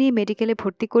তাকে নিয়ে মেডিকেলে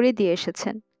ভর্তি করে দিয়ে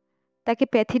এসেছেন। তাকে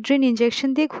প্যাথিড্রিন ইঞ্জেকশন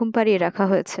দিয়ে ঘুম পাড়িয়ে রাখা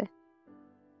হয়েছে।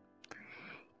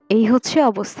 এই হচ্ছে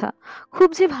অবস্থা। খুব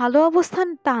যে ভালো অবস্থান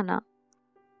তা না।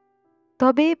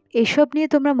 তবে এসব নিয়ে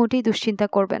তোমরা মোটেই দুশ্চিন্তা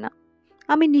করবে না।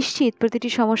 আমি নিশ্চিত প্রতিটি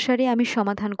সমস্যারই আমি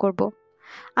সমাধান করব।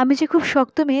 আমি যে খুব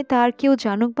শক্ত মেয়ে তা আর কেউ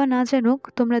জানুক বা না জানুক,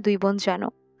 তোমরা দুই বোন জানো।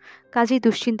 কাজেই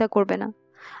দুশ্চিন্তা করবে না।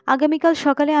 আগামীকাল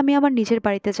সকালে আমি আমার নিজের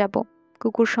বাড়িতে যাব।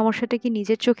 কুকুর সমস্যাটা কি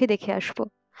নিজের চোখে দেখে আসব।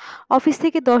 অফিস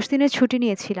থেকে 10 দিনের ছুটি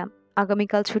নিয়েছিলাম।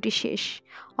 আগামীকাল ছুটি শেষ।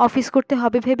 অফিস করতে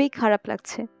হবে ভেবেই খারাপ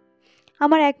লাগছে।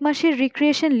 আমার 1 মাসের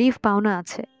রিক্রিয়েশন লিভ পাওনা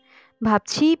আছে।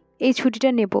 ভাবছি এই ছুটিটা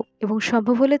নেব এবং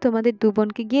সম্ভব হলে তোমাদের দু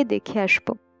বোনকে গিয়ে দেখে আসব।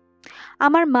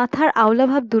 আমার মাথার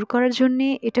আওলাভাব দূর করার জন্যে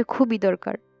এটা খুবই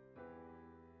দরকার।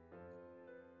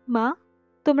 মা,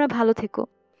 তোমরা ভালো থেকো।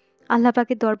 আল্লাহ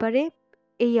পাকের দরবারে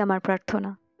এই আমার প্রার্থনা।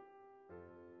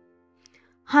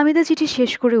 হামিদা চিঠি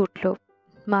শেষ করে উঠল।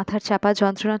 মাথার চাপা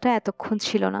যন্ত্রণাটা এতক্ষণ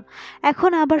ছিল না,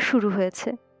 এখন আবার শুরু হয়েছে।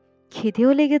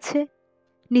 খিদেও লেগেছে।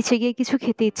 নিচে গিয়ে কিছু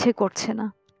খেতে ইচ্ছে করছে না।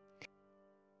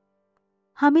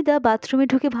 হামিদা বাথরুমে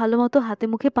ঢুকে ভালো মতো হাতে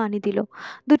মুখে পানি দিল।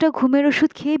 2টা ঘুমের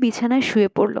ওষুধ খেয়ে বিছানায় শুয়ে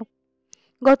পড়ল।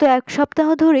 গত 1 সপ্তাহ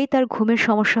ধরেই তার ঘুমের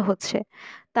সমস্যা হচ্ছে।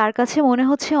 তার কাছে মনে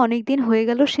হচ্ছে অনেকদিন হয়ে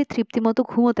গেল সে তৃপ্তিমতো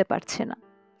ঘুমোতে পারছে না।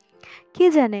 কে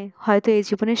জানে, হয়তো এই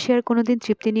জীবনে সে আর কোনোদিন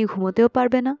তৃপ্তি নিয়ে ঘুমোতেও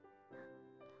পারবে না।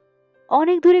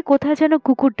 অনেক দূরে কোথায় যেন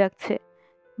কুকুর ডাকছে,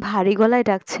 ভারী গলায়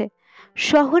ডাকছে।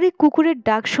 শহরে কুকুরের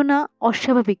ডাক শোনা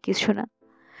অস্বাভাবিক কিছু না,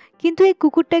 কিন্তু এই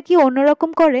কুকুরটা কি অন্যরকম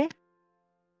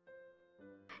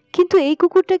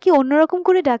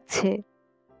করে ডাকছে।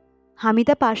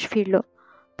 হামিদা পাশ ফিরল।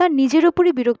 তার নিজের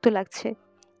ওপরই বিরক্ত লাগছে।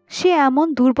 সে এমন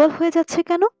দুর্বল হয়ে যাচ্ছে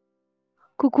কেন?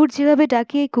 কুকুর যেভাবে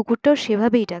ডাকে এই কুকুরটাও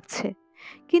সেভাবেই ডাকছে,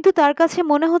 কিন্তু তার কাছে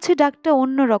মনে হচ্ছে ডাকটা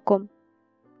অন্যরকম।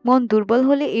 মন দুর্বল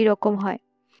হলে এইরকম হয়।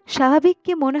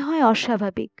 স্বাভাবিককে মনে হয়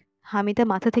অস্বাভাবিক। হামিদা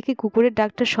মাথা থেকে কুকুরের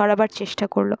ডাকটা সরাবার চেষ্টা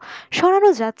করলো। সরানো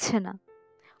যাচ্ছে না।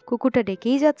 কুকুরটা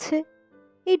ডেকেই যাচ্ছে।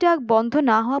 এই ডাক বন্ধ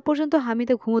না হওয়া পর্যন্ত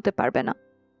হামিদা ঘুমোতে পারবে না।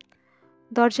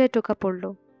 দরজায় টোকা পড়ল।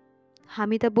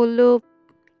 হামিদা বলল,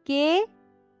 কে?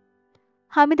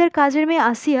 হামিদার কাজের মেয়ে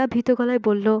আসিয়া ভীত গলায়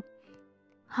বলল,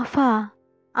 হাফা,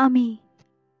 আমি।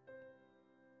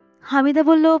 হামিদা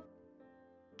বলল,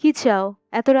 কি চাও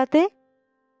এত রাতে?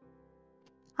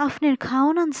 আপনার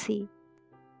খাওন আনছি।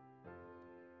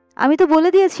 আমি তো বলে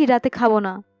দিয়েছি রাতে খাবো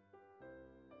না।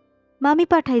 মামি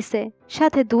পাঠাইছে,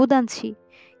 সাথে দুধ আনছি।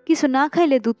 কিছু না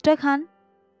খাইলে দুধটা খান।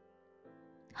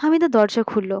 হামিদা দরজা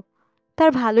খুলল। তার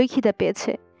ভালোই খিদা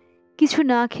পেয়েছে। কিছু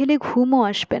না খেলে ঘুমও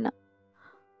আসবে না।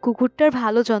 কুকুরটার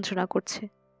ভালো যন্ত্রণা করছে,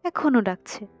 এখনো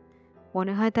ডাকছে।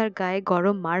 মনে হয় তার গায়ে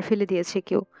গরম মার ফেলে দিয়েছে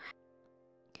কেউ।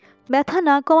 ব্যথা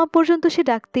না কমা পর্যন্ত সে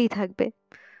ডাকতেই থাকবে।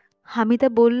 হামিদা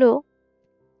বলল,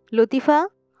 লতিফা,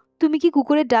 তুমি কি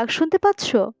কুকুরের ডাক শুনতে পাচ্ছ?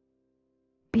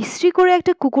 বিশ্রী করে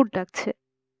একটা কুকুর ডাকছে।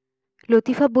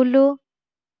 লতিফা বলল,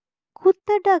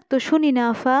 কুত্তার ডাক তো শুনি না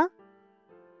আফা।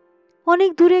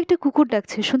 অনেক দূরে একটা কুকুর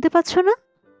ডাকছে, শুনতে পাচ্ছ না?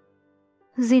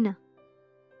 জি না।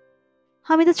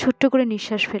 হামিদা ছোট্ট করে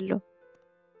নিঃশ্বাস ফেলল।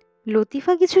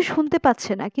 লতিফা কিছু শুনতে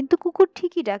পাচ্ছে না, কিন্তু কুকুর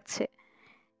ঠিকই ডাকছে।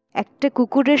 একটা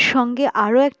কুকুরের সঙ্গে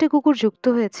আরো একটা কুকুর যুক্ত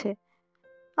হয়েছে।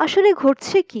 আসলে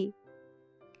ঘটছে কি?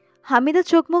 হামিদা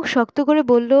চোখ মুখ শক্ত করে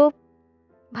বলল,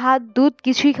 ভাত দুধ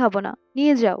কিছুই খাবো না,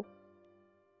 নিয়ে যাও।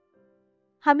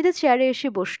 হামিদা চেয়ারে এসে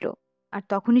বসল। আর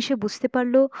তখনই সে বুঝতে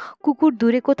পারল কুকুর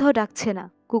দূরে কোথাও ডাকছে না,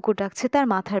 কুকুর ডাকছে তার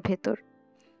মাথার ভেতর।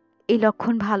 এই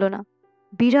লক্ষণ ভালো না,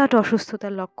 বিরাট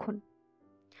অসুস্থতার লক্ষণ।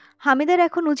 হামিদার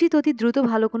এখন উচিত অতি দ্রুত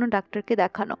ভালো কোনো ডাক্তারকে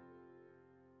দেখানো।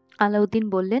 আলাউদ্দিন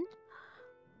বললেন,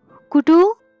 কুটু,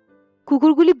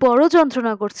 কুকুরগুলি বড়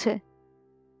যন্ত্রণা করছে।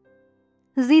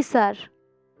 জি স্যার।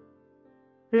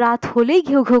 রাত হলেই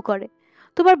ঘেউ ঘেউ করে।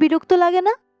 তোমার বিরক্ত লাগে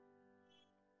না?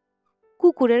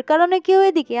 কুকুরের কারণে কেউ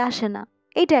এদিকে আসে না,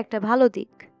 এটা একটা ভালো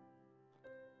দিক।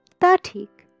 তা ঠিক,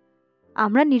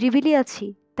 আমরা নিরিবিলি আছি,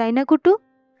 তাই না কুটু?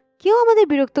 কেউ আমাদের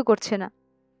বিরক্ত করছে না।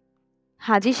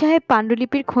 হাজি সাহেব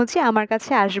পাণ্ডুলিপির খোঁজে আমার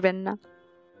কাছে আসবেন না।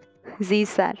 জি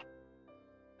স্যার।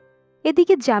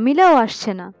 এদিকে জামিলাও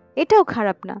আসছে না, এটাও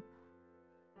খারাপ না।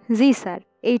 জি স্যার,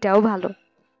 এইটাও ভালো।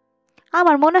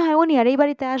 আমার মনে হয় উনি আর এই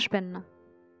বাড়িতে আসবেন না।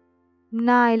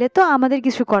 না এলে তো আমাদের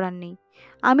কিছু করার নেই।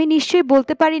 আমি নিশ্চয়ই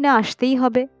বলতে পারি না আসতেই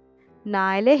হবে। না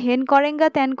এলে হেন করেঙ্গা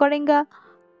ত্যান করেঙ্গা।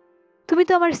 তুমি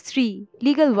তো আমার স্ত্রী,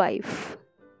 লিগ্যাল ওয়াইফ।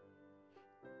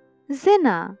 যে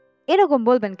না, এরকম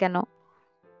বলবেন কেন?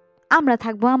 আমরা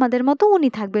থাকবো আমাদের মতো, উনি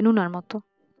থাকবেন উনার মতো।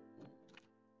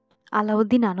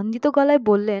 আলাউদ্দিন আনন্দিত গলায়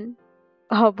বললেন,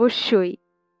 অবশ্যই।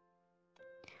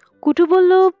 কুটু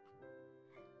বলল,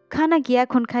 খানা কি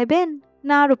এখন খাইবেন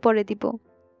না আরো পরে দিব?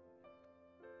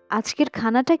 আজকের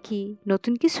খানাটা কি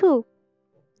নতুন কিছু?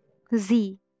 জি।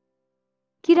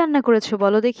 কি রান্না করেছো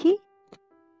বলো দেখি?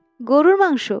 গরুর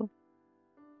মাংস।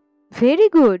 Very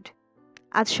good.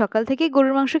 আজ সকাল থেকে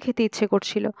গরুর মাংস খেতে ইচ্ছে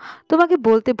করছিল, তোমাকে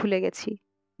বলতে ভুলে গেছি।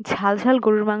 ঝাল ঝাল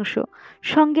গরুর মাংস,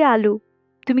 সঙ্গে আলু।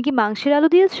 তুমি কি মাংসের আলু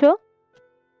দিয়েছো?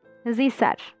 জি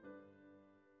স্যার।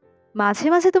 মাঝে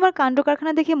মাঝে তোমার কাণ্ড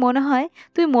কারখানা দেখে মনে হয়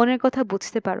তুমি মনের কথা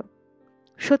বুঝতে পারো।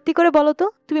 সত্যি করে বলো তো,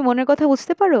 তুমি মনের কথা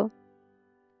বুঝতে পারো?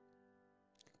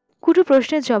 কুটু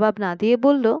প্রশ্নের জবাব না দিয়ে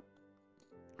বলল,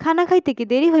 খানা খাইতে কি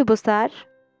দেরি হইব স্যার?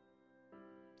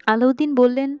 আলাউদ্দিন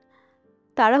বললেন,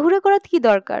 তাড়াহুড়া করার কি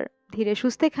দরকার, ধীরে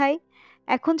সুস্থে খাই।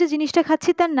 এখন যে জিনিসটা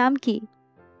খাচ্ছি তার নাম কি?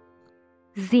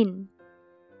 জিন।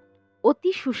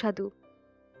 অতি সুস্বাদু।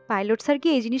 পাইলট স্যার কি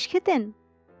এই জিনিস খেতেন?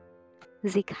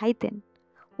 জি খাইতেন।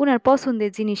 ওনার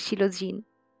পছন্দের জিনিস ছিল জিন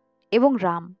এবং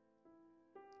রাম।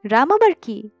 রাম আবার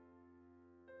কি?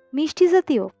 মিষ্টি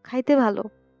জাতীয়, খাইতে ভালো।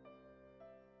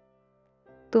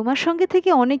 তোমার সঙ্গে থেকে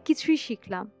অনেক কিছুই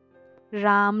শিখলাম।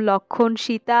 রাম, লক্ষণ,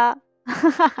 সীতা।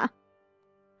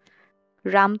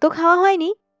 রাম তো খাওয়া হয়নি,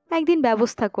 একদিন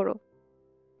ব্যবস্থা করো।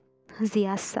 জি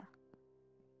আচ্ছা।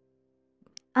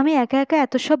 আমি একা একা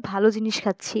এত সব ভালো জিনিস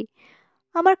খাচ্ছি,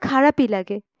 আমার খারাপই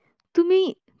লাগে। তুমি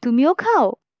তুমিও খাও?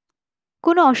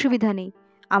 কোনো অসুবিধা নেই,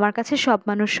 আমার কাছে সব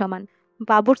মানুষ সমান।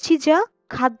 বাবুর্চি যা,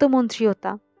 খাদ্যমন্ত্রীও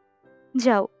তা।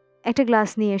 যাও, একটা গ্লাস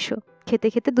নিয়ে এসো, খেতে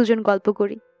খেতে দুজন গল্প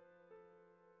করি।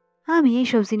 আমি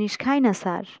এইসব জিনিস খাই না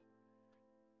স্যার।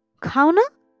 খাও না?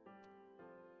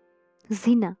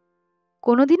 জি না।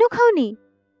 কোনোদিনও খাওনি?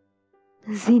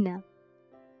 জি না।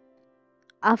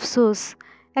 আফসোস,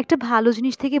 একটা ভালো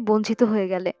জিনিস থেকে বঞ্চিত হয়ে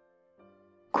গেলে।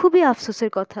 খুবই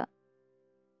আফসোসের কথা।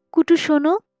 কুটু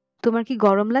শোনো, তোমার কি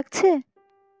গরম লাগছে?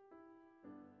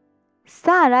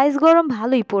 স্যার আইস গরম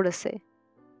ভালোই পড়েছে।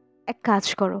 এক কাজ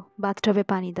করো, বাথটবে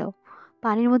পানি দাও,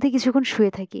 পানির মধ্যে কিছুক্ষণ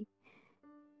শুয়ে থাকি।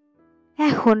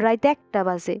 এখন রাইতে 1টা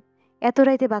বাজে, এত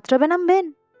রাইতে বাথটবে নামবেন?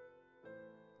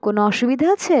 কোনো অসুবিধা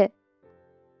আছে?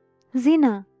 জি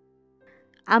না।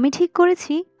 আমি ঠিক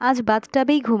করেছি আজ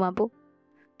বাথটাবেই ঘুমাবো।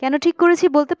 কেন ঠিক করেছি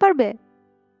বলতে পারবে?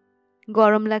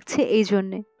 গরম লাগছে এই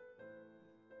জন্যে।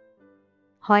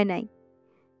 হয় নাই,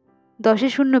 10-এ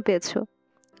 0 পেয়েছো।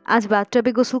 আজ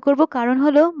বাথটবে গোসল করব, কারণ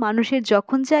হলো মানুষের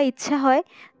যখন যা ইচ্ছা হয়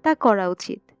তা করা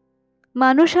উচিত।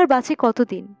 মানুষ আর বাঁচে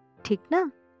কতদিন, ঠিক না?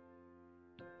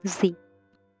 জি।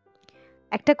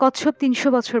 একটা কচ্ছপ 300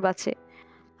 বছর বাঁচে,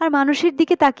 আর মানুষের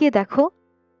দিকে তাকিয়ে দেখো,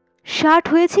 60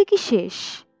 হয়েছে কি শেষ।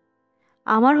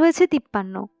 আমার হয়েছে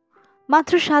 53,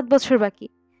 মাত্র 7 বছর বাকি।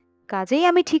 কাজেই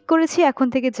আমি ঠিক করেছি এখন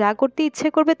থেকে যা করতে ইচ্ছে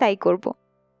করবে তাই করব।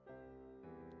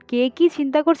 কে কি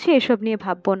চিন্তা করছে এসব নিয়ে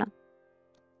ভাববো না।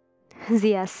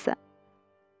 জি আচ্ছা।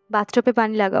 বাথটবে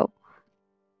পানি লাগাও,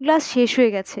 গ্লাস শেষ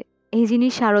হয়ে গেছে, এই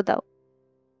জিনিস আরো দাও।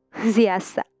 জি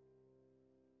আচ্ছা।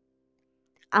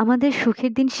 আমাদের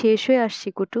সুখের দিন শেষ হয়ে আসছে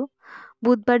কুটু,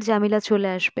 বুধবার জামিলা চলে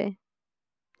আসবে,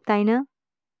 তাই না?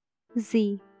 জি।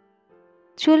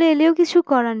 চলে এলেও কিছু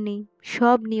করার নেই,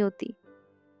 সব নিয়তি।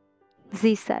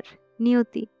 জি স্যার,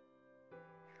 নিয়তি।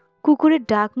 কুকুরের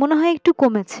ডাক মনে হয় একটু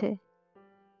কমেছে।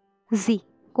 জি,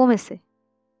 কমেছে।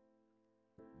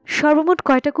 সর্বমোট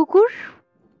কয়টা কুকুর?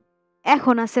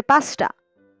 এখন আছে 5টা।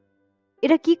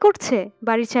 এরা কি করছে,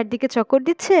 বাড়ির চারদিকে চক্কর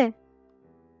দিচ্ছে?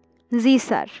 জি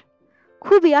স্যার।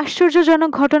 খুবই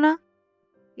আশ্চর্যজনক ঘটনা।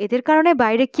 এদের কারণে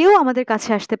বাইরে কেউ আমাদের কাছে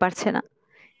আসতে পারছে না।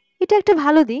 এটা একটা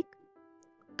ভালো দিক।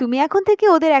 তুমি এখন থেকে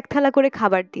ওদের এক থালা করে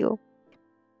খাবার দিও।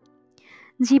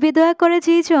 জীবে দয়া করে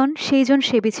যেইজন সেইজন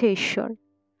সেবিছে ঈশ্বর।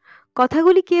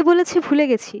 কথাগুলি কে বলেছে ভুলে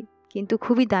গেছি, কিন্তু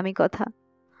খুবই দামি কথা।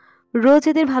 রোজ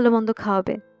এদের ভালো মন্দ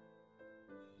খাওয়াবে।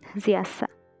 জি আচ্ছা।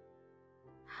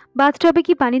 বাথটবে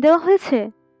কি পানি দেওয়া হয়েছে?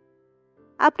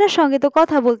 আপনার সঙ্গে তো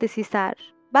কথা বলতেছি স্যার,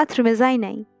 বাথরুমে যাই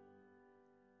নাই।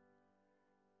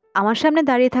 আমার সামনে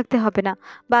দাঁড়িয়ে থাকতে হবে না,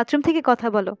 বাথরুম থেকে কথা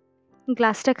বলো।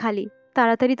 গ্লাসটা খালি,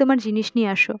 তাড়াতাড়ি তোমার জিনিস নিয়ে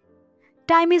আসো।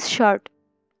 টাইম ইজ শর্ট,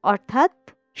 অর্থাৎ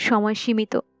সময়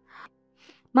সীমিত।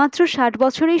 মাত্র 60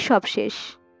 বছরেই সব শেষ।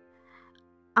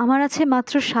 আমার আছে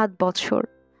মাত্র 7 বছর,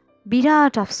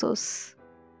 বিরাট আফসোস।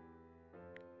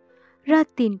 রাত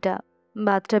 3টা।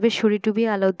 বাথটাবে শরীর ডুবিয়ে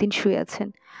আলাউদ্দিন শুয়ে আছেন।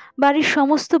 বাড়ির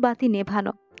সমস্ত বাতি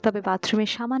নেভানো, তবে বাথরুমে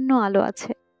সামান্য আলো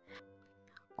আছে।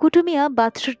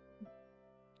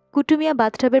 কুটুমিয়া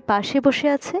বাথটাবের পাশে বসে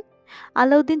আছে।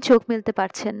 আলাউদ্দিন চোখ মেলতে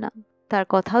পারছেন না, তার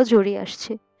কথাও জড়িয়ে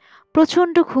আসছে।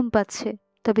 প্রচণ্ড ঘুম পাচ্ছে,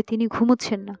 তবে তিনি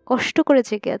ঘুমোচ্ছেন না, কষ্ট করে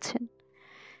জেগে আছেন।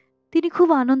 তিনি খুব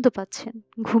আনন্দ পাচ্ছেন,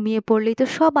 ঘুমিয়ে পড়লেই তো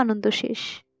সব আনন্দ শেষ।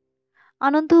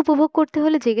 আনন্দ উপভোগ করতে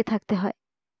হলে জেগে থাকতে হয়।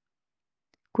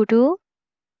 কুটু।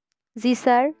 জি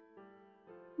স্যার।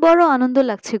 বড় আনন্দ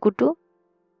লাগছে কুটু,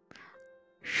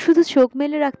 শুধু চোখ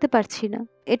মেলে রাখতে পারছি না,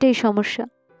 এটাই সমস্যা।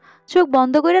 চোখ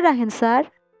বন্ধ করে রাখেন স্যার।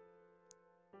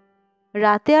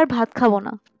 রাতে আর ভাত খাবো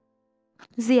না।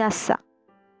 জি আচ্ছা।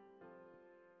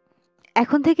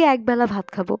 এখন থেকে একবেলা ভাত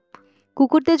খাবো,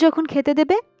 কুকুরদের যখন খেতে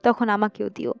দেবে তখন আমাকেও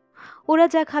দিও, ওরা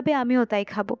যা খাবে আমিও তাই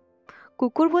খাবো।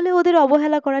 কুকুর বলে ওদের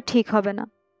অবহেলা করা ঠিক হবে না।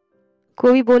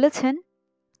 কবি বলেছেন,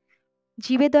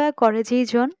 জীবে দয়া করে যেই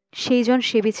জন সেই জন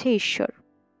সেবিছে ঈশ্বর।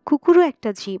 কুকুরও একটা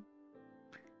জীব।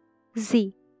 জি।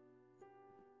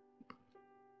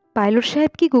 পাইলট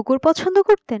সাহেব কি কুকুর পছন্দ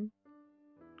করতেন?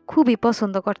 খুবই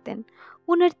পছন্দ করতেন।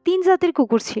 উনার 3 জাতের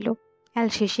কুকুর ছিল।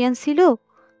 অ্যালসেশিয়ান ছিল,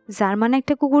 জার্মান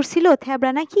একটা কুকুর ছিল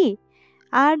থ্যাবড়া নাকি,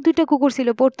 আর 2টা কুকুর ছিল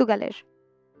পর্তুগালের,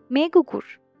 মেয়ে কুকুর।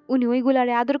 উনি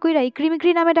ওইগুলারে আদর কইরা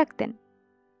ইক্রিমিক্রি নামে ডাকতেন।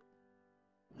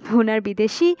 উনার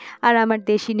বিদেশি আর আমার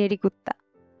দেশি নেরি কুত্তা।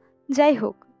 যাই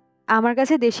হোক, আমার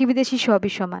কাছে দেশি বিদেশি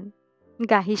সবই সমান।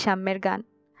 গাহি সাম্যের গান।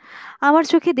 আমার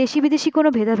চোখে দেশি বিদেশি কোনো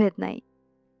ভেদাভেদ নাই।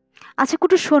 আচ্ছা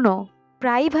কুটু শোনো,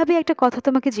 প্রায়ই ভাবি একটা কথা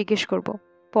তোমাকে জিজ্ঞেস করব,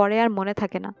 পরে আর মনে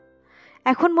থাকে না।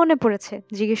 এখন মনে পড়েছে,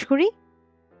 জিজ্ঞেস করি?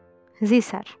 জি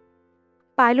স্যার।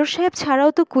 পাইলট সাহেব ছাড়াও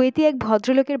তো কুয়েতি এক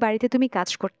ভদ্রলোকের বাড়িতে তুমি কাজ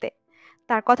করতে,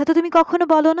 তার কথা তো তুমি কখনো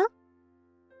বলো না।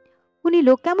 উনি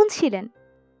লোক কেমন ছিলেন?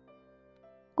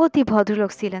 অতি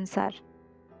ভদ্রলোক ছিলেন স্যার।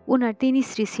 উনার 3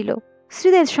 স্ত্রী ছিল।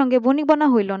 স্ত্রীদের সঙ্গে বনিবনা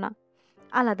হইল না,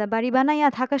 আলাদা বাড়ি বানাইয়া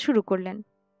থাকা শুরু করলেন।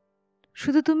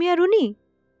 শুধু তুমি আর উনি?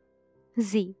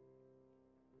 জি।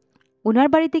 উনার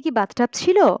বাড়িতে কি বাথটাব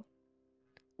ছিল?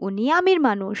 উনি আমির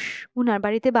মানুষ, উনার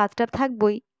বাড়িতে বাথটাব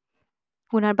থাকবই।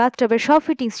 উনার বাথটাবের সব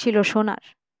ফিটিংস ছিল সোনার।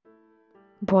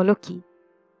 বলো কি?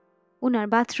 উনার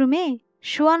বাথরুমে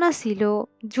শোয়ানা ছিল,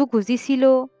 জুকুজি ছিল।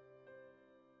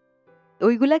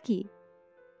 ওইগুলা কি?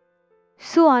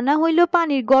 সোয়ানা হইল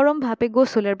পানির গরম ভাপে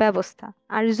গোসলের ব্যবস্থা,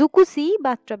 আর জুকুসি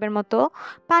বাথটাবের মতো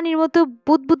পানির মতো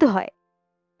বুদবুদ হয়।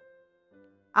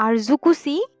 আর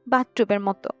জুকুসি বাথটবের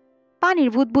মতো পানির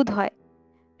বুদবুদ হয়,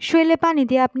 শৈলে পানি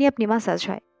দিয়ে আপনি আপনি মাসাজ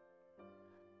হয়।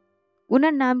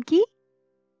 উনার নাম কি?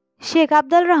 শেখ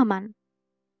আব্দুল রহমান।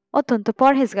 অত্যন্ত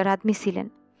পরহেজগার আদমি ছিলেন।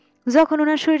 যখন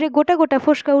ওনার শরীরে গোটা গোটা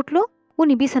ফোসকা উঠল,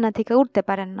 উনি বিছানা থেকে উঠতে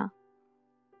পারেন না।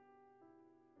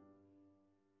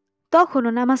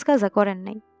 তখনও নামাজ কাজা করেন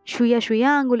নাই, শুইয়া শুইয়া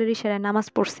আঙ্গুলের ইশারায় নামাজ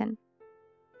পড়ছেন।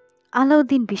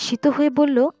 আলাউদ্দিন বিস্মিত হয়ে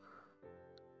বলল,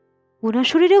 ওনার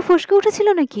শরীরেও ফোসকা উঠেছিল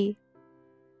নাকি?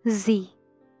 জি।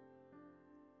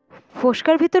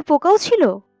 ফোসকার ভিতর পোকাও ছিল?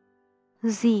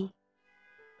 জি।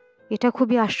 এটা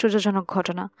খুবই আশ্চর্যজনক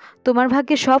ঘটনা। তোমার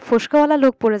ভাগ্যে সব ফোসকাওয়ালা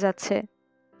লোক পড়ে যাচ্ছে।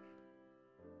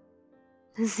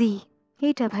 জি,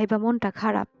 এইটা ভাইবা মনটা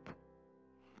খারাপ।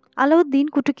 আলাউদ্দিন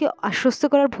কুটুকে আশ্বস্ত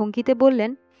করার ভঙ্গিতে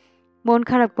বললেন, মন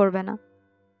খারাপ করবে না,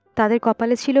 তাদের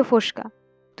কপালে ছিল ফোসকা।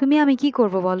 তুমি আমি কি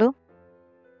করব বলো?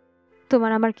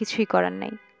 তোমার আমার কিছুই করার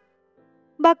নাই।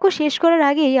 বাক্য শেষ করার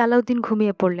আগেই আলাউদ্দিন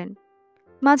ঘুমিয়ে পড়লেন।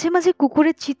 মাঝে মাঝে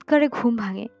কুকুরের চিৎকারে ঘুম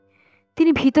ভাঙে।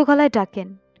 তিনি ভীত গলায় ডাকেন,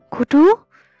 কুটু।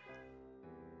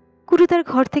 কুটু তার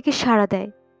ঘর থেকে সাড়া দেয়,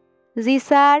 জি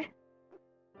স্যার।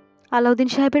 আলাউদ্দিন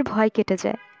সাহেবের ভয় কেটে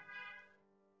যায়।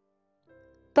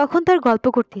 তখন তার গল্প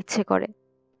করতে ইচ্ছে করে।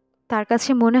 তার কাছে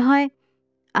মনে হয়,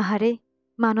 আহারে,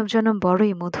 মানব জনম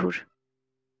বড়ই মধুর।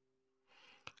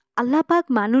 আল্লাহ পাক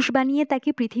মানুষ বানিয়ে তাকে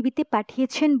পৃথিবীতে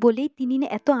পাঠিয়েছেন বলেই তিনি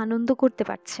এত আনন্দ করতে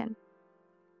পারছেন।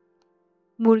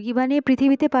 মুরগি বানিয়ে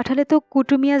পৃথিবীতে পাঠালে তো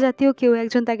কুটুমিয়া জাতীয় কেউ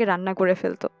একজন তাকে রান্না করে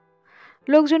ফেলতো।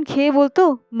 লোকজন খেয়ে বলতো,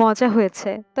 মজা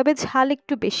হয়েছে, তবে ঝাল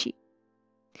একটু বেশি।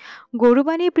 গরু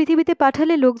বানিয়ে পৃথিবীতে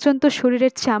পাঠালে লোকজন তো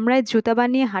শরীরের চামড়ায় জুতা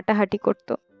বানিয়ে হাঁটাহাঁটি করত।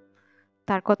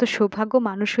 তার কত সৌভাগ্য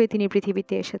মানুষ হয়ে তিনি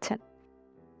পৃথিবীতে এসেছেন।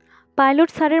 পাইলট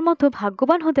স্যারের মতো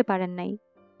ভাগ্যবান হতে পারেন নাই।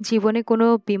 জীবনে কোনো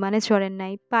বিমানে চড়েন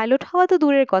নাই, পাইলট হওয়া তো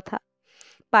দূরের কথা।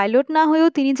 পাইলট না হয়েও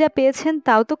তিনি যা পেয়েছেন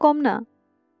তাও তো কম না।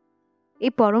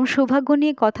 এই পরম সৌভাগ্য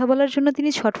নিয়ে কথা বলার জন্য তিনি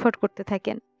ছটফট করতে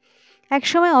থাকেন।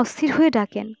 একসময় অস্থির হয়ে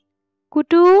ডাকেন,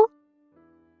 কুটু,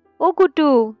 ও কুটু,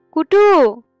 কুটু।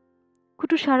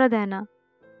 কুটু সাড়া দেয় না।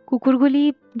 কুকুরগুলি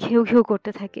ঘেউ ঘেউ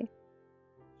করতে থাকে।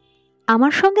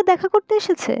 আমার সঙ্গে দেখা করতে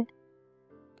এসেছে?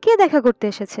 কে দেখা করতে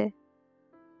এসেছে?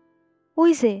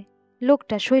 ওই যে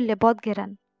লোকটা, শৈলে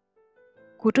বদগেরান।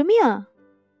 কুটুমিয়া?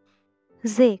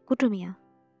 যে কুটুমিয়া।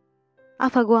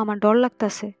 আফাগো, আমার ডর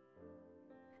লাগতাছে।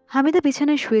 হামিদা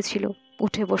বিছানায় শুয়েছিল,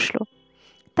 উঠে বসল।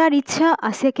 তার ইচ্ছা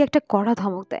আসিয়াকে একটা কড়া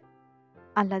ধমক দেয়।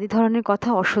 আহ্লাদি ধরনের কথা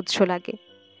অসহ্য লাগে।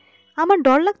 আমার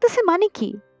ডর লাগতেছে মানে কি?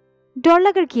 ডর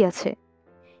লাগার কি আছে?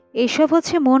 এইসব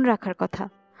হচ্ছে মন রাখার কথা।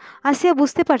 আসিয়া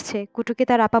বুঝতে পারছে কুটুকে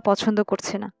তার আপা পছন্দ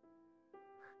করছে না,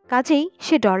 কাজেই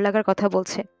সে ডর লাগার কথা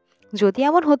বলছে। যদি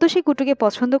এমন হতো সে কুটুকে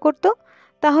পছন্দ করত,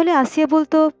 তাহলে আসিয়া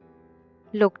বলতো,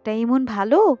 লোকটা এমন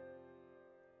ভালো,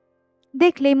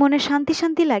 দেখলেই মনে শান্তি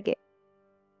শান্তি লাগে।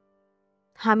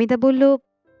 হামিদা বলল,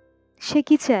 সে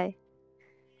কি চায়?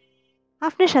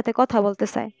 আপনার সাথে কথা বলতে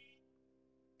চায়।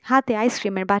 হাতে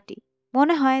আইসক্রিমের বাটি,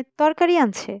 মনে হয় তরকারি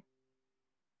আনছে।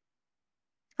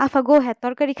 আফা গো হ্যাঁ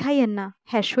তরকারি খাইয়েন না,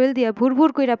 হ্যাঁ শোয়েল দিয়া ভুর ভুর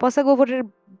কইরা পচা গোবরের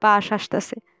বাস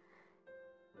আসতেছে।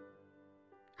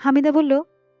 হামিদা বলল,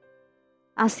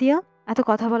 আসিয়া, এত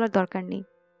কথা বলার দরকার নেই।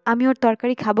 আমি ওর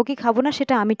তরকারি খাবো কি খাবো না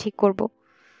সেটা আমি ঠিক করব।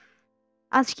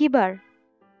 আজ কি বার?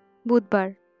 বুধবার।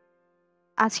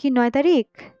 আজ কি 9 তারিখ?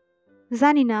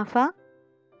 জানি না আফা।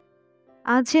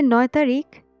 আজ যে 9 তারিখ,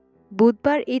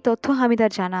 বুধবার, এই তথ্য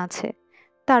হামিদার জানা আছে।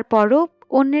 তারপরও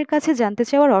অন্যের কাছে জানতে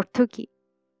চাওয়ার অর্থ কি?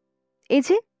 এই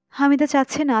যে হামিদা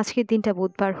চাচ্ছে না আজকের দিনটা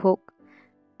বুধবার হোক।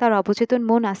 তার অবচেতন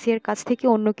মন আসিয়ার কাছ থেকে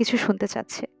অন্য কিছু শুনতে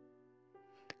চাচ্ছে।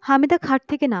 হামিদা খাট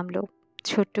থেকে নামলো,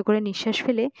 ছোট্ট করে নিঃশ্বাস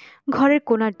ফেলে ঘরের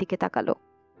কোণার দিকে তাকালো।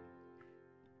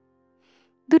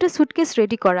 দুটো সুটকেস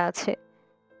রেডি করা আছে।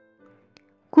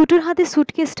 কুটুর হাতে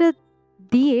সুটকেসটা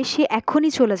দিয়ে সে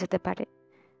এখনই চলে যেতে পারে।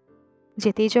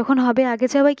 যেতেই যখন হবে আগে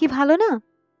যাওয়াই কি ভালো না?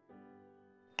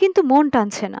 কিন্তু মন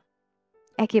টানছে না,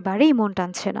 একেবারেই মন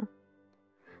টানছে না।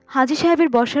 হাজী সাহেবের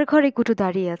বসার ঘরে কুটু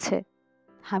দাঁড়িয়ে আছে।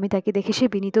 হামিদাকে দেখে সে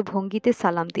বিনীত ভঙ্গিতে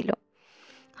সালাম দিল।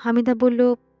 হামিদা বলল,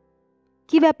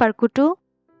 কি ব্যাপার কুটু?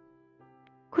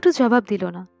 কুটু জবাব দিল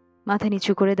না, মাথা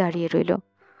নিচু করে দাঁড়িয়ে রইল।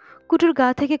 কুটুর গা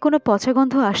থেকে কোনো পচা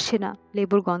গন্ধ আসছে না,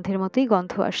 লেবুর গন্ধের মতোই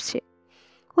গন্ধ আসছে।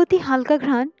 অতি হালকা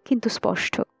ঘ্রাণ, কিন্তু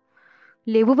স্পষ্ট।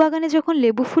 লেবু বাগানে যখন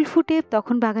লেবু ফুল ফুটে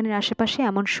তখন বাগানের আশেপাশে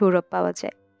এমন সৌরভ পাওয়া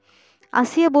যায়।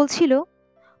 আসিয়া বলছিল,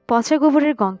 পচা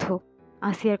গোবরের গন্ধ।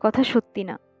 আসিয়ার কথা সত্যি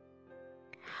না।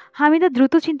 হামিদা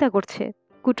দ্রুত চিন্তা করছে,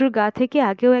 কুটুর গা থেকে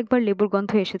আগেও একবার লেবুর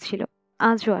গন্ধ এসেছিল,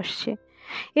 আজও আসছে।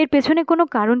 এর পেছনে কোনো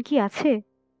কারণ কি আছে?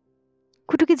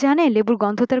 কুটু কি জানে লেবুর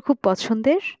গন্ধ তার খুব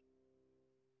পছন্দের?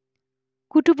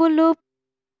 কুটু বলল,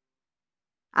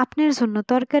 আপনার জন্য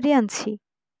তরকারি আনছি।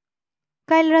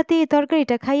 কাল রাতে এই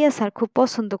তরকারিটা খাইয়া স্যার খুব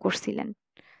পছন্দ করছিলেন।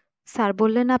 স্যার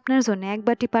বললেন আপনার জন্য এক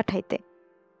বাটি পাঠাইতে।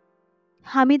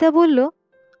 হামিদা বলল,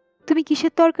 তুমি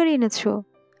কিসের তরকারি এনেছো?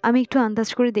 আমি একটু আন্দাজ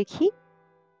করে দেখি,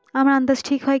 আমার আন্দাজ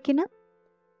ঠিক হয় কিনা।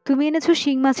 তুমি এনেছো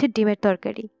শিং মাছের ডিমের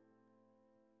তরকারি।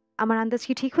 আমার আন্দাজ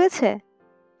কি ঠিক হয়েছে?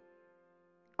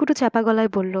 কুটু চাপা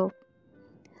গলায় বলল,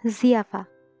 জি আফা।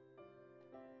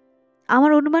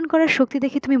 আমার অনুমান করার শক্তি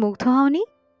দেখে তুমি মুগ্ধ হওনি?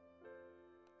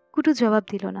 কুটু জবাব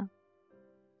দিল না।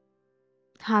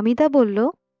 হামিদা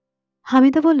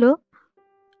বলল,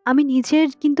 আমি নিজের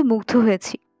কিন্তু মুগ্ধ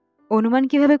হয়েছি। অনুমান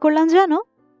কিভাবে করলাম জানো?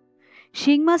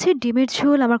 শিং মাছের ডিমের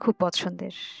ঝোল আমার খুব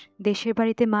পছন্দের। দেশের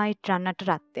বাড়িতে মা এই রান্নাটা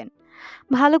রাঁধতেন।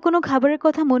 ভালো কোনো খাবারের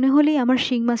কথা মনে হলেই আমার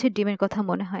শিং মাছের ডিমের কথা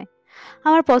মনে হয়।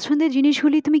 আমার পছন্দের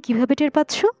জিনিসগুলি তুমি কিভাবে টের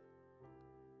পাচ্ছ?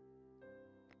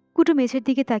 কুটু মেঝের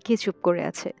দিকে তাকিয়ে চুপ করে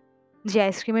আছে। যে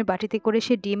আইসক্রিমের বাটিতে করে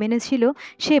সে ডিম এনেছিল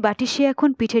সেই বাটি সে এখন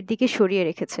পিঠের দিকে সরিয়ে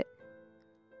রেখেছে।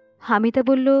 হামিদা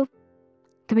বলল,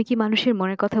 তুমি কি মানুষের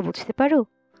মনের কথা বুঝতে পারো?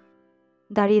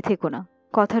 দাঁড়িয়ে থেকো না,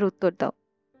 কথার উত্তর দাও।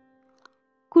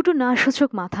 কুটু না সূচক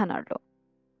মাথা নাড়ল।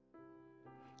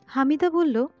 হামিদা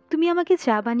বলল, তুমি আমাকে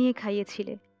চা বানিয়ে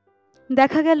খাইয়েছিলে।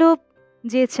 দেখা গেল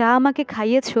যে চা আমাকে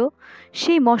খাইয়েছ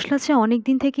সেই মশলা চা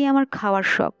অনেকদিন থেকেই আমার খাওয়ার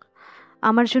শখ।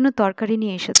 আমার জন্য তরকারি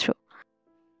নিয়ে এসেছো।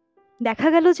 দেখা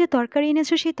গেল যে তরকারি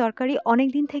এনেছো সেই তরকারি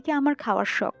অনেকদিন থেকে আমার খাওয়ার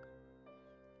শখ।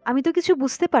 আমি তো কিছু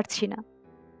বুঝতে পারছি না।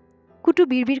 কুটু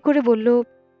বিড়বিড় করে বলল,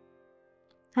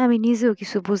 আমি নিজেও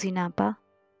কিছু বুঝি না আপা।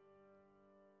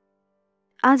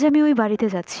 আজ আমি ওই বাড়িতে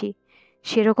যাচ্ছি,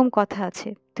 সেরকম কথা আছে।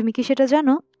 তুমি কি সেটা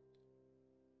জানো?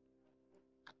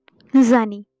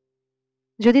 জানি।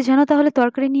 যদি জানো তাহলে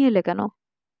তরকারি নিয়ে এলে কেন?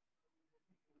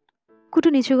 কুটু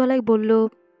নিচু গলায় বলল,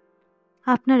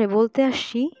 আপনারে বলতে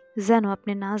আসছি যেন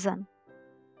আপনি না যান।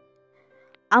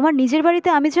 আমার নিজের বাড়িতে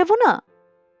আমি যাব না?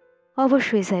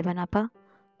 অবশ্যই যাইবেন আপা,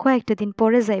 কয়েকটা দিন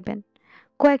পরে যাইবেন।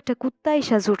 কয়েকটা কুত্তা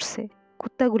এসা জুটছে,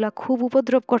 কুত্তাগুলা খুব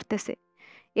উপদ্রব করতেছে।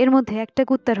 এর মধ্যে একটা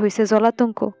কুত্তার হইছে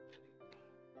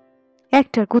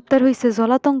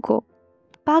জলাতঙ্ক।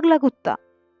 পাগলা কুত্তা।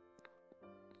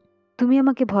 তুমি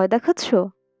আমাকে ভয় দেখাচ্ছ?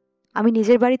 আমি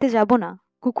নিজের বাড়িতে যাব না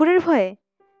কুকুরের ভয়ে?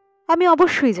 আমি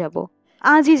অবশ্যই যাব,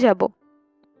 আজই যাব।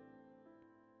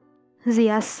 জি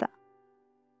আচ্ছা।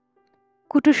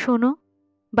 কুটু শোনো,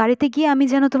 বাড়িতে গিয়ে আমি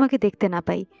যেন তোমাকে দেখতে না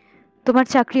পাই। তোমার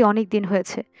চাকরি অনেক দিন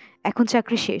হয়েছে, এখন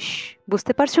চাকরি শেষ।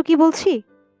 বুঝতে পারছো কি বলছি?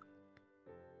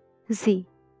 জি।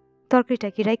 তরকারিটা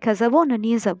কি রাইখা যাব না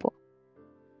নিয়ে যাব?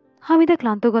 হামিদা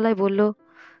ক্লান্ত গলায় বলল,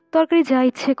 তরকারি যা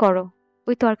ইচ্ছে করো,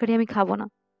 ওই তরকারি আমি খাবো না।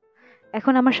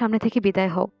 এখন আমার সামনে থেকে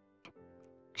বিদায় হও।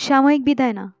 সাময়িক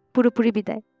বিদায় না, পুরোপুরি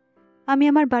বিদায়। আমি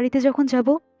আমার বাড়িতে যখন যাব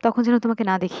তখন যেন তোমাকে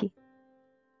না দেখি।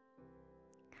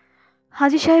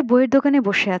 হাজী সাহেব বইয়ের দোকানে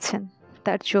বসে আছেন।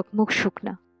 তার চোখ মুখ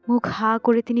শুকনা, মুখ হা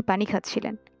করে তিনি পানি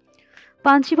খাচ্ছিলেন।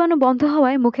 পান চিবানো বন্ধ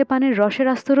হওয়ায় মুখে পানের রসের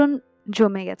আস্তরণ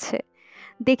জমে গেছে।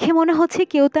 দেখে মনে হচ্ছে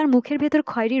কেউ তার মুখের ভেতর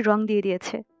খয়েরি রং দিয়ে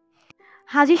দিয়েছে।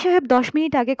 হাজী সাহেব 10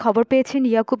 মিনিট আগে খবর পেয়েছেন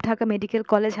ইয়াকুব ঢাকা মেডিকেল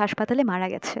কলেজ হাসপাতালে মারা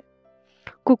গেছে।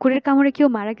 কুকুরের কামড়ে কেউ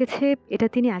মারা গেছে এটা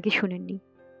তিনি আগে শুনেননি।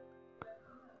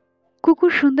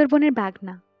 কুকুর সুন্দরবনের বাঘ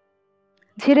না,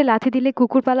 ঝেড়ে লাথি দিলে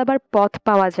কুকুর পালাবার পথ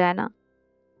পাওয়া যায় না।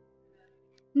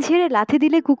 ঝেড়ে লাথি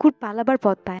দিলে কুকুর পালাবার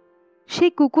পথ পায় না।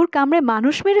 সেই কুকুর কামড়ে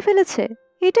মানুষ মেরে ফেলেছে,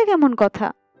 এটা কেমন কথা?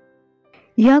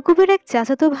 ইয়াকুবের এক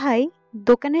চাচাতো ভাই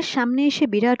দোকানের সামনে এসে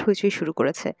বিরাট হইচই শুরু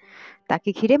করেছে। তাকে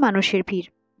ঘিরে মানুষের ভিড়।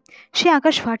 সে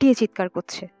আকাশ ফাটিয়ে চিৎকার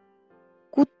করছে,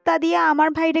 কুত্তা দিয়ে আমার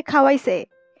ভাইরে খাওয়াইছে,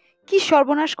 কি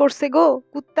সর্বনাশ করছে গো,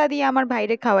 কুত্তা দিয়ে আমার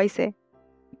ভাইরে খাওয়াইছে,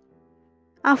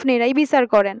 আপনারাই বিচার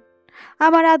করেন,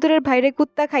 আমার আদরের ভাইরে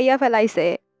কুত্তা খাইয়া ফেলাইছে।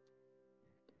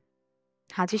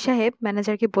 হাজী সাহেব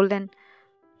ম্যানেজারকে বললেন,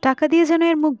 টাকা দিয়ে যেন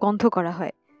এর মুখ বন্ধ করা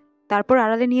হয়, তারপর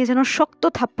আড়ালে নিয়ে যেন শক্ত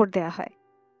থাপ্পড় দেয়া হয়।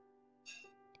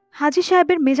 হাজী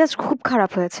সাহেবের মেজাজ খুব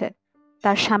খারাপ হয়েছে।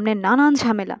 তার সামনে নানান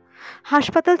ঝামেলা।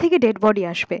 হাসপাতাল থেকে ডেড বডি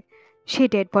আসবে, সেই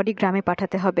ডেড বডি গ্রামে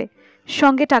পাঠাতে হবে,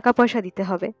 সঙ্গে টাকা পয়সা দিতে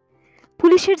হবে,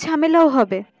 পুলিশের ঝামেলাও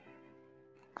হবে।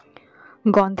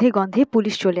 গন্ধে গন্ধে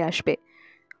পুলিশ চলে আসবে।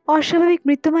 অস্বাভাবিক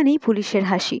মৃত্যু মানেই পুলিশের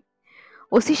হাসি।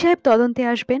 ওসি সাহেব তদন্তে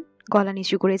আসবেন, গলা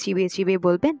নিচু করে চিবিয়ে চিবিয়ে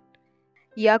বলবেন,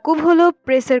 ইয়াকুব হলো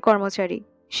প্রেসের কর্মচারী,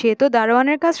 সে তো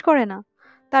দারোয়ানের কাজ করে না,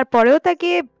 তারপরেও তাকে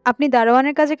আপনি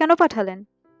দারোয়ানের কাজে কেন পাঠালেন?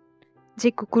 যে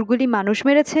কুকুরগুলি মানুষ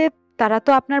মেরেছে তারা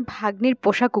তো আপনার ভাগ্নির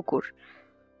পোষা কুকুর।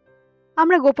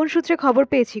 আমরা গোপন সূত্রে খবর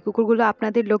পেয়েছি কুকুরগুলো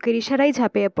আপনাদের লোকের ইশারায়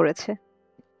ঝাঁপিয়ে পড়েছে।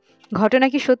 ঘটনা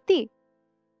কি সত্যি?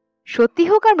 সত্যি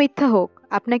হোক আর মিথ্যা হোক,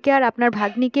 আপনাকে আর আপনার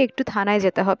ভাগ্নিকে একটু থানায়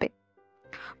যেতে হবে।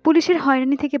 পুলিশের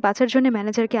হয়রানি থেকে বাঁচার জন্য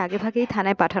ম্যানেজারকে আগেভাগেই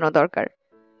থানায় পাঠানো দরকার।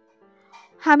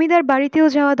 হামিদার বাড়িতেও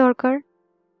যাওয়া দরকার।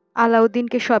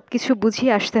 আলাউদ্দিনকে সবকিছু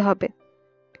বুঝিয়ে আসতে হবে।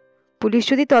 পুলিশ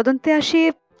যদি তদন্তে আসে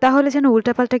তাহলে যেন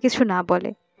উল্টাপাল্টা কিছু না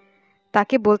বলে।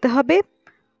 তাকে বলতে হবে,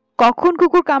 কখন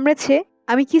কুকুর কামড়েছে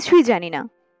আমি কিছুই জানি না,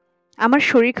 আমার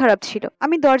শরীর খারাপ ছিল,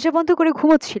 আমি দরজা বন্ধ করে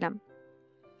ঘুমোচ্ছিলাম।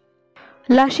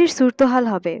 লাশের সুরতহাল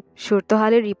হবে,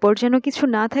 সুরতহালের রিপোর্ট যেন কিছু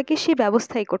না থাকে সে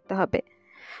ব্যবস্থাই করতে হবে।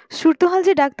 সুরতহাল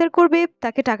যে ডাক্তার করবে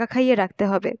তাকে টাকা খাইয়ে রাখতে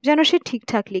হবে যেন সে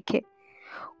ঠিকঠাক লিখে।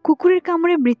 কুকুরের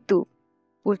কামড়ে মৃত্যু,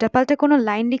 উল্টাপাল্টা কোনো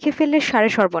লাইন লিখে ফেললে সারে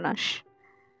সর্বনাশ।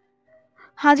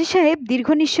 হাজী সাহেব দীর্ঘ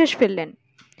নিঃশ্বাস ফেললেন।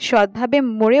 সৎভাবে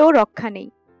মরেও রক্ষা নেই,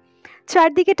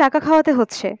 চারদিকে টাকা খাওয়াতে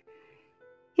হচ্ছে।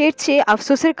 এর চেয়ে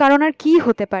আফসোসের কারণ আর কি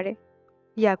হতে পারে?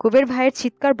 ইয়াকুবের ভাইয়ের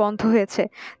চিৎকার বন্ধ হয়েছে,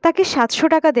 তাকে 700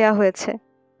 টাকা দেয়া হয়েছে।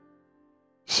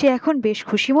 সে এখন বেশ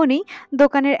খুশি মনেই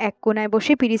দোকানের এক কোনায়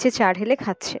বসে পিরিচে চা ঢেলে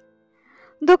খাচ্ছে।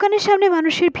 দোকানের সামনে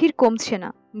মানুষের ভিড় কমছে না,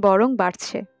 বরং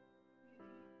বাড়ছে।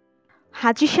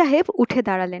 হাজী সাহেব উঠে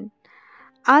দাঁড়ালেন।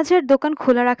 আজ আর দোকান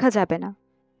খোলা রাখা যাবে না,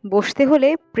 বসতে হলে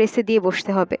প্রেসে দিয়ে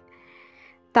বসতে হবে।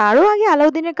 তারও আগে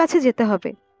আলাউদ্দিনের কাছে যেতে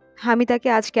হবে। হামিদাকে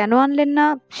আজ কেন আনলেন না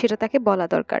সেটা তাকে বলা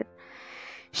দরকার।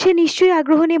 সে নিশ্চয়ই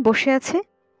আগ্রহ নিয়ে বসে আছে।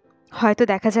 হয়তো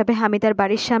দেখা যাবে হামিদার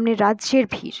বাড়ির সামনে রাজ্যের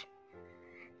ভিড়।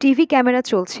 টিভি ক্যামেরা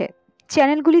চলছে,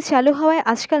 চ্যানেলগুলি চালু হওয়ায়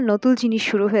আজকাল নতুন জিনিস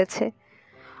শুরু হয়েছে।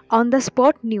 On the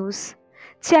spot news.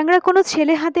 চ্যাংড়া কোনো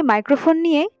ছেলে হাতে মাইক্রোফোন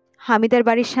নিয়ে হামিদার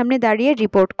বাড়ির সামনে দাঁড়িয়ে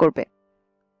রিপোর্ট করবে,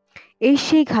 এই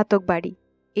সেই ঘাতক বাড়ি,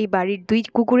 এই বাড়ির 2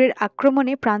 কুকুরের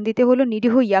আক্রমণে প্রাণ দিতে হলো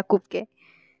নিরীহ ইয়াকুবকে।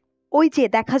 ওই যে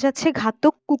দেখা যাচ্ছে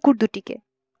ঘাতক কুকুর দুটিকে,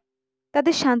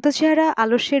 তাদের শান্ত চেহারা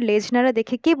আলস্যের লেজ নাড়া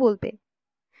দেখে কে বলবে?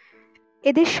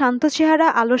 এদের শান্ত চেহারা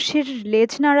আলস্যের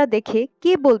লেজ নাড়া দেখে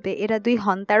কে বলবে এরা 2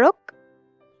 হন্তারক?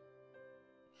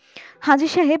 হাজী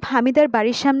সাহেব হামিদার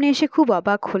বাড়ির সামনে এসে খুব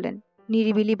অবাক হলেন।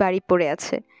 নিরিবিলি বাড়ি পড়ে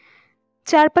আছে,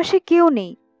 চারপাশে কেউ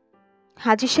নেই।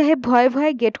 হাজী সাহেব ভয়ে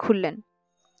ভয়ে গেট খুললেন।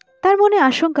 তার মনে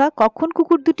আশঙ্কা কখন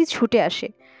কুকুর দুটি ছুটে আসে।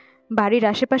 বাড়ির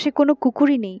আশেপাশে কোনো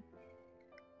কুকুরই নেই।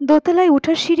 দোতলায়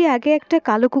ওঠার সিঁড়ি আগে একটা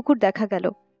কালো কুকুর দেখা গেল।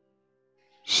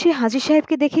 সে হাজী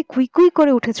সাহেবকে দেখে কুই কুই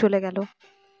করে উঠে চলে গেল।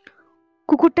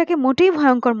 কুকুরটাকে মোটেই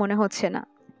ভয়ঙ্কর মনে হচ্ছে না।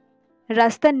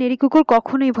 রাস্তার নেড়ি কুকুর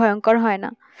কখনোই ভয়ঙ্কর হয় না,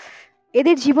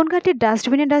 এদের জীবন কাটে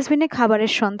ডাস্টবিনে ডাস্টবিনে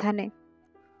খাবারের সন্ধানে।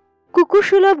 কুকুর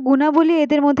সুলভ গুণাবলী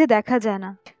এদের মধ্যে দেখা যায় না।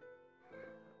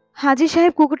 হাজী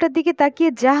সাহেব কুকুরটার দিকে তাকিয়ে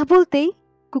যাহ বলতেই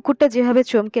কুকুরটা যেভাবে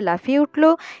চমকে লাফিয়ে উঠল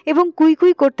এবং কুই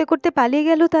কুই করতে করতে পালিয়ে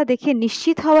গেল তা দেখে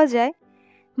নিশ্চিত হওয়া যায়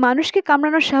মানুষকে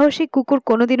কামড়ানোর সাহসী কুকুর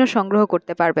কোনোদিনও সংগ্রহ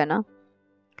করতে পারবে না।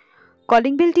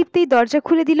 কলিং বেল টিপতেই দরজা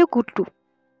খুলে দিল কুটু।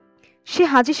 সে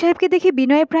হাজী সাহেবকে দেখে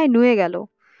বিনয়ে প্রায় নুয়ে গেল।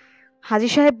 হাজী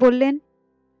সাহেব বললেন,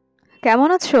 কেমন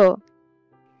আছো?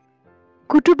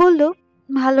 কুটু বলল,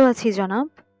 ভালো আছি জনাব।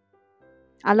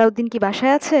 আলাউদ্দিন কি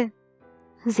বাসায় আছে?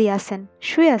 জি আছেন,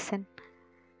 শুয়ে আছেন।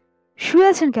 শুয়ে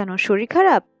আছেন কেন, শরীর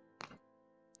খারাপ?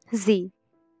 জি।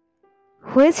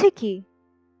 হয়েছে কি?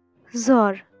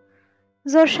 জ্বর,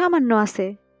 জ্বর সামান্য আছে,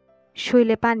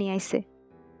 শরীরে পানি আইছে।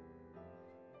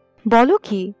 বলো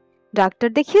কি, ডাক্তার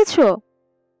দেখিয়েছ?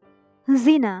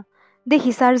 জি না,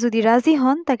 দেখি স্যার যদি রাজি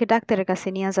হন তাকে ডাক্তারের কাছে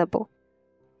নিয়ে যাব।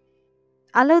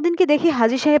 আলাউদ্দিনকে দেখে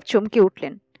হাজী সাহেব চমকে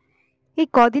উঠলেন। এই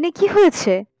কদিনে কি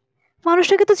হয়েছে?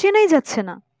 মানুষটাকে তো চেনাই যাচ্ছে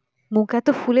না। মুখ এত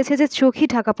ফুলেছে যে চোখই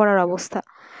ঢাকা পড়ার অবস্থা।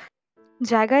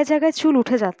 জায়গায় জায়গায় চুল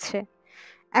উঠে যাচ্ছে।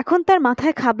 এখন তার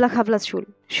মাথায় খাবলা খাবলা চুল,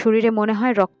 শরীরে মনে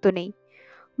হয় রক্ত নেই।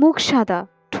 মুখ সাদা,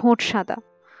 ঠোঁট সাদা।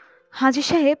 হাজী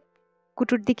সাহেব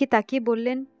কুটুর দিকে তাকিয়ে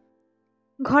বললেন,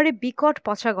 ঘরে বিকট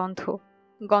পচা গন্ধ।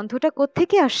 গন্ধটা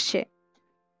কোত্থেকে আসছে?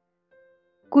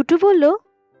 কুটু বলল,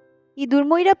 ইঁদুর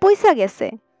মইরা পয়সা গেছে।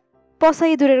 পচা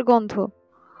ইঁদুরের গন্ধ।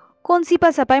 কোন চিপা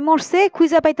চাপায় মরছে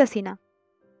খুঁজা পাইতাছি না।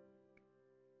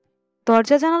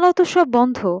 দরজা জানালাও তো সব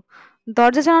বন্ধ।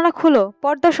 দরজা জানালা খোলো,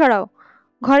 পর্দা সরাও,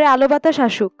 ঘরে আলো বাতাস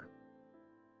আসুক।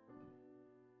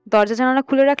 দরজা জানালা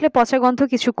খুলে রাখলে পচা গন্ধ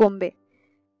কিছু কমবে।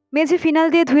 মেঝে ফিনাল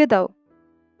দিয়ে ধুয়ে দাও।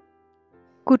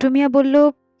 কুটুমিয়া বলল,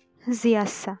 জি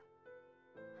আচ্ছা।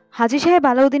 হাজী সাহেব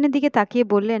আলাউদ্দিনের দিকে তাকিয়ে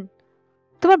বললেন,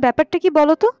 তোমার ব্যাপারটা কি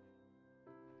বলো তো?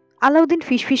 আলাউদ্দিন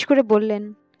ফিসফিস করে বললেন,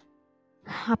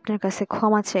 আপনার কাছে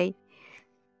ক্ষমা চাই।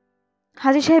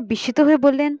 হাজী সাহেব বিস্মিত হয়ে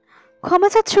বললেন, ক্ষমা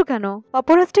চাচ্ছ কেন?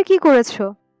 অপরাধটা কি করেছ?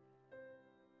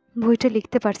 বইটা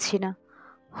লিখতে পারছি না,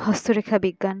 হস্তরেখা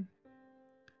বিজ্ঞান।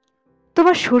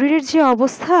 তোমার শরীরের যে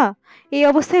অবস্থা, এই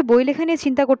অবস্থায় বই লেখা নিয়ে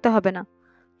চিন্তা করতে হবে না।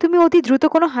 তুমি অতি দ্রুত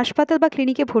কোনো হাসপাতাল বা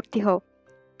ক্লিনিকে ভর্তি হও।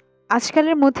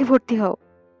 আজকালের মধ্যে ভর্তি হও।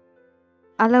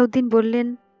 আলাউদ্দিন বললেন,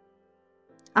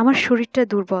 আমার শরীরটা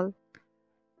দুর্বল,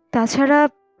 তাছাড়া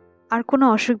আর কোনো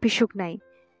অসুখ বিসুখ নাই।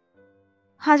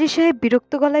 হাজী সাহেব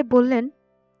বিরক্ত গলায় বললেন,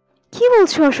 কি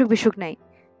বলছো অসুখ বিসুখ নাই?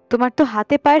 তোমার তো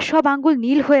হাতে পায়ে সব আঙ্গুল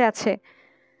নীল হয়ে আছে।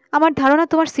 আমার ধারণা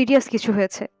তোমার সিরিয়াস কিছু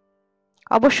হয়েছে।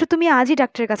 অবশ্য তুমি আজই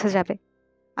ডাক্তারের কাছে যাবে।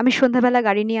 আমি সন্ধ্যাবেলা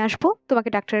গাড়ি নিয়ে আসবো, তোমাকে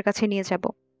ডাক্তারের কাছে নিয়ে যাব।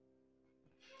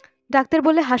 ডাক্তার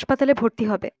বললে হাসপাতালে ভর্তি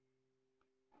হবে।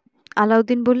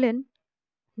 আলাউদ্দিন বললেন,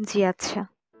 জি আচ্ছা।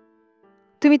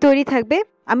 তুমি তৈরি থাকবে,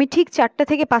 আমি ঠিক 4টা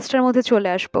থেকে 5টার মধ্যে চলে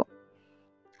আসব।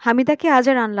 হামিদাকে আজ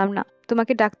আর আনলাম না,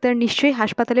 তোমাকে ডাক্তার নিশ্চয়ই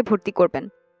হাসপাতালে ভর্তি করবেন।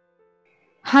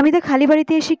 হামিদা খালি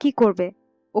বাড়িতে এসে কি করবে?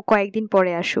 ও কয়েকদিন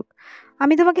পরে আসুক,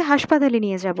 আমি তোমাকে হাসপাতালে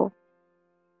নিয়ে যাব।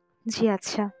 জি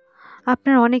আচ্ছা,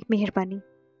 আপনার অনেক মেহেরবানি।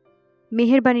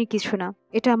 মেহেরবানির কিছু না,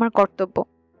 এটা আমার কর্তব্য।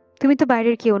 তুমি তো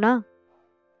বাইরের কেউ না,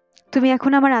 তুমি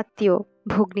এখন আমার আত্মীয়,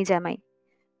 ভগ্নী জামাই।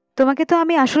 তোমাকে তো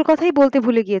আমি আসল কথাই বলতে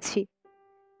ভুলে গিয়েছি।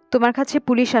 তোমার কাছে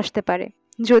পুলিশ আসতে পারে,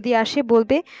 যদি আসে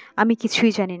বলবে আমি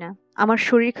কিছুই জানি না, আমার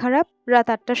শরীর খারাপ, রাত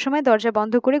 8টার সময় দরজা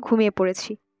বন্ধ করে ঘুমিয়ে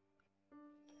পড়েছি।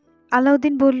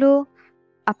 আলাউদ্দিন বলল,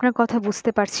 আপনার কথা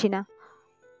বুঝতে পারছি না।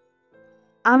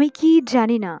 আমি কি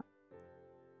জানি না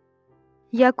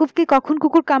ইয়াকুবকে কখন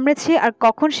কুকুর কামড়েছে আর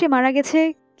কখন সে মারা গেছে?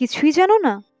 কিছুই জানো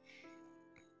না?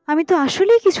 আমি তো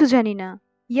আসলেই কিছু জানি না।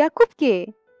 ইয়াকুবকে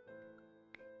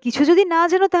কিছু যদি না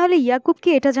জানো তাহলে ইয়াকুবকে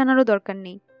এটা জানারও দরকার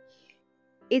নেই।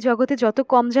 এই জগতে যত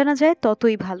কম জানা যায়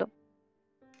ততই ভালো।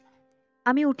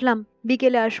 আমি উঠলাম,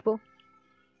 বিকেলে আসব।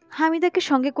 হামিদাকে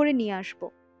সঙ্গে করে নিয়ে আসব।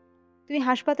 তুমি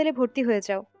হাসপাতালে ভর্তি হয়ে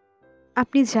যাও।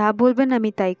 আপনি যা বলবেন আমি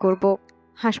তাই করব।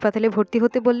 হাসপাতালে ভর্তি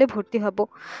হতে বললে ভর্তি হব।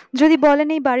 যদি বলেন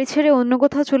এই বাড়ি ছেড়ে অন্য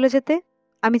কোথাও চলে যেতে,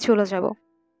 আমি চলে যাব।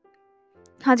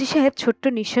 হাজী সাহেব ছোট্ট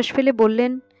নিঃশ্বাস ফেলে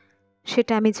বললেন,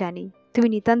 সেটা আমি জানি, তুমি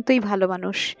নিতান্তই ভালো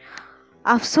মানুষ।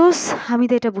 আফসোস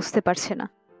হামিদা এটা বুঝতে পারছে না।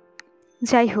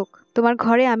 যাই হোক, তোমার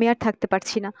ঘরে আমি আর থাকতে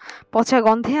পারছি না। পচা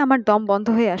গন্ধে আমার দম বন্ধ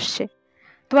হয়ে আসছে।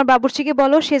 তোমার বাবুর্চিকে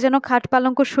বলো সে যেন খাট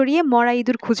পালঙ্ক সরিয়ে মরা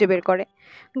ইঁদুর খুঁজে বের করে।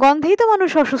 গন্ধেই তো মানুষ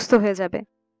অসুস্থ হয়ে যাবে।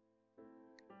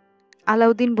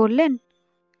 আলাউদ্দিন বললেন,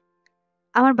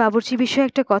 আমার বাবুর্চি বিষয়ে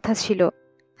একটা কথা ছিল।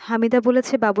 হামিদা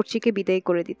বলেছে বাবুর্চিকে বিদায়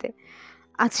করে দিতে,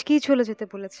 আজকেই চলে যেতে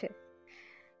বলেছে।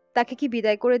 তাকে কি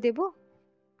বিদায় করে দেব?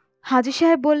 হাজী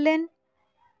সাহেব বললেন,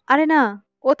 আরে না,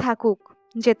 ও থাকুক,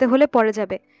 যেতে হলে পরে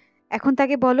যাবে। এখন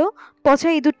তাকে বলো পচা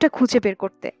ইঁদুরটা খুঁজে বের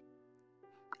করতে।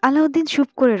 আলাউদ্দিন চুপ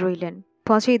করে রইলেন।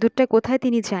 পচা ইঁদুরটা কোথায়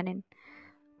তিনি জানেন।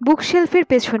 বুকশেলফের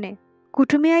পেছনে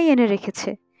কুটুমিয়াই এনে রেখেছে।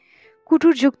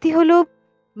 কুটুর যুক্তি হলো,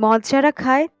 মদ যারা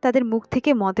খায় তাদের মুখ থেকে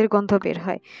মদের গন্ধ বের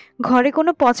হয়। ঘরে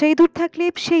কোনো পচা ইঁদুর থাকলে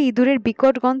সেই ইঁদুরের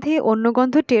বিকট গন্ধে অন্য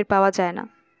গন্ধ টের পাওয়া যায় না।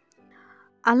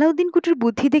 আলাউদ্দিন কুটুর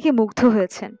বুদ্ধি দেখে মুগ্ধ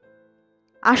হয়েছেন।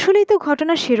 আসলেই তো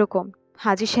ঘটনা সেরকম।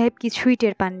 হাজী সাহেব কিছুই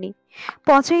টের পাননি।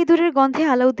 পচা ইঁদুরের গন্ধে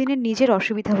আলাউদ্দিনের নিজের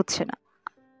অসুবিধা হচ্ছে না।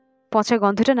 পচা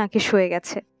গন্ধটা নাকে সয়ে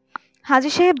গেছে।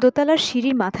 হাজী সাহেব দোতলার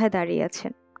সিঁড়ির মাথায় দাঁড়িয়ে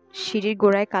আছেন। সিঁড়ির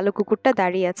গোড়ায় কালো কুকুরটা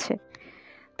দাঁড়িয়ে আছে।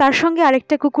 তার সঙ্গে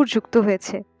আরেকটা কুকুর যুক্ত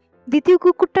হয়েছে। দ্বিতীয়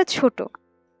কুকুরটা ছোট।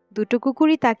 দুটো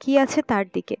কুকুরই তাকিয়ে আছে তার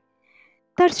দিকে।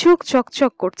 তার চোখ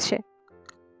চকচক করছে।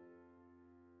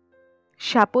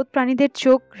 সাপদ প্রাণীদের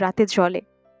চোখ রাতে জ্বলে,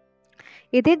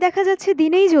 এদের দেখা যাচ্ছে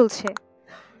দিনেই জ্বলছে।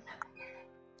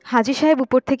 হাজী সাহেব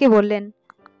উপর থেকে বললেন,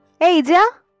 এই যা।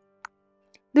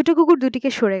 দুটো কুকুর দুটিকে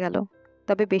সরে গেল।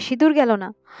 তবে বেশি দূর গেল না।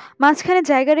 মাঝখানে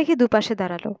জায়গা রেখে দুপাশে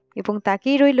দাঁড়ালো এবং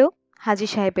তাকিয়ে রইল হাজী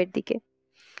সাহেবের দিকে।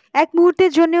 এক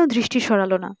মুহূর্তের জন্যেও দৃষ্টি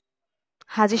সরালো না।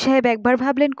 হাজী সাহেব একবার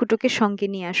ভাবলেন কুটুকে সঙ্গে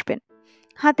নিয়ে আসবেন,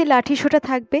 হাতে লাঠি সোঁটা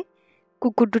থাকবে।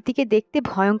 কুকুর দুটিকে দেখতে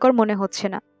ভয়ঙ্কর মনে হচ্ছে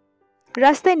না,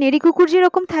 রাস্তায় নেড়ি কুকুর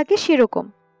যেরকম থাকে সেরকম,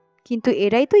 কিন্তু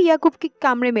এরাই তো ইয়াকুবকে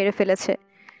কামড়ে মেরে ফেলেছে।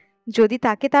 যদি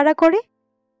তাকে তাড়া করে?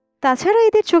 তাছাড়া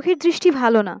এদের চোখের দৃষ্টি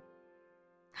ভালো না।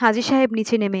 হাজী সাহেব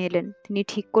নিচে নেমে এলেন। তিনি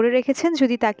ঠিক করে রেখেছেন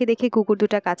যদি তাকে দেখে কুকুর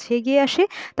দুটা কাছে এগিয়ে আসে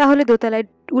তাহলে দোতলায়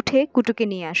উঠে কুটুকে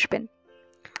নিয়ে আসবেন।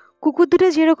 কুকুর দুটো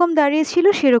যেরকম দাঁড়িয়ে ছিল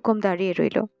সেরকম দাঁড়িয়ে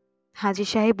রইল। হাজী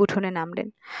সাহেব উঠোনে নামলেন।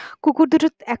 কুকুর দুটো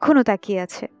এখনো তাকিয়ে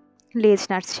আছে, লেজ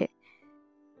নাড়ছে,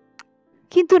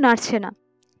 কিন্তু নাড়ছে না।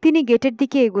 তিনি গেটের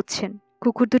দিকে এগুচ্ছেন।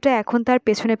 কুকুর দুটো এখন তার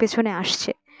পেছনে পেছনে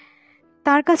আসছে।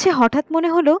 তার কাছে হঠাৎ মনে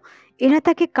হলো এরা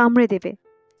তাকে কামড়ে দেবে,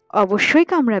 অবশ্যই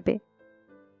কামড়াবে।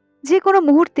 যে কোনো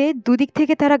মুহূর্তে দুদিক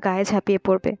থেকে তারা গায়ে ঝাঁপিয়ে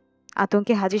পড়বে।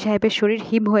 আতঙ্কে হাজী সাহেবের শরীর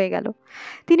হিম হয়ে গেল।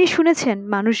 তিনি শুনেছেন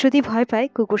মানুষ যদি ভয় পায়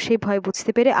কুকুর সেই ভয়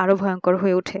বুঝতে পেরে আরো ভয়ঙ্কর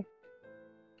হয়ে ওঠে।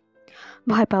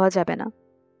 ভয় পাওয়া যাবে না,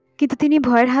 কিন্তু তিনি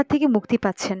ভয়ের হাত থেকে মুক্তি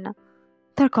পাচ্ছেন না।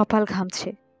 তার কপাল ঘামছে,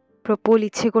 প্রবল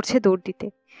ইচ্ছে করছে দৌড় দিতে।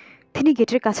 তিনি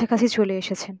গেটের কাছাকাছি চলে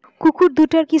এসেছেন। কুকুর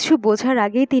দুটার কিছু বোঝার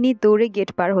আগেই তিনি দৌড়ে গেট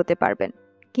পার হতে পারবেন,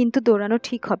 কিন্তু দৌড়ানো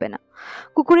ঠিক হবে না।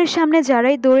 কুকুরের সামনে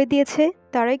যারাই দৌড়ে দিয়েছে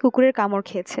তারাই কুকুরের কামড়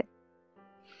খেয়েছে।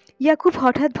 ইয়াকুব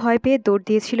হঠাৎ ভয় পেয়ে দৌড়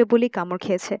দিয়েছিল বলেই কামড়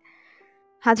খেয়েছে।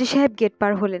 হাজী সাহেব গেট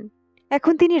পার হলেন।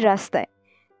 এখন তিনি রাস্তায়।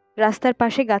 রাস্তার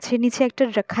পাশে গাছের নিচে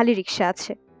একটা খালি রিক্সা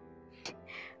আছে।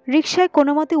 রিক্সায়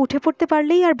কোনো মতে উঠে পড়তে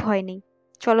পারলেই আর ভয় নেই।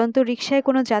 চলন্ত রিক্সায়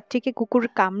কোনো যাত্রীকে কুকুর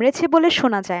কামড়েছে বলে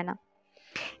শোনা যায় না।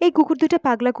 এই কুকুর দুটো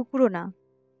পাগলা কুকুরও না।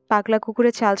 পাগলা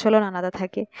কুকুরের চালচলন আলাদা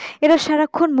থাকে। এরা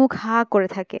সারাক্ষণ মুখ হা করে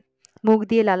থাকে, মুখ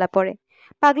দিয়ে লালা পড়ে।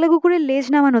 পাগলা কুকুরের লেজ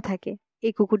নামানো থাকে,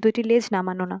 এই কুকুর দুটি লেজ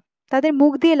নামানো না, তাদের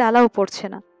মুখ দিয়ে লালাও পড়ছে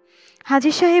না।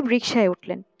 হাজী সাহেব রিক্সায়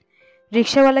উঠলেন।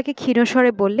 রিক্সাওয়ালাকে ক্ষীণ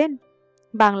স্বরে বললেন,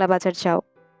 বাংলা বাজার যাও।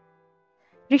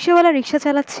 রিক্সাওয়ালা রিক্সা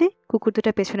চালাচ্ছে, কুকুর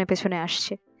দুটা পেছনে পেছনে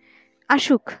আসছে।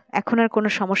 আসুক, এখন আর কোনো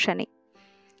সমস্যা নেই।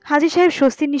 হাজী সাহেব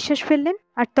স্বস্তির নিঃশ্বাস ফেললেন,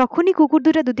 আর তখনই কুকুর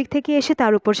দুটা দুদিক থেকে এসে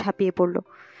তার উপর ঝাঁপিয়ে পড়ল।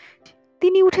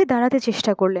 তিনি উঠে দাঁড়াতে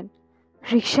চেষ্টা করলেন।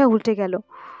 রিক্সা উল্টে গেল।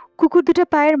 কুকুর দুটা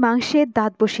পায়ের মাংসে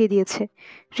দাঁত বসিয়ে দিয়েছে।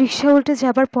 রিক্সা উল্টে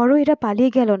যাবার পরও এরা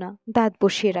পালিয়ে গেল না, দাঁত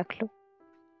বসিয়ে রাখল।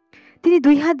 তিনি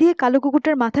দুই হাত দিয়ে কালো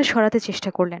কুকুরটার মাথা সরাতে চেষ্টা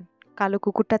করলেন। কালো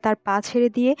কুকুরটা তার পা ছেড়ে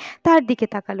দিয়ে তার দিকে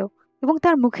তাকালো এবং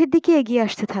তার মুখের দিকে এগিয়ে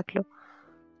আসতে থাকলো।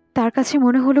 তার কাছে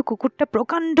মনে হলো কুকুরটা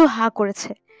প্রকাণ্ড হা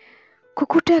করেছে।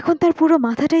 কুকুরটা এখন তার পুরো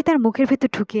মাথাটাই তার মুখের ভেতর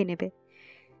ঢুকিয়ে নেবে।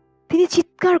 তিনি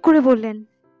চিৎকার করে বললেন,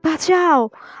 বাঁচাও,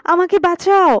 আমাকে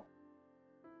বাঁচাও।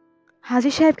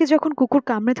 হাজী সাহেবকে যখন কুকুর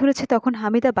কামড়ে ধরেছে তখন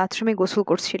হামিদা বাথরুমে গোসল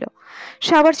করছিল।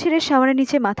 শাওয়ার ছেড়ে শাওয়ারের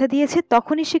নিচে মাথা দিয়েছে,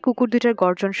 তখনই সে কুকুর দুটার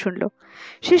গর্জন শুনল।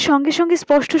 সে সঙ্গে সঙ্গে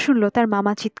স্পষ্ট শুনল তার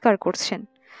মামা চিৎকার করছেন,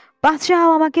 বাঁচাও,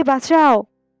 আমাকে বাঁচাও।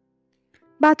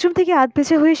 বাথরুম থেকে আধ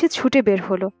ভেজা হয়ে সে ছুটে বের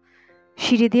হলো।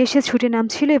 সিঁড়ি দিয়ে সে ছুটে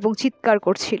নামছিল এবং চিৎকার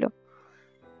করছিল,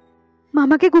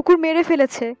 মামাকে কুকুর মেরে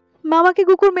ফেলেছে, মামাকে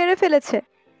কুকুর মেরে ফেলেছে।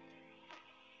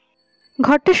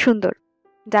 ঘরটা সুন্দর,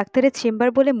 ডাক্তারের চেম্বার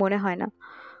বলে মনে হয় না।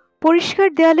 পরিষ্কার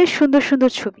দেয়ালের সুন্দর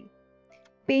সুন্দর ছবি,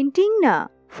 পেন্টিং না,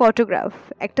 ফটোগ্রাফ।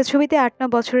 একটা ছবিতে ৮-৯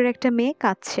 বছরের একটা মেয়ে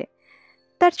কাঁদছে,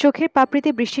 তার চোখের পাপড়িতে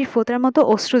বৃষ্টির ফোঁটার মতো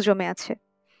অশ্রু জমে আছে।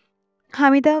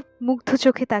 হামিদা মুগ্ধ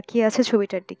চোখে তাকিয়ে আছে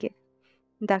ছবিটার দিকে।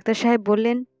 ডাক্তার সাহেব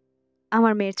বললেন,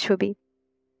 আমার মেয়ের ছবি,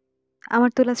 আমার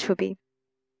তোলা ছবি।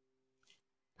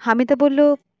 হামিদা বলল,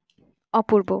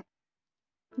 অপূর্ব।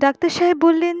 ডাক্তার সাহেব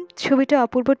বললেন, ছবিটা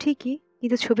অপূর্ব ঠিকই,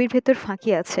 কিন্তু ছবির ভেতর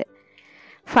ফাঁকি আছে।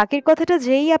 ফাঁকির কথাটা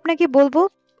যেই আপনাকে বলবো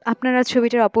আপনার আর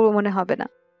ছবিটার অপূর্ব মনে হবে না।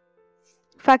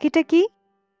 ফাঁকিটা কি?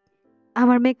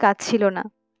 আমার মেয়ে কাঁদছিল না।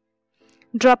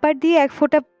 ড্রপার দিয়ে ১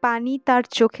 ফোঁটা পানি তার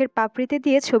চোখের পাপড়িতে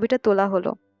দিয়ে ছবিটা তোলা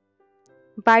হলো।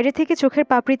 বাইরে থেকে চোখের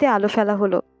পাপড়িতে আলো ফেলা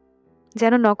হলো,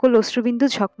 যেন নকল অশ্রুবিন্দু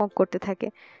ঝকমক করতে থাকে।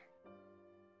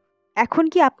 এখন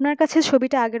কি আপনার কাছে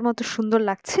ছবিটা আগের মতো সুন্দর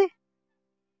লাগছে?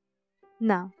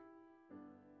 না,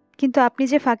 কিন্তু আপনি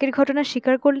যে ফাঁকির ঘটনা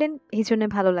স্বীকার করলেন এই জন্য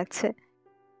ভালো লাগছে।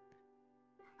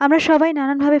 আমরা সবাই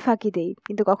নানানভাবে ফাঁকি দেই,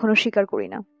 কিন্তু কখনো স্বীকার করি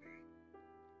না।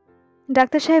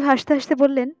 ডাক্তার সাহেব হাসতে হাসতে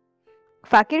বললেন,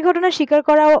 ফাঁকির ঘটনা স্বীকার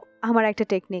করাও আমার একটা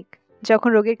টেকনিক। যখন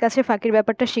রোগীর কাছে ফাঁকির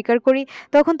ব্যাপারটা স্বীকার করি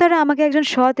তখন তারা আমাকে একজন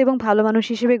সৎ এবং ভালো মানুষ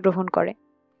হিসেবে গ্রহণ করে।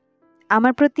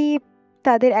 আমার প্রতি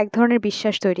তাদের এক ধরনের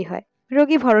বিশ্বাস তৈরি হয়,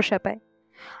 রোগী ভরসা পায়।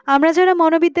 আমরা যারা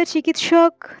মনোবিদ্যার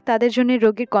চিকিৎসক তাদের জন্য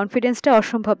রোগীর কনফিডেন্সটা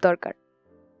অসম্ভব দরকার।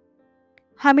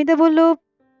 হামিদা বলল,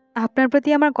 আপনার প্রতি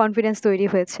আমার কনফিডেন্স তৈরি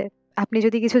হয়েছে। আপনি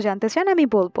যদি কিছু জানতে চান আমি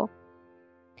বলবো।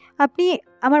 আপনি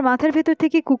আমার মাথার ভেতর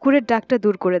থেকে কুকুরের ডাকটা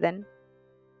দূর করে দেন।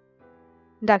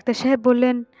 ডাক্তার সাহেব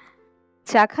বললেন,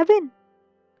 চা খাবেন?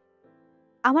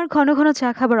 আমার ঘন ঘন চা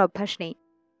খাবার অভ্যাস নেই।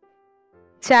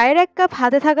 চায়ের এক কাপ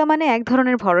হাতে থাকা মানে এক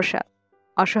ধরনের ভরসা।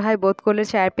 অসহায় বোধ করলে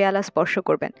চায়ের পেয়ালা স্পর্শ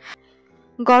করবেন,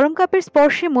 গরম কাপের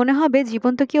স্পর্শে মনে হবে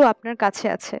জীবন্ত কেউ আপনার কাছে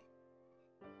আছে।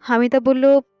 হামিদা বলল,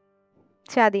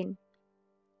 চা দিন।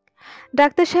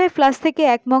 ডাক্তার সাহেব ফ্লাস্ক থেকে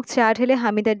এক মগ চা ঢেলে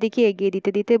হামিদার দিকে এগিয়ে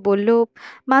দিতে দিতে বলল,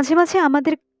 মাঝে মাঝে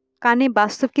আমাদের কানে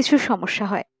বাস্তব কিছু সমস্যা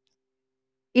হয়।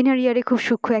 ইনার ইয়ারে খুব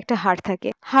সূক্ষ্ম একটা হাড় থাকে,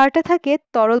 হাড়টা থাকে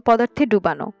তরল পদার্থে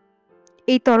ডুবানো।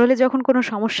 এই তরলে যখন কোনো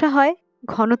সমস্যা হয়,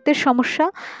 ঘনত্বের সমস্যা,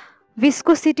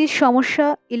 ভিসকোসিটির সমস্যা,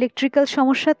 ইলেকট্রিক্যাল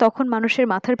সমস্যা, তখন মানুষের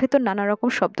মাথার ভেতর নানা রকম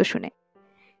শব্দ শুনে।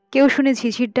 কেউ শুনে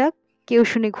ঝিঝির ডাক, কেউ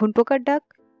শুনে ঘুনপোকার ডাক।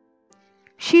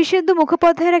 শীর্ষেন্দু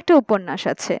মুখোপাধ্যায়ের একটা উপন্যাস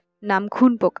আছে, নাম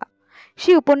ঘুনপোকা।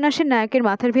 সেই উপন্যাসের নায়কের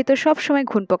মাথার ভেতর সবসময়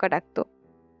ঘুনপোকা ডাকত।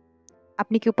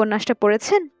 আপনি কি উপন্যাসটা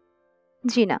পড়েছেন?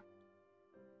 জি না।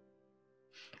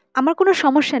 আমার কোনো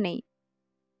সমস্যা নেই।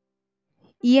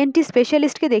 ইএনটি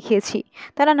স্পেশালিস্টকে দেখিয়েছি,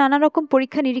 তারা নানা রকম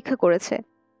পরীক্ষা নিরীক্ষা করেছে,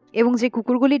 এবং যে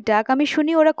কুকুরগুলির ডাক আমি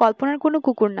শুনি ওরা কল্পনার কোনো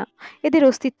কুকুর না, এদের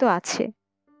অস্তিত্ব আছে।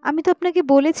 আমি তো আপনাকে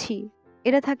বলেছি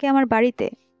এরা থাকে আমার বাড়িতে।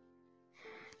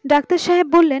 ডাক্তার সাহেব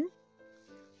বললেন,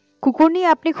 কুকুর নিয়ে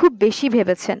আপনি খুব বেশি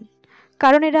ভেবেছেন,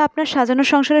 কারণ এরা আপনার সাজানো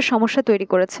সংসারের সমস্যা তৈরি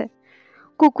করেছে।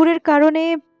 কুকুরের কারণে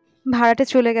ভাড়াটে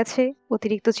চলে গেছে,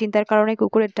 অতিরিক্ত চিন্তার কারণে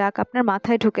কুকুরের ডাক আপনার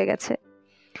মাথায় ঢুকে গেছে,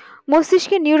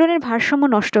 মস্তিষ্কে নিউরনের ভারসাম্য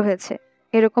নষ্ট হয়েছে।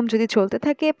 এরকম যদি চলতে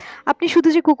থাকে, আপনি শুধু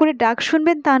যে কুকুরের ডাক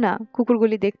শুনবেন তা না,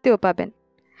 কুকুরগুলি দেখতেও পাবেন।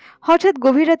 হঠাৎ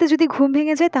গভীর রাতে যদি ঘুম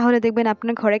ভেঙে যায়, তাহলে দেখবেন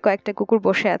আপনার ঘরে কয়েকটা কুকুর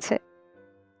বসে আছে।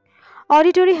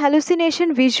 অডিটরি হ্যালুসিনেশন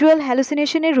ভিজুয়াল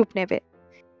হ্যালুসিনেশনের রূপ নেবে।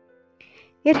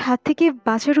 এর হাত থেকে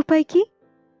বাঁচার উপায় কি?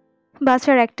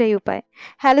 বাঁচার একটাই উপায়,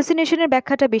 হ্যালুসিনেশনের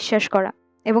ব্যাখ্যাটা বিশ্বাস করা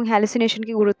এবং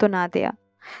হ্যালুসিনেশনকে গুরুত্ব না দেয়া।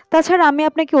 তাছাড়া আমি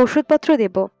আপনাকে ওষুধপত্র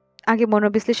দেব। আগে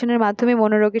মনোবিশ্লেষণের মাধ্যমে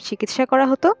মনোরোগের চিকিৎসা করা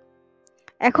হতো,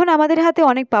 এখন আমাদের হাতে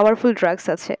অনেক পাওয়ারফুল ড্রাগস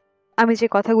আছে। আমি যে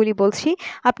কথাগুলি বলছি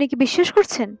আপনি কি বিশ্বাস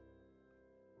করছেন?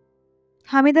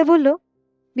 হামিদা বলল,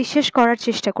 বিশ্বাস করার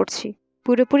চেষ্টা করছি,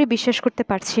 পুরোপুরি বিশ্বাস করতে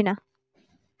পারছি না।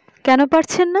 কেন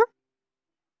পারছেন না?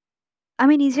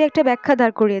 আমি নিজে একটা ব্যাখ্যা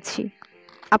দাঁড় করিয়েছি,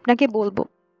 আপনাকে বলবো।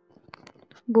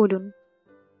 বলুন।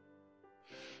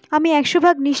 আমি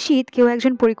 100% নিশ্চিত কেউ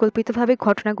একজন পরিকল্পিতভাবে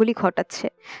ঘটনাগুলি ঘটাচ্ছে,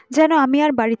 যেন আমি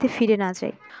আর বাড়িতে ফিরে না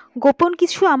যাই। গোপন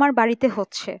কিছু আমার বাড়িতে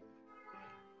হচ্ছে,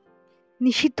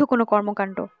 নিষিদ্ধ কোনো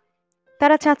কর্মকাণ্ড।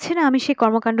 তারা চাচ্ছে না আমি সেই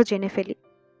কর্মকাণ্ড জেনে ফেলি।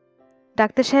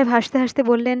 ডাক্তার সাহেব হাসতে হাসতে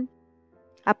বললেন,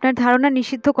 আপনার ধারণা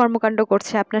নিষিদ্ধ কর্মকাণ্ড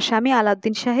করছে আপনার স্বামী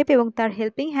আলাউদ্দিন সাহেব এবং তার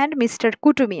হেল্পিং হ্যান্ড মিস্টার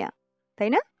কুটু মিয়া, তাই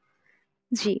না?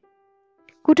 জি।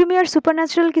 কুটু মিয়ার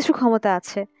সুপারন্যাচারাল কিছু ক্ষমতা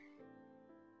আছে।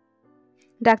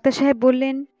 ডাক্তার সাহেব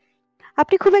বললেন,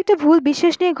 আপনি খুব একটা ভুল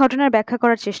বিশ্বাস নিয়ে ঘটনার ব্যাখ্যা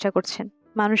করার চেষ্টা করছেন।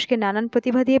 মানুষকে নানান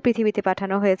প্রতিভা দিয়ে পৃথিবীতে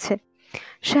পাঠানো হয়েছে,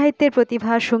 সাহিত্যের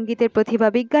প্রতিভা, সঙ্গীতের প্রতিভা,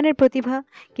 বিজ্ঞানের প্রতিভা,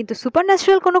 কিন্তু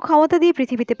সুপারন্যাচারাল কোনো ক্ষমতা দিয়ে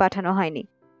পৃথিবীতে পাঠানো হয়নি।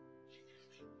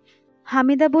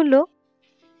 হামিদা বলল,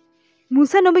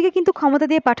 মুসা নবীকে কিন্তু ক্ষমতা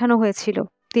দিয়ে পাঠানো হয়েছিল।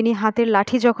 তিনি হাতের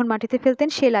লাঠি যখন মাটিতে ফেলতেন,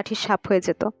 সেই লাঠি সাপ হয়ে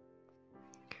যেত।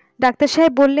 ডাক্তার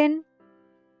সাহেব বললেন,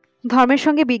 ধর্মের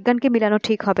সঙ্গে বিজ্ঞানকে মিলানো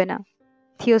ঠিক হবে না।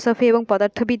 থিওসফি এবং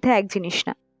পদার্থবিদ্যা এক জিনিস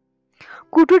না।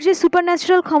 কুটুর যে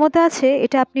সুপারন্যাচারাল ক্ষমতা আছে,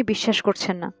 এটা আপনি বিশ্বাস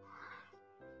করছেন না।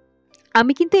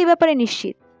 আমি কিন্তু এই ব্যাপারে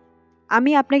নিশ্চিত।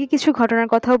 আমি আপনাকে কিছু ঘটনার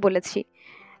কথাও বলেছি।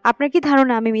 আপনার কি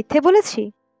ধারণা আমি মিথ্যে বলেছি?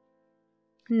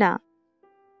 না,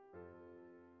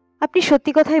 আপনি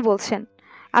সত্যি কথাই বলছেন।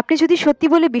 আপনি যদি সত্যি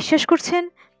বলে বিশ্বাস করছেন,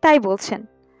 তাই বলছেন।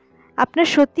 আপনার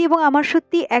সত্যি এবং আমার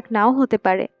সত্যি এক নাও হতে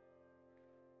পারে।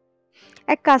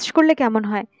 এক কাজ করলে কেমন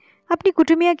হয়, আপনি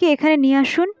কুটুমিয়াকে এখানে নিয়ে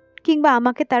আসুন, কিংবা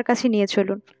আমাকে তার কাছে নিয়ে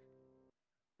চলুন।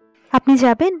 আপনি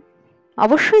যাবেন?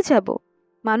 অবশ্যই যাব।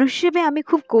 মানুষ হিসেবে আমি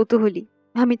খুব কৌতূহলী।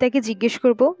 আমি তাকে জিজ্ঞেস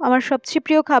করব আমার সবচেয়ে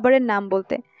প্রিয় খাবারের নাম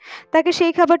বলতে। তাকে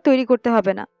সেই খাবার তৈরি করতে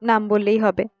হবে না, নাম বললেই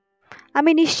হবে।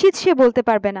 আমি নিশ্চিত সে বলতে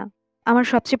পারবে না। আমার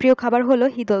সবচেয়ে প্রিয় খাবার হলো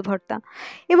হিদল ভর্তা,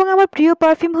 এবং আমার প্রিয়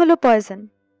পারফিউম হলো পয়জন।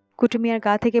 কুটুমিয়ার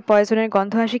গা থেকে পয়জনের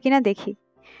গন্ধ আসে কিনা দেখি।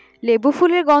 লেবু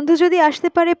ফুলের গন্ধ যদি আসতে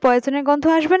পারে, পয়জনের গন্ধ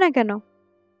আসবে না কেন?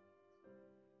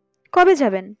 কবে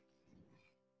যাবেন?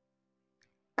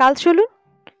 কাল চলুন,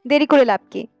 দেরি করে লাভ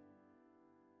কি?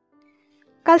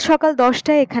 কাল সকাল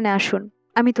 10টায় এখানে আসুন,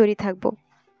 আমি তৈরি থাকব।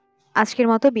 আজকের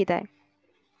মতো বিদায়।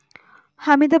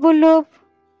 হামিদা বলল,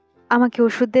 আমাকে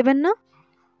ওষুধ দেবেন না?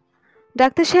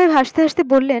 ডাক্তার সাহেব হাসতে হাসতে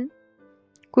বললেন,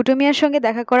 কুটুমিয়ার সঙ্গে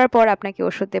দেখা করার পর আপনাকে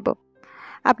ওষুধ দেব।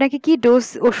 আপনাকে কি ডোজ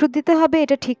ওষুধ দিতে হবে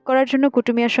এটা ঠিক করার জন্য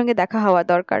কুটুমিয়ার সঙ্গে দেখা হওয়া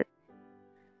দরকার।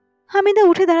 হামিদা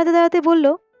উঠে দাঁড়াতে দাঁড়াতে বলল,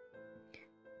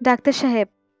 ডাক্তার সাহেব,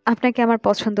 আপনাকে আমার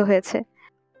পছন্দ হয়েছে।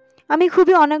 আমি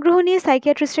খুবই অনাগ্রহ নিয়ে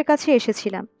সাইকিয়াট্রিস্টের কাছে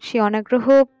এসেছিলাম, সে অনাগ্রহ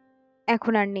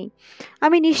এখন আর নেই।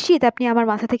 আমি নিশ্চিত আপনি আমার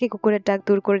মাথা থেকে কুকুরের ডাক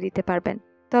দূর করে দিতে পারবেন।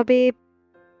 তবে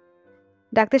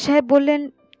ডাক্তার সাহেব বললেন,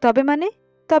 তবে মানে?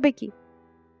 তবে কি?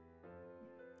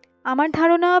 আমার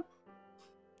ধারণা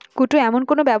কুটু এমন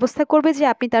কোনো ব্যবস্থা করবে যে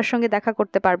আপনি তার সঙ্গে দেখা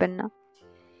করতে পারবেন না।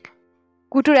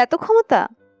 কুটুর এত ক্ষমতা?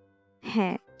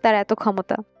 হ্যাঁ, তার এত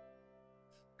ক্ষমতা।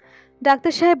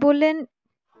 ডাক্তার সাহেব বললেন,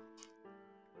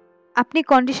 আপনি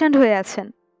কন্ডিশনড হয়ে আছেন,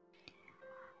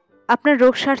 আপনার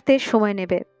রোগ সারতে সময়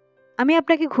নেবে। আমি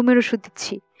আপনাকে ঘুমের ওষুধ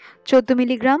দিচ্ছি, 14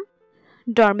 মিলিগ্রাম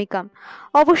ডরমিকাম।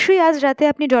 অবশ্যই আজ রাতে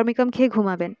আপনি ডরমিকাম খেয়ে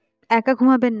ঘুমাবেন। একা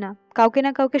ঘুমাবেন না, কাউকে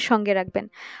না কাউকে সঙ্গে রাখবেন।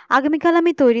 আগামীকাল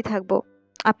আমি তৈরি থাকব,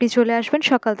 আপনি চলে আসবেন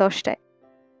সকাল 10টায়।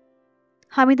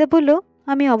 হামিদা বলল,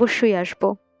 আমি অবশ্যই আসব।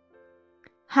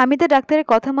 হামিদা ডাক্তারের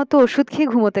কথা মতো ওষুধ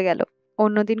খেয়ে ঘুমোতে গেল।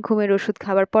 অন্যদিন ঘুমের ওষুধ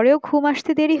খাবার পরেও ঘুম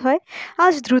আসতে দেরি হয়,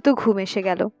 আজ দ্রুত ঘুম এসে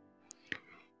গেল।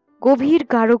 গভীর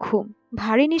গাঢ় ঘুম,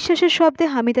 ভারী নিঃশ্বাসের শব্দে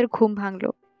হামিদার ঘুম ভাঙল।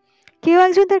 কেউ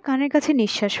একজন তার কানের কাছে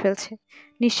নিঃশ্বাস ফেলছে,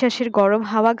 নিঃশ্বাসের গরম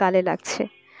হাওয়া গালে লাগছে।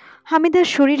 হামিদার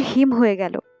শরীর হিম হয়ে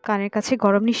গেল, কানের কাছে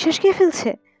গরম নিঃশ্বাস কে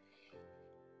ফেলছে?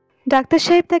 ডাক্তার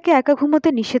সাহেব তাকে একা ঘুমোতে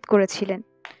নিষেধ করেছিলেন,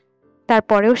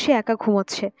 তারপরেও সে একা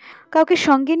ঘুমোচ্ছে। কাউকে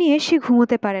সঙ্গে নিয়ে সে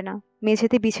ঘুমোতে পারে না।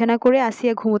 মেঝেতে বিছানা করে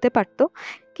আসিয়া ঘুমোতে পারত,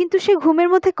 কিন্তু সে ঘুমের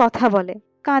মধ্যে কথা বলে,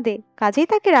 কাঁদে, কাজেই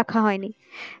তাকে রাখা হয়নি।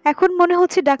 এখন মনে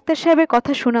হচ্ছে ডাক্তার সাহেবের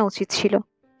কথা শোনা উচিত ছিল।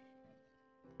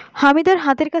 হামিদার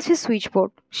হাতের কাছে সুইচ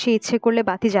বোর্ড, সে ইচ্ছে করলে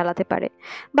বাতি জ্বালাতে পারে।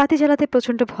 বাতি জ্বালাতে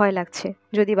প্রচন্ড ভয় লাগছে।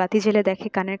 যদি বাতি জ্বেলে দেখে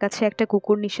কানের কাছে একটা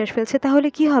কুকুর নিঃশ্বাস ফেলছে, তাহলে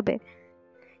কি হবে?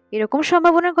 এরকম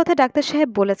সম্ভাবনার কথা ডাক্তার সাহেব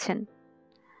বলেছেন।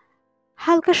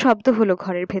 হালকা শব্দ হলো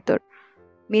ঘরের ভেতর,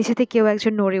 মেঝেতে কেউ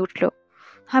একজন নড়ে উঠল।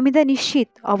 হামিদা নিশ্চিত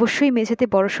অবশ্যই মেঝেতে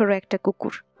বড়সড় একটা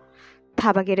কুকুর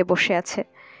থাবা গেড়ে বসে আছে।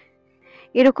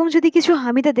 এরকম যদি কিছু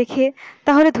হামিদা দেখে,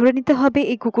 তাহলে ধরে নিতে হবে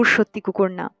এই কুকুর সত্যি কুকুর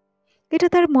না, এটা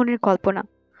তার মনের কল্পনা।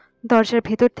 দরজার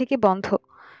ভেতর থেকে বন্ধ,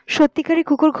 সত্যিকারী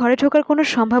কুকুর ঘরে ঢোকার কোনো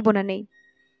সম্ভাবনা নেই।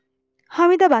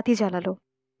 হামিদা বাতি জ্বালালো।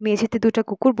 মেঝেতে দুটো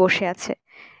কুকুর বসে আছে,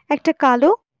 একটা কালো,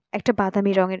 একটা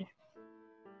বাদামি রঙের।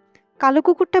 কালো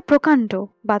কুকুরটা প্রকাণ্ড,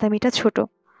 বাদামিটা ছোট।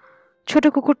 ছোট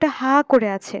কুকুরটা হা করে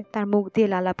আছে, তার মুখ দিয়ে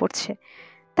লালা পড়ছে।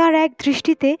 তার এক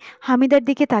দৃষ্টিতে হামিদার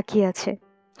দিকে তাকিয়ে আছে।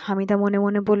 হামিদা মনে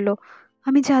মনে বলল,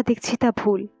 আমি যা দেখছি তা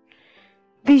ভুল।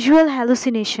 ভিজুয়াল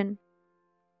হ্যালুসিনেশন,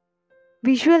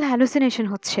 ভিজুয়াল হ্যালুসিনেশন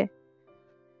হচ্ছে।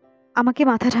 আমাকে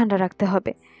মাথা ঠান্ডা রাখতে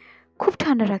হবে, খুব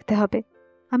ঠান্ডা রাখতে হবে।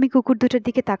 আমি কুকুর দুটোর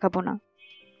দিকে তাকাবো না।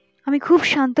 আমি খুব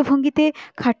শান্ত ভঙ্গিতে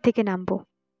খাট থেকে নামবো।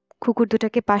 কুকুর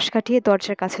দুটাকে পাশ কাটিয়ে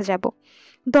দরজার কাছে যাব।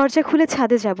 দরজা খুলে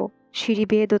ছাদে যাব, সিঁড়ি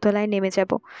বেয়ে দোতলায় নেমে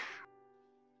যাব।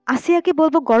 আসিয়াকে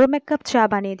বলবো গরম এক কাপ চা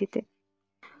বানিয়ে দিতে,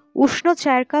 উষ্ণ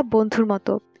চায়ের কাপ বন্ধুর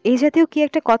মতো, এই জাতীয় কি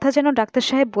একটা কথা যেন ডাক্তার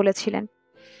সাহেব বলেছিলেন।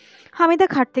 হামিদা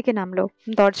খাট থেকে নামলো,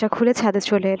 দরজা খুলে ছাদে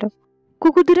চলে এলো।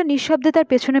 কুকুর দুটো নিঃশব্দে তার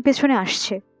পেছনে পেছনে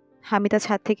আসছে। হামিদা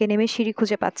ছাদ থেকে নেমে সিঁড়ি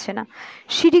খুঁজে পাচ্ছে না।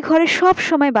 সিঁড়ি ঘরে সব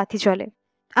সময় বাতি জ্বলে,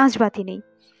 আজ বাতি নেই।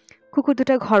 কুকুর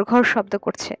দুটা ঘর ঘর শব্দ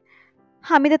করছে।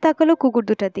 হামিদা তাকালো কুকুর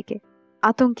দুটার দিকে।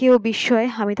 আতঙ্কে ও বিস্ময়ে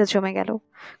হামিদা জমে গেল,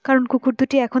 কারণ কুকুর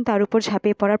দুটি এখন তার উপর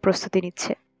ঝাঁপিয়ে পড়ার প্রস্তুতি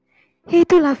নিচ্ছে। এই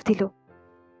তো লাফ দিল।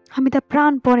 হামিদা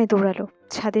প্রাণপণে দৌড়ালো,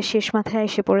 ছাদের শেষ মাথায়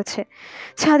এসে পড়েছে।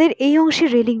 ছাদের এই অংশে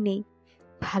রেলিং নেই।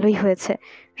 ভালোই হয়েছে,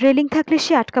 রেলিং থাকলে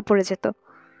সে আটকা পড়ে যেত।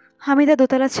 হামিদা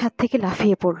দোতলার ছাদ থেকে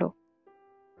লাফিয়ে পড়ল।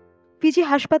 পিজি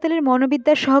হাসপাতালের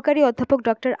মনোবিদ্যার সহকারী অধ্যাপক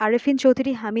ডক্টর আরেফিন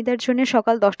চৌধুরী হামিদার জন্য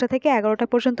সকাল 10টা থেকে 11টা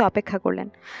পর্যন্ত অপেক্ষা করলেন।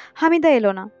 হামিদা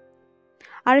এলো না।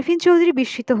 আরেফিন চৌধুরী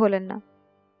বিস্মিত হলেন না।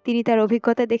 তিনি তার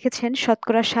অভিজ্ঞতা দেখেছেন,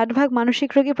 শতকরা 60% মানসিক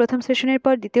রোগী প্রথম সেশনের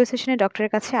পর দ্বিতীয় সেশনে ডক্টরের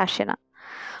কাছে আসে না।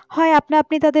 হয় আপনা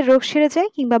আপনি তাদের রোগ সেরে যায়,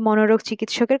 কিংবা মনোরোগ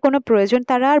চিকিৎসকের কোনো প্রয়োজন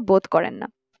তারা আর বোধ করেন না।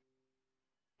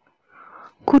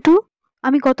 কুটু,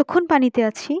 আমি কতক্ষণ পানিতে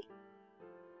আছি?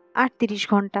 38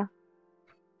 ঘন্টা।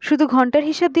 শুধু ঘন্টার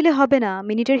হিসাব দিলে হবে না,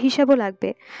 মিনিটের হিসাবও লাগবে।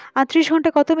 38 ঘন্টা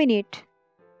কত মিনিট?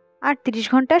 38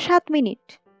 ঘন্টা 7 মিনিট।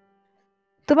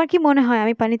 তোমার কি মনে হয়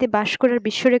আমি পানিতে বাস করার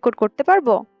বিশ্ব রেকর্ড করতে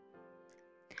পারবো?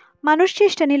 মানুষ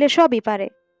চেষ্টা নিলে সবই পারে।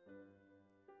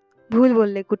 ভুল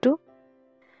বললে কুটু,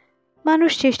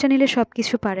 মানুষ চেষ্টা নিলে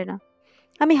সবকিছু পারে না।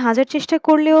 আমি 1000 চেষ্টা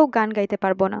করলেও গান গাইতে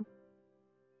পারবো না।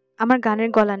 আমার গানের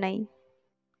গলা নাই।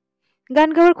 গান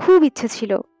গাওয়ার খুব ইচ্ছে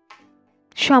ছিল,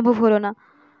 সম্ভব হলো না।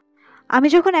 আমি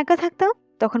যখন একা থাকতাম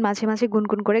তখন মাঝে মাঝে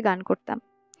গুনগুন করে গান করতাম।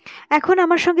 এখন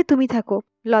আমার সঙ্গে তুমি থাকো,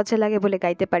 লজ্জা লাগে বলে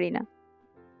গাইতে পারি না।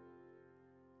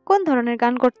 কোন ধরনের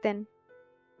গান করতেন?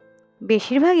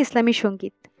 বেশিরভাগ ইসলামী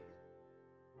সঙ্গীত।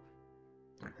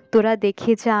 তোরা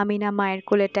দেখে যা আমি না মায়ের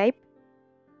কোলে টাইপ।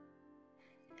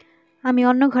 আমি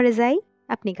অন্য ঘরে যাই,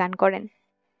 আপনি গান করেন।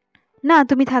 না,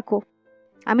 তুমি থাকো।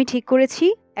 আমি ঠিক করেছি,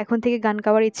 এখন থেকে গান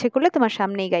গাওয়ার ইচ্ছে করলে তোমার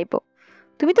সামনেই গাইব।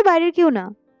 তুমি তো বাইরের কেউ না,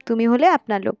 তুমি হলে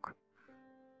আপনার লোক।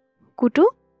 কুটু,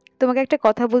 তোমাকে একটা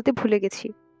কথা বলতে ভুলে গেছি।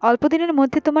 অল্প দিনের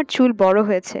মধ্যে তোমার চুল বড়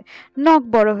হয়েছে, নখ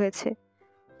বড় হয়েছে।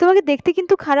 তোমাকে দেখতে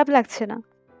কিন্তু খারাপ লাগছে না।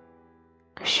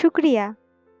 শুক্রিয়া।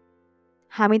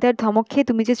 হামিদার ধমক খেয়ে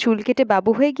তুমি যে চুল কেটে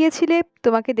বাবু হয়ে গিয়েছিলে,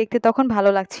 তোমাকে দেখতে তখন ভালো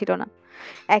লাগছিল না।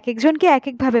 এক একজনকে এক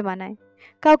একভাবে মানায়।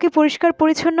 কাউকে পরিষ্কার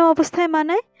পরিচ্ছন্ন অবস্থায়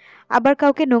মানায়, আবার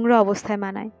কাউকে নোংরা অবস্থায়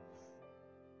মানায়।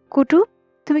 কুটু,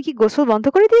 তুমি কি গোসল বন্ধ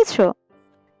করে দিয়েছো?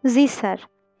 জি স্যার।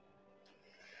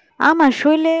 আমার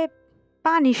শরীরে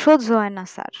পানি সহ্য হয় না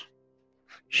স্যার।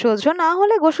 সহ্য না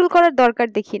হলে গোসল করার দরকার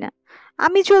দেখি না।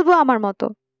 আমি চলবো আমার মতো।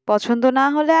 পছন্দ না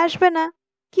হলে আসবে না।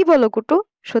 কি বলো কুটু,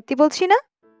 সত্যি বলছি না?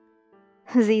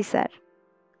 জি স্যার।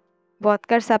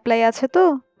 ভদকার সাপ্লাই আছে তো?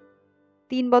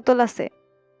 3 বোতল আছে।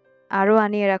 আরও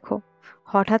আনিয়ে রাখো।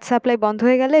 হঠাৎ সাপ্লাই বন্ধ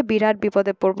হয়ে গেলে বিরাট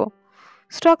বিপদে পড়ব।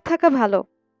 স্টক থাকা ভালো।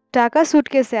 টাকা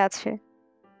সুটকেসে আছে।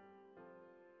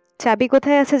 চাবি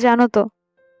কোথায় আছে জানো তো?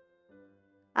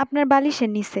 আপনার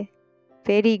বালিশের নিচে।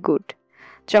 Very good.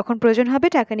 যখন প্রয়োজন হবে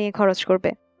টাকা নিয়ে খরচ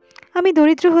করবে। আমি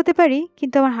দরিদ্র হতে পারি,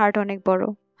 কিন্তু আমার হার্ট অনেক বড়।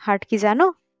 হার্ট কি জানো?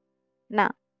 না।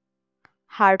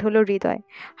 হার্ট হলো হৃদয়।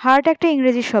 হার্ট একটা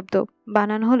ইংরেজি শব্দ,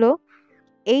 বানান হলো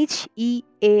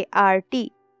HEART।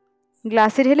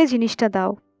 গ্লাসে ঢেলে জিনিসটা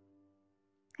দাও।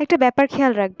 একটা ব্যাপার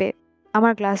খেয়াল রাখবে,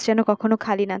 আমার গ্লাস যেন কখনো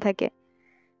খালি না থাকে।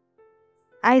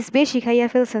 আইস বেশি খাইয়া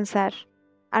ফেলছেন স্যার।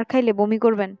 আর খাইলে বমি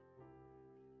করবেন।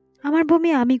 আমার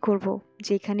বমি আমি করব,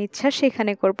 যেখানে ইচ্ছা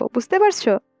সেখানে করব, বুঝতে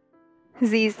পারছো?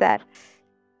 জি স্যার।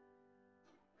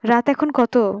 রাত এখন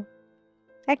কত?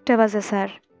 1টা বাজে স্যার।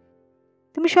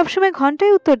 তুমি সবসময়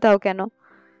ঘন্টায় উত্তর দাও কেন?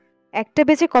 1টা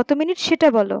বেজে কত মিনিট সেটা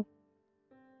বলো।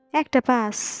 1টা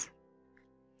 5।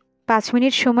 5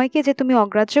 মিনিট সময়কে যে তুমি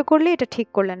অগ্রাহ্য করলে, এটা ঠিক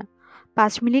করলে না।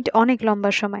 5 মিনিট অনেক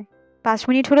লম্বা সময়। 5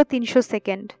 মিনিট হলো 300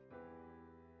 সেকেন্ড।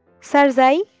 স্যার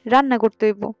যাই, রান্না করতে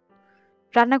হইব।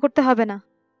 রান্না করতে হবে না।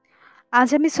 আজ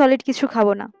আমি সলিড কিছু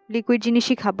খাবো না, লিকুইড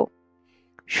জিনিসই খাবো।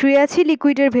 শুয়ে আছি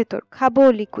লিকুইডের ভেতর, খাবো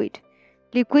লিকুইড।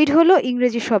 লিকুইড হলো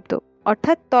ইংরেজি শব্দ,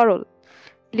 অর্থাৎ তরল।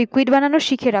 লিকুইড বানানো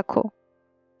শিখে রাখো।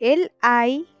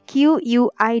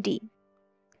 LIQUID।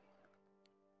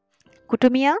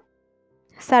 কুটুমিয়া।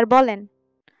 স্যার বলেন।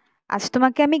 আজ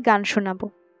তোমাকে আমি গান শোনাবো।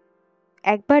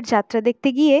 একবার যাত্রা দেখতে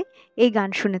গিয়ে এই গান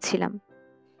শুনেছিলাম।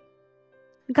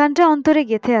 গানটা অন্তরে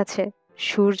গেঁথে আছে।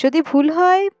 সুর যদি ভুল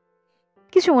হয়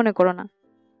কিছু মনে করো না।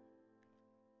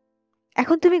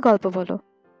 এখন তুমি গল্প বলো।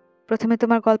 প্রথমে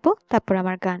তোমার গল্প, তারপর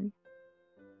আমার গান।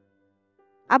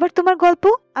 আবার তোমার গল্প,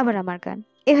 আবার আমার গান।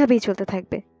 এভাবেই চলতে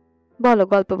থাকবে। বলো,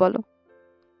 গল্প বলো।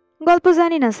 গল্প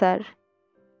জানি না স্যার।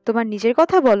 তোমার নিজের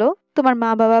কথা বলো। তোমার মা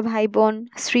বাবা ভাই বোন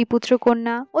স্ত্রী পুত্র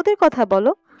কন্যা ওদের কথা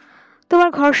বলো। তোমার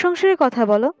ঘর সংসারের কথা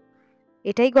বলো।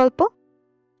 এটাই গল্প।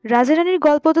 রাজারানীর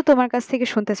গল্প তো তোমার কাছ থেকে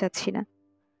শুনতে চাচ্ছি না।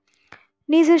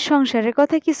 নিজের সংসারের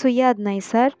কথা কিছু ইয়াদ নাই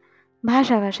স্যার।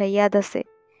 ভাষা ভাষা ইয়াদ আছে।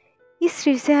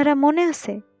 স্ত্রীর চেহারা মনে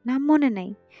আছে, নাম মনে নাই।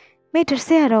 মেয়েটার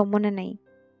চেহারাও মনে নাই,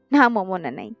 নামও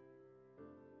মনে নাই।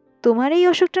 তোমার এই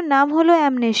অসুখটার নাম হলো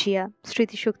অ্যামনেশিয়া,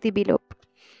 স্মৃতিশক্তি বিলোপ।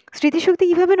 স্মৃতিশক্তি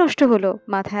কিভাবে নষ্ট হলো?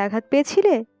 মাথায় আঘাত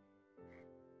পেয়েছিলে?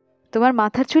 তোমার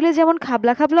মাথার চুলে যেমন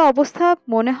খাবলা খাবলা অবস্থা,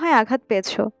 মনে হয় আঘাত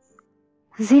পেয়েছ।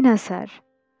 জি না স্যার,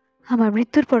 আমার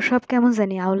মৃত্যুর পর সব কেমন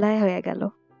জানি আওলায় হয়ে গেল।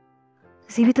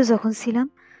 জীবিত যখন ছিলাম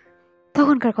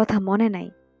তখনকার কথা মনে নাই।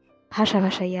 ভাষা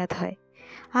ভাষা ইয়াদ হয়,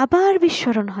 আবার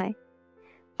বিস্মরণ হয়।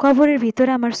 কবরের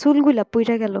ভিতরে আমার চুলগুলা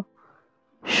পুইরা গেল।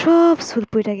 সব চুল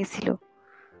পুইরা গেছিল।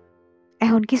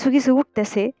 এখন কিছু কিছু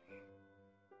উঠতেছে।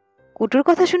 কুটুর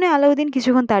কথা শুনে আলাউদ্দিন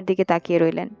কিছুক্ষণ তার দিকে তাকিয়ে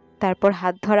রইলেন। তারপর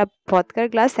হাত ধরা ভদকার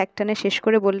গ্লাস একটানে শেষ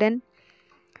করে বললেন,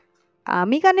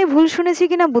 আমি কানে ভুল শুনেছি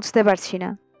কিনা বুঝতে পারছি না।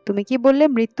 তুমি কি বললে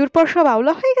মৃত্যুর পর সব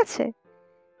আওলা হয়ে গেছে?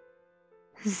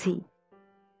 জি।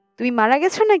 তুমি মারা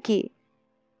গেছো নাকি?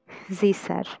 জি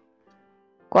স্যার।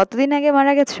 কতদিন আগে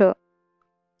মারা গেছো?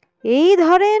 এই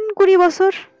ধরেন 20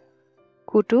 বছর।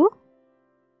 কুটু।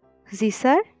 জি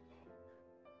স্যার।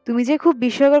 তুমি যে খুব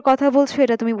বিস্ময়কর কথা বলছো,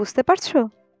 এটা তুমি বুঝতে পারছো?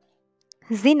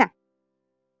 জি না।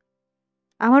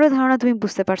 আমারও ধারণা তুমি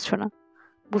বুঝতে পারছো না।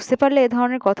 বুঝতে পারলে এ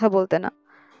ধরনের কথা বলতে না।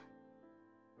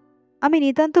 আমি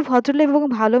নিতান্ত ভদ্রলোক এবং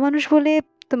ভালো মানুষ বলে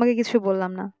তোমাকে কিছু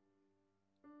বললাম না।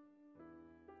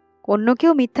 অন্য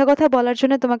কেউ মিথ্যা কথা বলার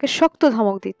জন্য তোমাকে শক্ত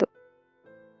ধমক দিত।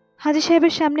 হাজী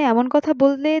সাহেবের সামনে এমন কথা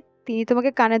বললে তিনি তোমাকে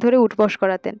কানে ধরে উঠবস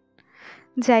করাতেন।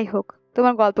 যাই হোক,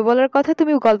 তোমার গল্প বলার কথা,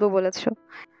 তুমি গল্প বলেছ।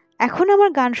 এখন আমার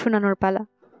গান শোনানোর পালা।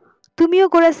 তুমিও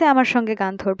কোরাসে আমার সঙ্গে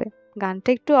গান ধরবে। গানটা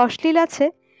একটু অশ্লীল আছে।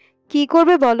 কি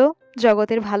করবে বলো?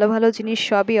 জগতের ভালো ভালো জিনিস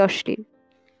সবই অশ্লীল।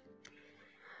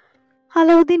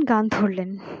 আলাউদ্দিন গান ধরলেন।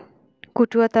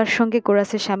 কুটুয়া তার সঙ্গে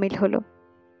কোরাসে সামিল হলো।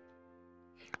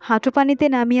 হাঁটু পানিতে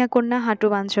নামিয়া কন্যা হাঁটু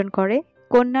বাঞ্ছন করে,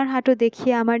 কন্যার হাঁটু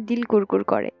দেখিয়ে আমার দিল কুরকুর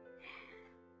করে।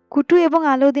 কুটু এবং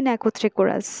আলাউদ্দিন একত্রে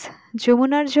কোরাস।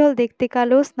 যমুনার জল দেখতে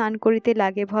কালো, স্নান করিতে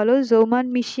লাগে ভালো, যৌমান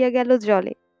মিশিয়া গেল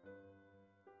জলে।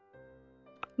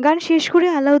 গান শেষ করে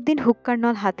আলাউদ্দিন হুক্কার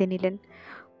নল হাতে নিলেন।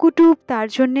 কুতুব তার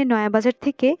জন্য নয়াবাজার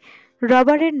থেকে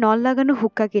রবারের নল লাগানো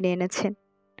হুক্কা কিনে এনেছেন।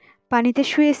 পানিতে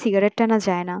শুয়ে সিগারেট টানা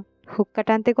যায় না, হুক্কা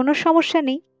টানতে কোনো সমস্যা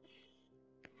নেই।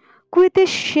 কুয়েতে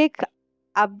শেখ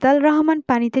আবদাল রহমান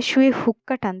পানিতে শুয়ে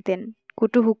হুক্কা টানতেন।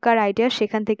 কুটু হুক্কার আইডিয়া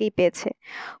সেখান থেকেই পেয়েছে।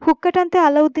 হুক্কা টানতে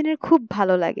আলাউদ্দিনের খুব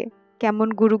ভালো লাগে, কেমন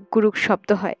গুরুক গুরুক শব্দ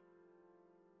হয়।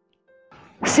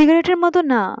 সিগারেটের মতো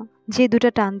না যে দুটা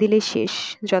টান দিলেই শেষ,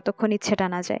 যতক্ষণ ইচ্ছে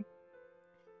টানা যায়।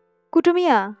 কুটু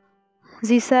মিয়া।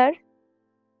 জি স্যার।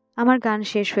 আমার গান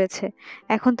শেষ হয়েছে,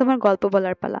 এখন তোমার গল্প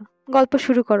বলার পালা। গল্প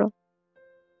শুরু করো,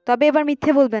 তবে এবার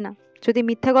মিথ্যে বলবে না। যদি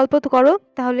মিথ্যা গল্প তো করো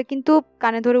তাহলে কিন্তু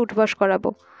কানে ধরে উঠবস করাবো।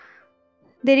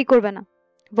 দেরি করবে না।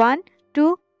 1 2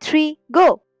 3 গো।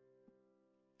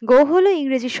 গো হলো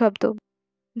ইংরেজি শব্দ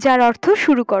যার অর্থ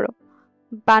শুরু করো,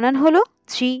 বানান হলো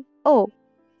GO।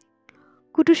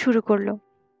 কুটু শুরু করলো।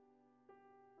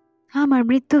 আমার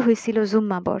মৃত্যু হয়েছিল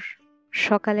জুম্মাবর,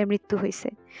 সকালে মৃত্যু হয়েছে।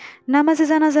 নামাজে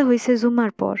জানাজা হয়েছে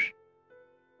জুম্মার পর।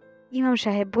 ইমাম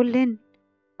সাহেব বললেন,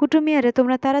 কুটু মিয়ারে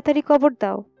তোমরা তাড়াতাড়ি কবর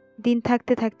দাও, দিন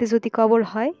থাকতে থাকতে যদি কবর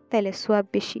হয় তাহলে সোয়াব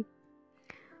বেশি,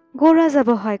 গোড়া যাব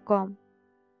হয় কম।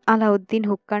 আলাউদ্দিন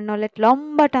হুক্কার নলে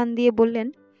লম্বা টান দিয়ে বললেন,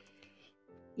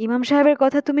 ইমাম সাহেবের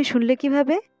কথা তুমি শুনলে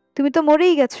কিভাবে? তুমি তো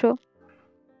মরেই গেছো।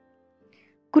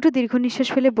 কুটু দীর্ঘ নিঃশ্বাস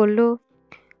ফেলে বলল,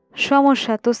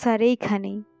 সমস্যা তো স্যার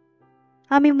এইখানেই।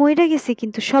 আমি মইরা গেছি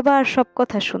কিন্তু সবার সব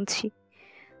কথা শুনছি।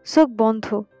 চোখ বন্ধ,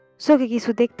 চোখে কিছু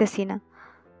দেখতেছি না,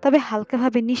 তবে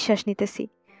হালকাভাবে নিঃশ্বাস নিতেছি।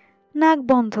 নাক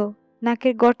বন্ধ,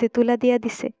 নাকের গর্তে তুলা দিয়া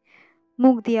দিছে,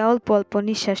 মুখ দিয়া অল্প অল্প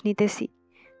নিঃশ্বাস নিতেছি।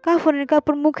 কাফনের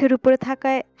কাপড় মুখের উপরে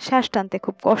থাকায় শ্বাস টানতে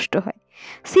খুব কষ্ট হয়।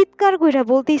 চিৎকার কইরা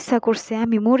বলতে ইচ্ছা করছে,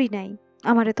 আমি মরি নাই,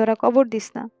 আমারে তোরা কবর দিস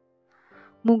না।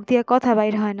 মুখ দিয়া কথা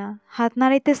বাইর হয় না, হাত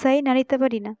নাড়াইতে চাই, নাড়াইতে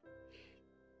পারি না।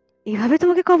 এভাবে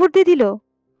তোমাকে কবর দিয়ে দিল?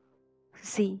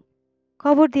 জি,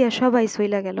 কবর দিয়া সবাই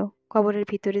সইলা গেল। কবরের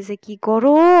ভিতরে যে কি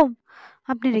গরম,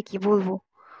 আপনারে কি বলবো।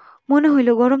 মনে হইল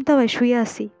গরম তাওয়ায় শুয়ে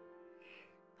আছি।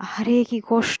 আরে কি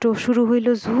কষ্ট। শুরু হইল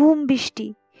ঝুম বৃষ্টি,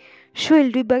 শৈল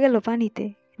ডুইবা গেল পানিতে,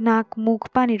 নাক মুখ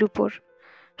পানির উপর,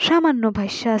 সামান্য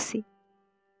ভাষ্যা আছি।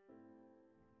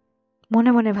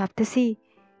 মনে মনে ভাবতেছি,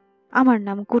 আমার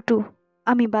নাম কুটু,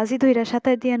 আমি বাজি ধইরা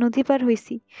সাঁতার দিয়া নদী পার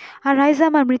হইছি, আর রাইজা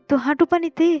আমার মৃত্যু হাঁটু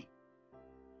পানিতে।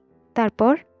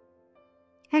 তারপর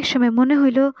একসময় মনে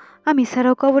হইল আমি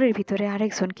ছাড়াও কবরের ভিতরে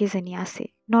আরেকজন কে জানি আছে,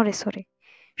 নড়ে সরে,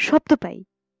 শব্দ পাই,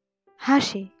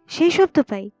 হাসে, সেই শব্দ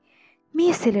পাই,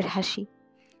 মেয়ে ছেলের হাসি,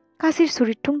 কাশির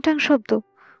ছুরির টুংটাং শব্দ,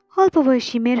 অল্প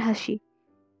বয়সী মেয়ের হাসি।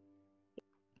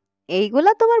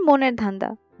 এইগুলা তোমার মনের ধান্দা,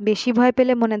 বেশি ভয়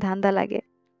পেলে মনে ধান্দা লাগে।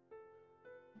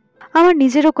 আমার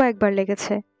নিজেরও কয়েকবার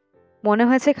লেগেছে। মনে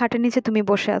হয়েছে খাটের নিচে তুমি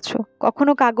বসে আছো,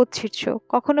 কখনো কাগজ ছিঁড়ছ,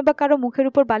 কখনো বা কারো মুখের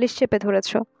উপর বালিশ চেপে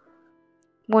ধরেছ।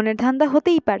 মনের ধান্দা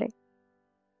হতেই পারে।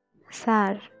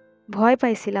 স্যার, ভয়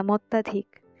পাইছিলাম অত্যাধিক।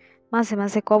 মাঝে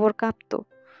মাঝে কবর কাঁপতো,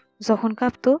 যখন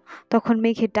কাঁপতো তখন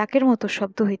মেঘের ডাকের মতো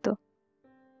শব্দ হইত।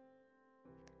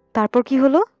 তারপর কি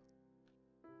হলো?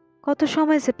 কত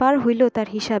সময় যে পার হইল তার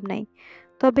হিসাব নাই,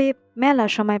 তবে মেলা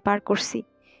সময় পার করছি।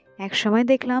 এক সময়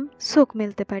দেখলাম চোখ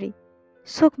মেলতে পারি,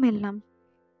 চোখ মেললাম।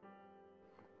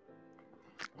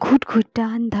 ঘুটঘুটটা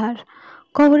আন্ধার,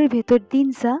 কবরের ভেতর দিন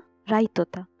যা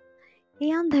রাইততা,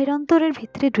 এই আন্ধার অন্তরের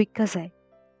ভিতরে ঢুইকা যায়।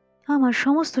 আমার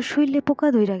সমস্ত শরীরে পোকা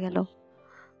ধইরা গেল।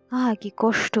 আহা কি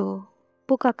কষ্ট!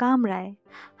 পোকা কামড়ায়,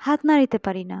 হাত নাড়িতে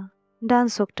পারি না। ডান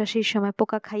চোখটা সেই সময়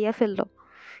পোকা খাইয়া ফেলল,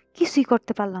 কিছুই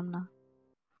করতে পারলাম না।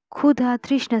 ক্ষুধা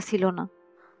তৃষ্ণা ছিল না,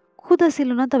 ক্ষুধা ছিল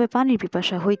না, তবে পানির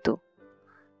পিপাসা হইতো।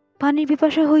 পানির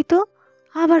পিপাসা হইতো,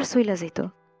 আবার চইলা যেত।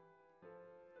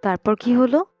 তারপর কি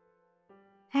হলো?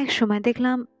 এক সময়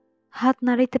দেখলাম হাত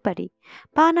নাড়াইতে পারি,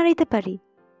 পা নাড়াইতে পারি।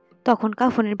 তখন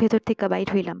কাফনের ভেতর থেকে বাইর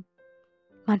হইলাম,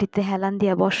 মাটিতে হেলান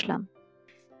দিয়া বসলাম।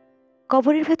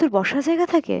 কবরের ভেতর বসার জায়গা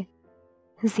থাকে?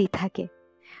 জি থাকে,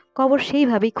 কবর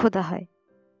সেইভাবেই খোদা হয়।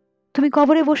 তুমি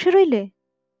কবরে বসে রইলে?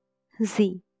 জি।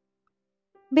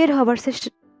 বের হবার চেষ্টা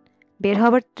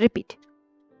রিপিট,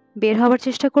 বের হবার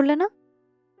চেষ্টা করলে না?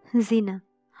 জি না।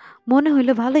 মনে হইল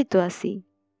ভালোই তো আছি,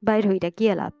 বাইর হইয়া কি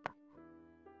লাভ?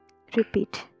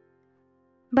 রিপিট,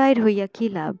 বাইর হইয়া কি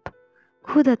লাভ?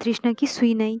 ক্ষুধা তৃষ্ণা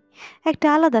কিছুই নাই, একটা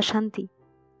আলাদা শান্তি।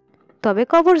 তবে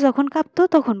কবর যখন কাঁপতো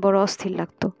তখন বড় অস্থির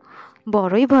লাগতো,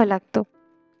 বড়ই ভয় লাগতো।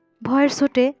 ভয়ের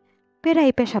চোটে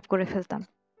পেরাই পেশাব করে ফেলতাম।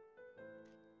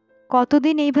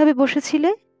 কতদিন এইভাবে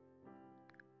বসেছিলে?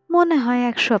 মনে হয়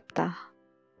 1 সপ্তাহ।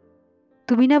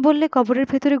 তুমি না বললে কবরের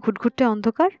ভেতরে ঘুটঘুটে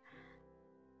অন্ধকার?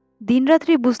 দিন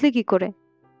রাত্রি বুঝলে কি করে?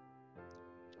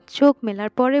 চোখ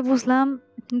মেলার পরে বুঝলাম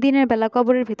দিনের বেলা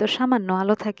কবরের ভেতর সামান্য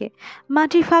আলো থাকে,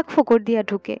 মাটির ফাঁক ফোকর দিয়া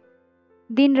ঢুকে,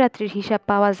 দিন রাত্রির হিসাব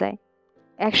পাওয়া যায়।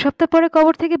 1 সপ্তাহ পরে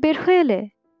কবর থেকে বের হয়ে এলে?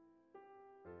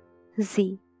 জি,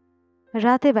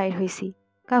 রাতে বাইর হইছি।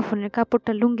 কাফনের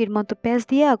কাপড়টা লুঙ্গির মতো প্যাঁচ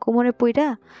দিয়া কোমরে পইরা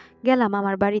গেলাম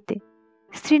আমার বাড়িতে।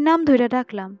 স্ত্রীর নাম ধইরা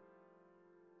ডাকলাম।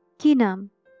 কি নাম?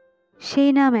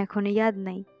 সেই নাম এখন ইয়াদ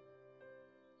নাই।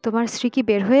 তোমার স্ত্রী কি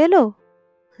বের হয়ে এলো?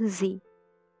 জি।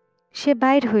 সে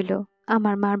বাইর হইল,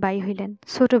 আমার মার বাই হইলেন,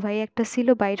 ছোট ভাই একটা ছিল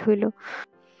বাইর হইল।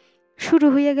 শুরু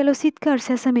হইয়া গেল চিৎকার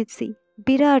চেঁচামেচি,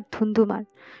 বিরাট ধুন্ধুমার।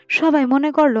 সবাই মনে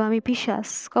করলো আমি পিশাচ,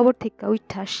 কবর থেকে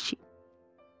উঠা আসছি।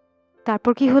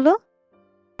 তারপর কি হলো?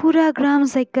 পুরা গ্রাম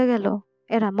জাইগা গেল।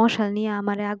 এরা মশাল নিয়ে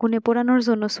আমারে আগুনে পোড়ানোর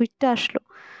জন্য ছুটতে আসলো।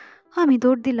 আমি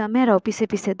দৌড় দিলাম, এরাও পিছে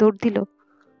পিছে দৌড় দিল।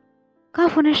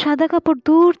 কাফনের সাদা কাপড়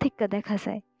দূর থেকে দেখা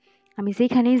যায়। আমি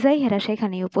যেখানেই যাই এরা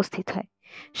সেখানেই উপস্থিত হয়।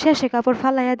 শেষে কাপড়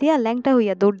ফালাইয়া দিয়া ল্যাংটা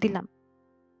হইয়া দৌড় দিলাম।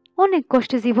 অনেক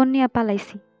কষ্টে জীবন নিয়ে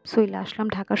পালাইছি। চইলা আসলাম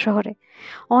ঢাকা শহরে।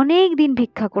 অনেক দিন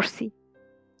ভিক্ষা করছি।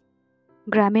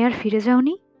 গ্রামে আর ফিরে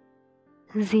যাওনি?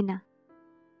 জি না।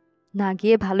 না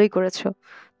গিয়ে ভালোই করেছ।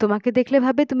 তোমাকে দেখলে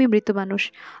ভাবে তুমি মৃত মানুষ,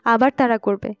 আবার তারা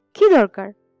করবে। কি দরকার?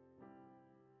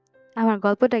 আমার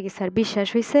গল্পটা কি স্যার বিশ্বাস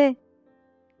হইছে?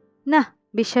 না,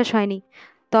 বিশ্বাস হয়নি।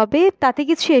 তবে তাতে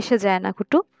কিছু এসে যায় না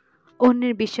কুটু।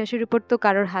 অন্যের বিশ্বাসের উপর তো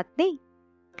কারোর হাত নেই।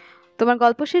 তোমার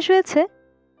গল্প শেষ হয়েছে,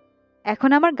 এখন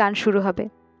আমার গান শুরু হবে।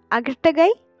 আগেরটা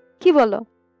গাই, কি বলো?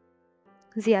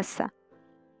 জি আচ্ছা।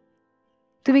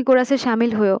 তুমি কোরাসে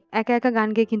সামিল হয়েও, একা একা গান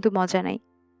গেয়ে কিন্তু মজা নাই।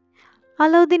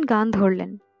 আলাউদ্দিন গান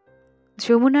ধরলেন।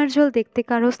 যমুনার জল দেখতে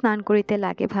কারো স্নান করিতে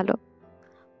লাগে ভালো।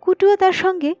 কুটুও তার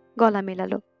সঙ্গে গলা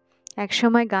মেলালো।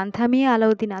 একসময় গান থামিয়ে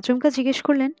আলাউদ্দিন আচমকা জিজ্ঞেস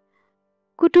করলেন,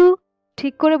 কুটু,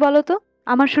 ঠিক করে বলো তো,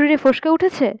 আমার শরীরে ফোসকা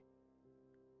উঠেছে?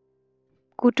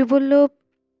 কুটু বলল,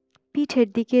 পিঠের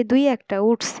দিকে 2-1টা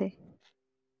উঠছে।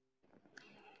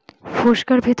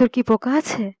 ফোসকার ভেতর কি পোকা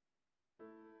আছে?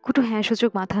 কুটু হ্যাঁ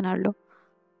সূচক মাথা নাড়ল।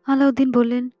 আলাউদ্দিন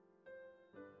বললেন,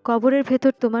 কবরের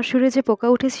ভেতর তোমার শরীরে যে পোকা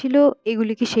উঠেছিল,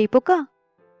 এগুলি কি সেই পোকা?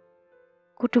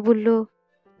 কুটু বলল,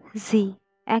 জি,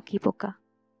 একই পোকা।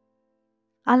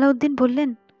 আলাউদ্দিন বললেন,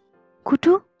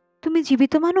 কুটু, তুমি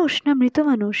জীবিত মানুষ না মৃত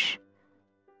মানুষ?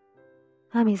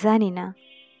 আমি জানি না।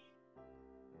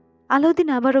 আলাউদ্দিন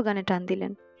আবারও গানে টান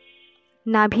দিলেন।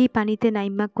 নাভি পানিতে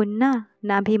নাইম্মা কন্যা,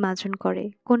 নাভি মাজন করে,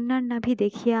 কন্যার নাভি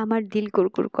দেখিয়া আমার দিল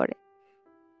কুরকুর করে।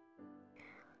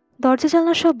 দরজা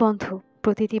জানলা সব বন্ধ।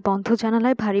 প্রতিটি বন্ধ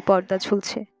জানালায় ভারী পর্দা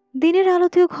ঝুলছে। দিনের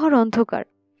আলোতেও ঘর অন্ধকার।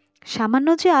 সামান্য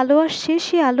যে আলো আসছে,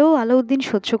 সে আলো আলাউদ্দিন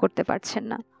সহ্য করতে পারছেন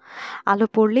না। আলো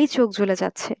পড়লেই চোখ জ্বলে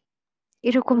যাচ্ছে।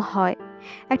 এরকম হয়,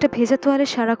 একটা ভেজা তোয়ালে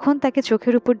সারাক্ষণ তাকে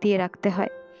চোখের উপর দিয়ে রাখতে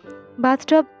হয়।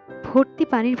 বাথটব ভর্তি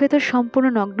পানির ভেতর সম্পূর্ণ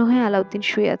নগ্ন হয়ে আলাউদ্দিন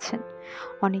শুয়ে আছেন।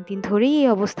 অনেকদিন ধরেই এই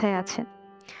অবস্থায় আছেন।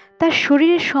 তার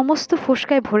শরীরের সমস্ত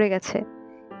ফোসকায় ভরে গেছে।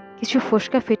 কিছু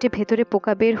ফোসকা ফেটে ভেতরে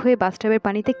পোকা বের হয়ে বাথটবের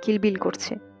পানিতে কিলবিল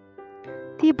করছে।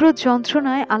 তীব্র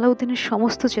যন্ত্রণায় আলাউদ্দিনের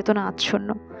সমস্ত চেতনা আচ্ছন্ন।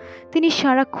 তিনি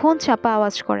সারাক্ষণ চাপা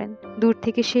আওয়াজ করেন। দূর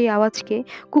থেকে সেই আওয়াজকে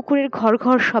কুকুরের ঘর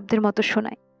ঘর শব্দের মতো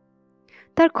শোনায়।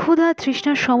 তার ক্ষুধা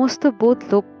তৃষ্ণার সমস্ত বোধ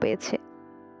লোপ পেয়েছে।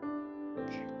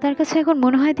 তার কাছে এখন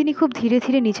মনে হয় তিনি খুব ধীরে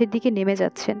ধীরে নিচের দিকে নেমে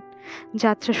যাচ্ছেন।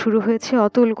 যাত্রা শুরু হয়েছে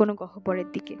অতল কোনো গহ্বরের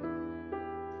দিকে।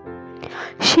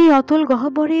 সেই অতল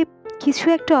গহ্বরে কিছু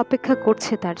একটা অপেক্ষা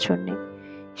করছে তার জন্যে।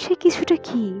 সে কিছুটা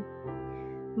কি?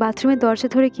 বাথরুমের দরজা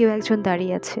ধরে কেউ একজন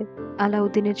দাঁড়িয়ে আছে।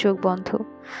 আলাউদ্দিনের চোখ বন্ধ,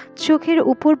 চোখের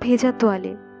উপর ভেজা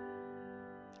তোয়ালে।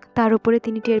 তার উপরে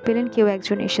তিনি টের পেলেন কেউ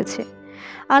একজন এসেছে।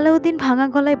 আলাউদ্দিন ভাঙা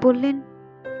গলায় বললেন,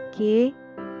 কে?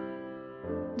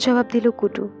 জবাব দিল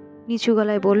কুটু। নিচু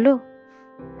গলায় বলল,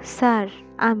 স্যার,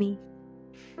 আমি।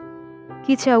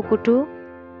 কি চাও কুটু?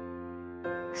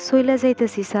 সইলা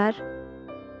যাইতেছি স্যার,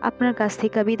 আপনার কাছ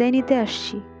থেকে বিদায় নিতে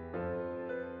আসছি।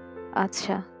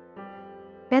 আচ্ছা,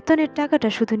 বেতনের টাকাটা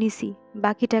শুধু নিছি,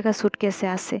 বাকি টাকা সুটকেসে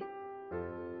আছে।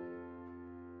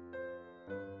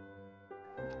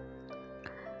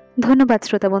 ধন্যবাদ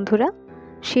শ্রোতা বন্ধুরা।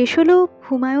 শেষ হলো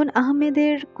হুমায়ুন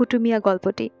আহমেদের কুটুমিয়া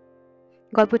গল্পটি।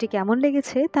 গল্পটি কেমন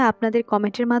লেগেছে তা আপনাদের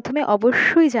কমেন্টের মাধ্যমে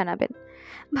অবশ্যই জানাবেন।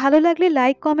 ভালো লাগলে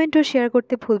লাইক, কমেন্ট ও শেয়ার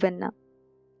করতে ভুলবেন না।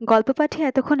 গল্প পাঠে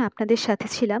এতক্ষণ আপনাদের সাথে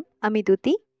ছিলাম আমি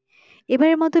দ্যুতি।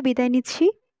 এবারের মতো বিদায় নিচ্ছি।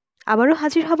 আবারও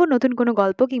হাজির হব নতুন কোনো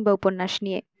গল্প কিংবা উপন্যাস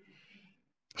নিয়ে।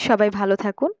 সবাই ভালো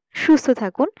থাকুন, সুস্থ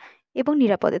থাকুন এবং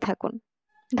নিরাপদে থাকুন।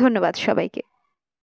 ধন্যবাদ সবাইকে।